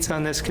 2 seats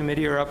on this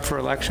committee are up for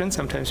election.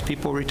 Sometimes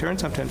people return,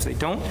 sometimes they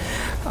don't.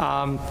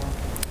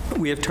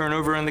 We have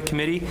turnover on the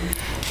committee.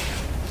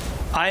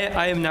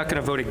 I am not going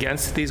to vote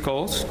against these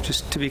goals,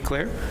 just to be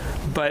clear,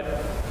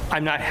 but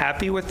I'm not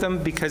happy with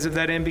them because of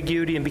that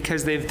ambiguity and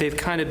because they've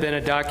kind of been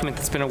a document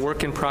that's been a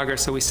work in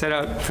progress. So we set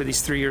out for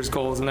these 3 years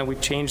goals, and then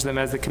we've changed them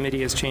as the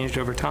committee has changed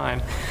over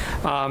time.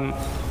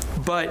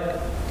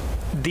 But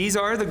these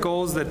are the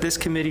goals that this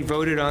committee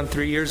voted on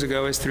 3 years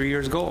ago as 3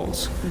 years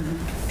goals.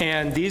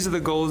 And these are the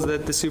goals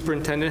that the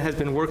superintendent has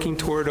been working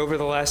toward over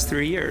the last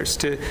 3 years.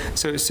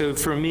 So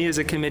for me as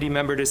a committee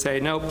member to say,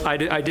 nope,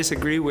 I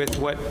disagree with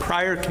what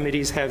prior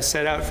committees have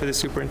set out for the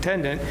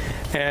superintendent,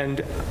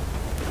 and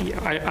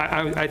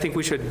I think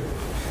we should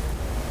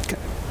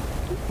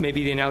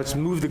maybe the analogy,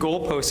 move the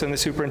goalposts on the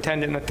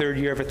superintendent in the 3rd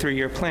year of a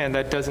 3-year plan.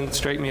 That doesn't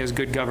strike me as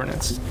good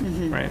governance,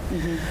 right?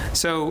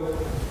 So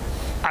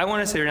I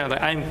want to say right now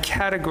that I'm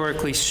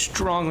categorically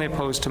strongly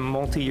opposed to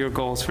multi-year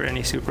goals for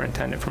any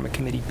superintendent from a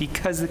committee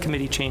because the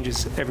committee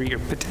changes every year,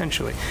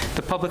 potentially.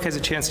 The public has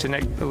a chance to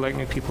elect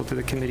new people to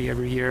the committee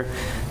every year.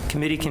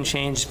 Committee can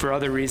change for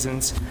other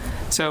reasons.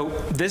 So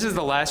this is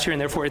the last year, and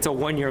therefore it's a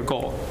 1-year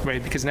goal,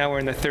 right? Because now we're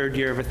in the 3rd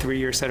year of a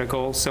 3-year set of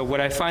goals. So what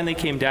I finally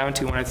came down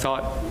to when I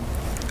thought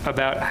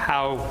about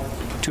how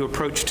to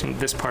approach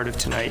this part of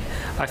tonight,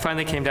 I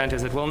finally came down to, I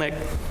said, well, Nick,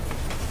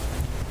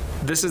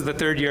 this is the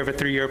 3rd year of a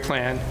 3-year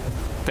plan.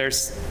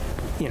 There's,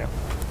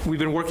 we've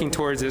been working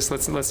towards this.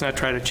 Let's not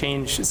try to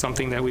change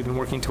something that we've been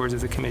working towards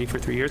as a committee for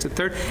 3 years.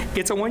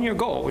 It's a 1-year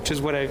goal, which is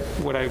what I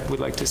would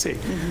like to see.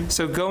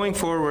 So going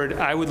forward,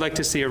 I would like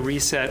to see a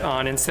reset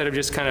on, instead of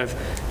just kind of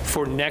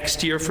for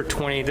next year for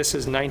 20, this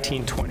is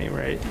 1920,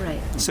 right?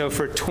 Right. So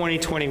for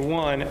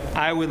 2021,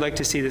 I would like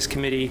to see this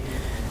committee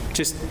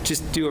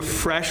just do a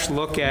fresh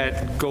look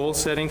at goal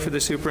setting for the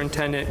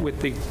superintendent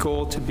with the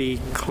goal to be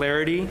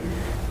clarity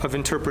of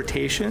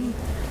interpretation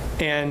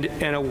and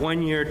a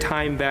 1-year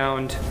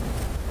time-bound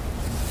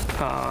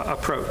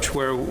approach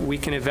where we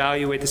can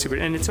evaluate the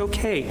superintendent. And it's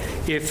okay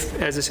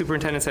if, as the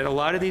superintendent said, a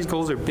lot of these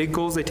goals are big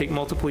goals. They take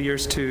multiple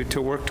years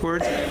to work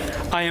towards.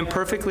 I am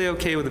perfectly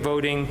okay with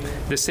voting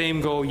the same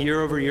goal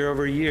year over year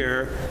over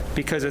year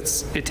because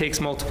it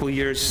takes multiple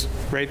years,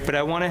 right? But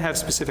I want to have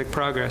specific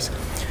progress.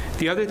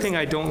 The other thing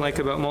I don't like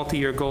about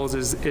multi-year goals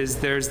is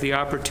there's the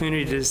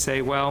opportunity to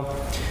say, well,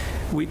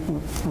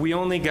 we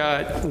only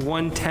got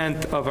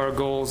 1/10 of our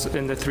goals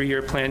in the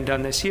 3-year plan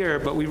done this year,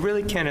 but we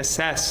really can't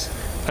assess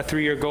a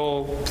 3-year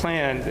goal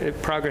plan,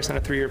 progress on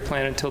a 3-year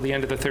plan until the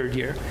end of the 3rd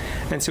year.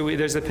 And so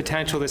there's the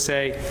potential to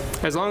say,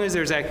 as long as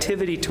there's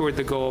activity toward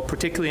the goal,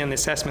 particularly on the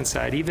assessment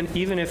side, even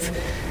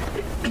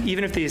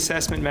if the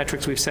assessment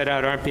metrics we've set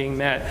out aren't being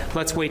met,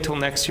 let's wait till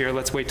next year,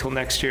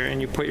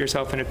 and you put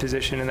yourself in a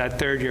position in that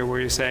 3rd year where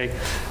you say,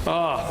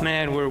 oh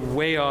man, we're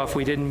way off,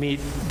 we didn't meet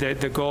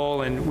the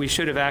goal, and we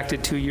should have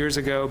acted 2 years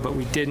ago, but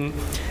we didn't.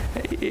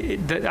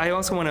 I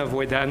also want to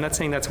avoid that. I'm not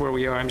saying that's where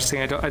we are. I'm just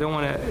saying I don't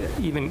want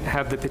to even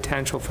have the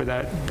potential for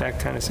that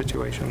kind of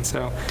situation.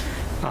 So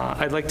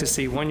I'd like to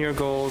see 1-year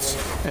goals.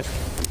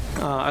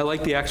 I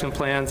like the action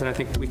plans, and I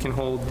think we can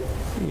hold,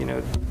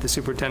 the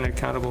superintendent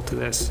accountable to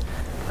this.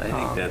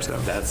 I think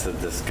that's a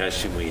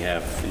discussion we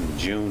have in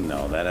June,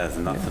 though. That has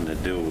nothing to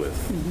do with,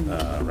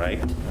 right?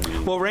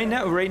 Well, right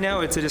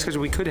now it's a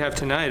discussion we could have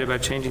tonight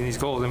about changing these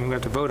goals. I mean, we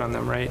have to vote on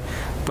them, right?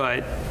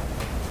 But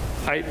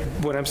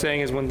what I'm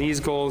saying is when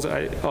these goals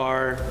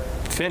are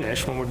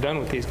finished, when we're done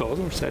with these goals,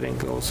 and we're setting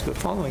goals for the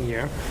following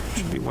year, it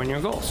should be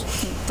 1-year goals.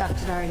 Dr.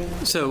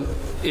 Doherty. So,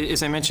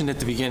 as I mentioned at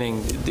the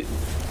beginning,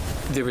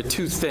 there are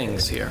 2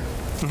 things here.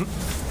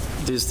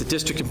 There's the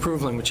district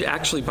improvement, which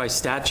actually by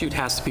statute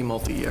has to be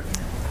multi-year.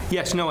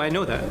 Yes, no, I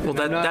know that. Well,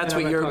 that's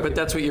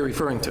what you're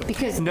referring to.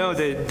 Because no,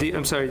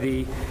 I'm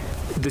sorry,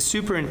 the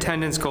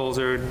superintendent's goals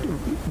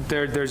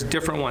there's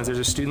different ones. There's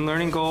a student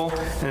learning goal,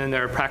 and then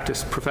there are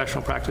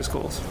professional practice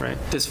goals, right?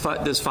 There's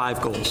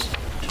 5 goals.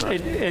 Right.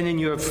 And then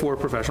you have 4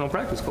 professional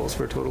practice goals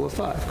for a total of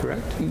 5,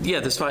 correct? Yeah,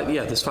 there's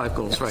 5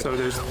 goals, right. So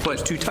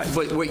there's 2 types.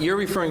 But what you're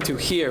referring to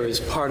here is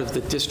part of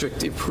the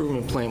district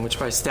improvement plan, which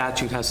by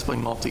statute has to be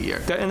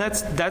multi-year. And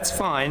that's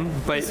fine,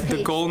 but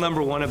the goal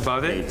number 1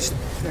 above it,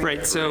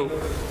 right, so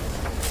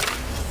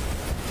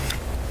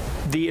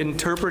the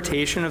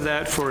interpretation of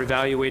that for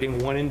evaluating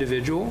one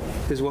individual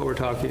is what we're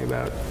talking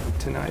about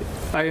tonight.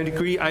 I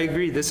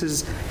agree. This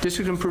is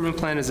district improvement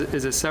plan is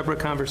a separate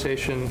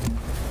conversation.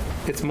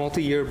 It's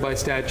multi-year by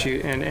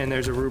statute, and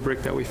there's a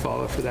rubric that we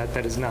follow for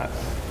that is not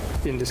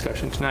in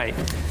discussion tonight.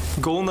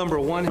 Goal number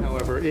 1,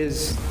 however,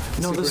 is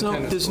no.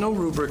 There's no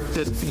rubric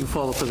that you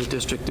follow for the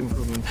district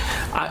improvement.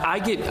 I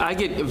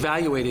get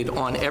evaluated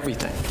on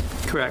everything.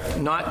 Correct.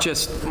 Not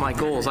just my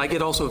goals. I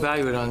get also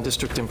evaluated on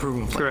district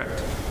improvement plan.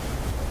 Correct.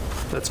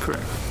 That's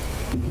correct.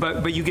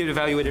 But you get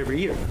evaluated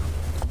every year.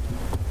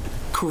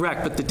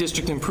 Correct, but the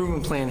district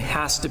improvement plan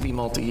has to be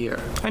multi-year.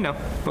 I know,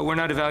 but we're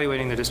not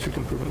evaluating the district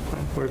improvement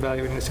plan. We're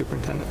evaluating the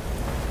superintendent,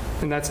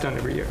 and that's done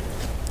every year.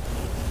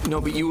 No,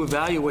 but you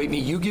evaluate me.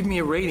 You give me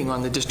a rating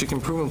on the district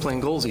improvement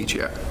plan goals each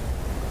year.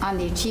 On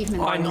the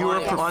achievement on your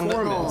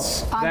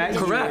performance.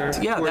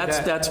 Correct. Yeah,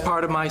 that's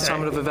part of my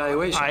summative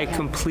evaluation. I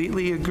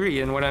completely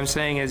agree. And what I'm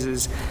saying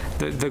is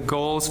the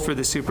goals for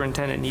the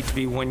superintendent need to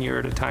be 1 year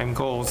at a time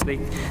goals.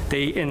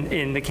 They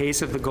in the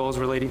case of the goals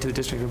relating to the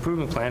district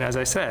improvement plan, as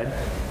I said,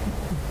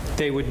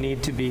 they would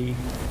need to be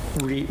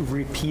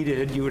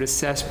repeated. You would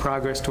assess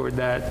progress toward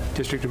that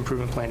district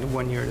improvement plan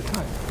 1 year at a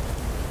time.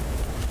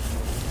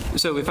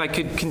 So if I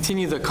could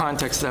continue the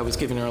context that I was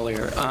given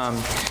earlier.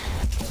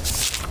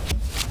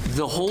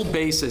 The whole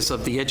basis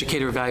of the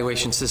educator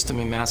evaluation system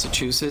in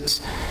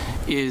Massachusetts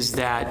is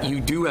that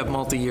you do have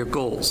multi-year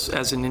goals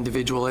as an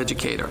individual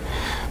educator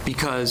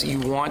because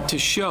you want to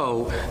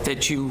show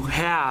that you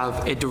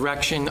have a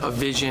direction, a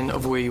vision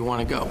of where you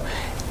want to go.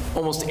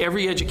 Almost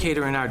every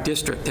educator in our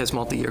district has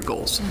multi-year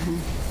goals.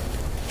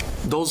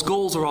 Those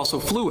goals are also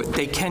fluid.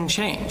 They can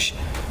change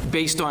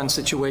based on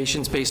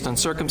situations, based on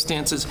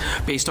circumstances,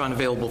 based on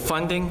available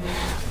funding.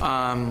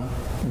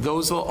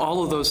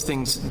 All of those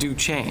things do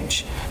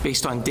change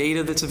based on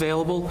data that's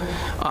available.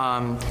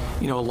 A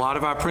lot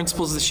of our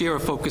principals this year are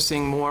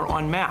focusing more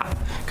on math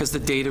because the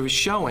data is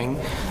showing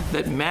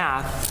that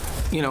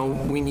math,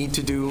 we need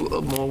to do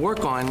more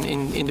work on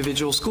in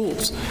individual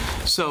schools.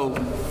 So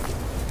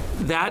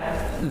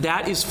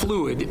that is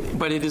fluid,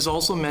 but it is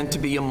also meant to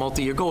be a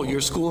multi-year goal.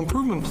 Your school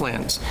improvement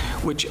plans,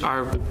 which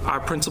our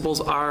principals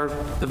are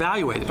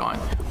evaluated on,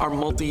 are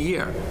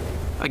multi-year.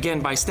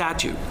 Again, by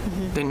statute.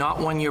 They're not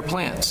 1-year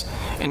plans.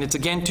 And it's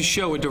again to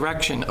show a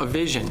direction, a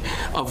vision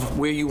of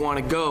where you want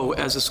to go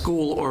as a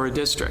school or a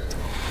district.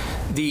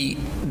 The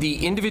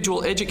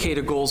individual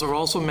educator goals are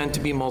also meant to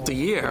be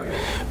multi-year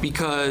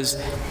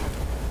because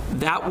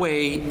that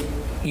way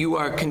you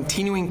are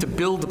continuing to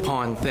build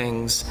upon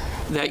things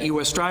that you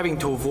are striving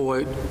to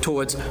avoid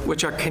towards,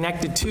 which are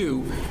connected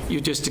to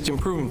your district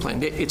improvement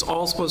plan. It's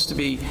all supposed to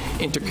be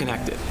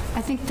interconnected.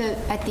 I think that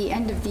at the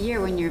end of the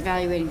year, when you're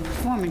evaluating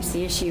performance,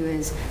 the issue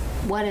is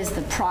what has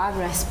the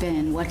progress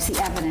been, what's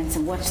the evidence,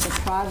 and what's the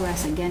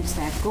progress against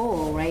that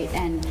goal, right?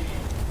 And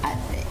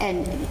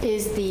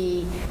is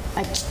the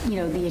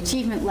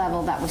achievement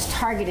level that was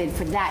targeted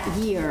for that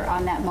year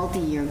on that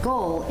multi-year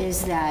goal,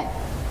 is that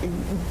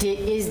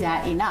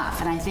enough?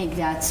 And I think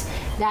that's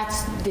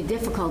the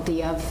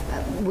difficulty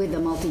with a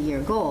multi-year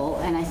goal.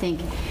 And I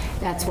think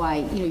that's why,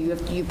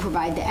 you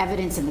provide the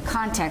evidence and the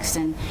context,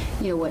 and,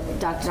 what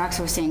Dr.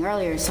 Doxer was saying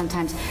earlier,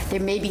 sometimes there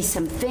may be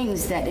some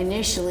things that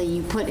initially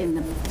you put in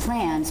the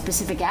plan,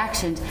 specific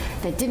actions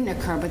that didn't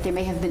occur, but there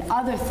may have been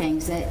other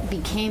things that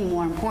became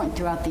more important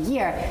throughout the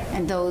year,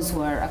 and those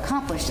were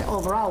accomplished.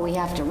 Overall, we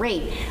have to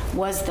rate,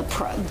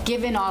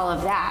 given all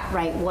of that,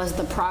 right, was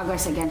the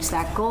progress against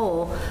that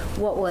goal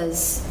what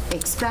was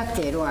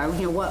expected, or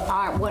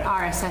what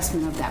our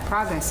assessment of that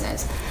progress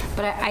is.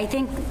 But I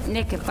think,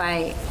 Nick,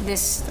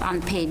 this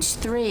on page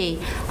 3,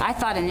 I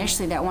thought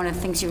initially that one of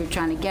the things you were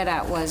trying to get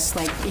at was,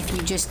 like, if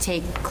you just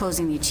take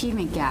closing the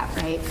achievement gap,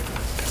 right?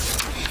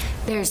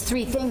 There's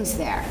 3 things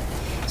there.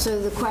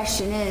 So the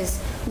question is,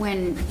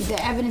 when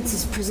the evidence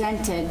is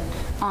presented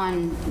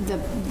on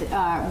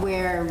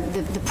where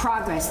the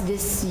progress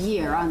this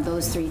year on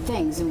those 3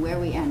 things and where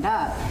we end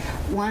up,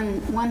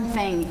 one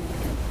thing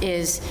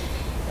is,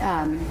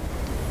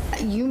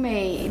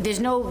 there's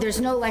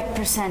no like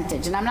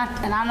percentage, and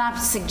I'm not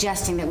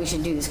suggesting that we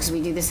should do this, because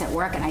we do this at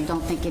work and I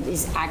don't think it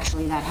is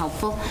actually that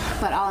helpful,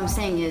 but all I'm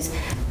saying is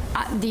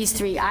these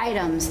 3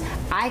 items,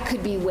 I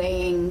could be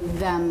weighing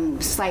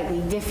them slightly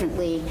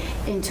differently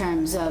in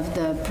terms of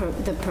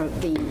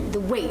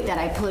the weight that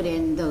I put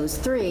in those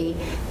 3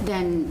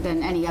 than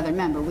any other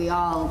member. We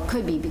all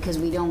could be, because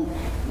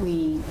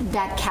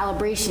that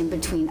calibration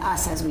between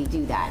us as we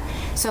do that.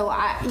 So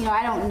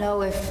I don't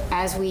know if,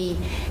 as we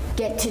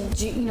get to,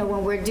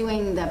 when we're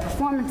doing the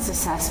performance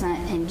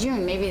assessment in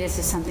June, maybe this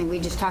is something we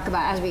just talk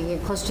about as we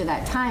get close to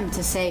that time,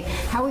 to say,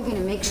 how are we going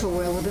to make sure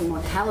we're a little bit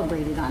more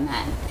calibrated on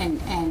that, and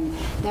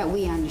that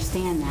we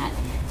understand that.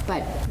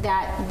 But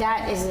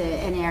that is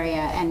an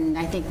area, and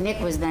I think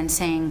Nick was then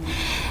saying,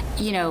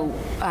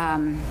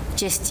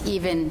 just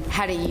even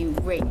how do you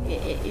rate,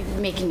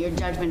 making your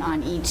judgment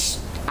on each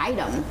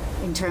item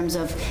in terms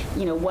of,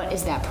 what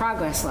is that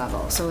progress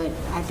level. So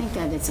I think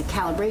that it's a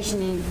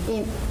calibration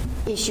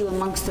issue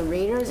amongst the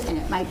raters, and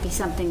it might be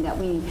something that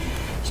we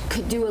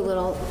could do a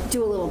little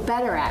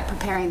better at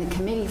preparing the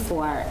committee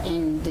for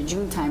in the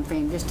June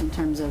timeframe, just in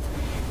terms of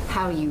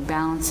how you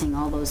balancing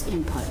all those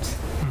inputs.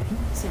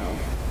 So,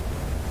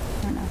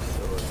 I don't know.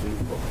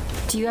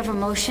 Do you have a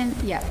motion?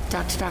 Yeah,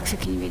 Dr. Doxer,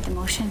 can you read the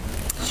motion?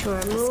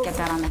 Sure. Let's get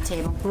that on the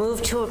table.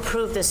 Move to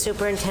approve the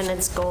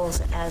superintendent's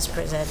goals as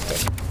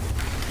presented.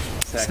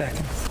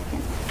 Second.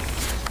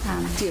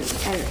 Do you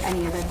have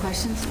any other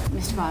questions?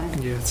 Mr.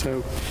 Bodden? Yeah,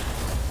 so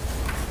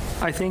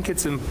I think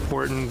it's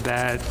important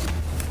that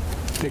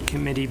the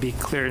committee be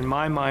clear. In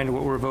my mind,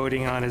 what we're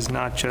voting on is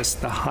not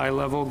just the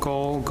high-level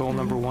goal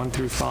number 1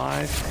 through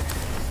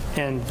 5.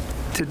 And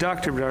to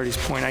Dr. Darty's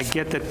point, I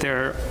get that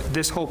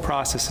this whole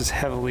process is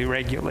heavily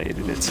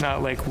regulated. It's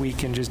not like we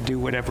can just do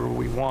whatever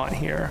we want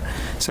here.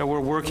 So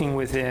we're working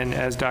within,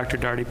 as Dr.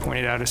 Darty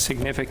pointed out, a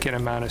significant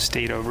amount of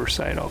state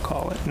oversight, I'll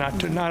call it.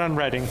 Not on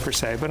Reading per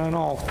se, but on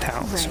all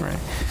towns, right?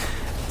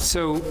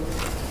 So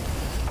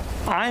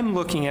I'm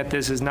looking at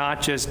this as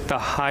not just the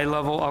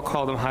high-level, I'll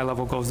call them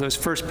high-level goals, those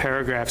first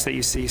paragraphs that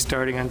you see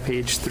starting on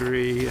page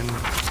 3 and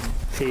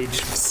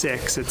page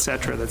 6, et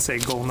cetera, that say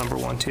goal number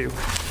 1, 2.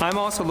 I'm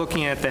also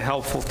looking at the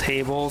helpful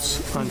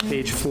tables on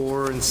page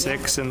 4 and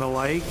 6 and the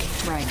like.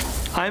 Right.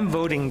 I'm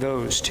voting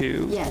those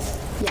too.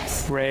 Yes.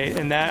 Right,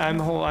 and that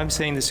I'm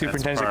saying the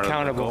superintendent's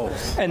accountable,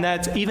 and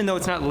that's even though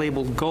it's not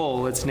labeled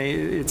goal, it's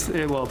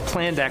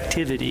planned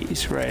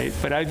activities, right?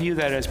 But I view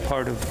that as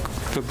part of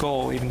the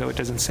goal, even though it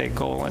doesn't say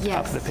goal on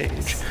top of the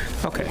page.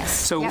 Okay,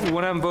 so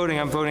what I'm voting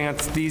on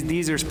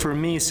these are for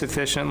me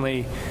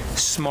sufficiently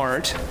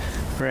smart,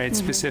 right?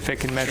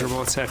 Specific and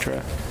measurable, et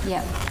cetera.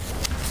 Yep.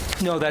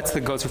 No, that's the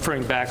goal. It's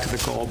referring back to the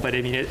goal, but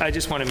I mean, I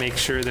just want to make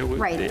sure that,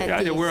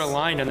 we're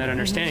aligned on that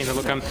understanding. That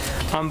look,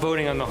 I'm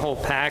voting on the whole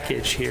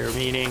package here,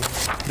 meaning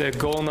the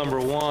goal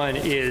number 1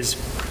 is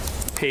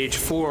page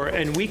 4,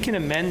 and we can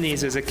amend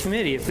these as a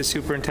committee if the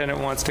superintendent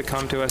wants to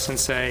come to us and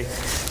say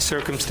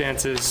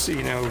circumstances,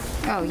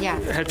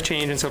 have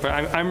changed and so forth.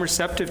 I'm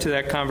receptive to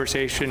that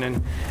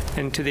conversation,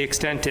 and to the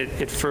extent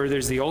it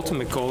furthers the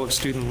ultimate goal of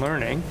student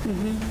learning.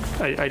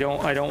 I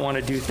don't want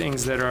to do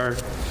things that are,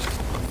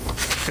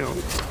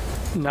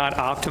 not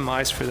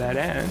optimized for that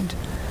end,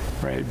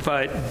 right?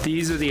 But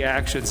these are the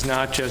actions,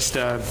 not just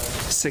a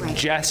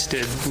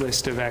suggested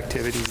list of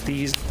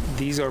activities.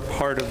 These are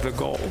part of the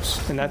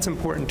goals, and that's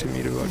important to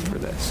me to vote for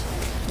this.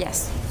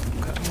 Yes.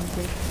 Okay.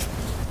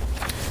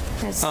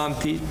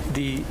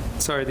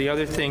 The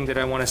other thing that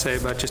I want to say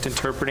about just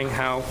interpreting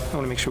I want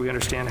to make sure we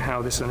understand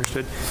how this is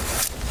understood.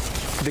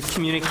 The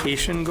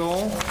communication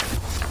goal,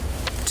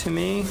 to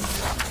me,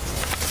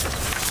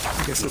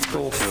 I guess it's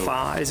goal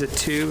 5. Is it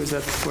 2? Is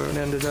that where it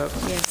ended up?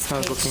 Yes. I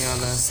was looking on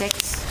that.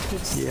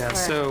 6. Yeah.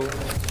 So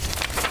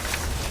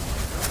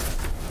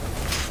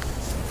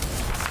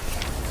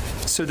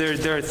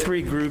there are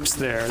 3 groups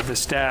there: the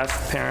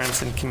staff,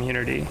 parents, and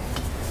community.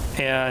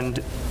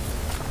 And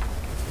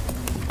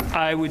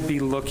I would be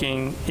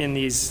looking in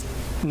these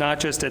not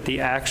just at the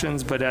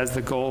actions, but as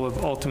the goal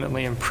of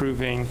ultimately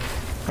improving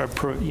or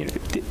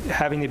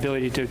having the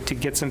ability to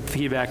get some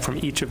feedback from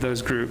each of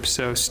those groups.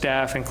 So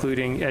staff,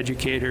 including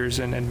educators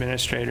and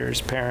administrators,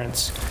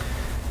 parents,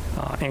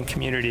 and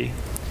community.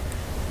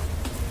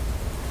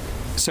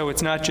 So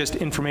it's not just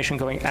information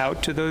going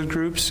out to those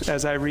groups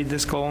as I read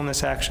this goal and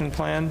this action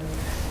plan.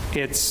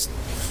 It's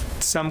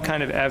some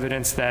kind of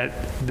evidence that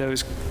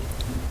those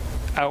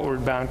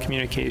outward bound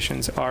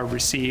communications are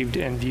received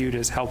and viewed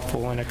as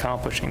helpful in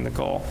accomplishing the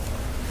goal,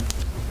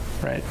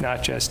 right?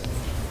 Not just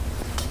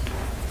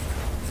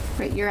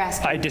Right, you're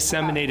asking. I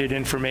disseminated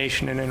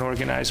information in an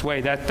organized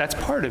way. That's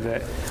part of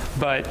it.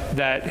 But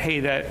that,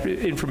 hey, that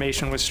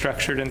information was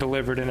structured and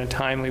delivered in a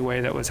timely way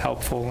that was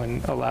helpful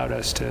and allowed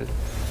us to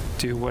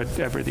do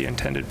whatever the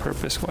intended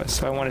purpose was.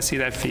 So I want to see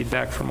that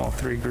feedback from all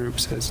three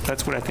groups.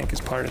 That's what I think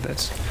is part of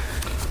this.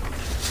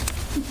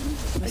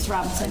 Ms.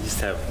 Robinson. I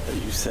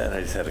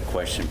just had a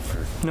question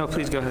for No,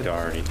 please go ahead.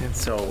 Doherty. Yeah.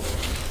 So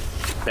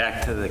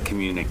back to the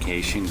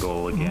communication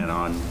goal again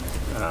on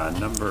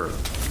number,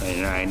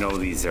 and I know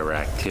these are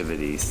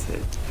activities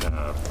that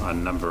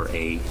on number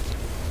 8,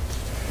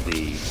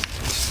 the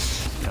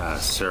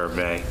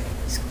survey.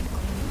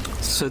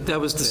 So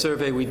that was the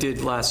survey we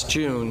did last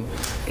June.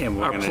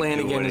 And our plan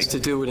again is to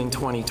do it in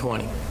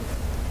 2020.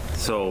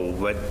 So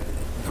what,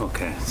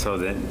 okay, so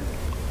then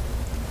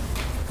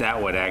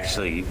that would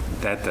actually,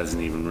 that doesn't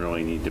even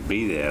really need to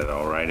be there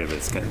though, right? If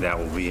it's, that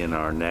will be in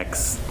our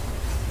next,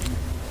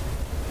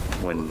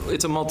 when.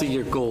 It's a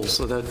multi-year goal,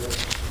 so that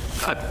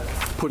I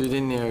put it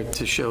in there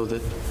to show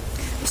that.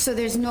 So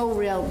there'd be no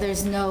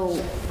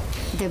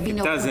It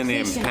doesn't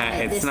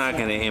impact, it's not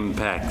going to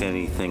impact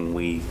anything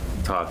we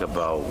talk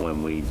about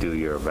when we do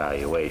your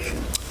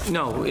evaluation.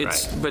 No,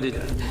 it's, right. But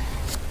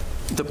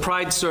the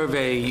Pride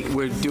survey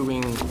we're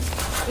doing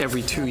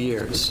every 2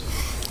 years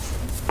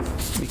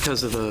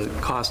because of the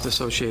cost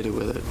associated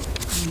with it.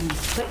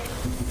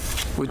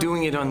 We're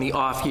doing it on the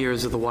off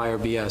years of the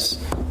YRBS.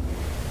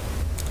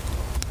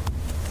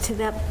 To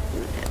that,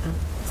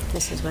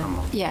 this is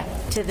what. Yeah.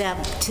 To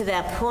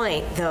that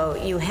point, though,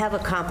 you have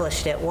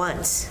accomplished it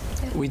once.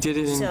 We did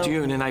it in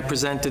June, and I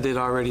presented it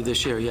already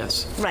this year,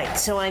 yes. Right,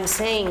 so I'm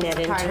saying that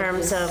in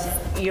terms of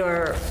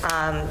your,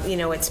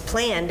 it's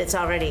planned, it's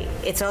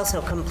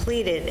also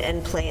completed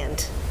and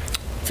planned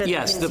for the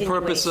Yes, the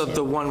purpose of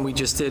the one we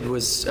just did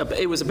was,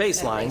 it was a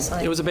baseline.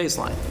 It was a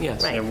baseline,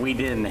 yes. Right. And we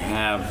didn't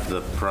have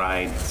the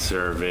Pride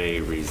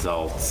survey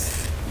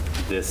results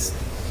this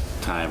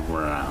time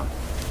around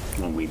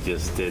when we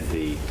just did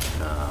the...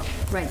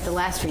 Right, the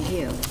last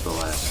review. The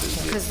last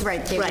review. Because,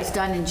 right, it was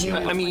done in June.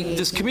 I mean,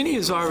 this committee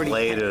is already...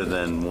 Later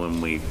than when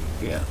we,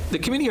 yeah. The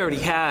committee already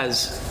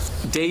has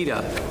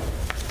data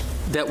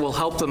that will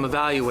help them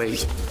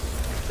evaluate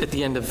at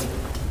the end of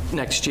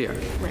next year.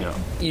 Right. Yeah.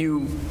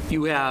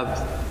 You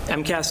have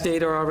MCAS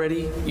data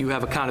already. You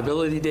have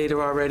accountability data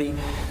already.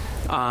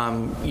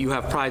 You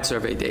have Pride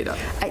survey data.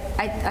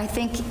 I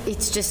think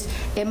it's just,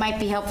 it might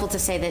be helpful to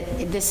say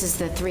that this is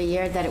the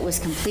 3-year, that it was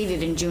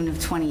completed in June of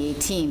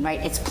 2018, right?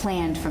 It's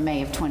planned for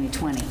May of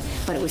 2020,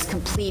 but it was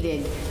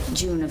completed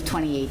June of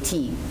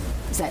 2018.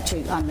 Is that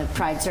true on the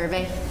Pride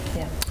survey?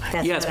 Yeah.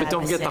 Yes, but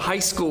don't forget the high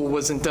school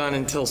wasn't done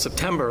until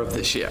September of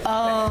this year.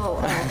 Oh,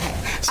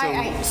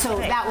 okay. So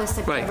that was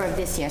September of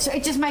this year. So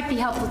it just might be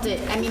helpful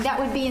to, I mean, that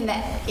would be in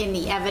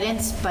the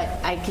evidence, but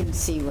I can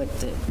see what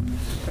the,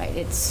 right,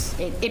 it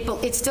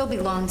still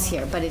belongs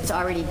here, but it's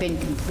already been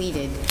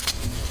completed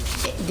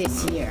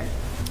this year.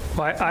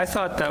 Well, I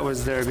thought that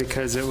was there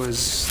because it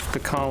was the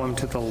column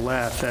to the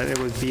left, that it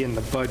would be in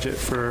the budget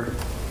for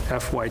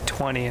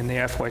FY20, and the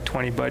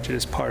FY20 budget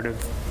is part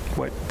of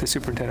what the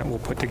superintendent will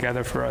put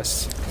together for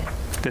us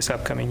this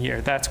upcoming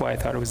year. That's why I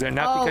thought it was there,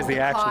 not because the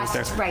action was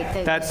there.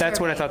 Right, that's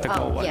what I thought the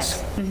goal was.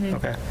 Yes. Mm-hmm.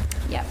 Okay.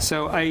 Yeah.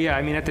 So,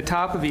 I mean, at the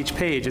top of each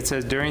page, it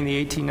says during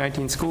the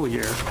 18-19 school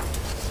year.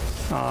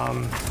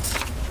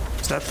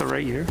 Is that the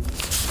right year?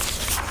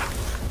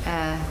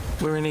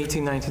 We're in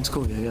 18-19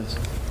 school year, yes.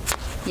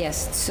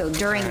 Yes, so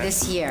during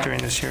this year. During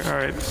this year, all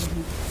right.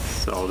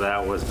 So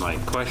that was my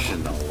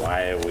question, though.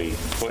 Why are we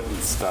putting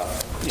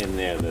stuff in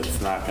there that's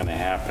not going to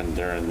happen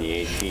during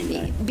the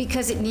 18-19?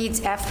 Because it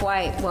needs because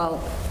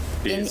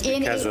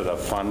of the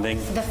funding?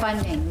 The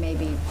funding,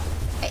 maybe.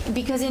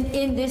 Because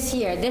in this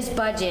year, this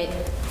budget,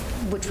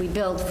 which we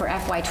build for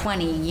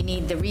FY20, you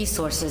need the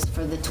resources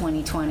for the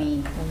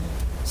 2020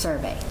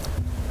 survey.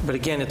 But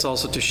again, it's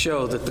also to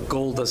show that the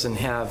goal doesn't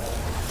have,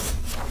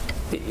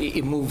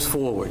 it moves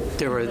forward.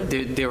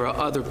 There are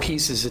other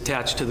pieces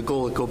attached to the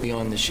goal that go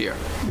beyond this year.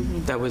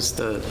 Mm-hmm. That was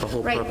the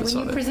whole purpose of it. Right,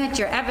 when you present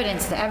your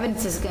evidence, the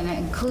evidence is going to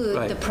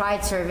include the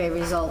Pride survey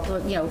result,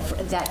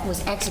 that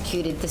was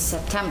executed this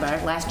September,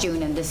 last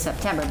June and this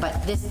September.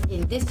 But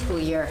in this school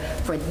year,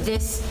 for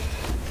this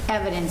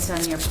evidence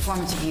on your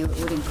performance review, it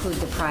would include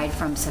the Pride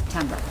from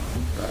September.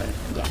 Right.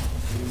 Yeah.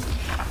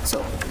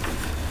 So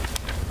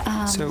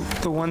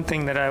the one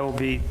thing that I will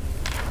be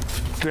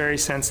very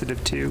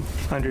sensitive to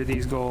under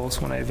these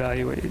goals when I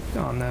evaluate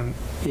on them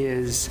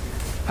is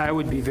I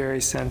would be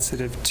very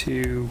sensitive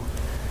to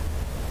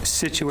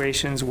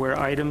situations where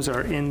items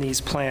are in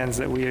these plans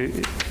that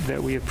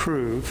we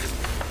approve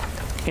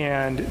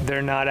and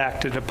they're not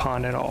acted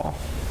upon at all.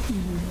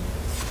 Mm-hmm.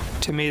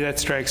 To me, that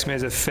strikes me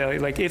as a failure.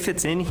 Like, if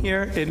it's in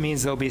here, it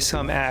means there'll be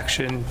some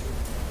action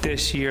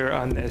this year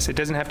on this. It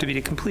doesn't have to be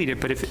to complete it,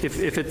 but if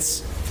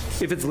it's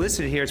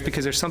listed here, it's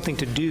because there's something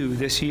to do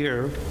this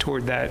year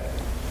toward that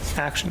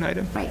action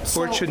item. Right, Or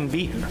so- it shouldn't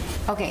be here.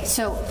 Okay,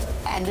 so,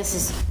 and this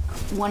is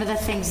one of the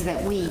things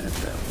that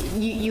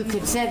you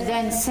could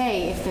then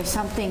say if there's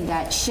something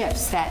that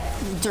shifts, that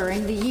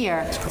during the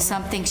year,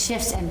 something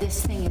shifts and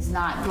this thing is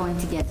not going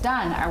to get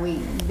done,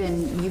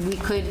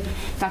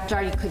 Dr.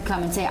 Artie could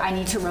come and say, I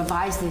need to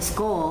revise this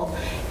goal,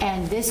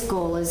 and this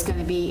goal is going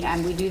to be,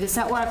 and we do this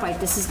at Waterfight,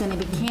 this is going to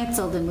be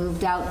canceled and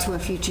moved out to a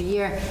future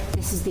year,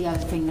 this is the other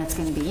thing that's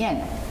going to be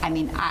in. I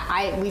mean,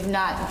 we've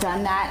not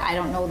done that. I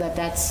don't know that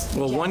that's...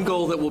 Well, one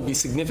goal that will be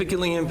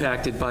significantly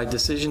impacted by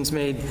decisions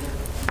made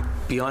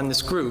beyond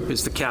this group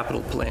is the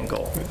capital plan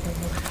goal.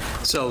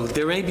 So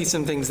there may be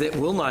some things that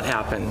will not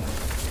happen.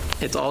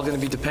 It's all going to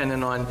be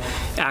dependent on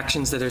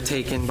actions that are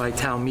taken by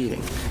town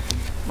meeting.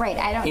 Right,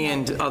 I don't know.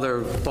 And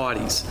other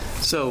bodies.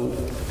 So,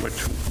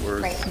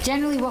 Right.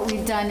 Generally, what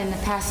we've done in the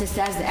past is,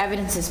 as the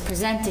evidence is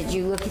presented,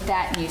 you look at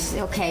that and you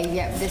say, okay,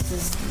 yeah, this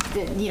is,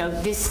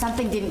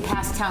 something didn't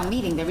pass town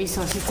meeting, the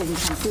resources didn't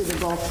come through, the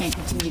goal can't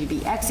continue to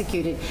be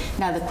executed.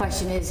 Now, the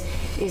question is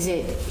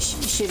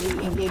should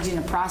we engage in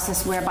a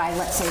process whereby,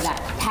 let's say that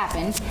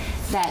happened,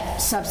 that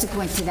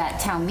subsequent to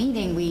that town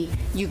meeting,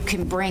 you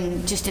can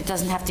bring, it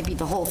doesn't have to be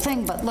the whole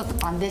thing, but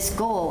look, on this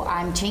goal,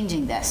 I'm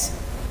changing this,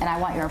 and I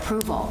want your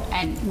approval.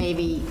 And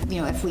maybe,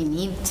 if we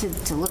need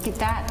to look at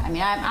that. I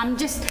mean, I'm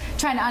just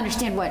trying to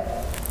understand what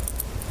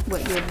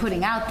you're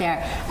putting out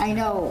there. I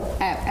know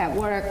at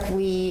work,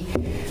 we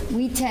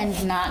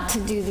tend not to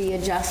do the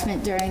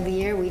adjustment during the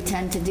year. We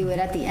tend to do it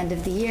at the end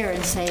of the year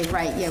and say,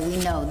 right, yeah, we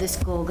know this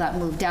goal got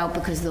moved out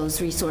because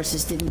those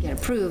resources didn't get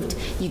approved.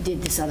 You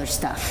did this other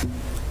stuff.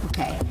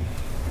 Okay.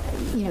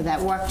 That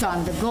worked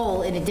on the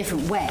goal in a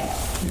different way.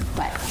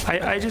 But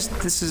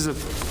this is a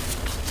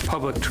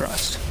public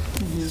trust.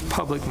 This is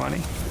public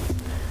money.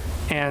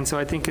 And so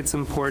I think it's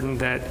important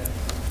that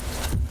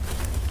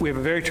we have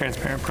a very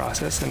transparent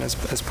process, and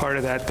as part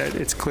of that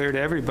it's clear to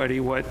everybody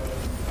what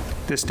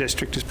this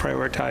district is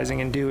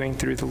prioritizing and doing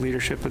through the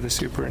leadership of the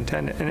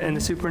superintendent. And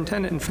the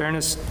superintendent, in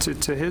fairness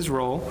to his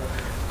role,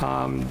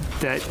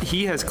 that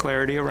he has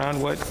clarity around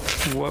what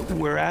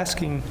we're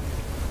asking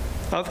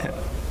of him.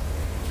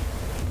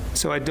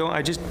 So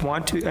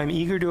I'm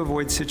eager to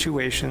avoid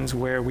situations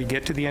where we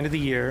get to the end of the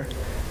year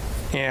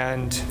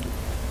and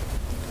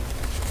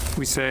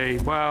we say,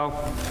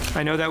 well,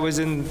 I know that was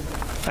in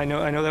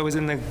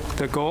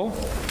the goal,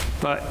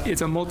 but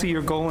it's a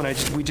multi-year goal,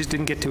 and we just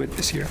didn't get to it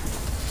this year.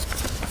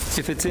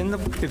 If it's in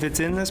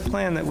this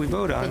plan that we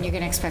vote on, then you're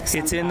going to expect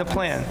something. It's in the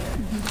plan,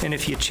 and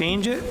if you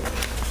change it,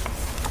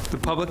 the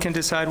public can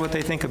decide what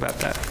they think about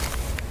that.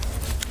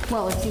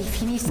 Well, if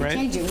he needs to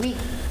change it,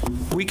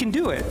 we can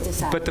do it,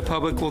 decide. But the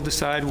public will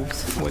decide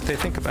what they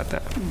think about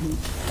that.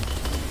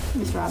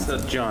 So,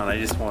 John, I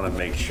just want to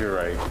make sure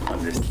I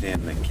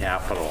understand the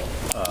capital.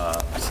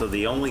 So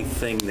the only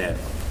thing that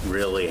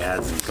really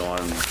hasn't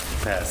gone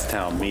past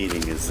town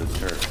meeting is the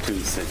Turf 2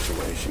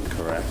 situation,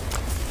 correct?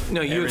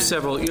 no, you have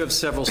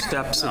several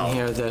steps in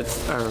here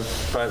that are...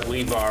 But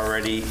we've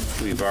already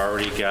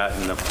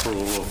gotten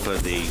approval for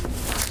the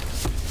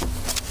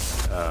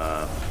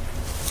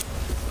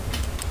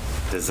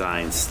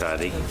design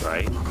study,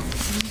 right?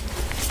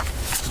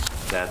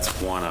 That's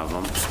one of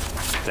them.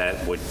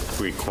 That would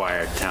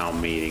require town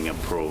meeting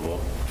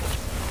approval.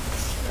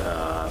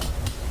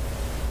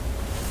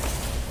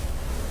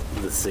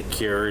 The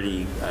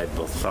security, I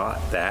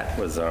thought that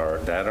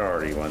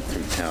already went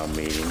through town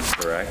meeting,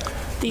 correct?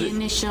 The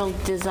initial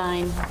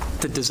design.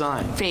 The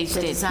design. Phase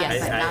did,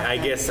 yes. I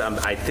guess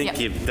I think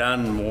you've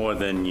done more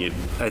than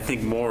I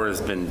think more has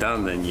been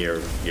done than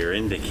you're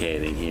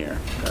indicating here.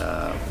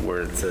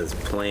 Where it says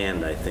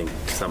planned, I think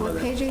some of the...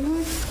 What page are you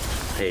on?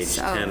 Page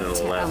 10 and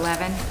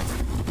 11.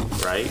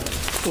 Right?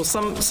 Well,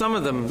 some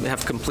of them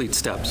have complete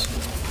steps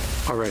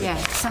already.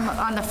 Yeah,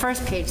 on the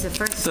first page,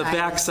 the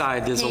back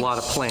side, there's a lot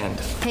of planned.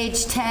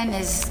 Page 10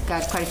 has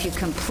got quite a few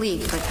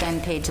complete, but then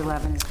page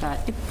 11 has got...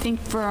 I think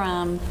for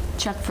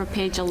Chuck, for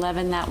page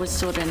 11, that was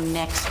sort of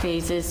next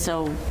phases,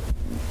 so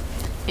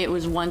it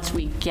was once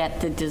we get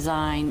the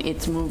design,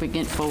 it's moving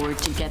it forward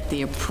to get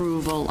the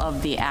approval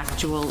of the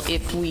actual,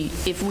 if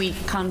we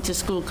come to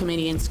school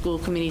committee and school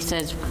committee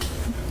says,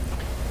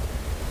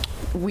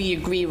 we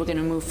agree we're going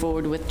to move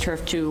forward with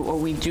Turf 2, or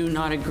we do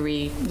not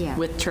agree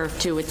with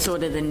Turf 2. It's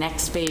sort of the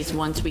next phase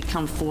once we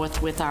come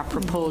forth with our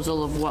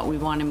proposal of what we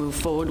want to move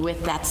forward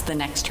with. That's the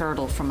next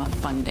hurdle from a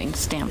funding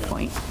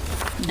standpoint.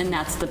 And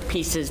that's the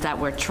pieces that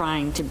we're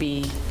trying to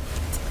be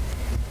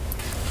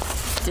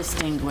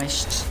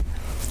distinguished,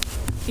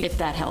 if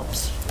that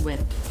helps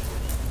with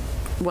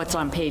what's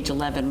on page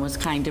 11 was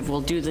kind of, we'll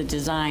do the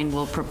design,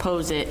 we'll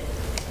propose it,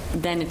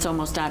 then it's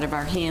almost out of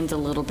our hands a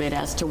little bit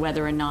as to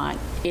whether or not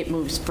it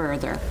moves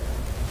further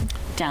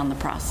down the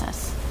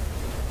process.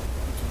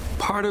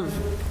 Part of,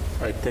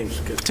 I think,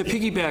 to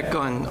piggyback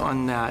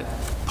on that,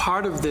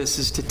 part of this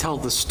is to tell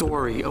the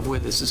story of where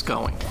this is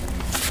going.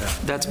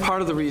 That's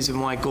part of the reason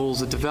why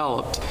goals are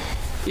developed,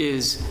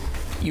 is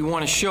you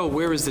want to show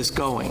where is this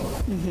going?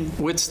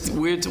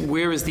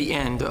 Where is the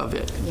end of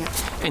it?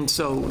 And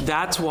so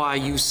that's why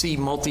you see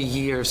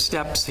multi-year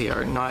steps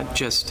here, not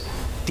just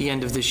the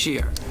end of this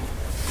year.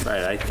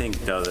 Right, I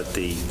think, though, that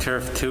the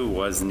Turf 2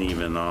 wasn't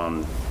even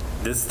on,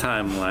 this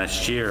time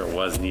last year, it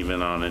wasn't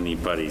even on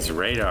anybody's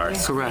radar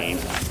screen.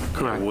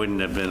 Correct. It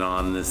wouldn't have been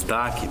on this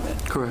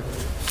document. Correct.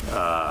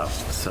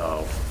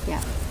 So.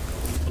 Yeah.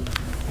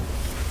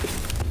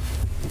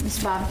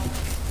 Ms. Bob?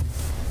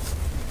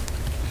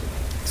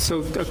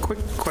 So a quick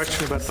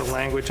question about the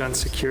language on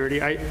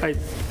security. I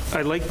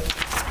like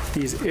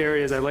these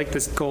areas. I like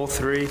this goal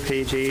 3,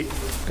 page 8.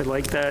 I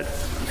like that.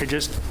 I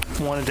just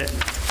wanted to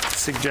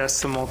suggest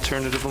some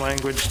alternative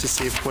language to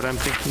see if what I'm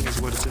thinking is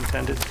what it's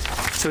intended.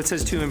 So it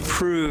says to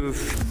improve ...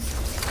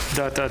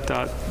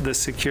 the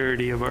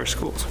security of our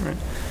schools, right?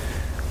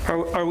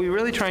 Are we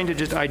really trying to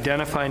just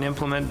identify and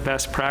implement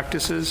best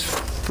practices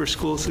for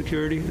school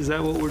security? Is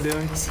that what we're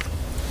doing?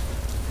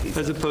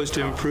 As opposed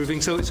to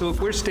improving? So if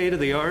we're state of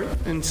the art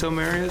in some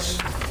areas,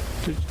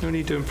 there's no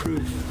need to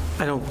improve.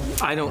 I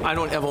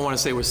don't ever want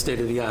to say we're state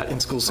of the art in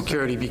school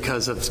security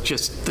because of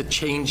just the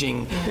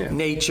changing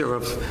nature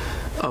of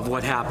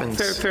what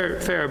happens.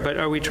 Fair. But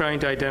are we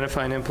trying to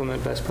identify and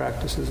implement best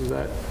practices? Is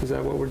that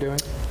what we're doing?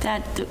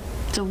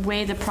 The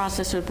way the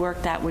process would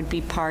work, that would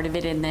be part of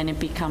it, and then it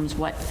becomes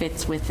what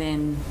fits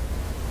within.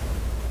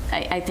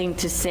 I think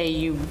to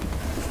say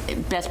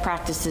best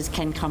practices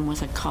can come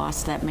with a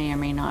cost that may or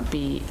may not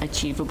be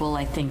achievable.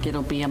 I think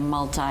it'll be a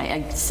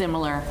multi-phased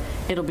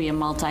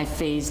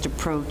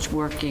approach,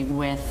 working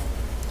with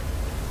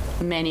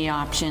many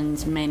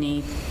options,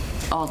 many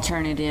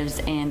alternatives,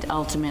 and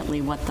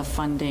ultimately what the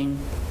funding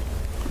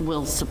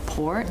will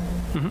support.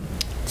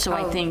 So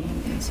I think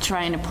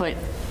trying to put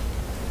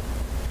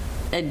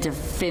a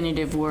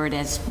definitive word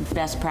as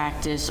best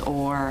practice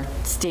or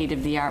state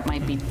of the art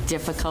might be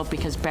difficult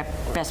because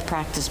best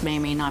practice may or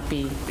may not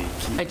be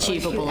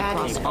achievable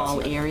across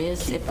all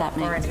areas, if that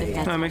makes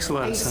sense. That makes a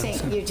lot of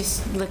sense. You're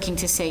just looking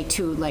to say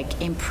to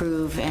like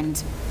improve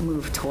and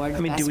move toward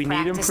best practices? Do we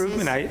need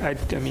improvement? I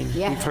mean,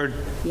 we've heard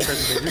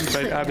presentations,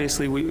 but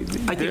obviously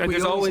I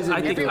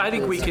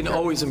think we can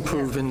always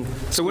improve.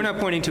 So we're not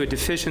pointing to a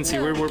deficiency.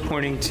 We're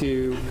pointing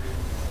to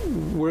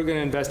we're going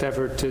to invest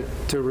effort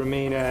to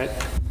remain at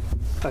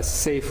a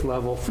safe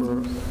level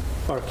for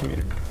our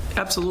community.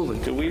 Absolutely.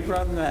 Do we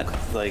run that,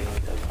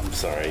 I'm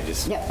sorry,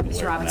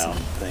 Mr. Robinson.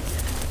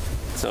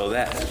 So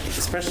that,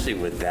 especially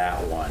with that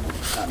one,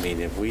 I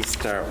mean, if we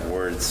start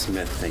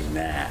wordsmithing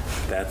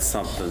that's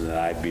something that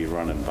I'd be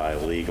running by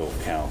legal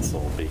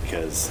counsel,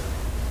 because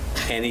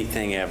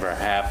anything ever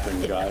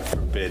happened, God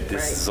forbid,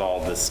 this is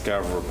all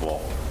discoverable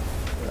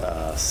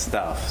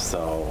stuff.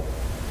 So,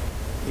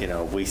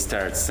 we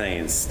start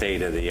saying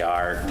state of the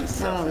art and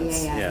stuff.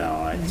 It's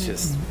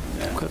just,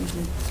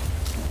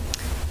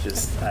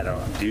 I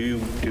don't, do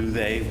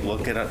they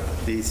look at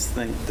these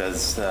things?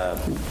 Does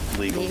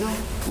legal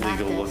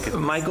look at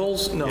my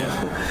goals? No.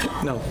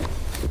 No.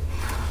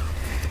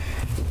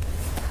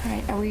 All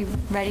right, are we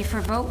ready for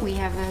a vote? We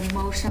have a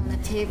motion on the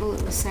table.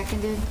 It was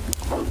seconded.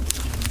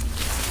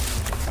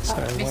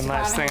 Sorry, one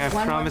last thing. I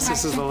promise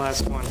this is the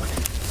last one.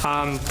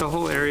 The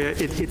whole area,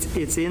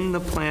 it's in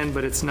the plan,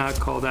 but it's not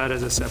called out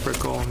as a separate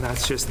goal, and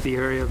that's just the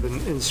area of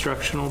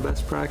instructional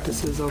best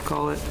practices, I'll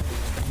call it.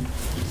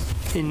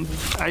 And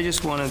I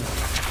just want to,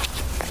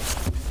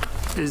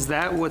 is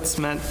that what's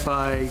meant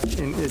by,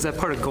 is that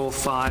part of Goal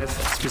 5,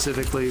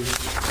 specifically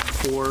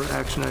for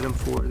action item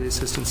 4, the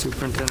assistant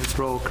superintendent's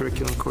role,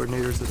 curriculum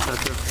coordinators, et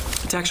cetera?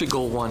 It's actually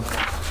Goal 1.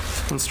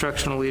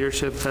 Instructional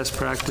leadership, best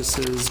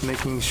practices,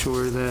 making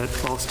sure that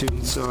all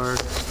students are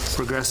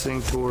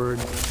progressing toward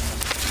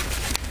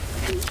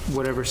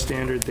whatever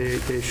standard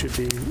they should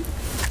be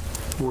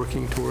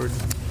working toward.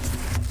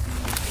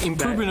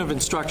 Improvement of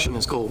instruction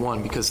is Goal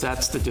 1 because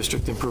that's the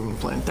district improvement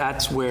plan.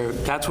 That's where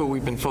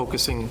we've been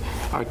focusing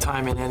our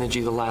time and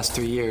energy the last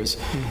 3 years,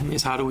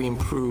 is how do we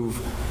improve,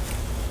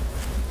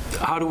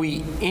 how do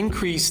we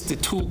increase the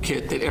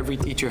toolkit that every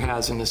teacher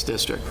has in this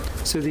district?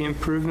 So the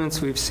improvements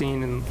we've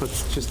seen, and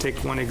let's just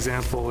take one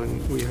example,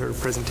 and we heard a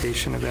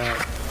presentation about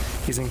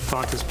using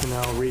Fontes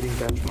Pinnell reading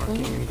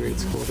benchmarking in grade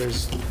school.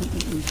 There's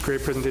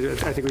great presentation.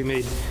 I think we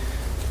made,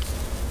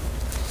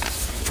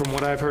 from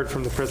what I've heard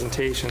from the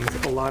presentations,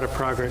 a lot of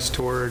progress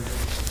toward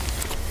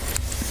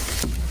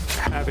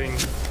having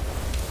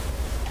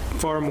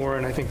far more,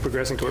 and I think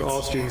progressing toward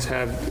all students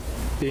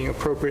being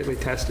appropriately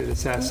tested,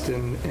 assessed,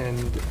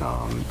 and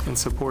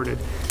supported.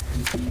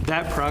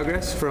 That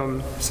progress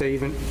from, say,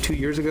 even 2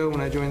 years ago when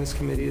I joined this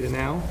committee to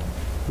now,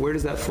 where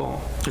does that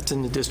fall? It's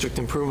in the district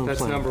improvement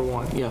plan. That's number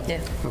 1. Yeah.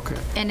 Okay.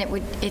 And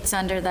it's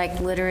under like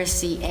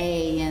literacy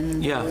A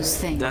and those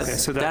things.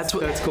 So that's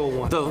Goal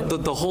 1.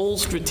 The whole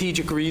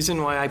strategic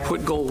reason why I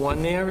put Goal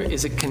 1 there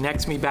is it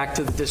connects me back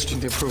to the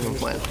district improvement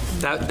plan.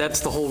 That's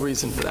the whole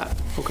reason for that.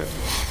 Okay.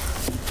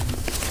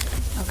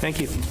 Thank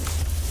you.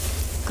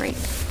 Great.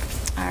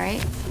 All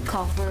right.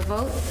 Call for a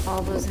vote.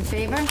 All those in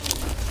favor?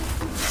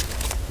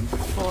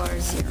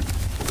 4-0.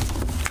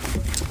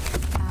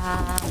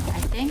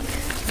 I think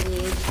we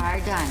are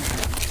done.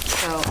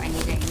 So I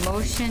need a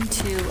motion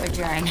to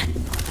adjourn.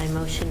 I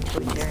motion to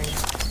adjourn.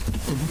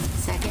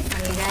 Second,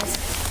 one of you guys?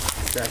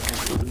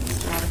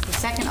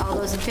 Second, all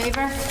those in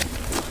favor?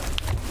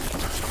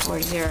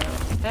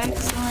 4-0.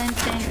 Excellent,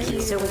 thank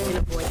you. So we can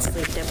avoid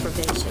sleep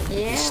deprivation.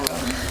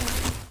 Yeah.